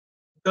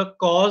the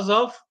cause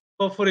of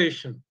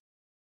perforation.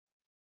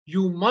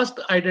 You must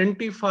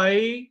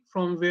identify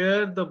from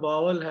where the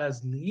bowel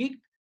has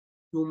leaked.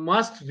 You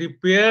must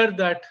repair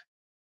that.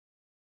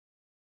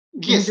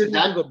 Yes,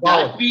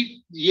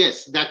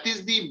 that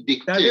is the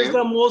dictum. That is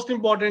the most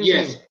important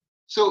thing.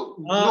 So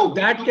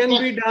that can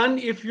be done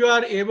if you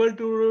are able to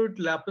do it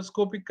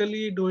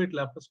laparoscopically, do it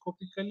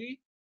laparoscopically.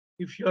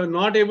 If you are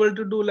not able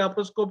to do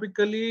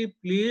laparoscopically,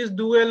 please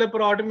do a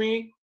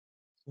laparotomy.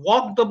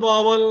 Walk the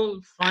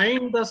bowel,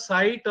 find the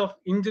site of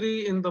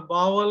injury in the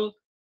bowel,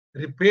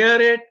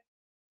 repair it.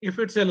 If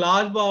it's a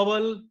large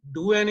bowel,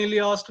 do an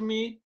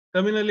ileostomy,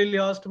 terminal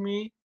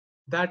ileostomy.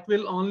 That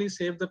will only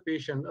save the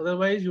patient.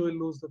 Otherwise, you will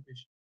lose the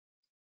patient.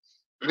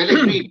 Well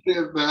agreed,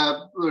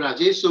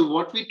 Rajesh. So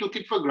what we took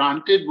it for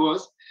granted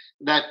was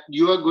that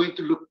you are going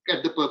to look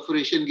at the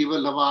perforation, give a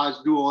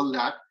lavage, do all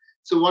that.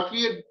 So what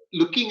we are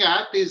looking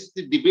at is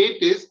the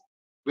debate is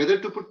whether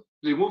to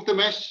remove the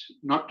mesh,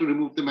 not to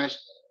remove the mesh,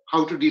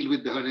 how to deal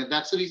with the hernia.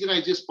 That's the reason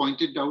I just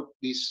pointed out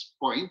these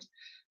points.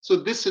 So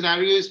this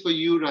scenario is for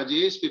you,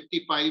 Rajesh,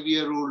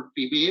 55-year-old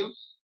female,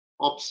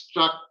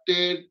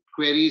 obstructed,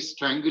 query,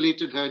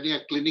 strangulated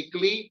hernia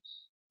clinically.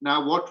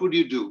 Now, what would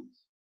you do?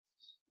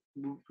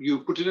 You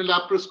put in a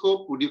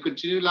laparoscope, would you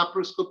continue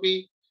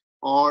laparoscopy,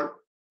 or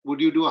would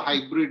you do a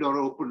hybrid or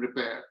open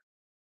repair?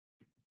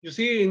 You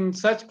see, in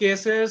such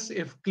cases,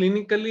 if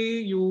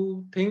clinically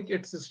you think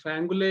it's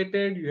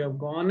strangulated, you have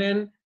gone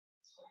in,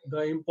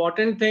 the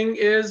important thing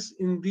is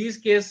in these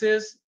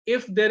cases,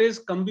 if there is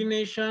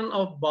combination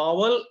of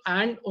bowel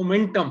and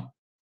omentum,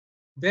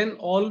 then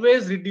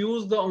always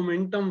reduce the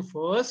omentum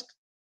first.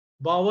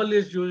 Bowel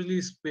is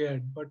usually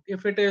spared, but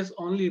if it is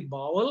only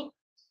bowel,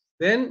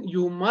 then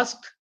you must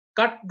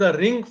cut the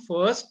ring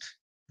first.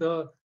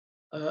 The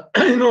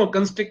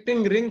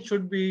constricting ring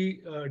should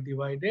be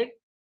divided,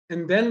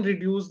 and then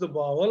reduce the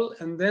bowel,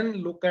 and then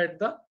look at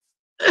the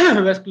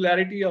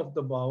vascularity of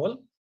the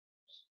bowel.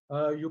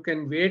 You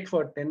can wait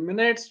for 10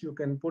 minutes. You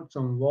can put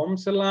some warm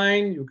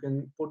saline. You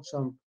can put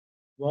some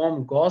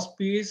warm gauze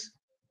piece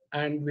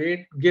and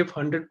wait, give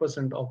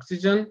 100%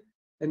 oxygen,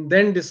 and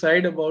then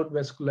decide about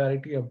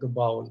vascularity of the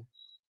bowel.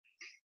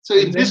 So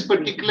in this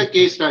particular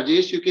case,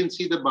 Rajesh, you can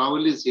see the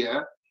bowel is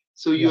here.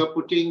 So you are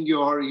putting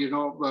your,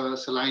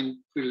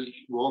 saline-filled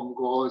warm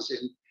gauze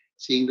and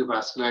seeing the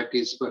vascularity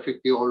is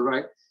perfectly all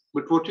right.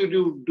 But what do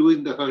you do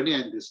in the hernia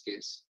in this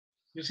case?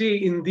 You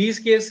see, in these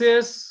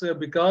cases,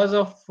 because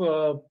of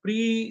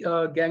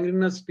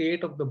pre-gangrenous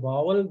state of the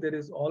bowel, there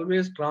is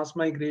always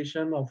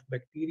transmigration of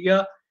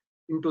bacteria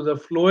into the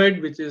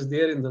fluid which is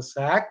there in the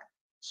sac.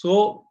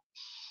 So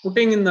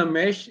putting in the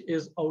mesh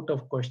is out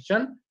of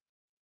question.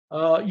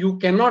 You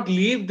cannot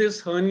leave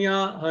this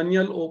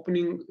hernial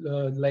opening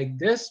like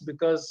this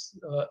because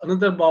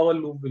another bowel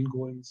loop will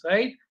go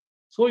inside.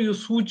 So you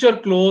suture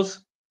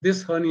close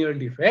this hernial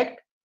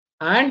defect,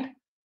 and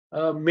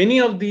many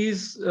of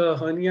these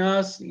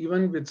hernias,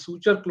 even with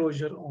suture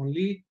closure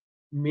only,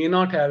 may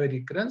not have a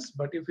recurrence.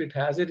 But if it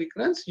has a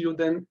recurrence, you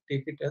then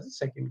take it as a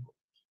second goal.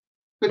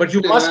 But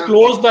you must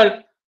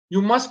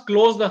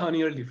close the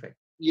hernial defect.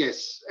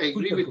 Yes, I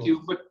agree with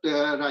you. But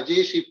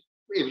Rajesh, if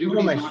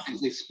everybody is not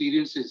as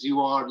experienced as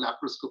you are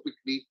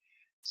laparoscopically,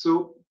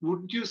 so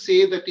would you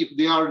say that if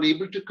they are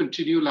unable to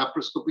continue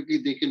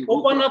laparoscopically, they can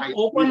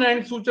open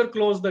and suture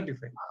close the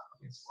defect?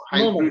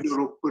 Hybrid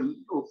or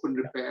open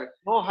repair?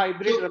 No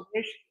hybrid,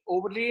 Ramesh.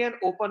 Only an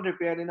open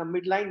repair in a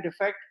midline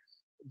defect.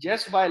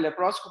 Just by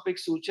laparoscopic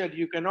suture,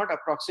 you cannot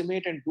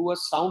approximate and do a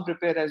sound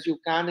repair as you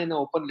can in an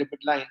open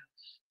midline.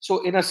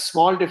 So in a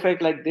small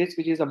defect like this,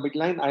 which is a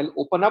midline, I'll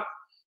open up,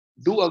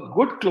 do a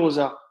good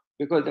closure,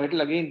 because that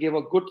will again give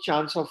a good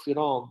chance of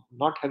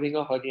not having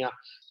a hernia.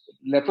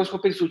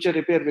 Laparoscopic suture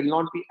repair will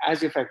not be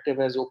as effective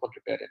as open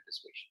repair in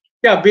this patient.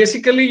 Yeah,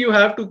 basically you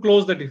have to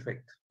close the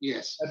defect.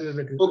 Yes.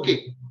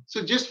 Okay.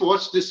 So just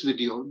watch this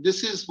video.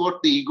 This is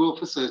what the ego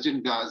of a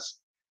surgeon does.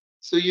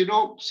 So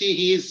see,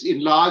 he's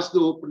enlarged the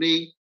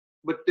opening,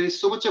 but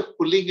there's so much of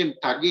pulling and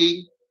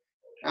tugging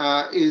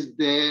is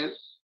there.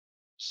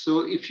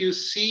 So if you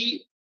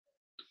see,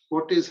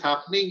 what is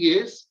happening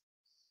is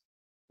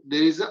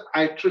there is an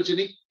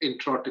iatrogenic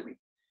enterotomy.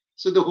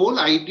 So the whole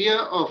idea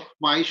of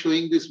my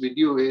showing this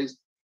video is,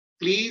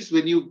 please,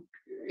 when you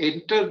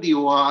enter the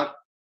OR,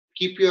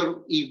 keep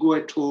your ego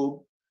at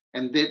home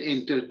and then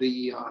enter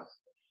the ER.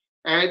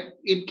 And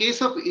in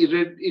case of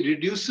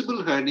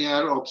irreducible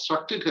hernia or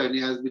obstructed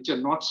hernias, which are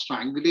not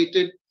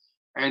strangulated,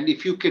 and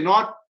if you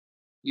cannot,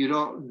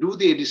 do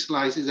the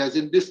additional as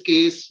in this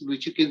case,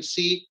 which you can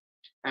see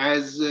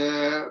as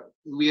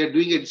we are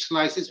doing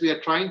additional we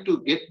are trying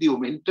to get the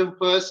omentum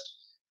first,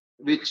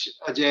 which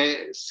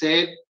Ajay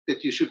said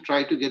that you should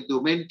try to get the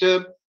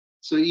omentum.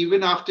 So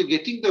even after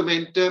getting the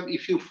omentum,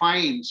 if you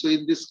find, so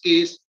in this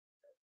case,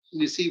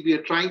 you see we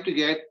are trying to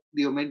get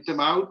the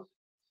omentum out,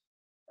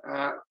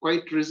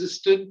 quite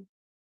resistant.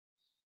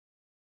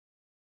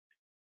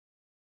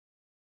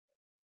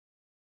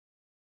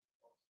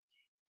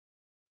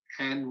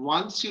 And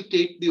once you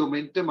take the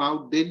omentum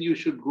out, then you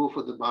should go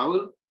for the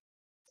bowel.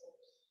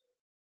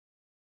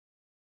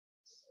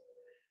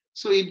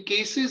 So in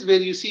cases where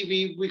you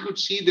see, we could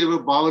see there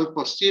were bowel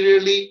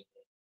posteriorly,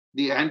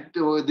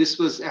 this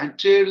was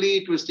anteriorly,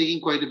 it was taking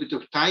quite a bit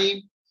of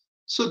time.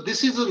 So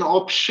this is an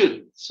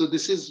option. So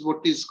this is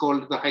what is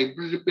called the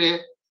hybrid repair,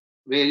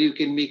 where you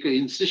can make an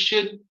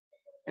incision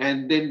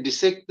and then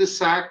dissect the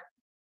sac.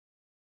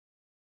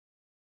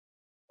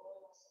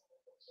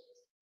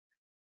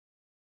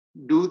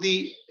 Do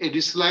the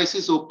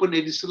edicolysis, open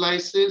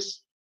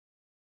edicolysis.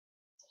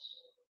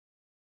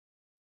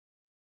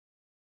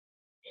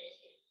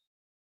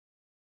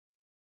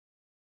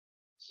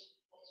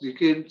 You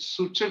can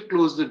suture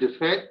close the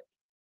defect.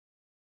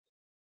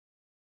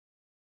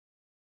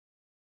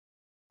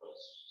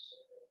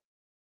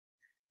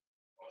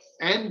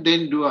 And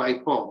then do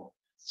IPOM.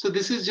 So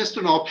this is just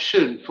an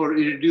option for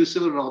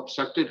irreducible or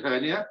obstructed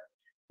hernia,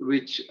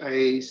 which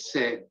I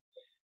said.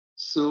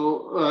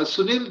 So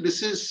Sunil,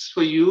 this is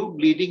for you,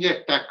 bleeding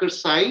at Tacker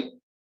side.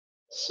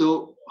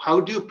 So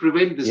how do you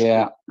prevent this?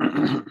 Yeah.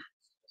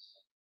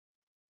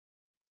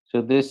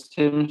 So this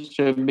seems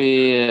to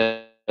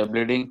be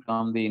bleeding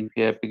from the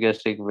inferior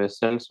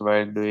vessels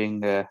while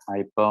doing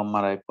IPOM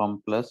or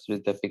IPOM plus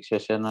with the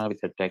fixation or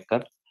with a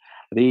tacker.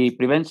 The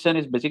prevention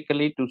is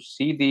basically to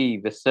see the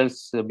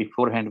vessels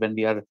beforehand.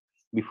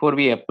 Before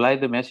we apply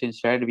the mesh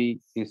inside,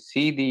 we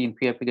see the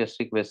inferior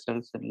epigastric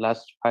vessels. In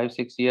last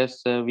 5-6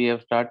 years, we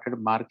have started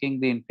marking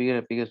the inferior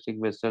epigastric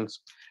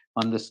vessels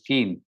on the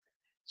skin.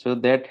 So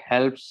that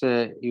helps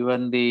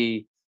even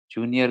the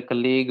junior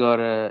colleague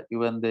or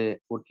even the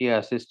OT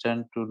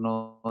assistant to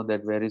know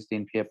that where is the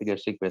inferior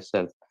epigastric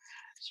vessel.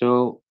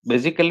 So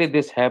basically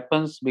this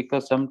happens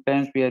because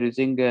sometimes we are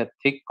using a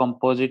thick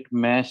composite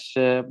mesh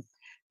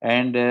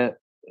and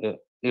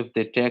if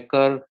the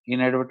tacker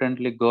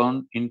inadvertently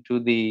gone into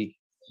the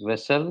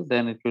vessel,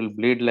 then it will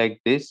bleed like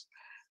this.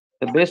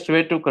 The best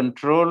way to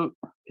control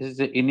is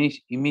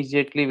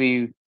immediately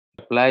we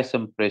apply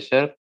some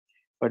pressure,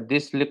 but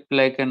this looked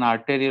like an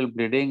arterial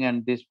bleeding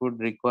and this would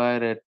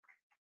require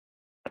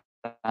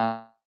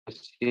a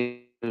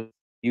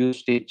U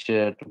stitch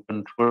to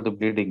control the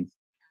bleeding.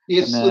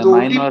 Yes, and, so the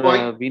only minor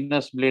point,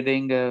 venous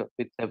bleeding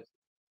with a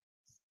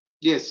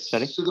yes,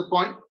 sorry? So the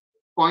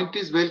point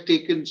is well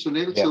taken,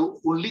 Sunil. Yeah. So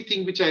only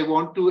thing which I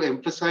want to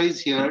emphasize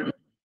here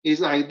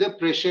is either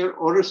pressure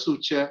or a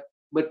suture,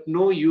 but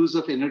no use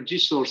of energy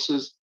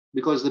sources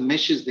because the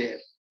mesh is there.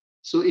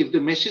 So if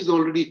the mesh is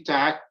already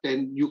tacked,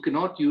 then you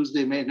cannot use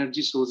the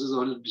energy sources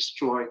or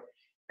destroy.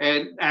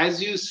 And as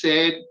you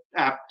said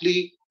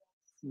aptly,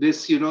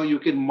 this, you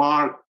can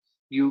mark,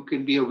 you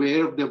can be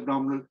aware of the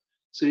abdominal.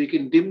 So you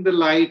can dim the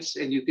lights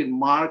and you can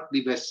mark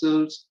the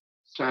vessels,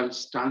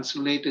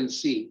 translate and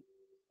see.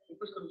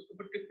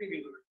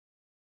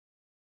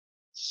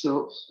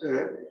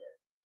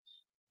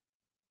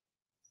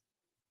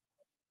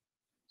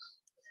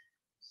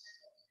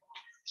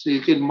 So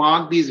you can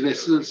mark these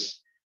vessels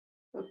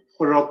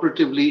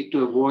preoperatively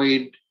to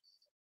avoid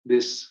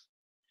this.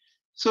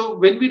 So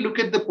when we look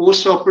at the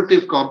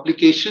post-operative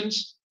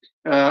complications,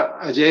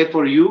 Ajay,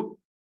 for you,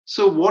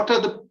 so what are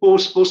the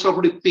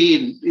post-operative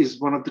pain is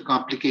one of the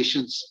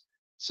complications.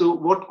 So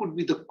what could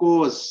be the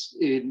cause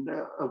in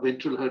a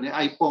ventral hernia,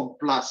 IPOM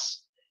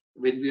plus,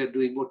 when we are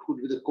doing, what could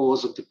be the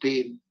cause of the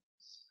pain?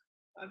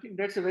 I think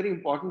that's a very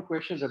important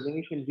question,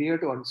 Ramesh, and we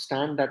have to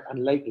understand that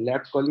unlike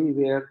lap chole,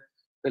 where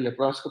the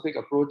laparoscopic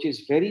approach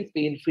is very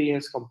pain-free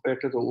as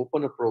compared to the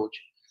open approach,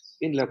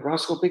 in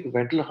laparoscopic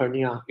ventral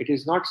hernia, it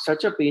is not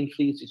such a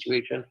pain-free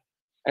situation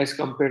as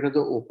compared to the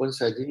open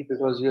surgery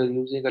because you are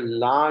using a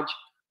large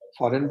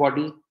foreign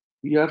body.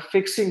 You are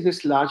fixing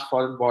this large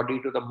foreign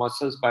body to the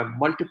muscles by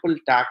multiple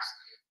tacks,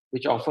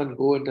 which often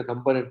go in the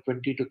number of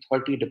 20 to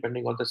 30,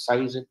 depending on the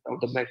size of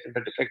the mesh and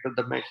the defect of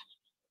the mesh.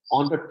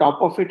 On the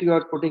top of it, you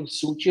are putting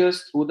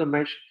sutures through the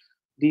mesh,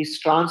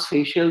 these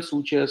transfacial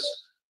sutures,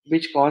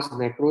 which cause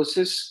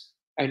necrosis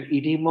and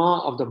edema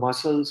of the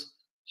muscles.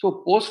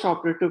 So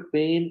post-operative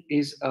pain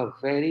is a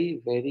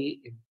very,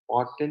 very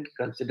important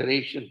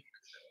consideration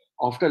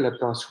of the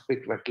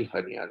laparoscopic ventral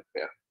hernia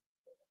repair.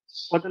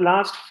 For the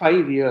last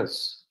 5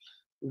 years,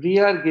 we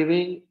are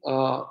giving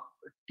the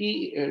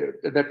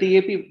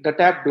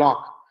TAPP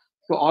block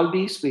to all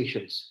these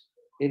patients,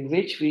 in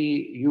which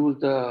we use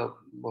the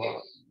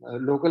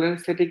local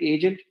anesthetic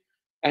agent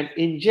and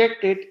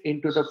inject it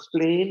into the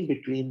plane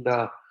between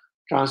the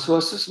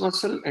transversus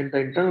muscle and the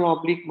internal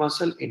oblique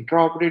muscle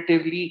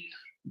intraoperatively,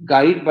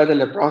 guided by the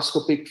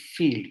laparoscopic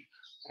field.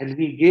 And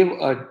we give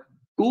a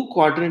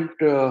 2-quadrant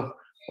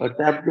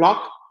TAPP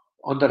block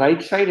on the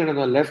right side and on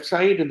the left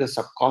side in the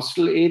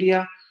subcostal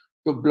area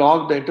to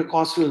block the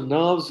intercostal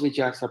nerves which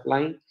are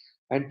supplying.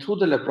 And through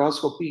the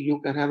laparoscopy, you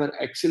can have an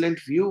excellent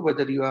view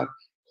whether you are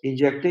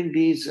injecting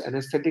these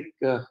anesthetic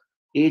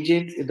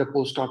agents in the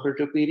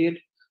postoperative period,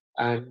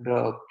 and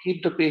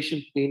keep the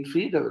patient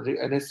pain-free. The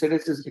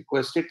anesthetist is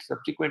requested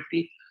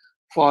subsequently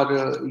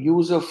for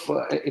use of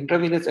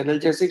intravenous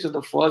analgesics on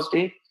the first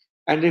day,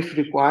 and if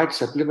required,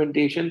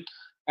 supplementation.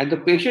 And the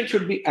patient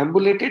should be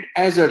ambulated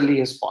as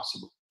early as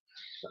possible.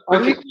 The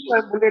earlier you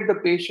ambulate the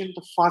patient,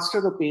 the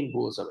faster the pain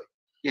goes away.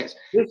 Yes.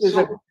 This is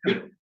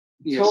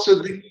yes.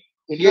 So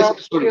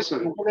yes.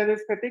 Sorry. Local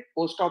anesthetic,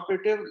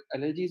 postoperative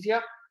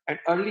analgesia, and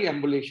early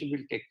ambulation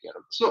will take care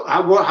of it. So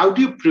how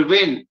do you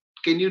prevent?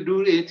 Can you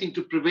do anything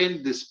to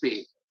prevent this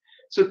pain?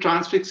 So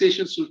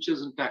transfixation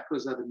sutures and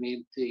tacos are the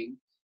main thing.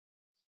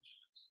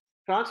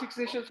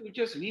 Transfixation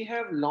sutures, we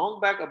have long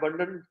back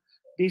abandoned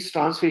these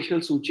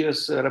transfacial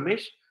sutures,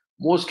 Ramesh,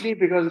 mostly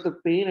because of the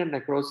pain and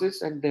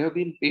necrosis. And there have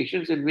been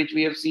patients in which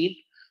we have seen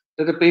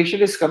that the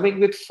patient is coming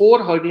with 4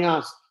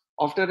 hernias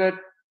after an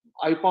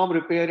IPOM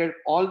repair at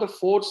all the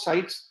 4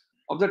 sites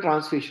of the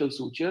transfacial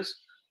sutures.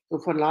 So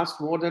for last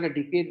more than a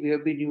decade, we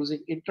have been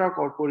using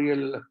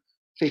intracorporeal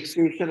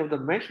fixation of the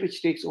mesh,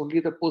 which takes only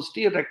the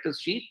posterior rectus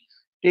sheath,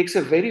 takes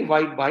a very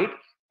wide bite,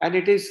 and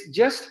it is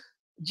just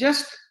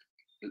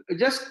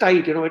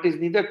tight. It is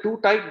neither too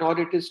tight nor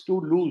it is too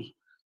loose.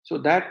 So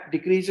that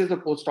decreases the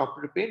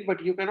postoperative pain,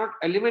 but you cannot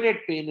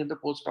eliminate pain in the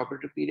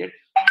postoperative period.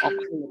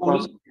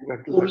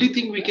 Only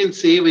thing we can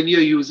say when you're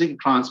using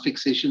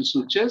transfixation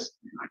sutures,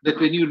 that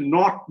when you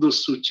knot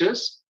those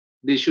sutures,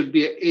 they should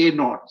be A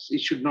knots. It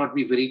should not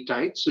be very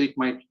tight, so it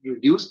might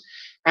reduce.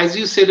 As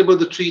you said about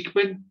the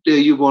treatment,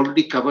 you've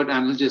already covered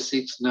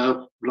analgesics,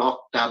 nerve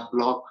block, TAPP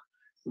block,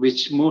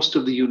 which most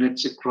of the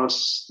units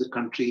across the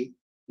country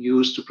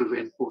use to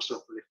prevent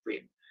postoperative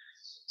pain.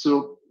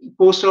 So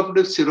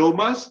postoperative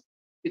seromas,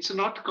 it's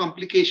not a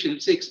complication,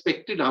 it's an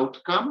expected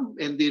outcome,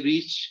 and they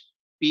reach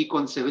peak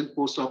on 7th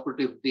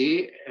postoperative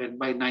day, and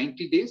by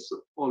 90 days,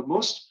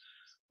 almost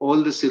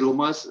all the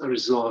seromas are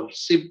resolved.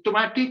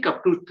 Symptomatic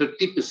up to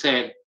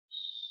 30%.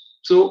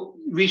 So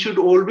we should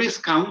always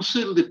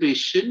counsel the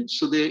patient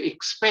so they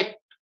expect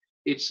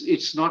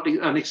it's not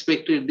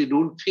unexpected. They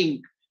don't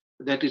think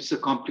that it's a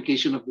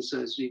complication of the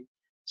surgery.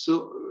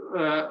 So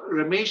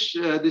Ramesh,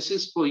 this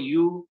is for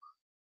you.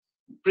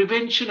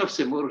 Prevention of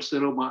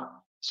seroma.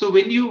 So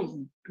when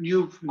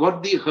you've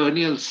got the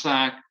hernial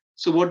sac,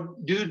 so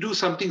what do you do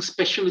something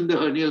special in the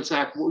hernial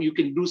sac? You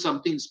can do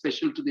something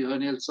special to the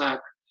hernial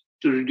sac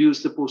to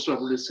reduce the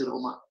postoperative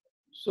seroma.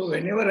 So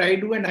whenever I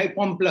do an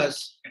IPOM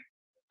plus,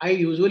 I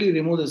usually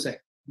remove the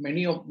sac.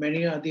 Many of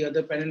the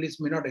other panelists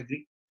may not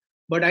agree,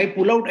 but I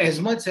pull out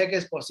as much sac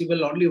as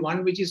possible. Only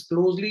one which is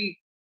closely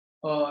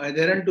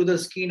adherent to the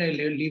skin, I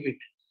leave it,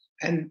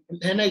 and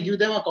then I give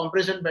them a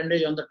compression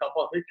bandage on the top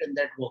of it, and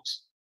that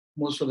works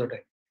most of the time.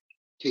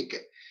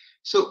 Okay.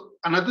 So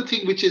another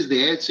thing which is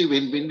there, see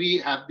when we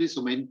have this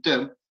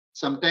omentum,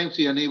 sometimes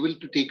we are unable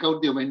to take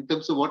out the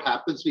omentum. So what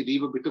happens? We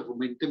leave a bit of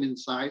omentum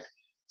inside.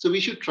 So we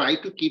should try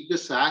to keep the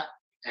sac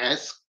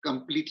as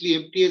completely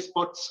empty as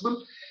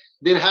possible.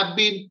 There have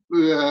been,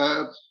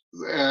 the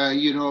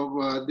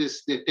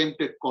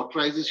attempt at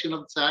cauterization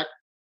of the sac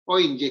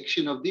or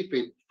injection of the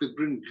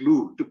fibrin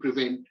glue to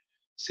prevent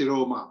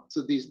seroma.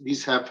 So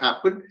these have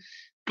happened.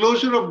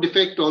 Closure of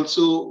defect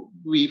also,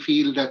 we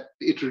feel that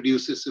it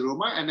reduces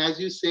seroma. And as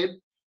you said,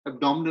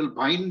 abdominal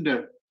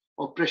binder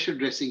or pressure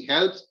dressing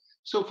helps.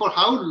 So for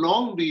how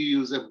long do you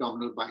use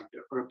abdominal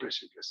binder or a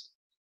pressure dressing?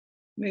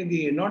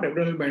 Maybe not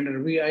abdominal binder.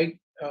 I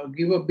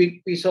give a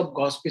big piece of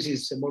gauze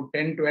pieces, about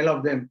 10, 12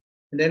 of them,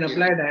 and then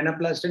apply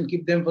dynaplast and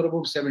keep them for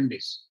about 7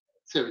 days.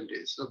 7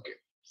 days, okay.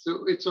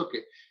 So it's okay.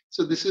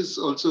 So this is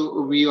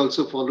also, we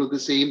also follow the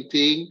same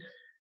thing.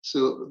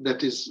 So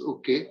that is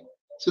okay.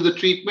 So the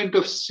treatment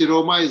of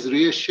seroma is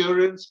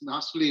reassurance,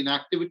 nasal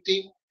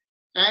inactivity.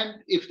 And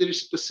if there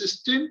is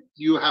persistent,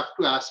 you have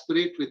to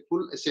aspirate with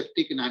full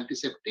aseptic and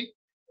antiseptic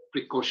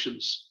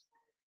precautions.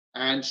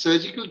 And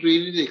surgical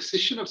drainage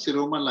excision of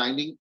seroma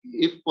lining,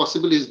 if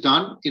possible, is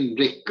done in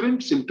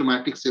recurrent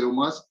symptomatic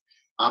seromas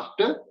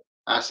after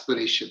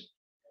aspiration.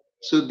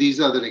 So these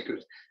are the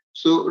recurrence.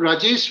 So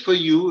Rajesh, for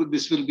you,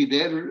 this will be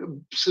there.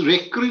 So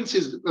recurrence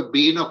is a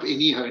bane of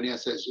any hernia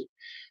surgery.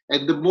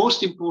 And the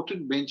most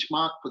important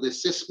benchmark for the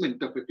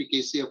assessment of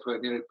efficacy of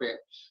hernia repair.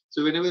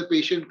 So whenever the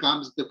patient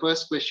comes, the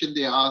first question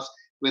they ask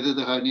whether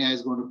the hernia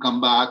is going to come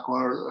back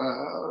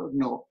or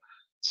no.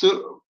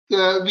 So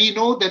we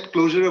know that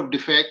closure of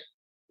defect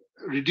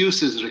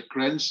reduces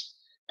recurrence,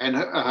 and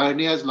a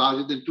hernia is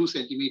larger than 2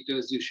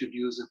 centimeters, you should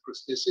use a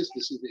prosthesis.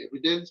 This is the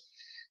evidence.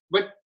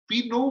 But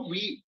we know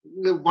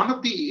one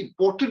of the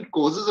important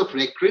causes of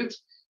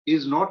recurrence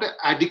is not an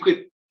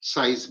adequate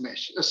size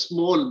mesh, a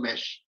small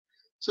mesh.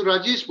 So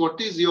Rajesh,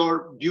 what is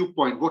your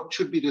viewpoint? What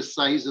should be the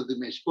size of the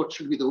mesh? What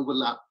should be the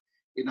overlap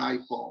in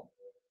IPOM?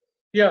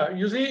 Yeah,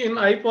 you see in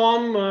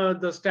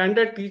IPOM, the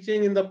standard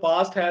teaching in the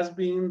past has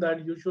been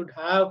that you should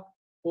have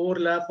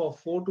overlap of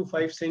 4 to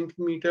 5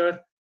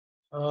 centimeter,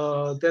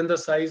 then the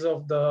size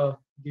of the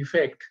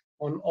defect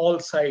on all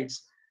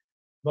sides.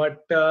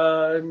 But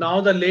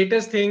now the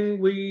latest thing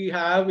we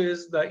have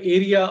is the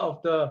area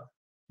of the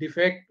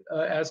defect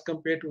as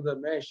compared to the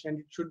mesh, and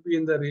it should be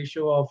in the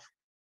ratio of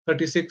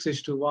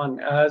 36:1,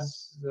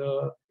 as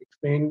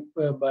explained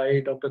by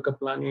Dr.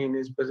 Kriplani in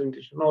his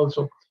presentation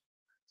also.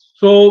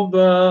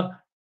 So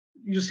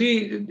you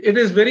see, it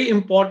is very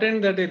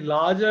important that a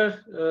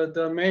larger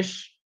the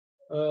mesh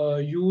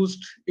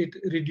used, it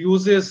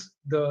reduces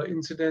the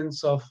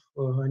incidence of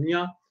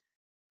hernia.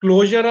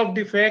 Closure of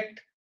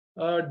defect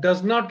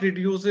does not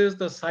reduces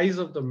the size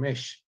of the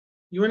mesh.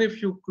 Even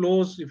if you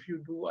close, if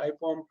you do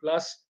IPOM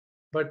plus,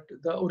 but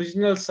the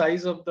original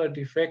size of the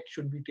defect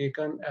should be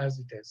taken as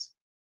it is.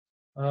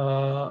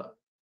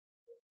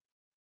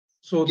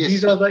 So Yes.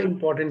 these are the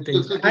important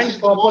things. So and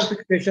proper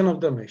fixation of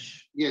the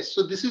mesh. Yes,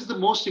 so this is the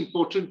most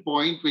important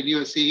point when you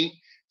are saying,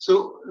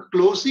 so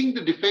closing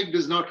the defect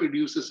does not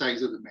reduce the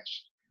size of the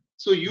mesh.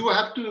 So you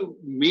have to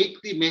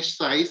make the mesh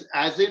size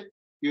as if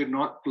you're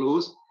not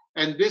closed.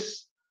 And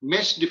this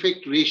mesh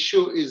defect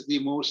ratio is the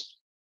most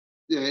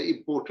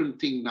important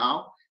thing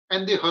now.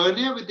 And the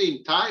hernia with the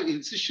entire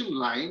incision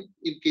line,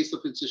 in case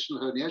of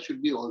incisional hernia,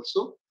 should be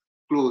also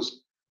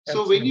closed.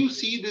 So when you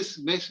see this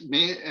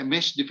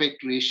mesh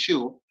defect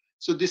ratio,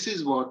 so this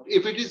is what,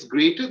 if it is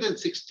greater than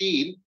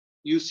 16,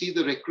 you see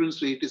the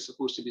recurrence rate is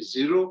supposed to be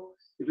 0.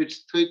 If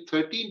it's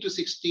 13 to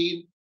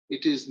 16,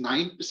 it is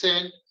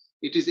 9%.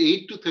 It is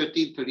 8 to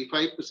 13,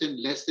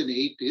 35%. Less than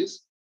 8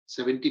 is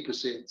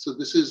 70%. So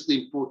this is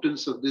the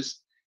importance of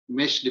this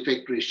mesh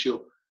defect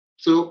ratio.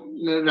 So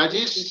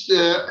Rajesh,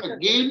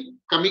 again,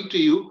 coming to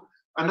you,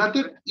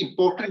 another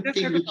important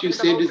thing which you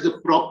said is the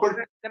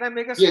proper... Can I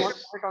make a small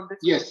point on this?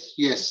 Yes,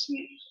 yes.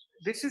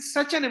 This is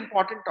such an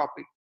important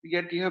topic,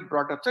 yet you have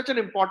brought up such an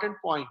important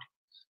point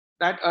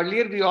that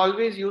earlier we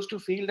always used to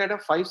feel that a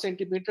 5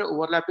 centimeter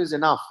overlap is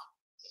enough,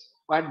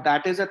 but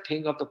that is a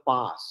thing of the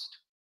past.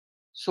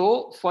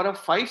 So for a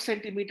 5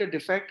 centimeter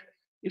defect,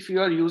 if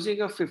you are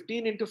using a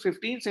 15 into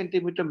 15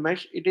 centimeter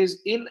mesh, it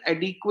is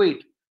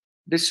inadequate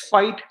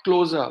despite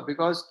closure,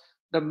 because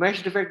the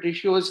mesh defect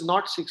ratio is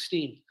not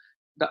 16.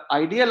 The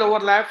ideal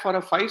overlap for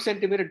a 5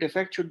 centimeter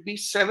defect should be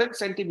 7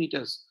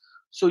 centimeters.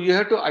 So you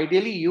have to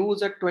ideally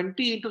use a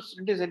 20 into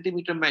 20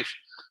 centimeter mesh.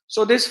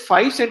 So this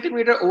 5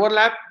 centimeter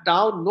overlap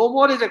now no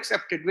more is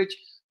accepted, which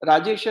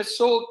Rajesh has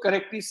so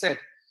correctly said.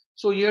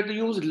 So you have to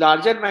use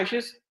larger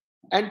meshes,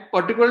 and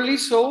particularly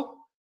so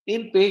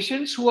in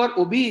patients who are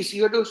obese,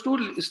 you have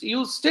to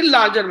use still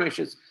larger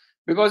meshes,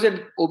 because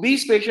in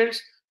obese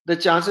patients, the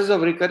chances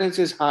of recurrence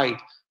is high.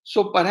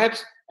 So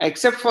perhaps,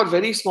 except for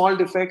very small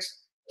defects,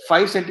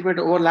 5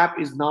 centimeter overlap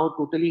is now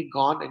totally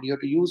gone, and you have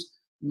to use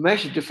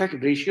mesh defect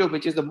ratio,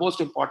 which is the most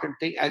important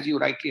thing, as you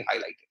rightly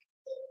highlighted.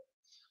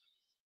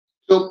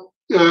 So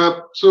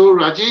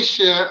Rajesh,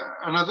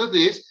 another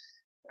is,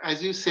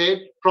 as you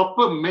said,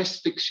 proper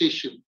mesh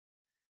fixation.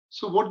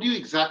 So what do you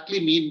exactly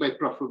mean by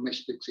proper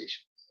mesh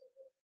fixation?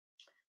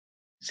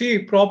 See,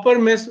 proper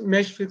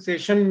mesh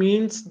fixation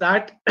means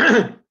that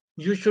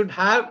you should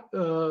have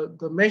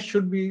the mesh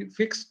should be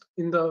fixed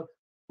in the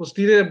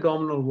posterior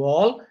abdominal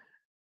wall.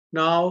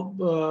 Now,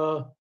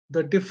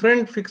 the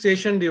different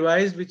fixation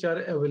devices which are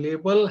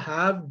available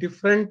have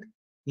different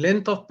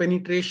length of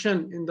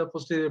penetration in the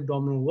posterior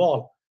abdominal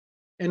wall.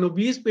 An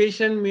obese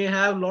patient may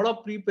have a lot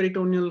of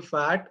preperitoneal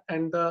fat,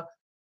 and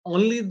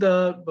only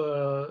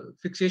the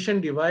fixation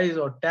device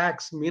or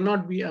tacks may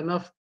not be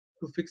enough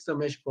to fix the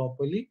mesh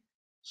properly.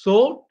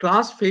 So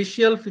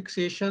transfacial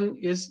fixation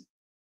is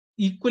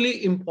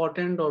equally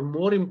important or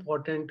more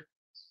important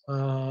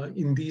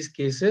in these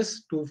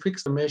cases to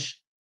fix the mesh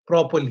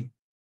properly.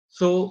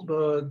 So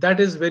that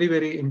is very,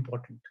 very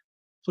important.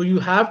 So you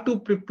have to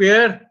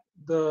prepare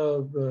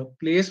the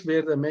place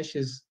where the mesh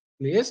is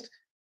placed.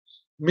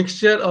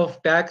 Mixture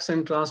of tacks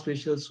and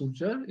transfacial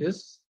suture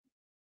is,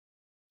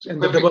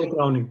 and the double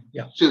crowning.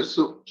 Yeah. Sure.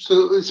 So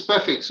it's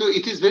perfect. So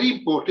it is very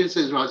important,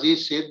 as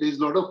Rajesh said, there's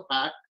a lot of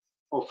fat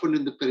often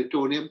in the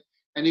peritoneum.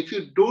 And if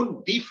you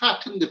don't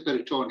defatten the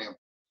peritoneum,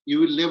 you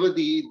will never,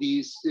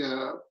 these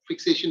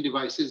fixation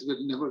devices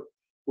will never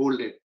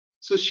hold it.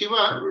 So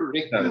Shiva,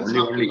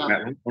 only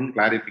one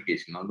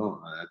clarification.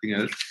 No, nothing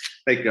else.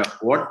 Like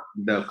what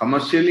the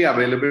commercially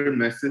available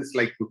meshes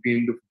like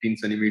 15 to 15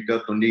 centimeter,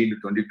 20 into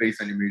 25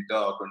 centimeter,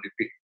 or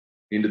 20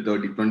 into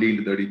 30, 20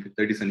 into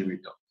 30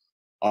 centimeter.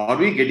 Are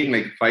we getting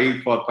like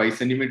 5 for 5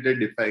 centimeter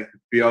defect?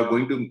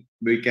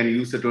 We can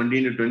use a 20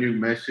 into 20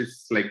 mesh.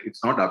 It's like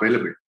it's not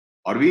available.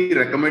 Are we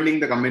recommending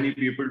the company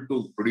people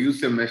to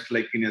produce a mesh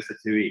like in such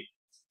a way?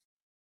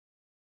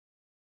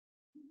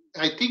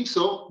 I think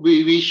so.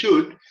 We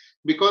should,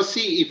 because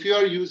see, if you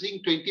are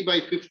using 20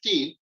 by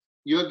 15,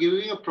 you are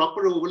giving a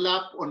proper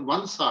overlap on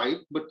one side,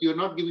 but you're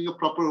not giving a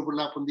proper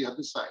overlap on the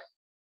other side.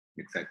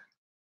 Exactly.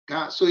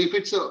 So if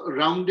it's a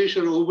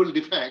roundish or oval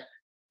defect,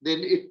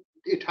 then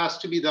it has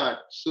to be that.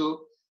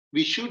 So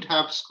we should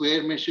have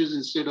square meshes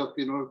instead of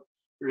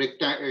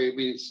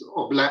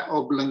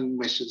oblong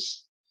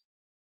meshes.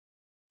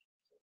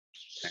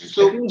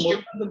 So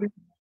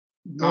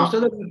most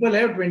of the people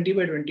have 20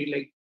 by 20.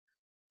 Like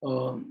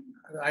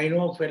I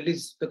know of at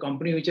least the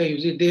company which I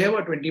use it, they have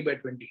a 20 by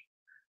 20.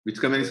 Which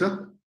company,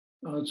 sir?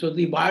 So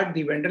the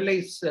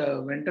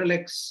Ventral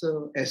X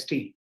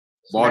ST.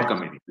 Board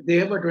company. They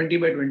have a 20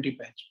 by 20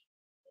 patch.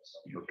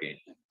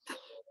 Okay.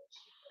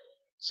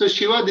 So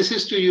Shiva, this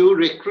is to you.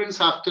 Recurrence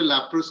after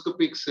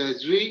laparoscopic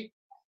surgery.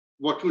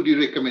 What would you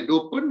recommend,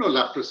 open or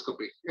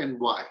laparoscopic, and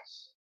why?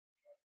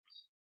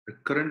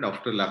 Recurrent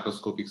after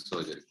laparoscopic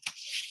surgery.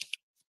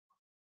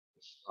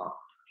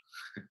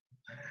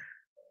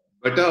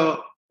 But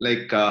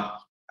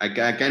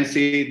I can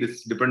say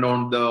this depend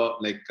on the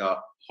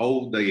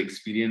how the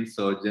experienced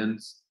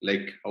surgeons,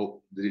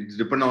 how it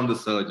depend on the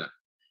surgeon.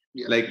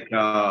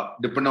 Yeah.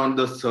 Depend on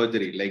the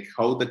surgery,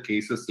 how the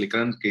cases,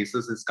 recurrent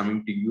cases is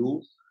coming to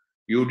you.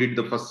 You did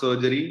the first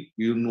surgery,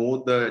 you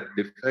know the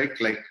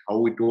defect,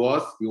 how it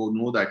was, you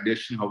know the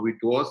adhesion, how it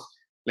was,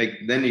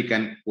 then you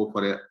can go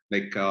for a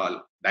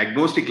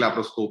diagnostic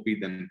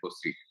laparoscopy, then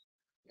proceed.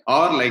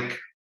 Or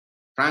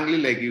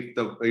frankly,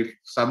 if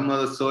some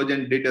other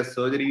surgeon did a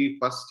surgery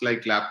first,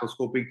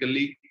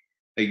 laparoscopically,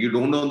 you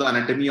don't know the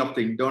anatomy of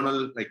the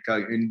internal,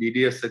 in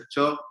DDS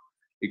structure,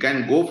 you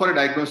can go for a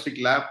diagnostic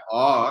lab,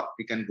 or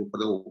you can go for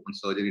the open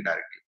surgery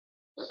directly.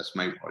 That's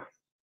my point.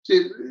 So,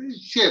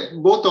 yeah,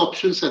 both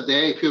options are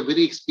there. If you're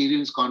very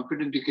experienced,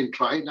 confident, you can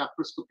try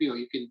laparoscopy, or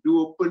you can do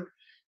open,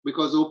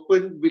 because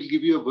open will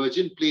give you a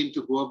virgin plane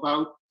to go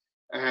about.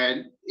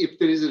 And if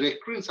there is a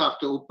recurrence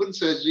after open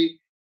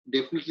surgery,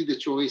 definitely the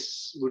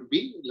choice would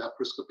be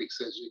laparoscopic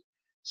surgery.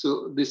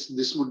 So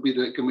this would be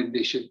the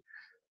recommendation.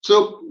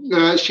 So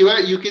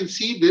Shiva, you can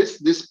see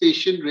this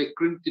patient,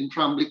 recurrent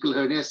intraumbilical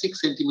hernia,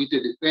 6 centimeter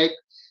defect.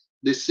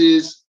 This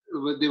is,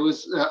 there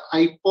was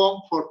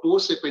IPOM for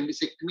post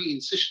appendicectomy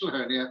incisional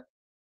hernia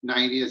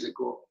 9 years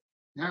ago.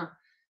 Yeah.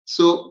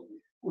 So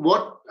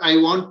what I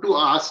want to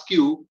ask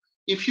you,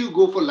 if you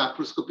go for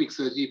laparoscopic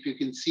surgery, if you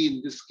can see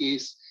in this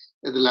case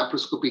the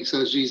laparoscopic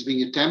surgery is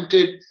being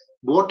attempted,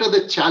 what are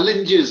the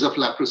challenges of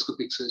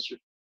laparoscopic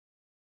surgery?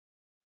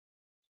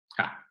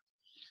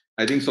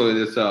 I think so.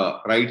 It's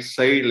a right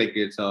side,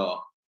 it's a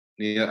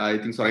near. I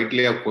think so. Right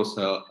layer, of course,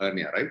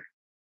 hernia, right?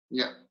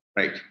 Yeah.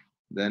 Right.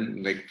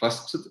 Then,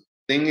 first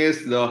thing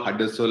is the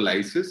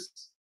adhesolysis.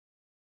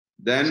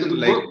 Then,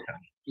 so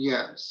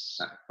yes.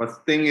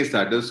 First thing is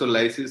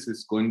adhesolysis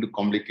is going to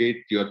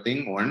complicate your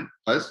thing. One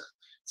first.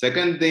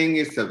 Second thing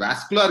is the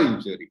vascular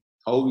injury.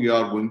 How you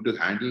are going to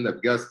handle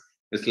that, because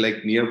it's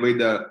nearby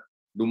the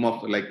dome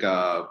of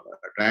a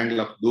triangle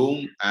of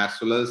dome, as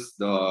well as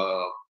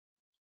the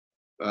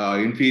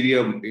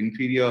inferior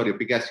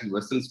epigastric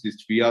vessels,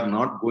 which we are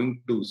not going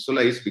to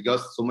visualize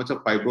because so much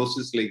of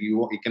fibrosis,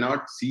 you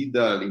cannot see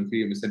the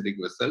inferior mesenteric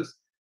vessels.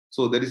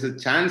 So there is a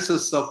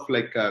chances of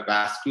a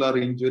vascular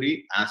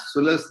injury as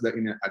well as the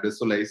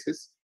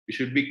adhesolysis. We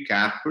should be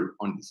careful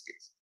on this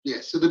case.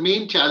 Yes. So the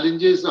main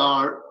challenges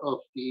are of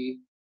the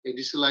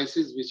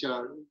adhesolysis, which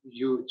are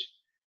huge.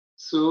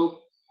 So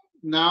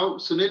now,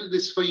 Sunil,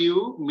 this for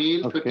you,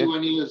 male, okay.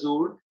 31 years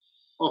old,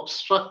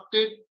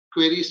 obstructed,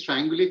 query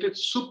strangulated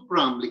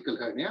supraumbilical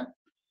hernia.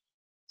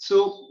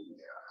 So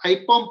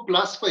IPOM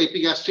plus for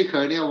epigastric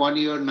hernia 1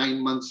 year,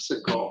 9 months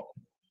ago.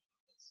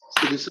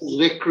 So this is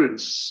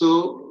recurrence.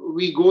 So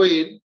we go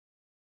in,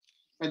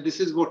 and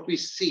this is what we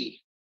see.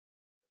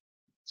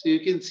 So you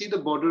can see the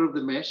border of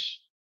the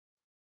mesh.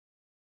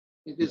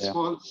 It is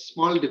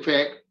small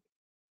defect.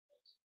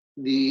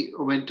 The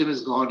omentum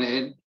is gone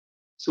in.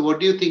 So what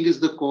do you think is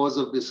the cause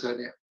of this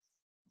hernia?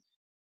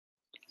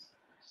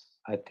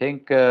 I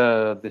think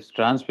this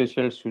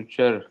transfacial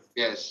suture.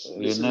 Yes,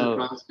 this is a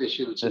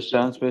transfacial suture. This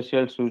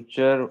transfacial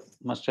suture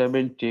must have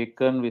been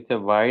taken with a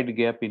wide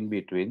gap in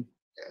between.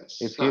 Yes.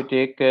 If you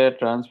take a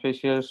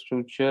transfacial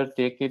suture,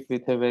 take it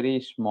with a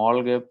very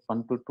small gap,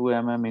 1 to 2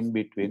 mm in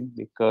between,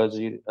 because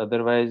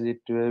otherwise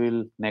it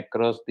will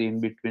necrose the in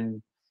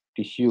between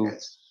tissue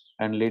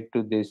and lead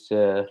to this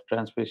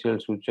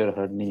transfacial suture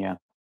hernia.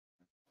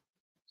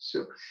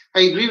 So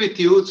I agree with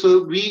you.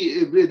 So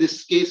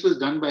this case was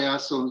done by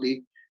us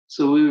only.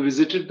 So we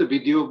visited the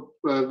video.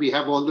 We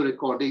have all the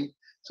recording.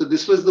 So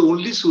this was the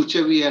only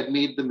suture we had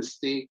made the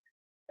mistake,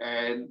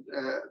 and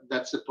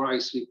that's the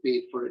price we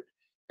paid for it.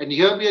 And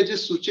here we are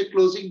just suture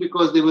closing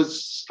because there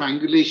was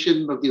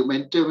strangulation of the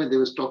omentum and there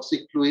was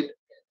toxic fluid.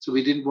 So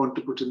we didn't want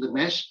to put in the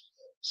mesh.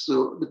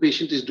 So the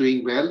patient is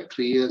doing well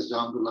 3 years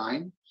down the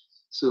line.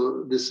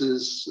 So this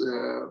is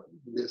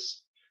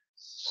this.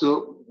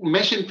 So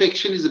mesh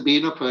infection is a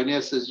bane of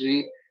hernia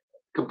surgery,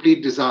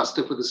 complete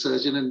disaster for the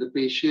surgeon and the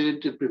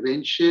patient, and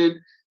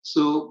prevention.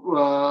 So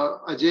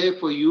Ajay,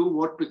 for you,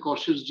 what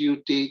precautions do you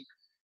take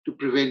to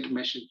prevent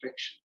mesh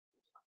infection?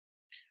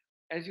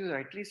 As you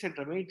rightly said,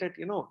 Ramesh, that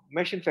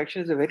mesh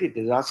infection is a very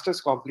disastrous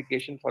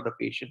complication for the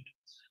patient.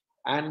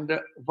 And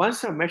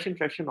once a mesh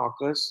infection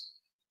occurs,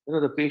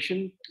 the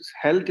patient's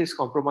health is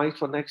compromised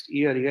for next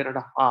year and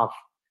a half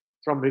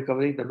from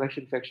recovering the mesh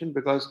infection,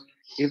 because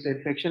if the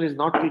infection is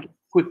not treated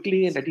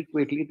quickly and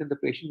adequately, then the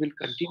patient will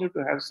continue to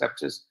have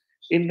sepsis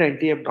in the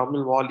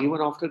anti-abdominal wall even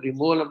after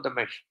removal of the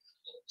mesh.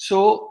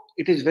 So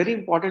it is very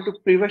important to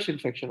prevent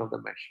infection of the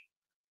mesh.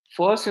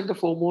 First and the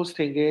foremost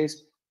thing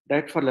is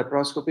that for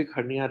laparoscopic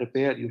hernia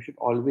repair, you should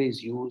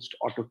always use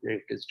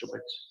autoclaved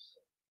instruments.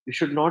 You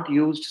should not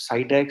use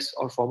Sidex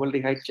or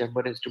formaldehyde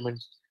chamber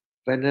instruments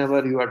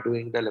whenever you are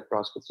doing the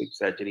laparoscopic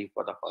surgery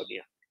for the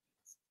hernia.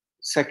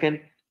 Second,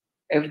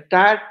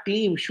 entire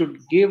team should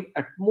give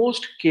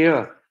utmost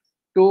care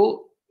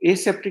to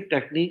aseptic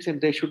techniques,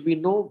 and there should be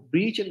no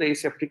breach in the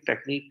aseptic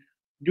technique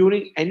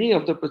during any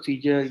of the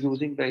procedure,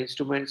 using the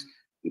instruments,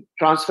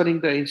 transferring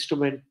the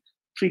instrument,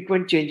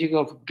 frequent changing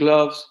of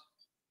gloves.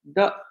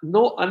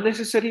 No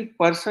unnecessary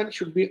person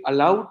should be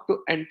allowed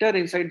to enter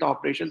inside the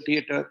operation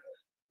theater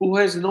who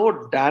has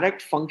no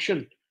direct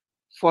function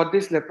for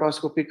this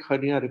laparoscopic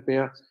hernia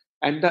repair,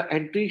 and the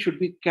entry should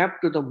be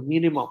kept to the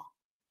minimum.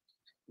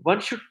 One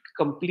should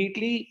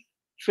completely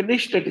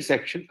finish the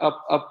dissection. A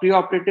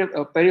perioperative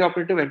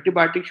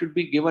antibiotic should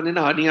be given in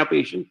a hernia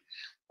patient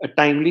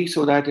timely,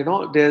 so that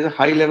there's a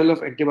high level of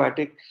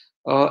antibiotic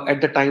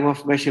at the time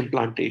of mesh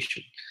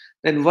implantation.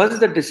 Then once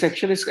the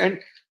dissection is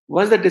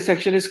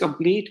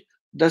complete,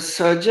 the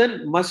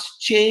surgeon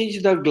must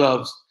change the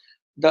gloves.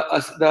 The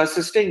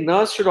assisting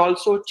nurse should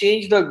also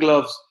change the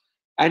gloves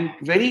and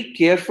very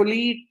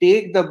carefully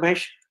take the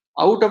mesh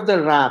out of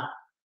the wrap.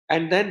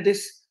 And then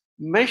this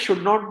mesh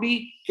should not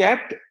be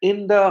kept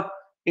in the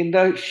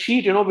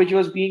sheet which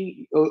was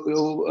being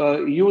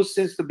used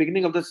since the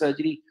beginning of the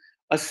surgery.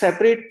 A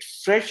separate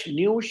fresh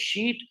new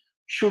sheet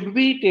should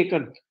be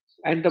taken,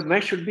 and the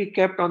mesh should be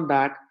kept on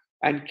that,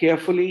 and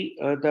carefully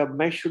the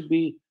mesh should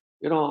be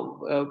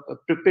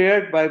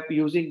prepared by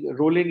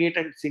rolling it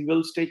and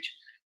single stitch,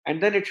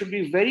 and then it should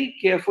be very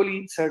carefully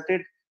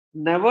inserted,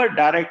 never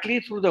directly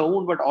through the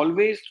wound but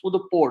always through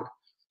the port,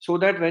 so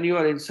that when you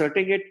are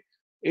inserting it,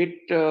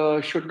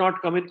 it should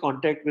not come in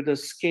contact with the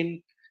skin.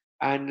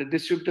 And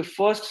this should be the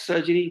first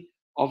surgery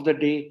of the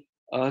day,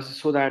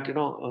 so that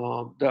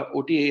the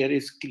OT area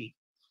is clean.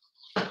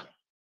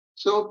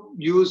 So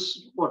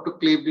use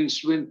autoclaved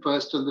instrument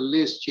first on the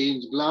list,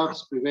 change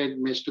gloves, prevent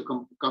mesh to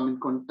come in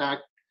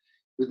contact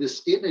with the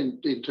skin,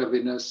 and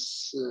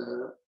intravenous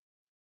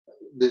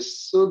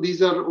this. So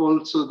these are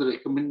also the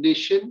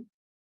recommendation.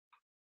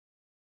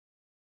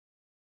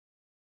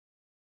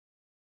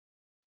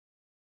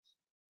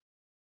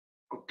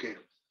 Okay,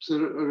 so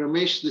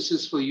Ramesh, this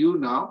is for you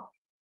now.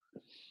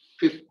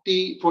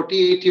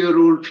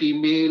 48-year-old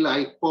female,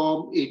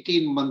 IPOM,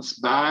 18 months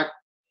back,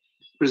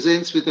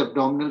 presents with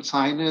abdominal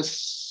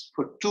sinus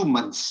for 2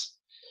 months.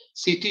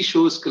 CT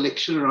shows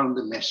collection around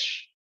the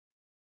mesh,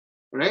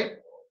 right?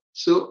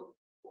 So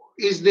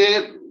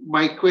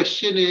my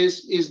question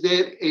is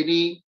there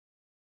any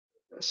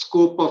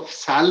scope of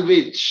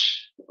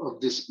salvage of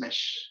this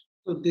mesh?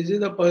 So this is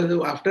the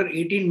person after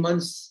 18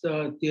 months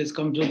he has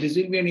come. So this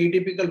will be an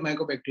atypical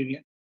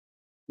mycobacterium,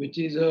 which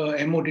is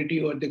a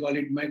MOTT, or they call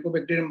it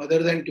Mycobacterium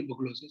other than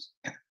tuberculosis.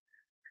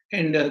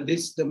 And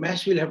the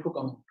mesh will have to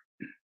come out.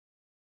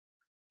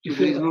 If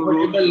it is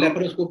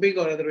laparoscopic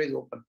or otherwise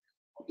open.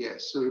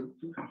 Yes. So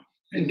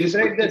and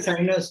debride the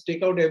sinus,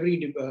 take out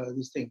every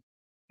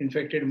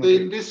infected material.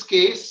 So in this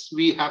case,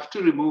 we have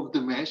to remove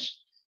the mesh.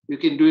 You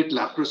can do it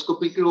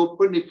laparoscopically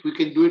open. If we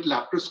can do it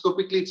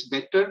laparoscopically, it's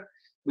better,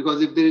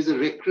 because if there is a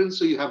recurrence,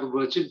 so you have a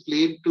virgin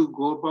plane to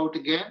go about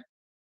again,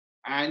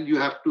 and you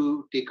have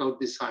to take out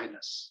the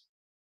sinus.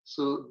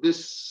 So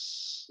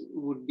this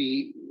would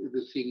be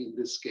the thing in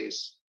this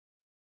case.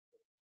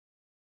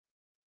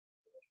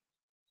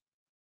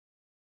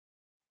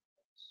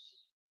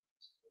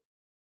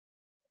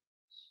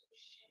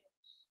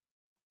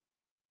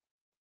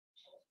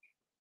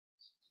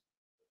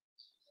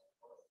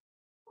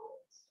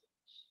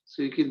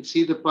 So you can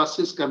see the pus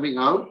is coming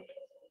out,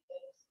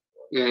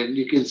 and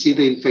you can see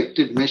the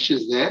infected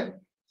meshes there.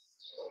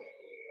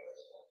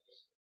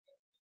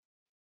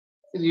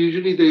 And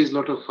usually there is a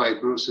lot of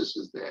fibrosis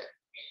is there.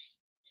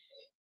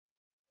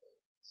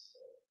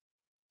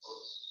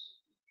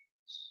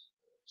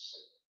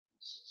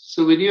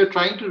 So when you're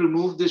trying to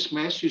remove this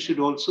mesh, you should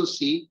also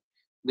see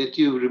that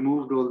you've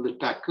removed all the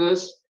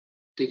tackers,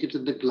 take it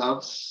in the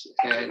gloves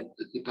and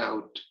take it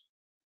out.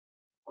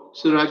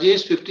 So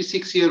Rajesh,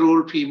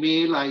 56-year-old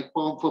female,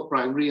 IPOM for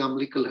primary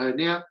umbilical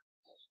hernia,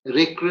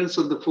 recurrence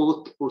on the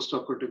 4th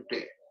postoperative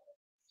day.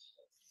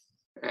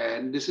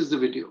 And this is the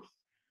video.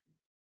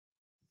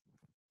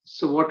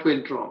 So what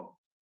went wrong?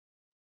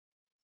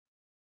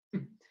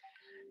 You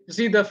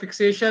see, the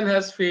fixation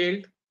has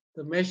failed,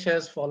 the mesh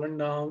has fallen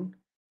down,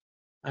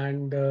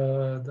 and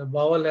the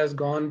bowel has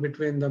gone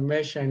between the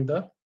mesh and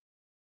the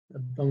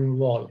abdominal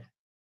wall,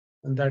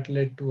 and that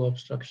led to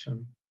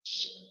obstruction.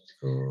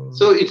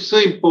 So it's so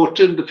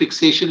important, the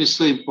fixation is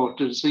so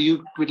important. So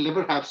you will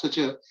never have such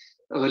a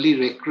early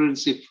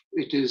recurrence if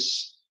it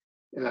is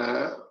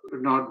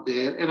not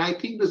there. And I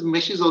think this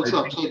mesh is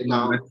also upside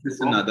down. This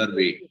is another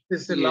way.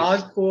 This is a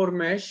large pore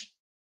mesh,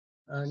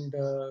 and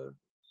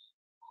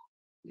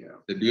yeah,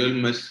 the dual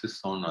mesh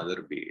is on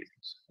other ways.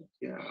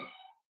 Yeah.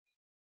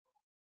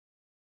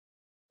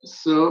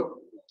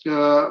 So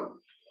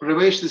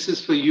Ramesh, this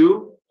is for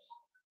you.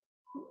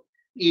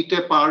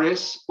 ETAP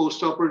RS,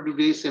 postoperative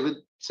day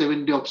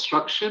 7-day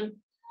obstruction,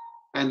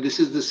 and this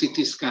is the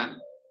CT scan.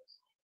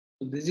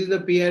 So this is the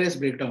PRS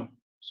breakdown.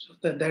 So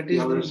that is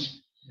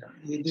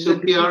PRS. So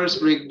PRS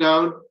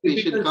breakdown,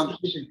 patient comes.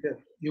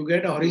 You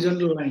get a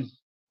horizontal line.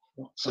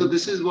 So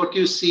this is what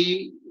you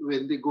see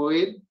when they go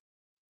in.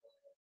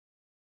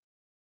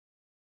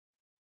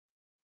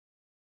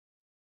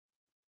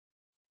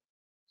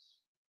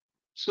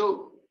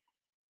 So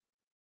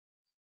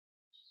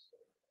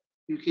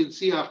you can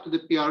see after the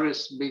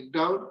PRS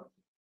breakdown,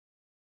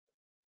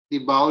 the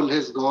bowel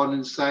has gone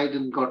inside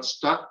and got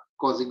stuck,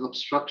 causing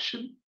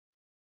obstruction.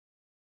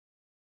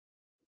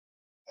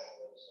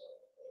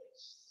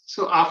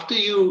 So after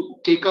you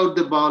take out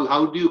the bowel,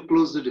 how do you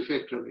close the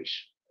defect, Ramesh?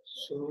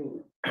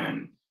 So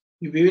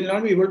we will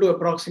not be able to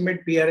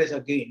approximate PRS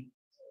again.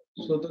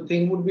 So the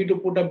thing would be to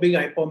put a big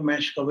IPOM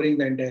mesh covering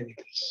the entire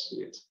radius.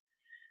 Yes.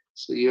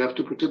 So you have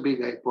to put a big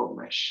IPOM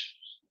mesh.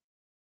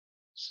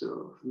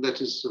 So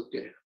that is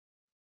okay.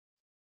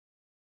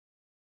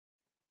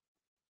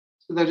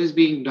 So that is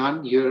being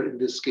done here in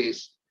this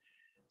case.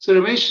 So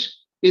Ramesh,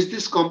 is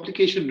this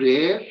complication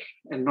rare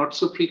and not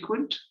so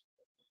frequent?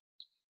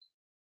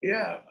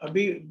 Yeah,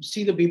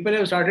 see, the people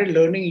have started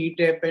learning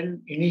ETAP,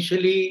 and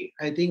initially,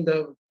 I think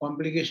the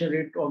complication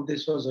rate of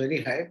this was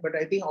very high, but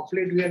I think of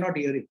late we are not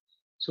hearing.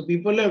 So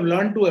people have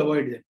learned to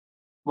avoid them.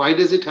 Why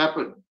does it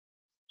happen?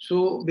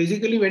 So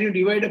basically, when you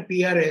divide a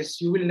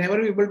PRS, you will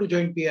never be able to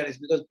join PRS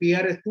because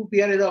two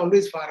PRS are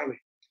always far away.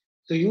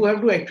 So you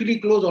have to actually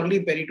close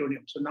only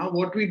peritoneum. So now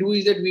what we do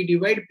is that we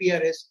divide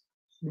PRS,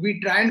 we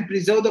try and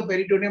preserve the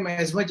peritoneum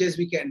as much as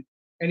we can,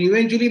 and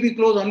eventually we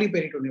close only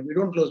peritoneum. We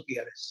don't close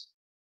PRS.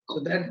 So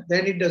then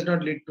it does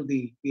not lead to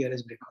the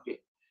PRS breakdown. Okay.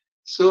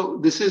 So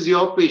this is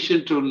your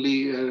patient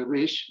only,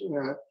 Ramesh.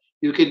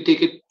 You can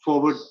take it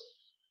forward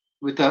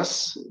with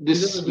us.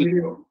 This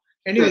video.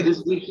 Anyway,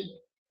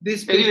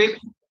 anyway,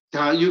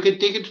 you can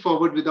take it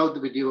forward without the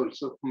video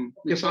also.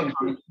 This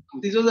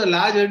was a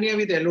large hernia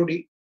with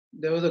LOD.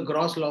 There was a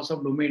gross loss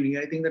of domain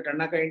here. I think the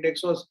Tanaka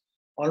index was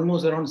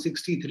almost around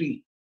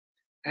 63.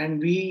 And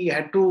we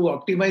had to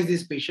optimize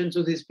this patient.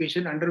 So this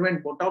patient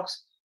underwent Botox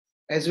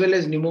as well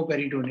as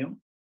pneumoperitoneum.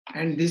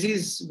 And this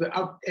is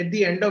at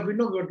the end of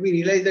what we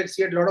realized that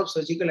she had a lot of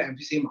surgical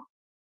emphysema.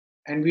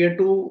 And we had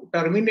to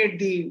terminate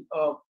the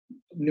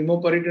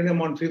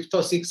pneumoperitoneum on 5th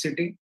or 6th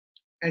sitting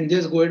and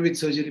just go ahead with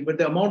surgery. But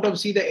the amount of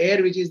the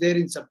air which is there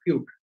in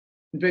subcute.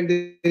 In fact,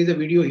 there is a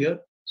video here.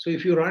 So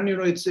if you run,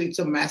 it's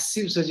a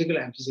massive surgical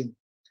emphysema.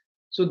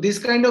 So this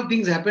kind of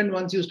things happen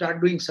once you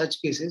start doing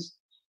such cases.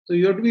 So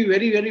you have to be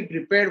very, very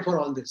prepared for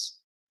all this.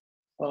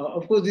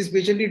 Of course, this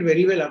patient did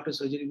very well after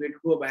surgery. We had to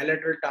do a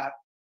bilateral TAPP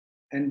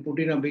and put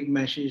in a big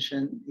meshes,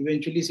 and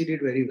eventually she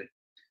did very well.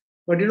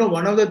 But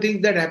one of the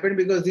things that happened,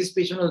 because this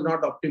patient was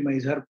not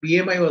optimized, her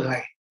BMI was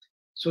high.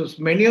 So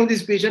many of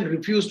these patients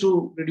refuse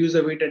to reduce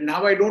the weight, and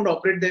now I don't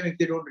operate them if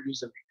they don't reduce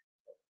the weight,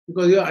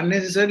 because you are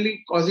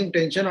unnecessarily causing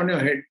tension on your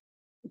head,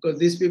 because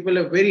these people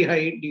have very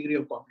high degree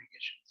of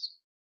complications.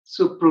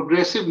 So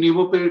progressive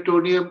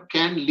pneumoperitoneum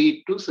can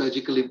lead to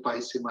surgical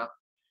emphysema.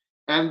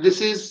 And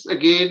this is,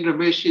 again,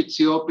 Ramesh, it's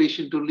your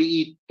patient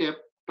only, ETAP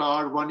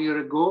TAR 1 year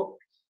ago.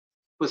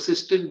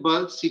 Persistent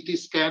bulge, CT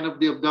scan of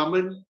the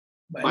abdomen,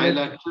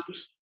 bilateral.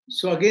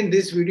 So again,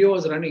 this video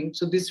was running.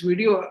 So this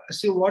video,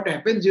 see what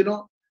happens,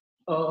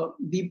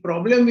 the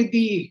problem with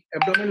the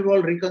abdominal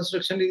wall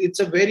reconstruction is it's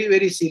a very,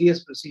 very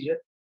serious procedure.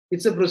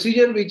 It's a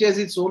procedure which has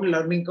its own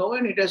learning curve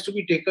and it has to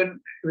be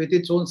taken with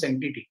its own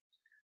sanctity.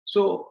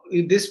 So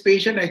this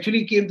patient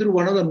actually came through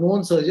one of the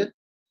known surgeons,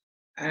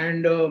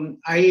 and there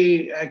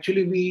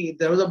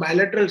was a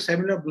bilateral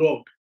seminar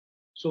blowout.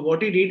 So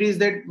what he did is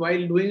that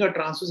while doing a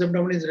transverse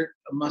abdominis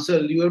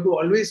muscle, you have to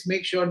always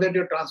make sure that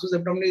your transverse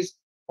abdomen is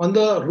on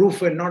the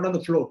roof and not on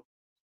the floor.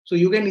 So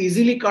you can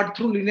easily cut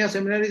through linea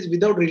seminaris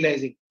without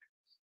realizing.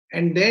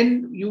 And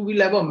then you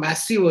will have a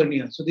massive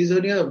hernia. So these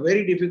hernias are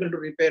very difficult to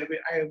repair.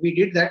 We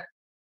did that,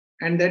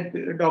 and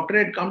that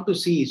doctor had come to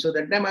see. So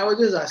that time I was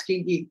just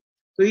asking,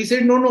 so he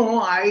said,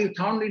 no, I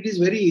found it is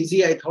very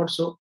easy. I thought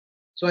so.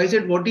 So I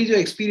said, what is your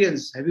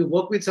experience? Have you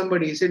worked with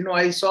somebody? He said, no,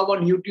 I saw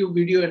one YouTube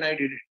video and I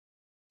did it.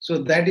 So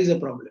that is a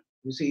problem.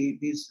 You see,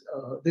 these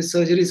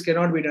surgeries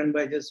cannot be done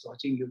by just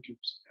watching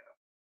YouTubes.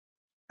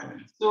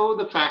 So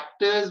the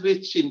factors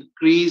which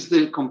increase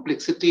the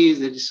complexity is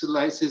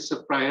ediculasis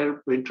of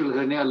prior ventral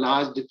hernia,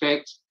 large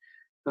defects,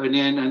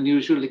 hernia in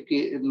unusual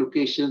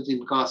locations,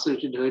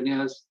 incarcerated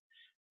hernias,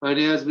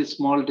 hernias with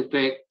small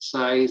defect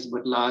size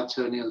but large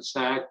hernial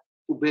sac,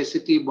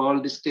 obesity, bowel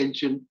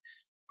distension,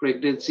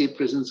 pregnancy,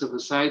 presence of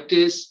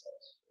ascites.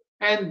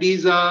 And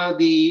these are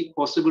the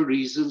possible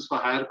reasons for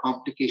higher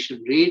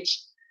complication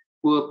rates,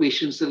 poor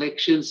patient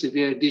selection,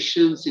 severe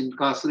additions,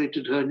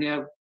 incarcerated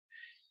hernia,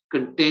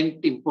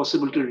 content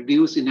impossible to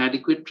reduce,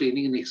 inadequate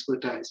training and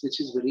expertise, which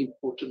is very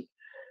important.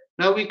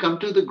 Now we come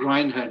to the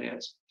groin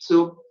hernias.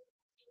 So,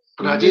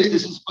 Rajesh,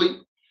 this is for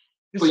you.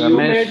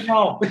 Ramesh,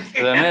 now.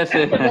 Ramesh,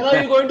 When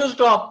are you going to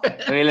stop?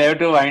 we'll have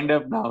to wind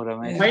up now,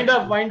 Ramesh.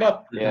 Wind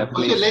up. Yeah,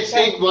 please. Okay, let's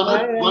take one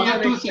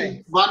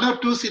or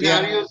two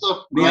scenarios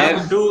of. We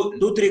have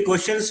two, three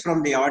questions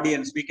from the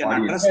audience. We can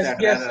address that.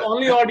 Yes,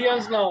 only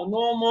audience now.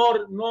 No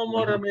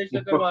more Ramesh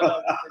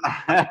Agarwala.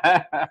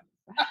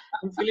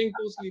 I'm feeling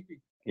too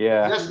sleepy.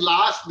 Yeah.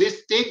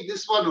 Just take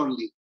this one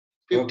only.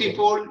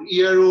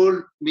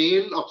 54-year-old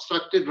male,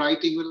 obstructed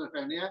right inguinal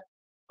hernia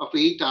of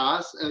 8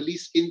 hours, early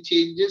skin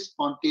changes,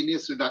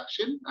 spontaneous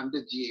reduction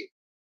under GA.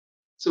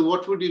 So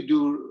what would you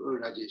do,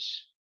 Rajesh?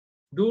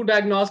 do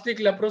diagnostic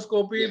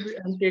laparoscopy Yes.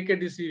 and take a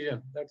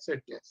decision. That's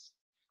it. Yes,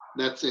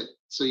 that's it.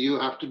 So you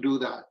have to do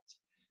that.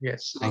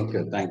 Yes. So, Thank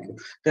you. Thank you.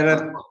 There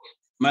are,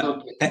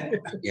 okay.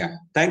 yeah.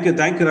 Thank you,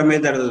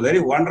 Ramesh. That was very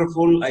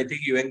wonderful. I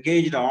think you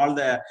engaged all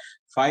the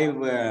 5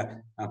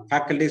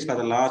 faculties for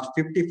the last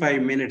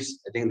 55 minutes.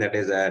 I think that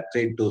is a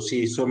treat to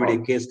see so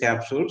many case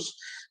capsules.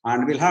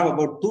 And we'll have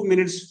about 2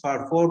 minutes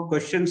for 4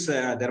 questions.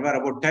 There were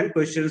about 10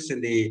 questions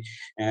in the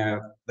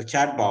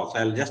chat box.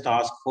 I'll just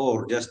ask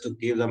 4 just to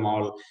give them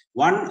all.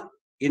 One,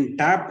 in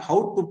TAPP,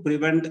 how to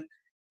prevent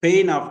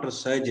pain after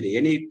surgery?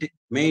 Any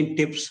main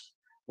tips?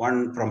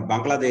 One from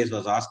Bangladesh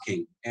was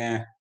asking.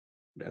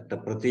 Dr.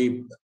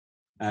 Pradeep,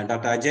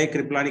 Dr. Ajay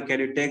Kriplani, can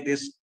you take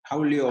this? How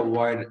will you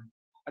avoid?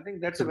 I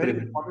think that's a very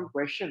important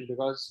question,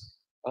 because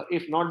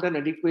if not done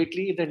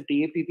adequately, then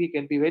TAPP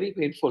can be very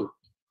painful.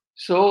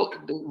 So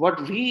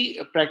what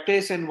we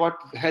practice and what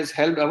has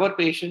helped our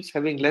patients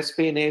having less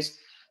pain is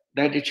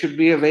that it should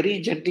be a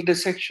very gentle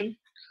dissection,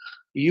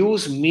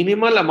 use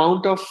minimal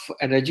amount of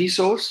energy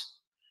source,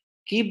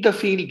 keep the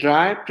field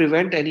dry,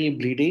 prevent any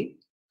bleeding,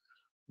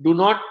 do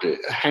not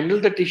handle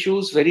the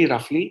tissues very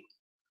roughly,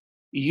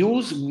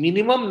 use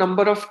minimum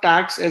number of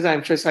tacks, as I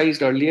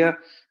emphasized earlier,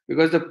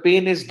 because the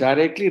pain is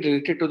directly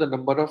related to the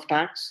number of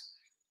tacks.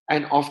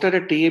 And after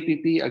a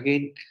TAPP,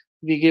 again,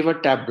 we give a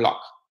TAPP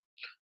block.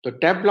 The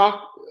TAPP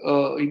block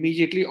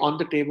immediately on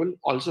the table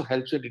also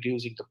helps in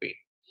reducing the pain.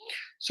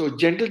 So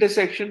gentle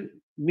dissection,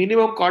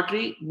 minimum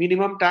cautery,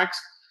 minimum tacks,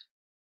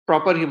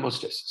 proper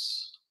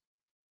hemostasis.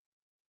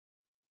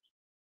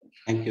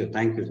 Thank you,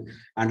 thank you.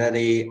 And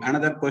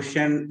another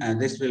question,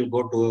 this will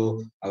go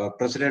to our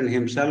president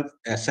himself.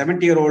 A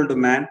 70-year-old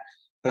man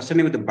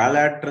presenting with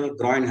bilateral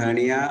groin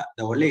hernia.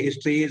 The only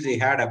history is he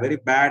had a very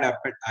bad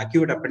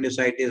acute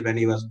appendicitis when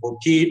he was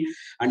 14,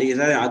 and he has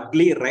an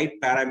ugly right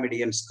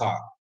paramedian scar.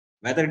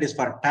 Whether it is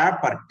for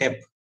TAPP or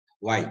TEP,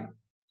 why?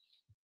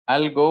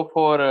 I'll go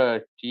for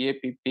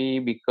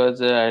TAPP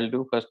because I'll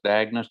do first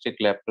diagnostic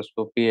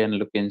laparoscopy and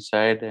look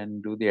inside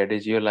and do the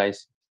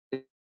adhesiolysis.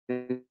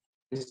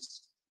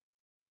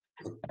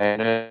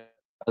 And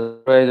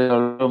otherwise,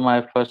 also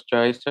my first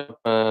choice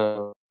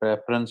of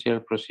preferential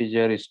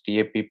procedure is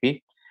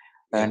TAPP.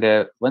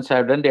 And once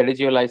I've done the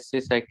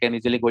adhesiolysis, I can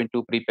easily go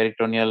into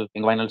preperitoneal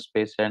inguinal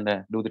space and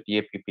do the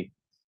TAPP.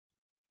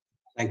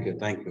 Thank you,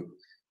 thank you.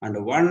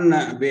 And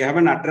one, we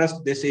haven't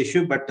addressed this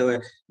issue, but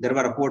there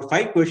were about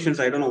 5 questions.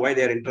 I don't know why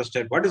they are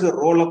interested. What is the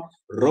role of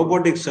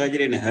robotic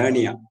surgery in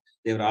hernia?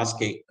 They were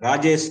asking.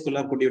 Rajesh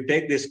Khullar, could you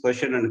take this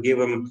question and give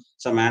him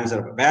some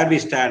answer? Where we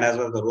stand as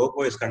far as the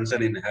robo is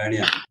concerned in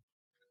hernia?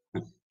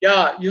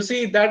 Yeah, you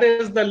see, that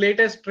is the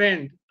latest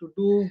trend to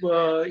do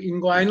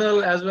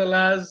inguinal as well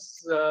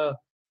as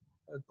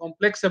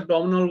complex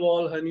abdominal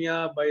wall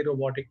hernia by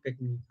robotic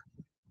technique.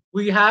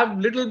 We have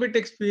little bit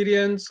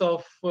experience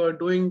of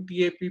doing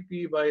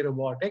TAPP by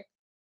robotic.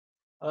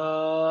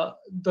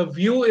 The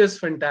view is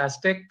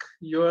fantastic.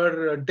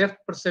 Your depth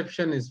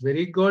perception is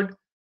very good.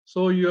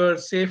 So your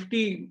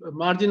safety,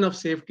 margin of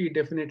safety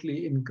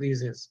definitely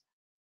increases.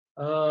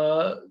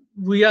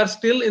 We are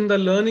still in the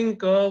learning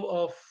curve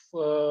of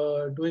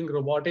doing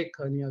robotic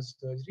hernia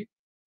surgery.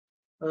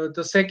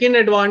 The second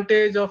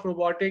advantage of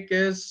robotic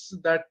is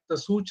that the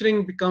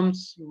suturing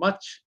becomes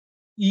much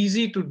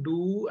easy to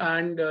do,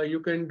 and you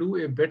can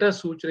do a better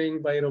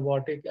suturing by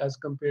robotic as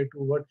compared to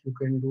what you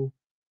can do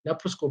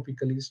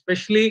laparoscopically,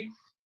 especially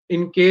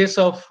in case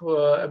of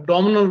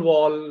abdominal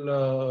wall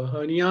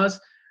hernias,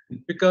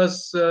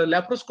 because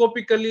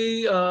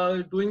laparoscopically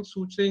doing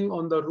suturing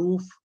on the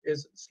roof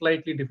is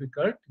slightly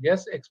difficult.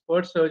 Yes,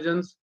 expert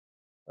surgeons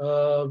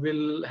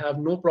will have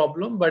no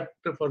problem, but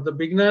for the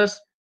beginners,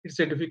 it's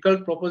a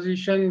difficult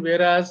proposition,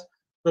 whereas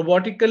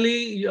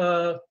robotically,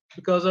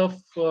 because of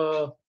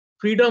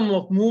freedom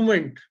of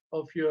movement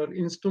of your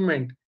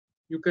instrument,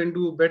 you can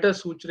do better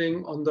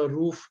suturing on the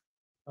roof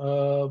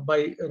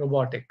by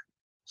robotic.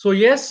 So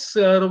yes,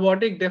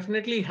 robotic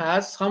definitely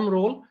has some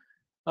role.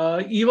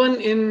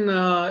 Even in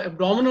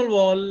abdominal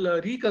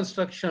wall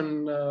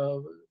reconstruction,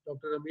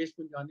 Dr. Ramesh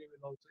Punjani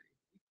will also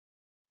agree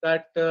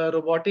that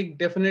robotic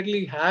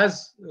definitely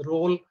has a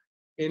role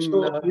in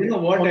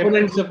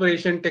component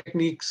separation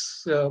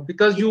techniques,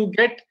 because you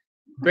get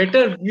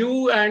better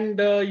view,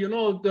 and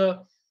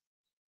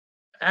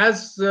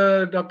as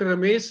Dr.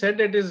 Ramesh said,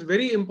 it is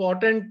very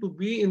important to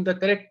be in the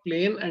correct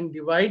plane and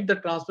divide the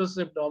transverse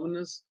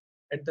abdominis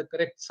at the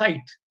correct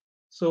site.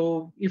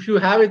 So if you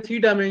have a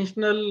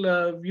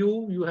 3-dimensional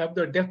view, you have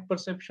the depth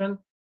perception,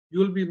 you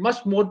will be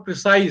much more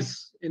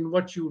precise in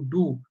what you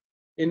do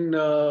in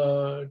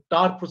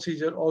TAR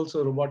procedure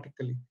also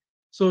robotically.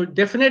 So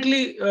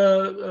definitely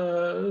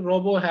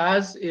robo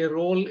has a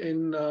role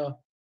in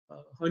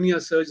hernia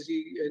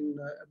surgery, in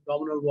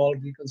abdominal wall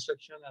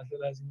reconstruction, as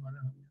well as in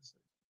hernia surgery.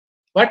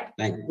 But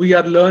we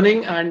are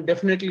learning, and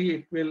definitely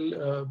it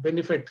will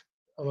benefit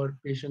our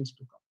patients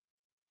to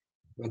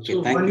come. Okay,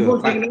 so thank one you.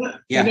 more thing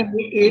in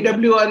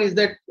AWR is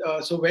that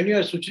so when you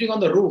are suturing on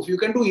the roof, you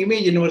can do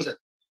image inversion.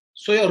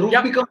 So your roof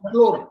becomes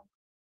floor,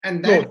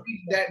 and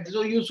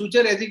so you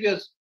suture as if you are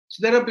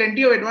So there are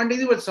plenty of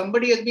advantages, but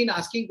somebody has been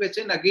asking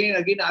question again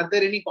and again, are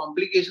there any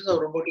complications of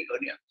robotic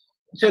hernia?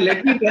 So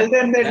let me tell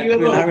them that you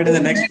will have it in the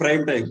next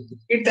prime time.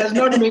 It does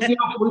not make you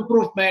a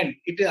foolproof man.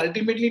 It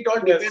ultimately all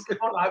depends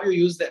on how you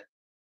use them.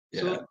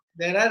 Yeah. So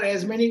there are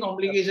as many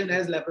complications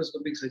as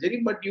laparoscopic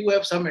surgery, but you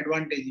have some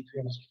advantage if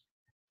you use.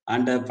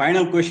 And the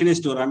final question is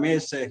to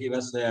Ramesh. He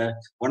was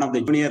one of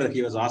the junior.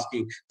 He was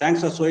asking,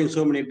 thanks for showing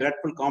so many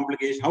dreadful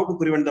complications. How to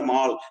prevent them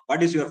all?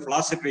 What is your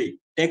philosophy?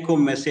 Take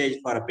home message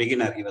for a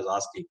beginner, he was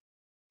asking.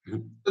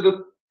 So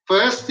the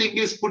first thing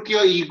is put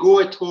your ego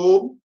at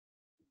home.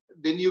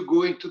 Then you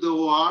go into the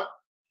OR.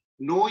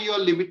 Know your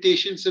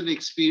limitations and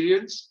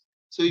experience.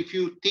 So if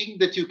you think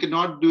that you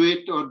cannot do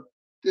it or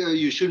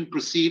you shouldn't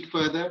proceed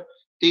further,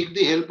 take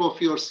the help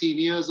of your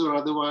seniors or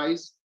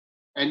otherwise,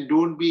 and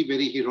don't be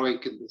very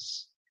heroic in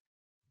this.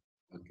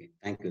 Okay,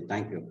 thank you,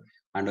 thank you.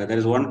 And there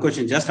is one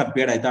question just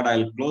appeared. I thought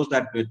I'll close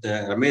that with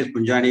Ramesh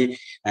Punjani.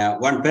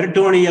 One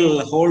peritoneal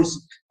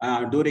holes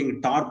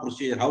during TAPP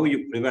procedure, how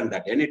you prevent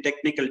that? Any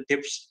technical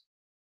tips?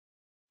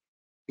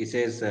 He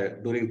says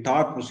during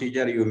TAPP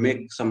procedure, you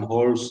make some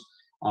holes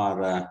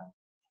or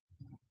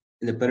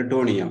in the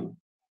peritoneum.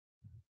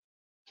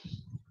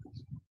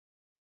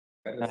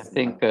 I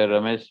think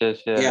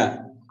Ramesh's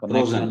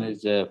connection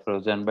is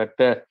frozen, but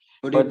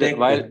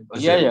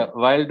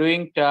while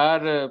doing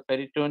TAR,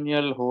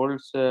 peritoneal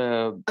holes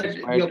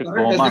quite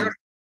common.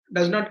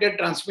 Does not get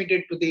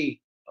transmitted to the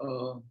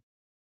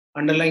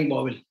underlying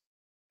bowel,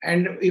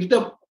 and if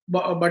the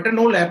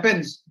buttonhole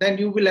happens, then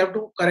you will have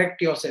to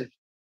correct yourself.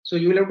 So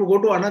you will have to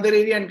go to another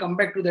area and come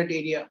back to that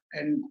area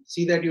and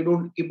see that you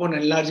don't keep on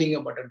enlarging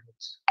your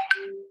buttonholes.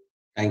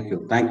 Thank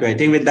you. Thank you. I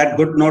think with that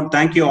good note,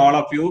 thank you all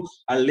of you.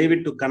 I'll leave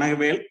it to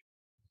Kanagavel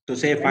to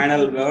say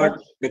final word,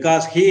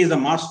 because he is the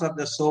master of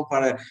the show for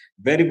a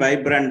very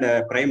vibrant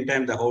prime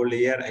time the whole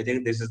year. I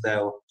think this is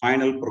the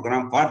final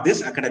program for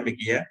this academic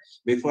year.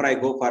 Before I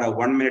go for a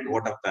 1 minute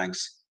vote of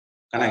thanks.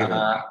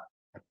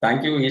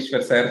 Thank you,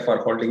 Ishwar sir, for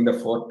holding the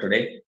fort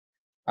today.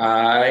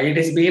 It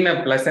has been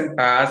a pleasant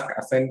task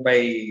assigned by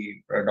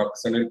Dr.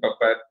 Sunil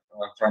Popat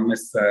from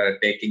his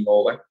taking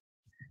over.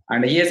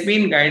 And he has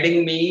been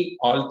guiding me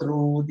all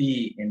through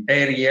the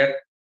entire year.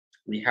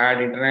 We had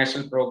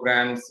international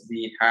programs,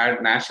 we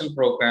had national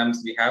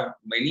programs, we have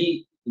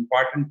many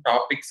important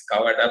topics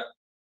covered up.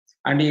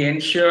 And he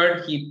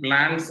ensured he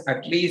plans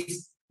at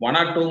least 1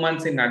 or 2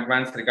 months in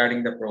advance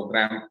regarding the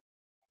program.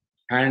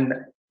 And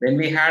when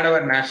we had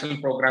our national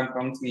program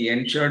comes, we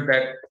ensured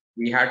that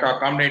we had to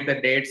accommodate the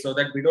date so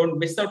that we don't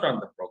miss out on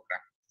the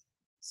program.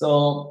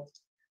 So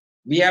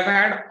we have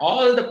had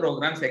all the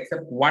programs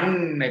except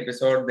one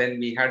episode, then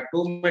we had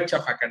too much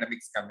of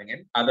academics coming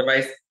in.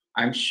 Otherwise,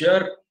 I'm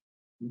sure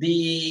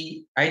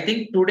I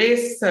think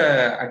today's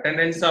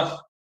attendance of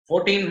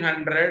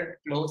 1400,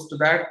 close to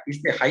that, is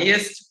the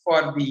highest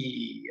for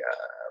the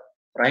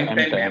prime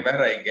time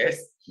ever, I guess.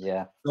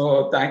 Yeah.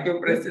 So thank you,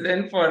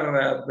 President,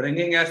 for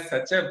bringing us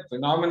such a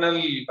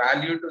phenomenal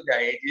value to the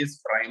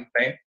IAGES prime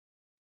time.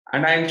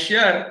 And I'm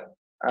sure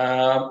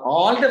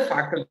all the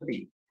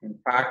faculty, in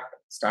fact,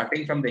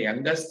 starting from the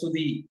youngest to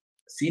the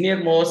senior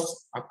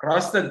most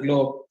across the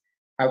globe,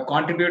 have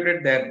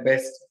contributed their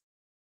best.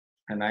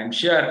 And I'm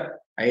sure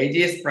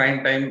IAGES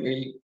prime time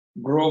will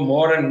grow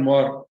more and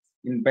more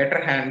in better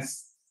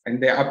hands in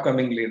the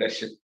upcoming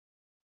leadership.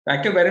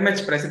 Thank you very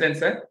much, President,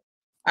 sir.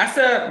 As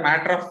a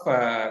matter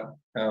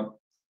of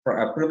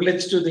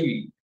privilege to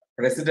the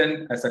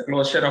President as a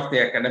closure of the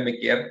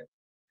academic year,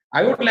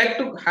 I would like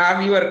to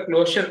have your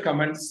closure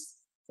comments.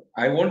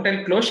 I won't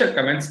tell closure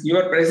comments,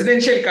 your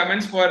presidential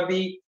comments for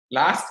the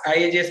last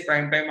IAGES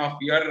prime time of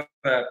your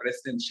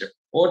presidentship.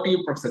 Over to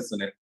you, Professor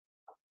Sunil.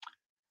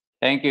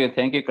 Thank you,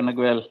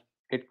 Kanagwal.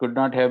 It could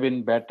not have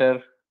been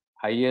better.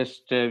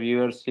 Highest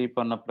viewership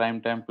on a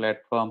primetime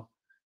platform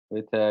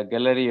with a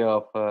gallery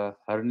of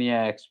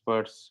hernia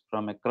experts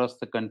from across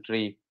the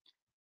country.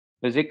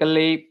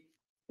 Basically,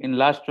 in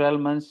last 12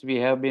 months, we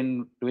have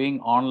been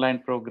doing online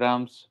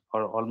programs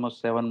for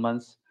almost 7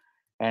 months,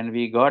 and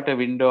we got a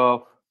window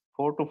of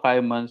 4 to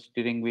 5 months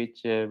during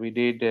which we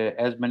did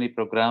as many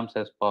programs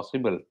as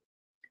possible.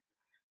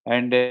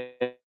 And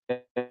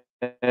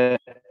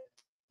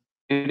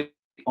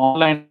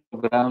online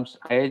programs,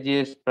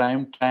 IAGES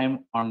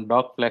PrimeTime on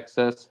Doc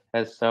Plexus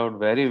has served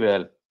very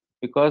well,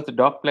 because the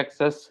Doc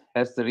Plexus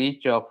has the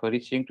reach of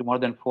reaching to more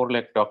than 4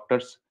 lakh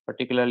doctors,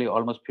 particularly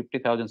almost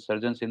 50,000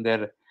 surgeons in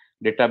their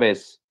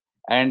database.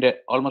 And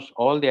almost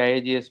all the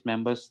IAGES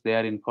members, they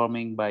are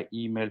informing by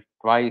email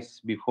twice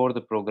before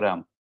the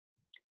program.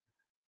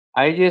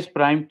 IAGES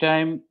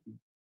PrimeTime,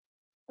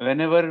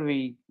 whenever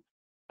we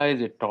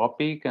is a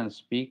topic and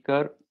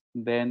speaker,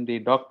 then the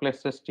Doc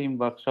Plexus team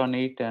works on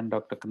it, and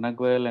Dr.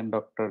 Kanagwal and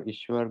Dr.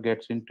 Ishwar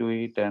gets into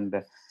it and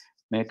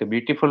make a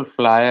beautiful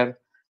flyer.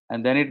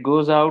 And then it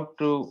goes out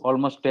to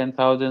almost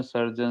 10,000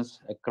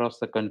 surgeons across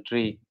the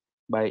country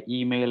by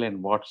email and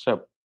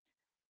WhatsApp.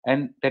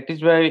 And that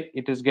is why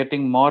it is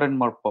getting more and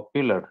more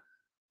popular.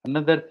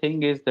 Another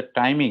thing is the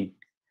timing,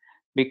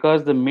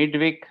 because the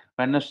midweek,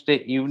 Wednesday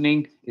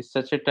evening is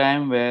such a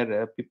time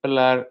where people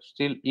are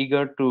still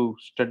eager to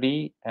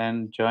study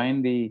and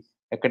join the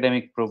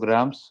academic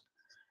programs.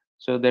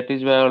 So that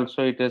is why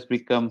also it has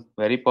become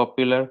very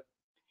popular.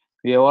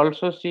 We have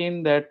also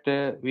seen that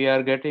we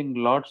are getting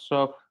lots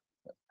of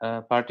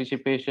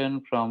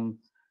participation from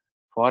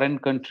foreign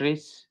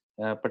countries,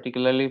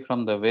 particularly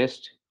from the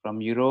West,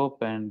 from Europe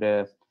and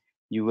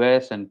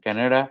US and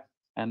Canada.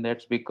 And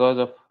that's because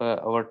of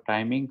our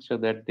timing, so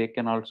that they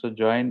can also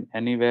join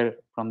anywhere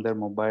from their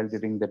mobile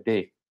during the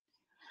day.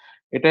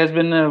 It has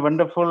been a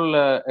wonderful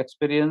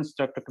experience,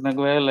 Dr.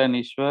 Kanagwal and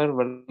Ishwar,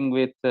 working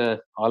with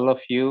all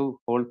of you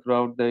all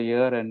throughout the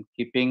year and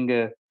keeping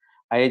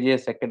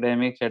IAGES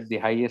academics at the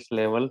highest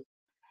level.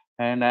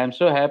 And I'm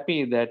so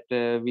happy that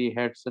we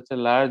had such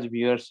a large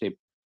viewership.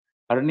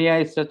 Hernia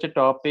is such a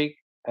topic,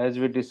 as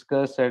we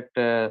discussed at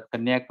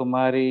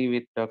Kanyakumari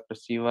with Dr.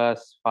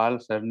 Siva's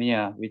False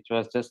Hernia, which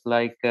was just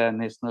like a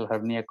National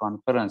Hernia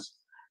Conference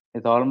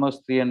with almost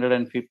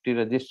 350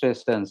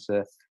 registrations.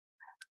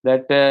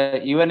 That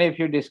even if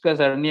you discuss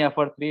hernia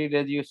for 3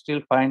 days, you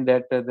still find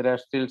that there are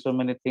still so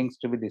many things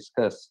to be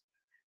discussed.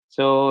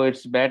 So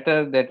it's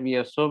better that we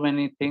have so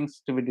many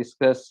things to be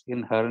discussed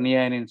in hernia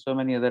and in so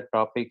many other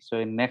topics. So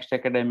in next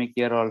academic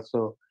year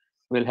also,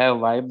 we'll have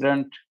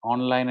vibrant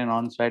online and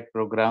on-site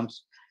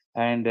programs.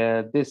 And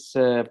this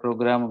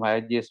program of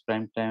IAGES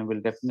PrimeTime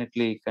will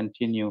definitely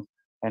continue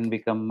and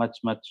become much,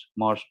 much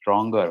more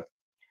stronger.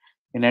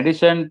 In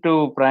addition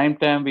to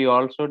PrimeTime, we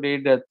also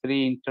did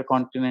 3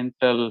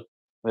 intercontinental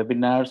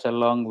webinars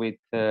along with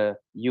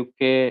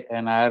UK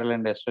and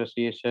Ireland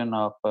Association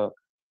of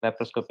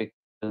Laparoscopic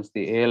Surgeons,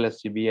 the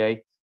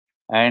ALSCBI,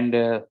 and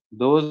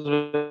those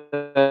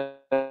were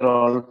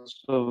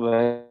also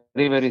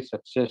very, very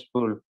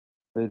successful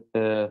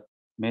with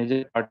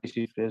major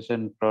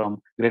participation from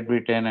Great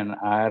Britain and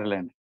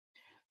Ireland.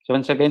 So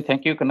once again,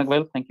 thank you,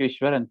 Kanagwal, thank you,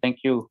 Ishwar, and thank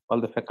you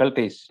all the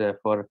faculties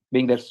for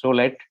being there so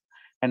late.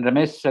 And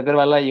Ramesh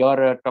Agarwala,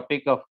 your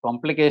topic of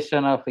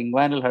complication of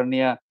inguinal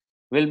hernia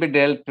will be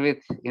dealt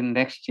with in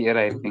next year,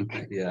 I think.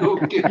 Yeah.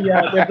 Okay.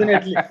 Yeah,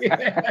 definitely.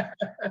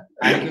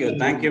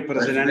 Thank you,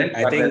 President.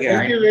 I think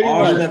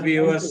all the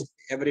viewers,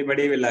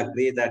 everybody will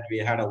agree that we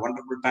had a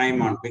wonderful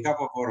time on behalf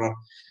of our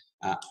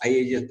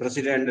IAGES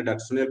President,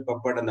 Dr. Sunil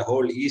Popat, and the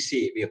whole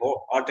EC. We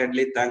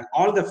wholeheartedly thank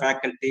all the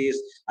faculties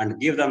and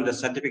give them the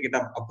certificate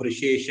of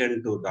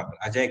appreciation to Dr.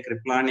 Ajay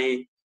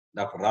Kriplani,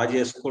 Dr.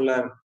 Rajesh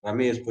Khullar,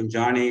 Ramesh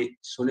Punjani,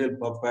 Sunil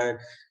Popat,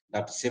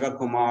 Dr.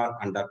 Sivakumar,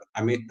 and Dr.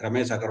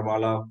 Ramesh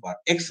Agarwala for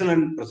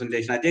excellent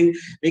presentation. I think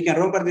we can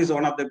remember this is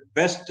one of the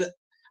best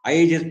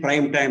IAGES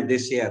PrimeTime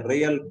this year,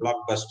 real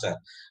blockbuster.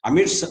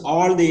 Amidst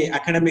all the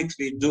academics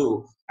we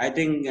do, I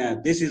think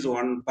this is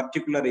one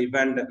particular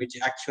event which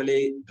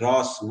actually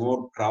draws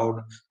more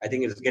crowd. I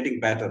think it's getting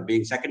better.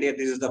 Being second year,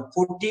 this is the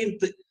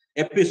 14th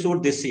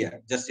episode this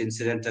year, just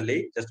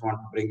incidentally, just want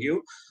to bring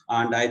you.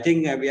 And I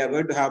think we are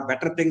going to have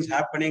better things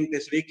happening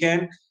this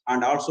weekend.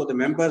 And also the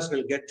members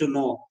will get to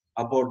know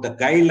about the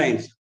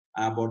guidelines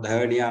about the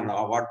hernia and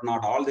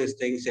whatnot, all these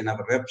things in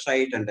our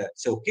website. And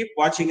so keep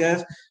watching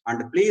us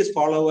and please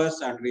follow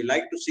us. And we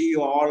like to see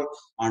you all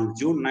on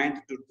June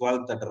 9th to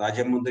 12th at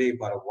Rajamundry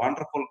for a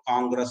wonderful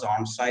Congress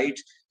on site.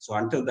 So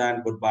until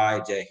then, goodbye,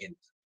 Jai Hind.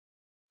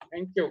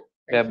 Thank you.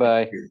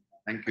 Bye-bye.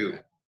 Thank you.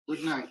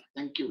 Good night.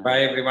 Thank you.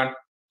 Bye, everyone.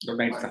 Good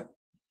night, sir.